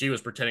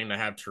was pretending to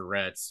have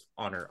Tourette's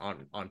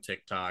on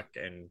TikTok,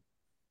 and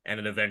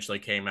it eventually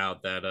came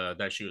out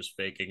that she was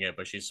faking it,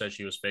 but she said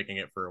she was faking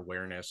it for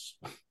awareness.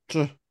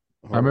 I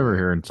remember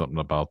hearing something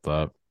about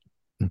that.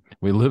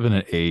 We live in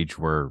an age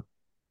where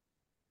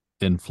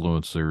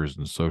influencers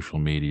and social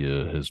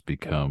media has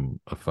become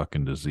a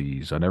fucking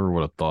disease. I never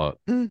would have thought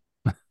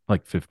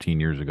like 15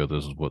 years ago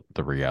this is what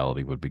the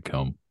reality would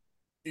become.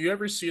 You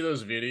ever see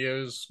those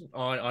videos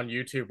on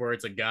YouTube where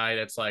it's a guy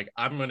that's like,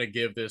 I'm gonna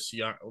give this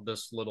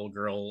little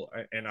girl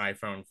an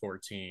iPhone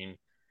 14,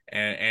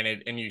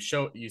 and you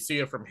see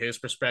it from his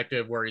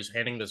perspective where he's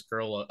handing this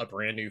girl a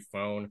brand new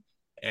phone,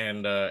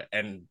 and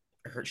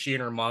she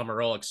and her mom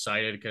are all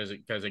excited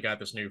because they got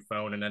this new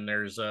phone, and then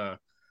there's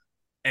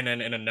and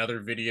then in another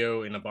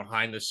video in the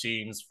behind the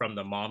scenes from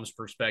the mom's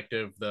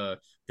perspective, the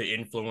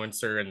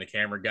influencer and the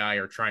camera guy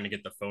are trying to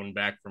get the phone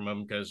back from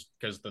him because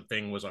the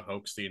thing was a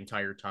hoax the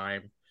entire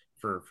time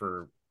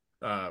for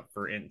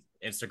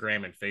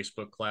Instagram and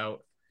Facebook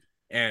clout.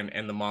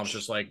 And the mom's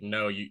just like,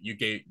 no,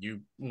 you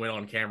went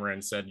on camera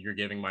and said you're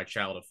giving my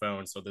child a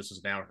phone, so this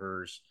is now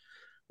hers.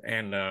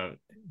 And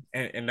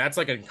that's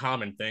like a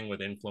common thing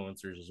with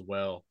influencers as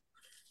well.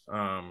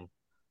 um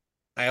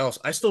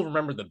I still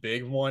remember the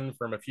big one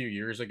from a few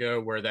years ago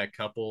where that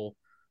couple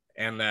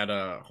and that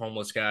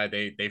homeless guy,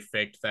 they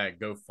faked that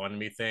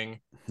GoFundMe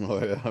thing.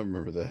 Oh yeah, I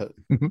remember that.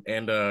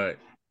 And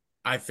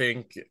I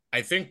think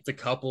the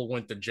couple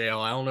went to jail.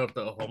 I don't know if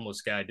the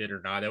homeless guy did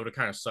or not. That would have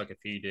kind of sucked if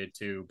he did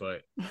too,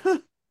 but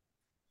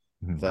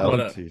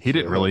He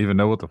didn't really even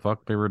know what the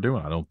fuck they were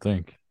doing, I don't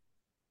think.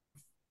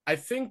 I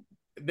think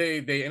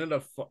they ended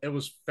up, it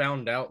was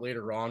found out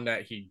later on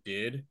that he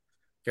did.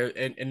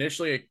 And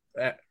initially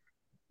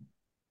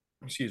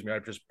excuse me, I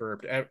just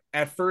burped.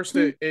 At first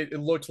it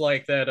looked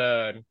like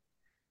that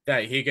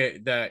he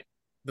get that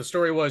the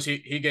story was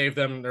he gave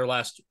them their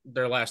last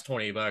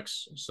 $20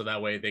 so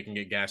that way they can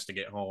get gas to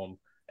get home,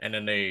 and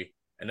then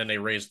they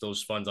raised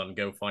those funds on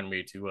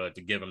GoFundMe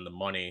to give him the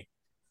money,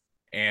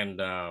 and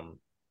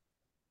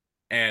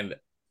and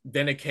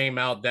then it came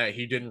out that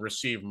he didn't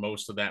receive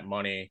most of that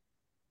money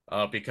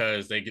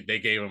because they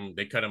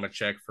cut him a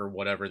check for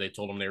whatever they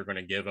told him they were going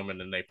to give him, and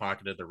then they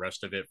pocketed the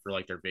rest of it for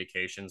like their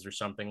vacations or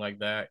something like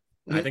that.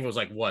 I think it was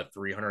like what,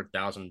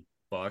 $300,000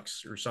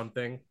 or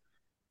something.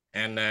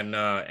 And then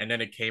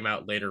it came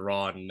out later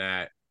on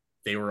that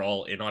they were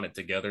all in on it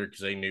together because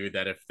they knew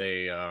that if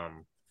they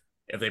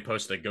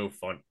posted a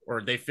GoFund,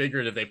 or they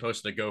figured if they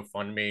posted a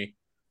GoFundMe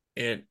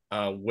it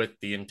with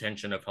the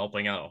intention of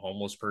helping out a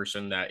homeless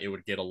person, that it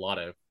would get a lot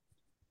of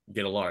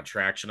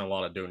traction, a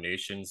lot of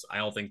donations. I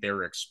don't think they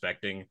were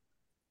expecting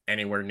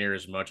anywhere near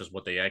as much as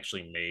what they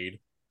actually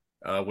made,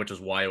 which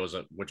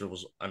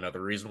was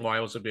another reason why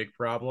it was a big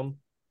problem.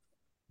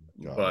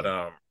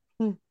 But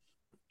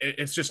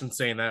it's just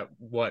insane that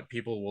what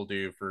people will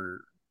do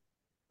for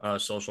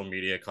social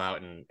media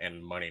clout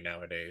and money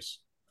nowadays.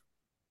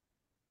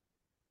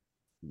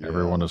 Yeah.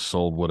 Everyone has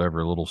sold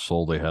whatever little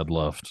soul they had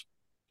left.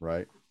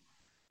 Right.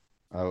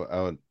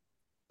 I would,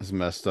 as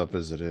messed up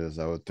as it is,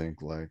 I would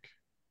think like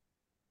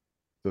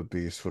the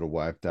beast would have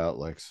wiped out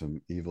like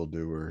some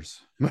evildoers,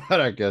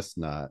 but I guess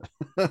not.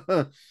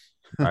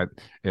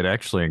 It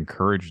actually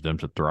encouraged them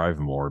to thrive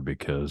more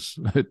because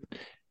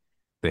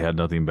they had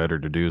nothing better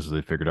to do, so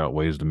they figured out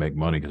ways to make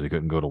money because they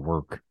couldn't go to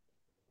work.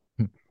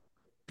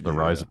 The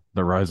rise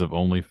of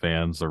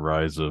OnlyFans, the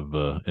rise of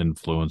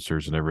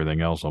influencers and everything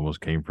else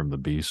almost came from the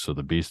beast. So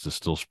the beast is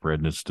still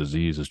spreading its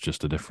disease. It's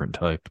just a different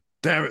type.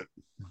 Damn it.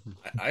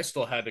 I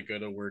still had to go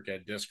to work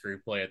at Disc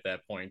Replay at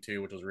that point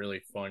too, which was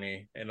really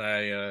funny. And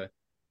I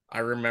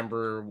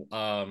remember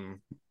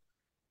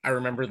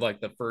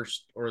like the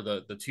first or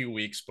the 2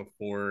 weeks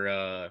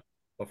before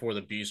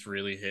the beast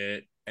really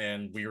hit,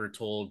 and we were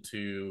told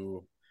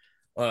to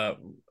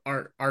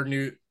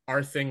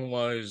our thing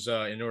was,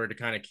 in order to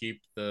kind of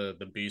keep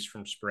the beast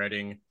from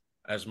spreading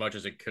as much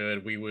as it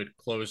could, we would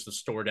close the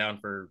store down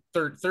for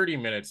 30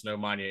 minutes, no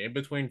mind you, in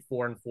between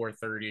 4 and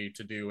 4:30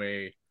 to do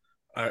a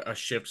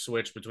shift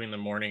switch between the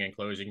morning and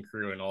closing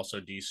crew, and also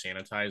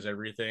desanitize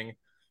everything.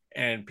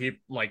 And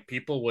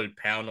people would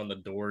pound on the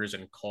doors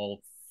and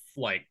call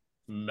like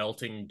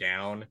melting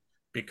down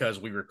because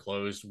we were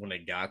closed when they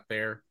got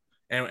there.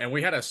 and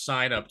we had a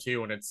sign up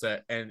too, and it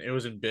said, and it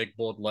was in big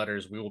bold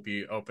letters, "We will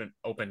be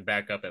open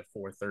back up at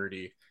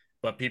 4:30."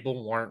 But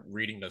people weren't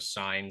reading the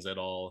signs at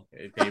all.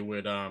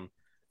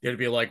 They'd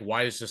be like,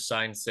 "Why does the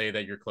sign say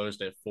that you're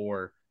closed at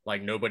 4?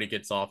 Like nobody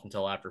gets off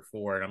until after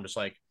 4." And I'm just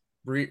like,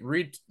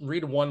 read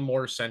one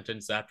more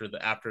sentence after the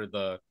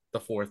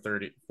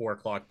 4:30 4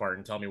 o'clock part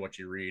and tell me what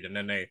you read. And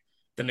then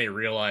they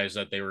realize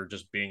that they were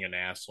just being an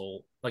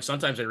asshole. Like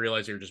sometimes they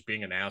realize they were just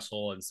being an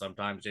asshole, and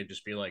sometimes they'd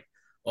just be like,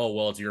 "Oh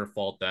well, it's your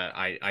fault that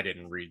I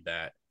didn't read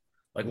that."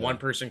 Like Yeah. one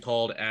person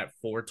called at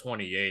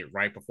 4:28,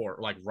 right before,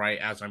 like right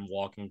as I'm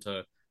walking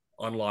to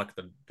unlock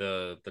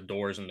the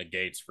doors and the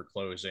gates for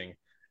closing,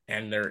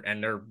 and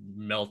they're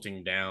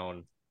melting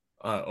down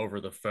over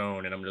the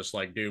phone, and I'm just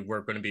like, dude,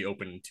 we're going to be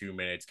open in 2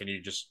 minutes. Can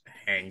you just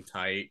hang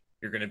tight?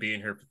 You're going to be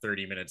in here for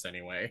 30 minutes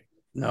anyway.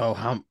 No,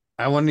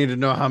 I want need to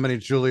know how many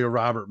Julia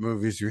Robert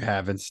movies you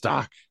have in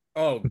stock.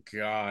 Oh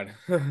God.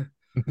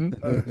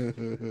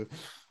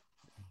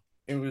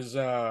 It was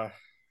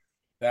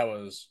that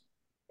was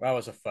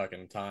a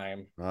fucking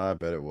time. I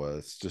bet it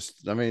was.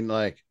 Just, I mean,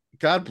 like,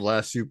 God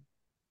bless you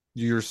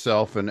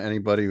yourself and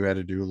anybody who had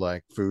to do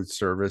like food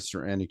service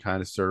or any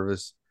kind of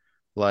service.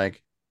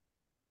 Like,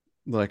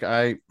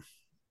 I,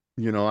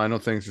 I know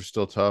things are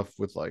still tough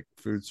with like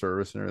food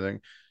service and everything,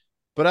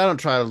 but I don't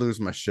try to lose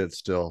my shit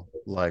still.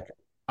 Like,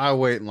 I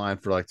wait in line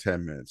for like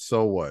 10 minutes.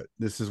 So what?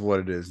 This is what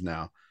it is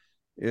now.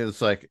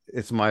 It's like,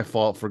 it's my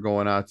fault for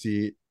going out to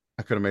eat.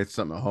 I could have made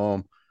something at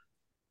home,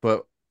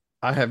 but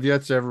I have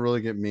yet to ever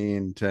really get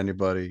mean to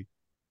anybody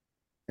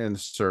in the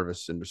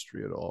service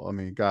industry at all. I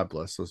mean, God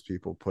bless those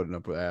people putting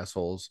up with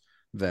assholes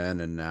then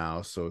and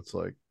now. So it's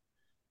like,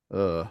 you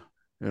know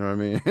what I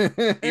mean?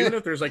 Even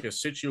if there's like a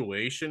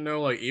situation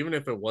though, like even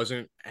if it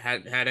wasn't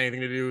had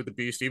anything to do with the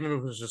beast, even if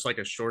it was just like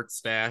a short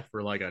staff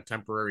or like a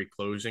temporary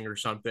closing or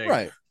something,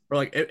 Right. or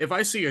like if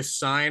I see a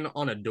sign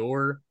on a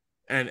door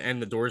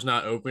and the door's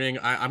not opening,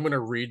 I'm gonna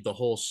read the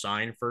whole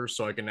sign first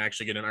so I can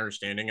actually get an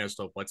understanding as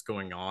to what's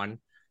going on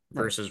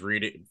versus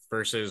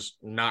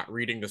not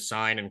reading the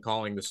sign and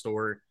calling the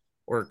store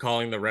or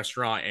calling the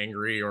restaurant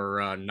angry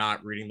or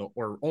not reading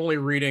or only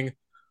reading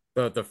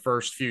the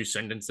first few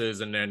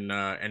sentences and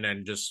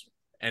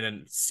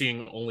then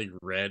seeing only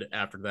red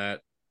after that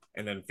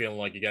and then feeling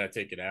like you got to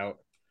take it out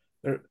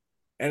there.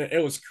 And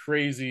it was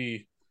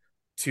crazy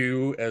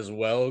too as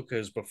well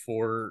because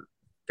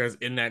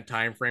in that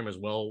time frame as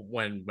well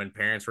when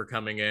parents were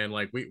coming in,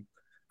 like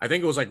I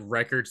think it was like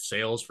record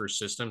sales for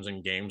systems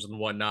and games and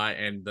whatnot,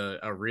 and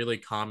a really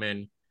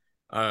common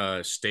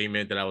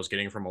statement that I was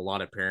getting from a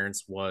lot of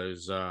parents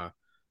was I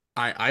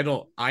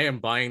am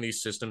buying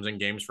these systems and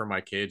games for my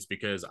kids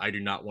because I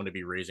do not want to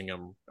be raising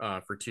them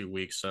for 2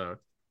 weeks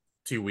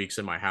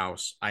in my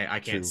house. I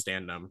can't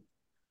stand them.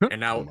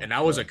 And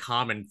that was a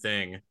common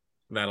thing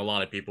that a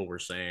lot of people were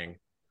saying.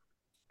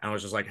 And I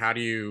was just like, how do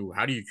you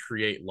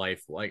create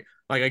life? Like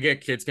I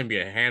get kids can be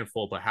a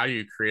handful, but how do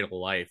you create a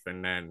life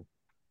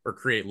or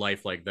create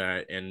life like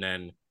that and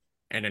then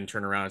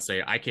turn around and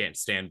say, I can't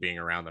stand being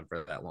around them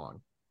for that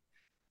long.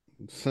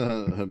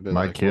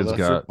 My kids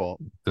got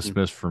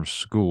dismissed from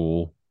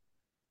school,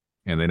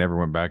 and they never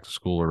went back to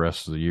school the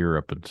rest of the year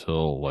up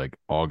until like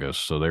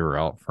August. So they were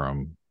out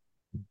from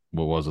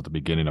what was at the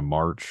beginning of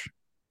March.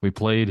 We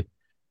played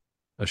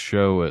a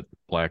show at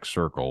Black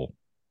Circle,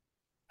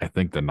 I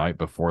think the night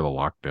before the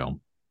lockdown.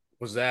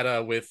 Was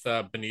that with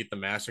Beneath the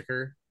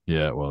Massacre?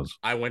 Yeah, it was.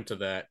 I went to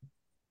that.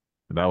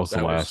 That was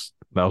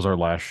that was our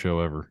last show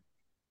ever.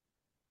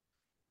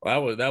 That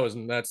was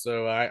nuts.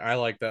 So I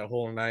liked that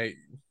whole night.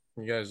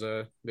 You guys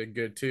did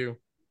good too.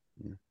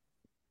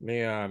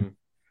 Me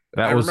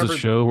that was the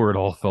show where it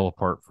all fell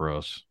apart for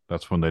us.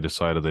 That's when they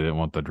decided they didn't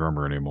want the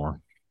drummer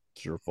anymore.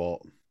 It's your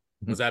fault.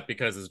 Was that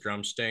because his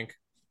drums stink?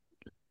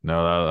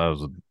 No, that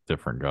was a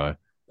different guy.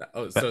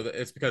 Oh, so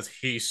it's because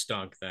he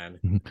stunk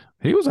then.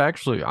 He was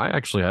actually, I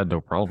actually had no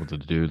problem with the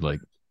dude. Like,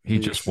 he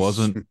just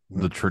wasn't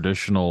the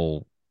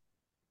traditional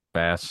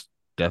fast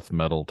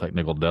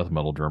technical death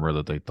metal drummer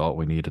that they thought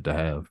we needed to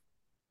have.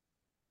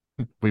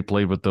 We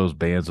played with those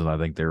bands, and I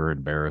think they were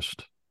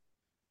embarrassed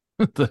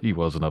that he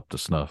wasn't up to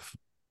snuff.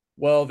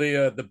 Well,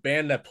 the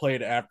band that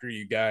played after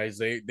you guys,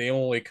 they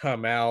only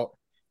come out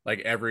like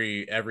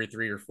every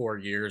 3 or 4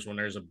 years when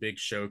there's a big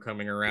show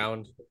coming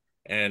around.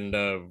 And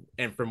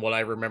from what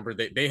I remember,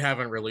 they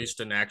haven't released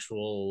an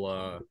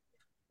actual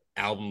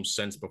album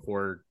since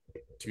before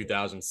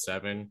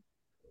 2007,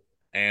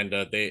 and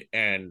they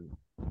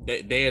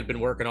had been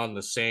working on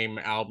the same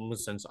album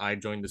since I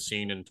joined the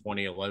scene in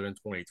 2011,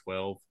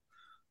 2012,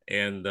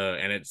 and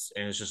it's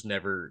just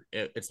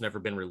it's never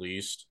been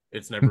released.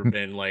 It's never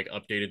been like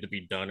updated to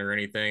be done or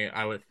anything.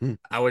 I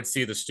would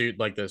see the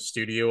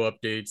studio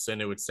updates,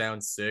 and it would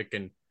sound sick.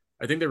 And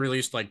I think they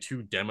released like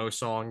 2 demo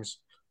songs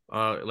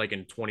like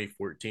in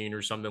 2014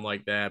 or something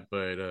like that,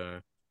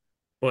 but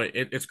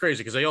it's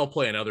crazy because they all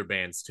play in other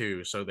bands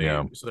too, so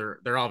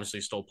they're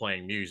obviously still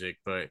playing music,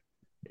 but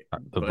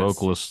the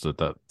vocalist at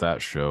that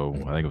show,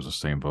 I think it was the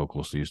same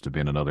vocalist who used to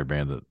be in another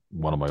band that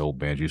one of my old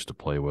bands used to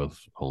play with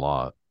a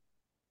lot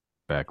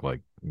back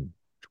like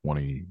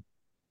 2010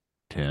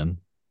 2010.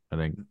 I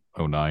think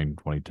 09,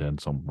 2010,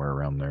 somewhere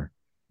around there.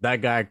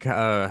 That guy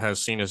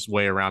has seen his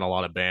way around a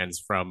lot of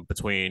bands from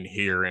between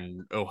here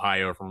and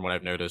Ohio, from what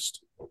I've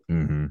noticed.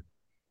 Mm-hmm.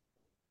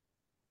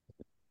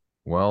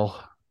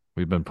 Well,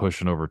 we've been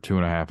pushing over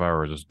 2.5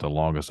 hours. It's the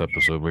longest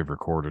episode we've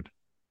recorded.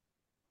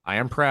 I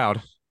am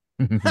proud.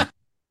 Yeah,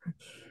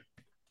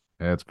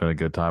 it's been a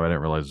good time. I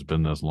didn't realize it's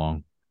been this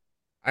long.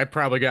 I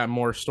probably got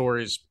more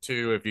stories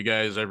too. If you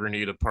guys ever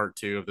need a part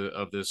two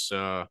of this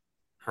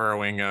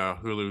harrowing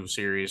Hulu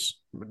series,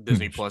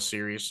 Disney Plus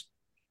series.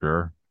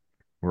 Sure.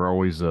 We're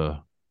always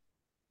going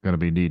to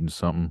be needing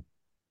something,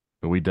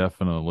 but we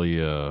definitely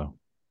will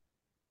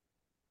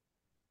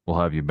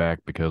have you back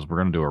because we're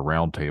going to do a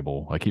round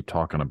table. I keep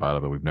talking about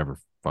it, but we've never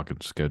fucking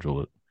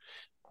scheduled it.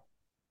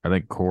 I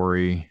think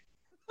Corey,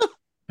 a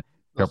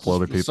couple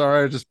other people.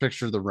 Sorry, I just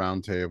pictured the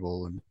round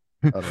table and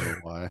I don't know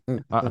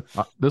why.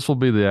 This will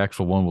be the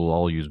actual one. We'll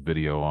all use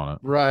video on it.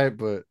 Right,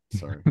 but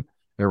sorry.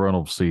 Everyone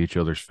will see each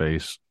other's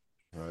face.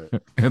 Right.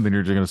 And then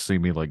you're just going to see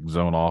me like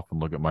zone off and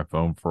look at my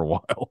phone for a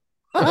while.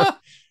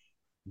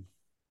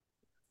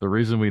 The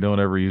reason we don't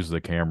ever use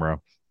the camera,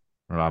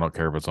 and I don't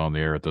care if it's on the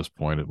air at this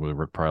point,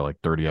 we're probably like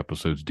 30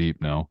 episodes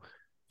deep now.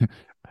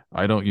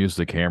 I don't use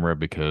the camera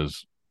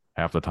because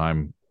half the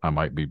time I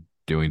might be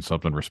doing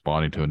something,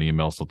 responding to an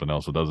email, something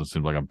else. It doesn't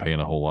seem like I'm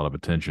paying a whole lot of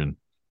attention.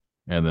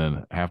 And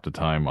then half the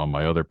time on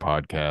my other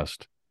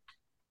podcast,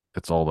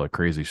 it's all the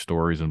crazy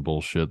stories and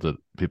bullshit that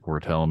people were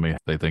telling me.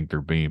 They think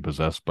they're being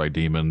possessed by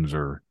demons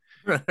or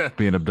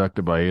being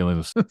abducted by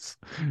aliens.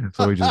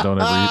 So we just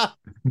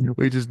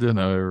didn't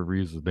ever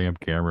use the damn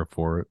camera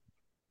for it.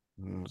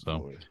 So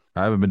boy.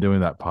 I haven't been doing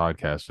that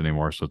podcast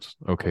anymore, so it's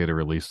okay to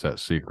release that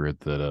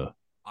secret that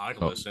I'd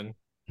listen.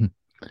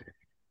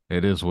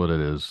 It is what it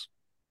is.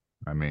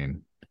 I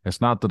mean,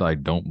 it's not that I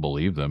don't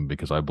believe them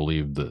because I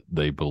believe that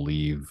they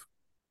believe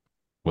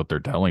what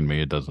they're telling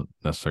me. It doesn't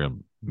necessarily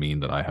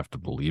mean that I have to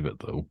believe it,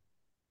 though.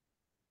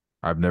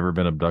 I've never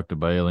been abducted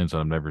by aliens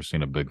and I've never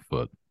seen a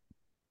Bigfoot.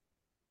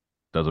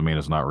 Doesn't mean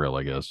it's not real,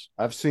 I guess.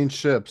 I've seen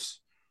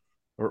ships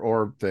or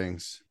orb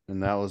things,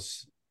 and that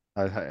was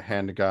I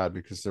hand to God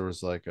because there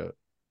was like a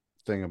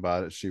thing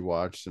about it she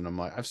watched, and I'm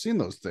like, I've seen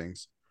those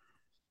things.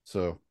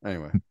 So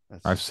anyway,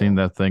 I've seen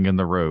that thing in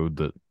the road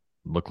that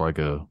looked like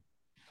I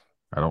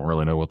don't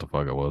really know what the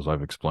fuck it was.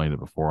 I've explained it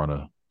before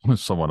on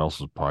someone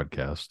else's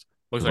podcast.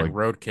 Looks like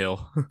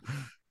roadkill.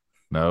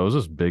 No, it was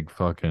this big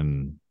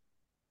fucking.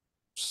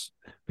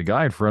 The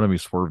guy in front of me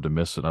swerved to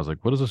miss it. And I was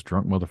like, what is this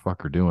drunk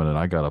motherfucker doing? And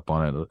I got up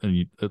on it.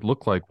 And it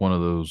looked like one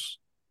of those,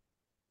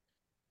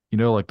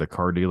 like the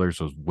car dealers,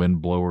 those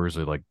wind blowers,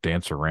 they like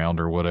dance around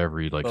or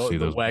whatever. You'd like see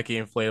the those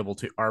wacky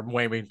inflatable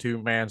waving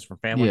tube mans from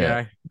Family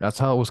Guy. That's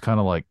how it was kind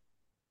of like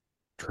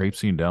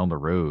traipsing down the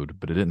road,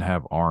 but it didn't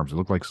have arms. It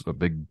looked like a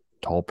big,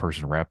 tall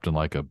person wrapped in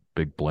like a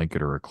big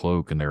blanket or a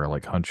cloak. And they were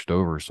like hunched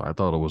over. So I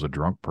thought it was a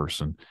drunk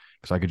person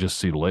because I could just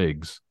see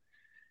legs.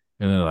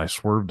 And then I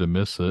swerved to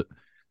miss it.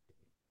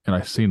 And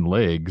I seen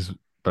legs,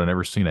 but I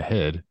never seen a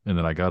head. And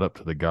then I got up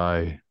to the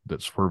guy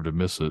that swerved to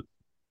miss it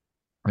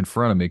in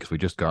front of me because we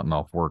just gotten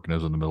off work and it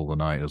was in the middle of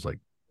the night. It was like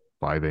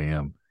 5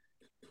 a.m.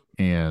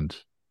 And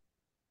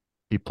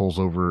he pulls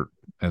over,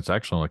 and it's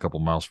actually only a couple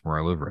miles from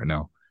where I live right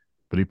now.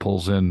 But he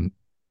pulls in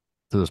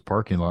to this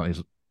parking lot. And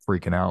he's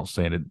freaking out,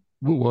 saying,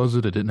 "What was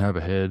it? It didn't have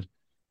a head." I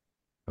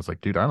was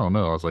like, "Dude, I don't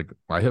know." I was like,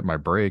 I hit my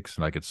brakes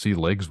and I could see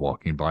legs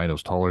walking by, and it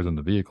was taller than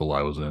the vehicle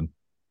I was in.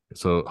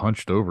 So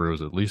hunched over, it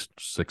was at least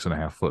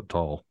 6.5 foot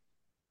tall.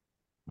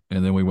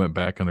 And then we went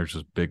back and there's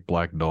this big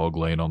black dog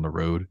laying on the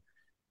road.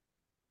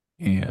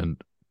 And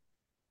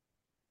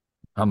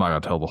I'm not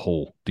going to tell the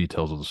whole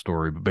details of the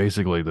story, but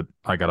basically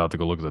I got out to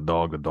go look at the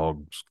dog. The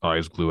dog's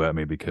eyes glue at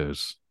me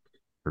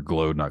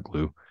glowed, not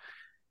glue.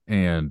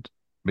 And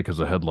because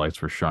the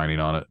headlights were shining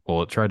on it.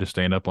 Well, it tried to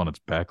stand up on its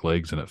back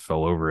legs and it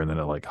fell over, and then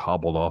it like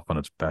hobbled off on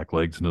its back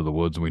legs into the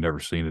woods, and we never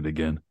seen it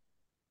again.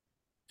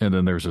 And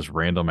then there's this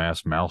random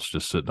ass mouse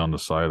just sitting on the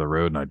side of the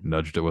road, and I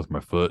nudged it with my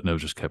foot, and it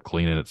just kept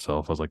cleaning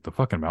itself. I was like, the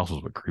fucking mouse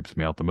is what creeps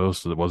me out the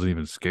most. It wasn't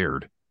even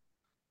scared.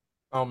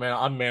 Oh man,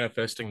 I'm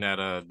manifesting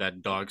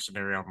that dog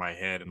scenario in my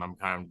head, and I'm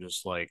kind of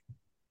just like,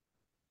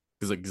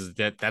 because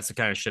that's the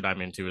kind of shit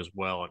I'm into as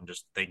well. I'm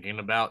just thinking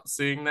about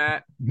seeing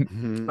that.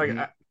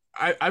 Like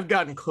I've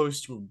gotten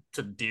close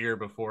to deer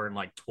before in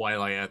like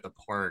Twilight at the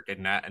park,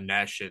 and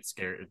that shit's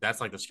scary. That's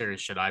like the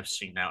scariest shit I've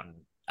seen out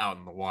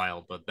in the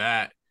wild. But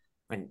that.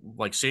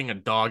 Like seeing a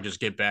dog just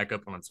get back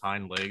up on its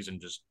hind legs and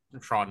just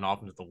trotting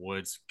off into the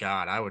woods.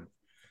 God,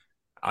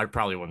 I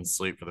probably wouldn't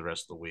sleep for the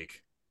rest of the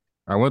week.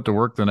 I went to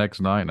work the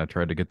next night and I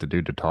tried to get the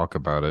dude to talk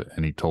about it.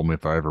 And he told me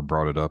if I ever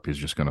brought it up, he's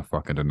just going to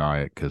fucking deny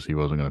it because he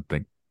wasn't going to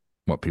think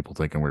what people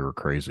thinking we were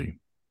crazy.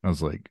 I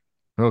was like,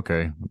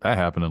 okay, that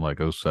happened in like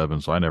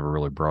 2007. So I never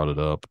really brought it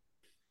up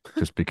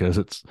just because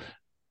it's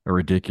a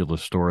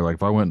ridiculous story. Like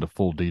if I went into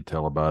full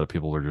detail about it,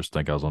 people would just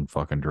think I was on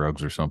fucking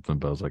drugs or something.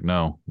 But I was like,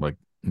 no, like,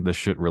 this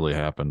shit really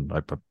happened.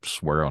 I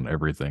swear on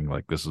everything.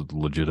 Like this is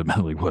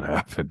legitimately what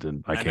happened,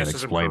 and I can't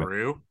explain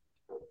it.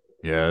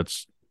 Yeah,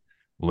 it's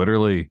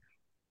literally.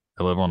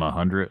 I live on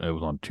 100. It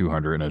was on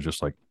 200, and it was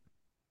just like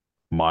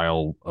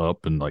mile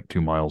up and like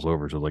 2 miles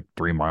over, so like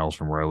 3 miles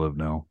from where I live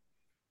now.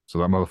 So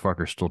that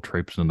motherfucker's still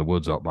traipsing in the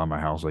woods out by my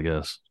house, I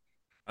guess.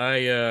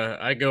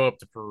 I go up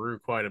to Peru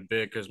quite a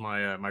bit because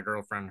my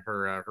girlfriend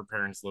her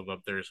parents live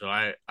up there. So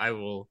I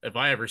will, if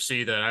I ever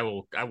see that, I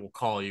will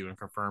call you and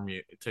confirm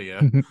you to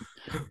you.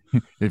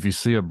 If you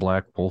see a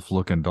black wolf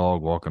looking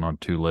dog walking on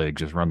two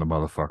legs, just run the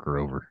motherfucker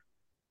over.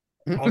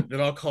 Then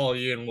I'll call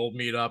you and we'll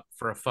meet up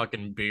for a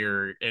fucking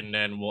beer, and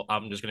then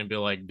I'm just gonna be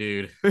like,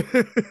 dude, Go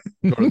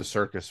to the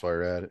circus while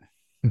you're at it.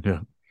 Yeah.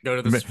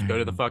 go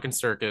to the fucking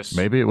circus.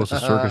 Maybe it was a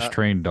circus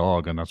trained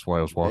dog, and that's why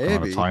I was walking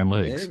on its hind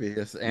legs. Maybe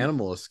this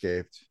animal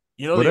escaped.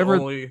 You know, Whatever,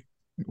 Go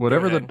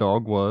whatever the ahead.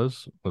 dog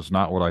was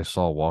not what I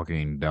saw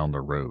walking down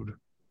the road.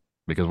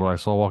 Because what I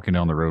saw walking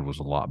down the road was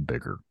a lot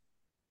bigger.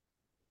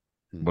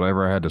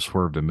 Whatever I had to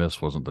swerve to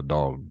miss wasn't the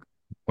dog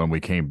when we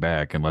came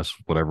back, unless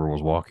whatever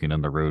was walking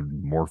in the road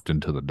morphed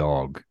into the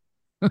dog.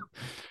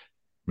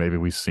 Maybe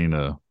we seen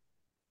a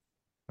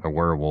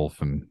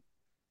werewolf, and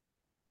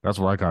that's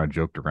what I kind of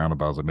joked around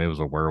about. I was like, maybe it was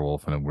a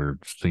werewolf, and we're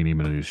seeing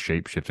him in his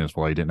shape shifting. That's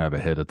why he didn't have a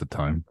head at the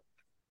time.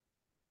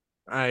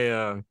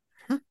 I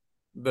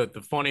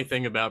the funny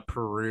thing about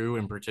Peru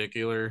in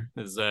particular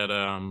is that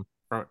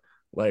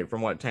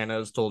from what Tana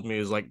has told me,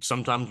 is like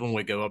sometimes when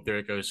we go up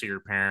there to go see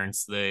your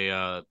parents,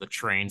 the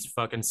trains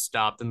fucking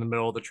stopped in the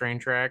middle of the train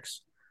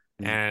tracks.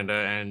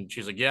 And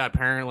she's like, yeah,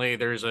 apparently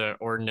there's a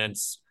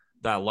ordinance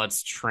that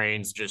lets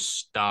trains just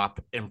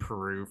stop in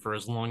Peru for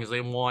as long as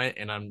they want.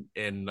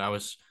 And I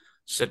was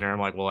sitting there, I'm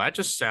like, well, that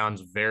just sounds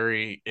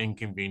very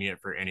inconvenient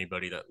for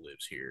anybody that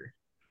lives here.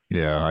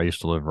 Yeah, I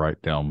used to live right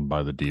down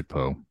by the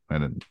depot,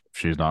 and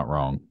she's not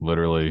wrong.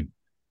 Literally,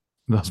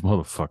 those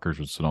motherfuckers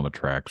would sit on the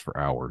tracks for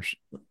hours.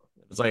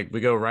 It's like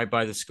we go right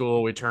by the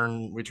school, we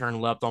turn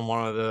left on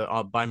one of the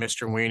by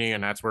Mr. Weenie,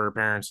 and that's where her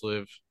parents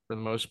live for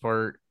the most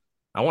part.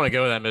 I want to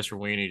go to that Mr.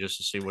 Weenie just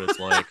to see what it's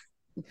like.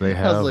 They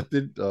I was have like,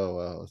 oh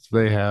wow,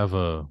 they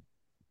have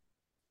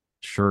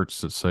shirts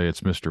that say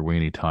it's Mr.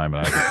 Weenie time,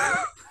 and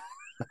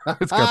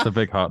it's got the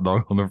big hot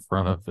dog on the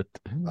front of it.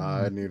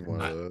 I need one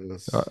of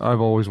those.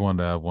 I've always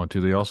wanted to have one too.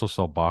 They also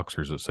sell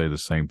boxers that say the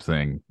same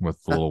thing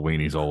with the little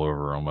weenies all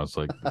over them. I was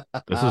like,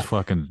 this is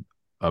fucking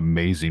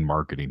amazing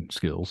marketing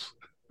skills.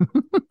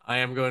 I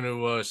am going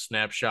to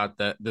snapshot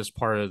that this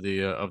part of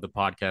the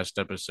podcast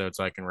episode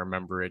so I can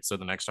remember it. So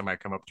the next time I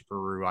come up to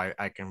Peru,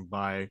 I can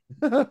buy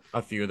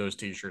a few of those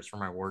T-shirts for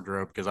my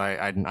wardrobe because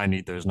I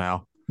need those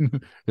now.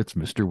 It's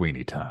Mr.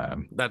 Weenie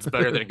time. That's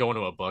better than going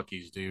to a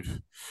Buc-ee's,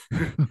 dude.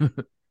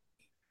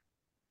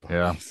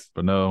 Yeah,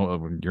 but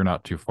no, you're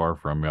not too far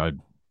from me. I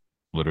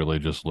literally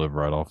just live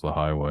right off the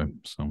highway.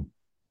 So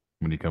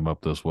when you come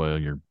up this way,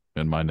 you're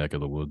in my neck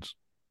of the woods.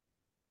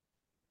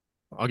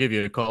 I'll give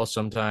you a call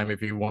sometime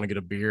if you want to get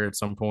a beer at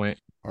some point.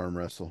 Arm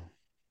wrestle.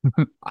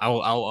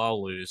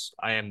 I'll lose.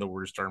 I am the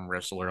worst arm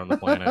wrestler on the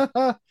planet.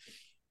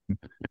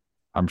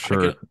 I'm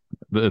sure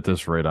at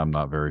this rate, I'm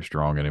not very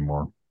strong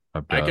anymore.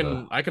 I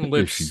can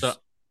lift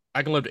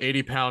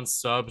 80-pound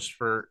subs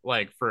for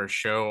a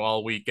show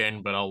all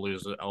weekend, but I'll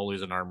lose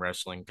an arm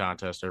wrestling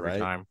contest every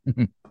time.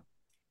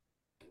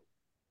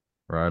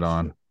 Right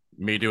on.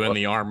 Me doing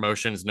the arm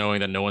motions,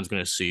 knowing that no one's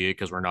going to see it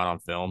because we're not on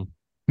film.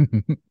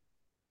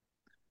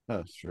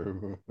 That's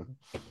true.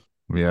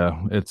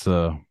 Yeah, it's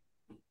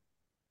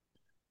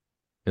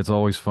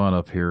always fun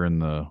up here in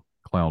the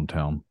clown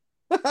town.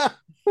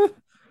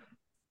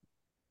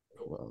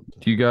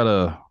 You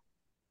gotta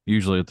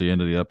usually at the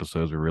end of the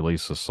episodes we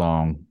release a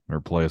song or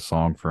play a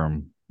song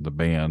from the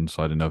band.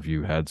 So I didn't know if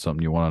you had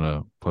something you wanted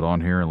to put on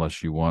here,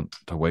 unless you want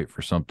to wait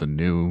for something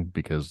new,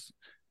 because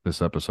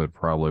this episode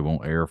probably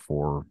won't air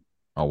for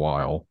a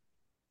while.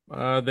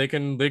 They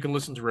can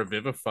listen to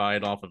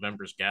Revivified off of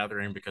Ember's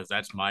Gathering because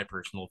that's my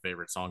personal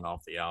favorite song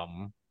off the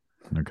album.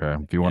 Okay.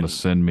 If you want to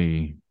send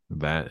me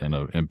that in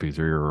a MP3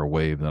 or a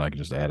wave, then I can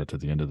just add it to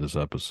the end of this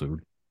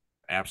episode.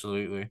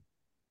 Absolutely.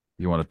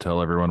 You want to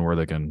tell everyone where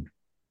they can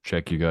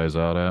check you guys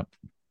out at?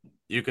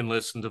 You can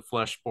listen to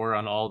Fleshbore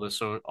on all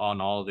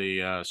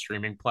the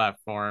streaming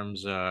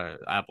platforms,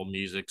 Apple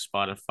Music,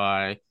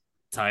 Spotify,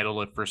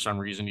 Tidal if for some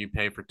reason you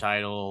pay for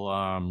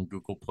Tidal,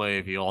 Google Play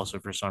if you also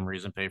for some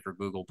reason pay for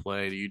Google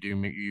Play. You do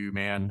you,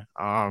 man.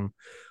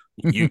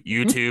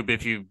 YouTube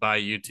if you buy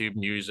YouTube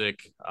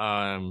Music.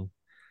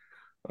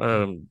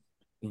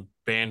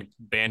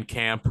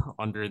 Bandcamp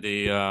under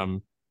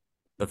the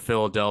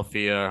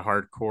Philadelphia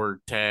hardcore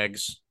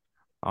tags.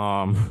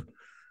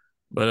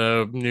 But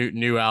a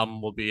new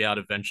album will be out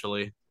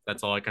eventually.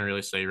 That's all I can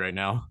really say right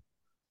now,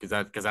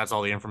 because that's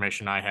all the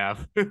information I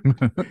have.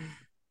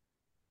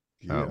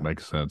 Yeah. Oh, it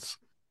makes sense.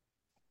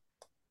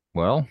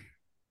 Well,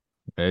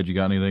 Ed, you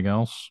got anything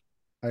else?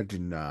 I do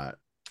not.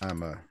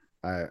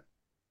 You're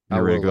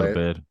ready to go to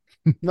bed?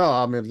 No,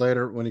 I mean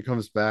later when he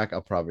comes back,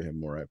 I'll probably have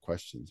more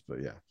questions. But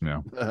yeah.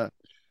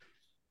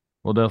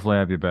 We'll definitely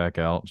have you back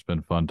out. It's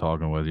been fun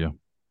talking with you.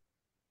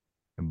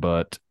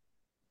 But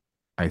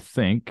I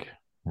think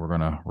we're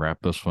gonna wrap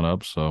this one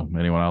up. So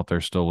anyone out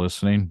there still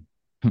listening,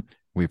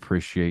 we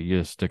appreciate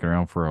you sticking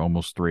around for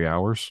almost 3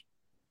 hours.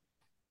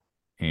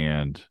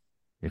 And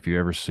if you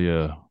ever see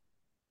a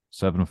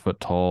 7-foot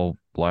tall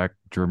black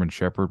German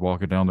Shepherd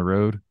walking down the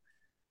road,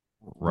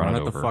 run it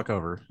the over. fuck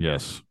over.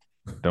 Yes.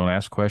 Don't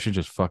ask questions,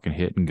 just fucking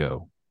hit and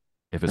go.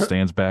 If it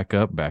stands back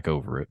up, back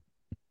over it.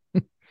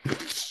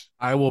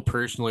 I will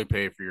personally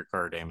pay for your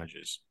car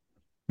damages.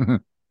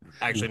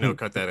 Actually, no,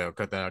 cut that out.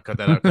 Cut that out. Cut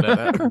that out. Cut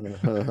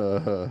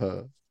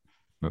that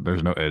out.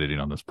 There's no editing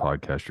on this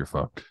podcast. You're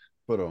fucked.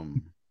 But All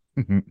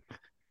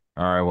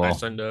right, well. I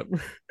signed up.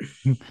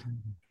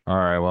 All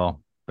right,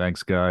 well,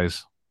 thanks,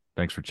 guys.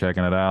 Thanks for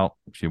checking it out.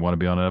 If you want to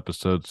be on an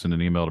episode, send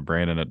an email to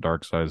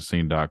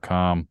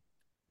Brandon@darksideofscene.com.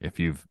 If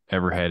you've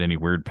ever had any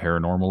weird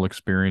paranormal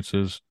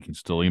experiences, you can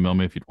still email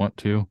me if you'd want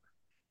to.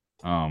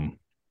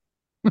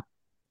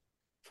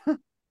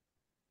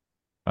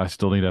 I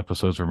still need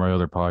episodes for my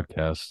other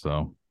podcasts,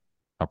 so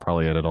I'll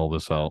probably edit all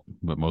this out,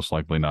 but most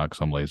likely not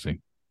because I'm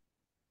lazy.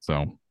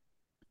 So,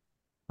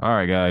 all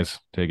right, guys,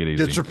 take it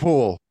easy. get your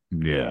pool.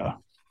 Yeah.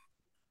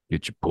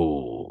 Get your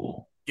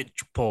pool. Get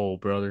your pole,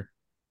 brother.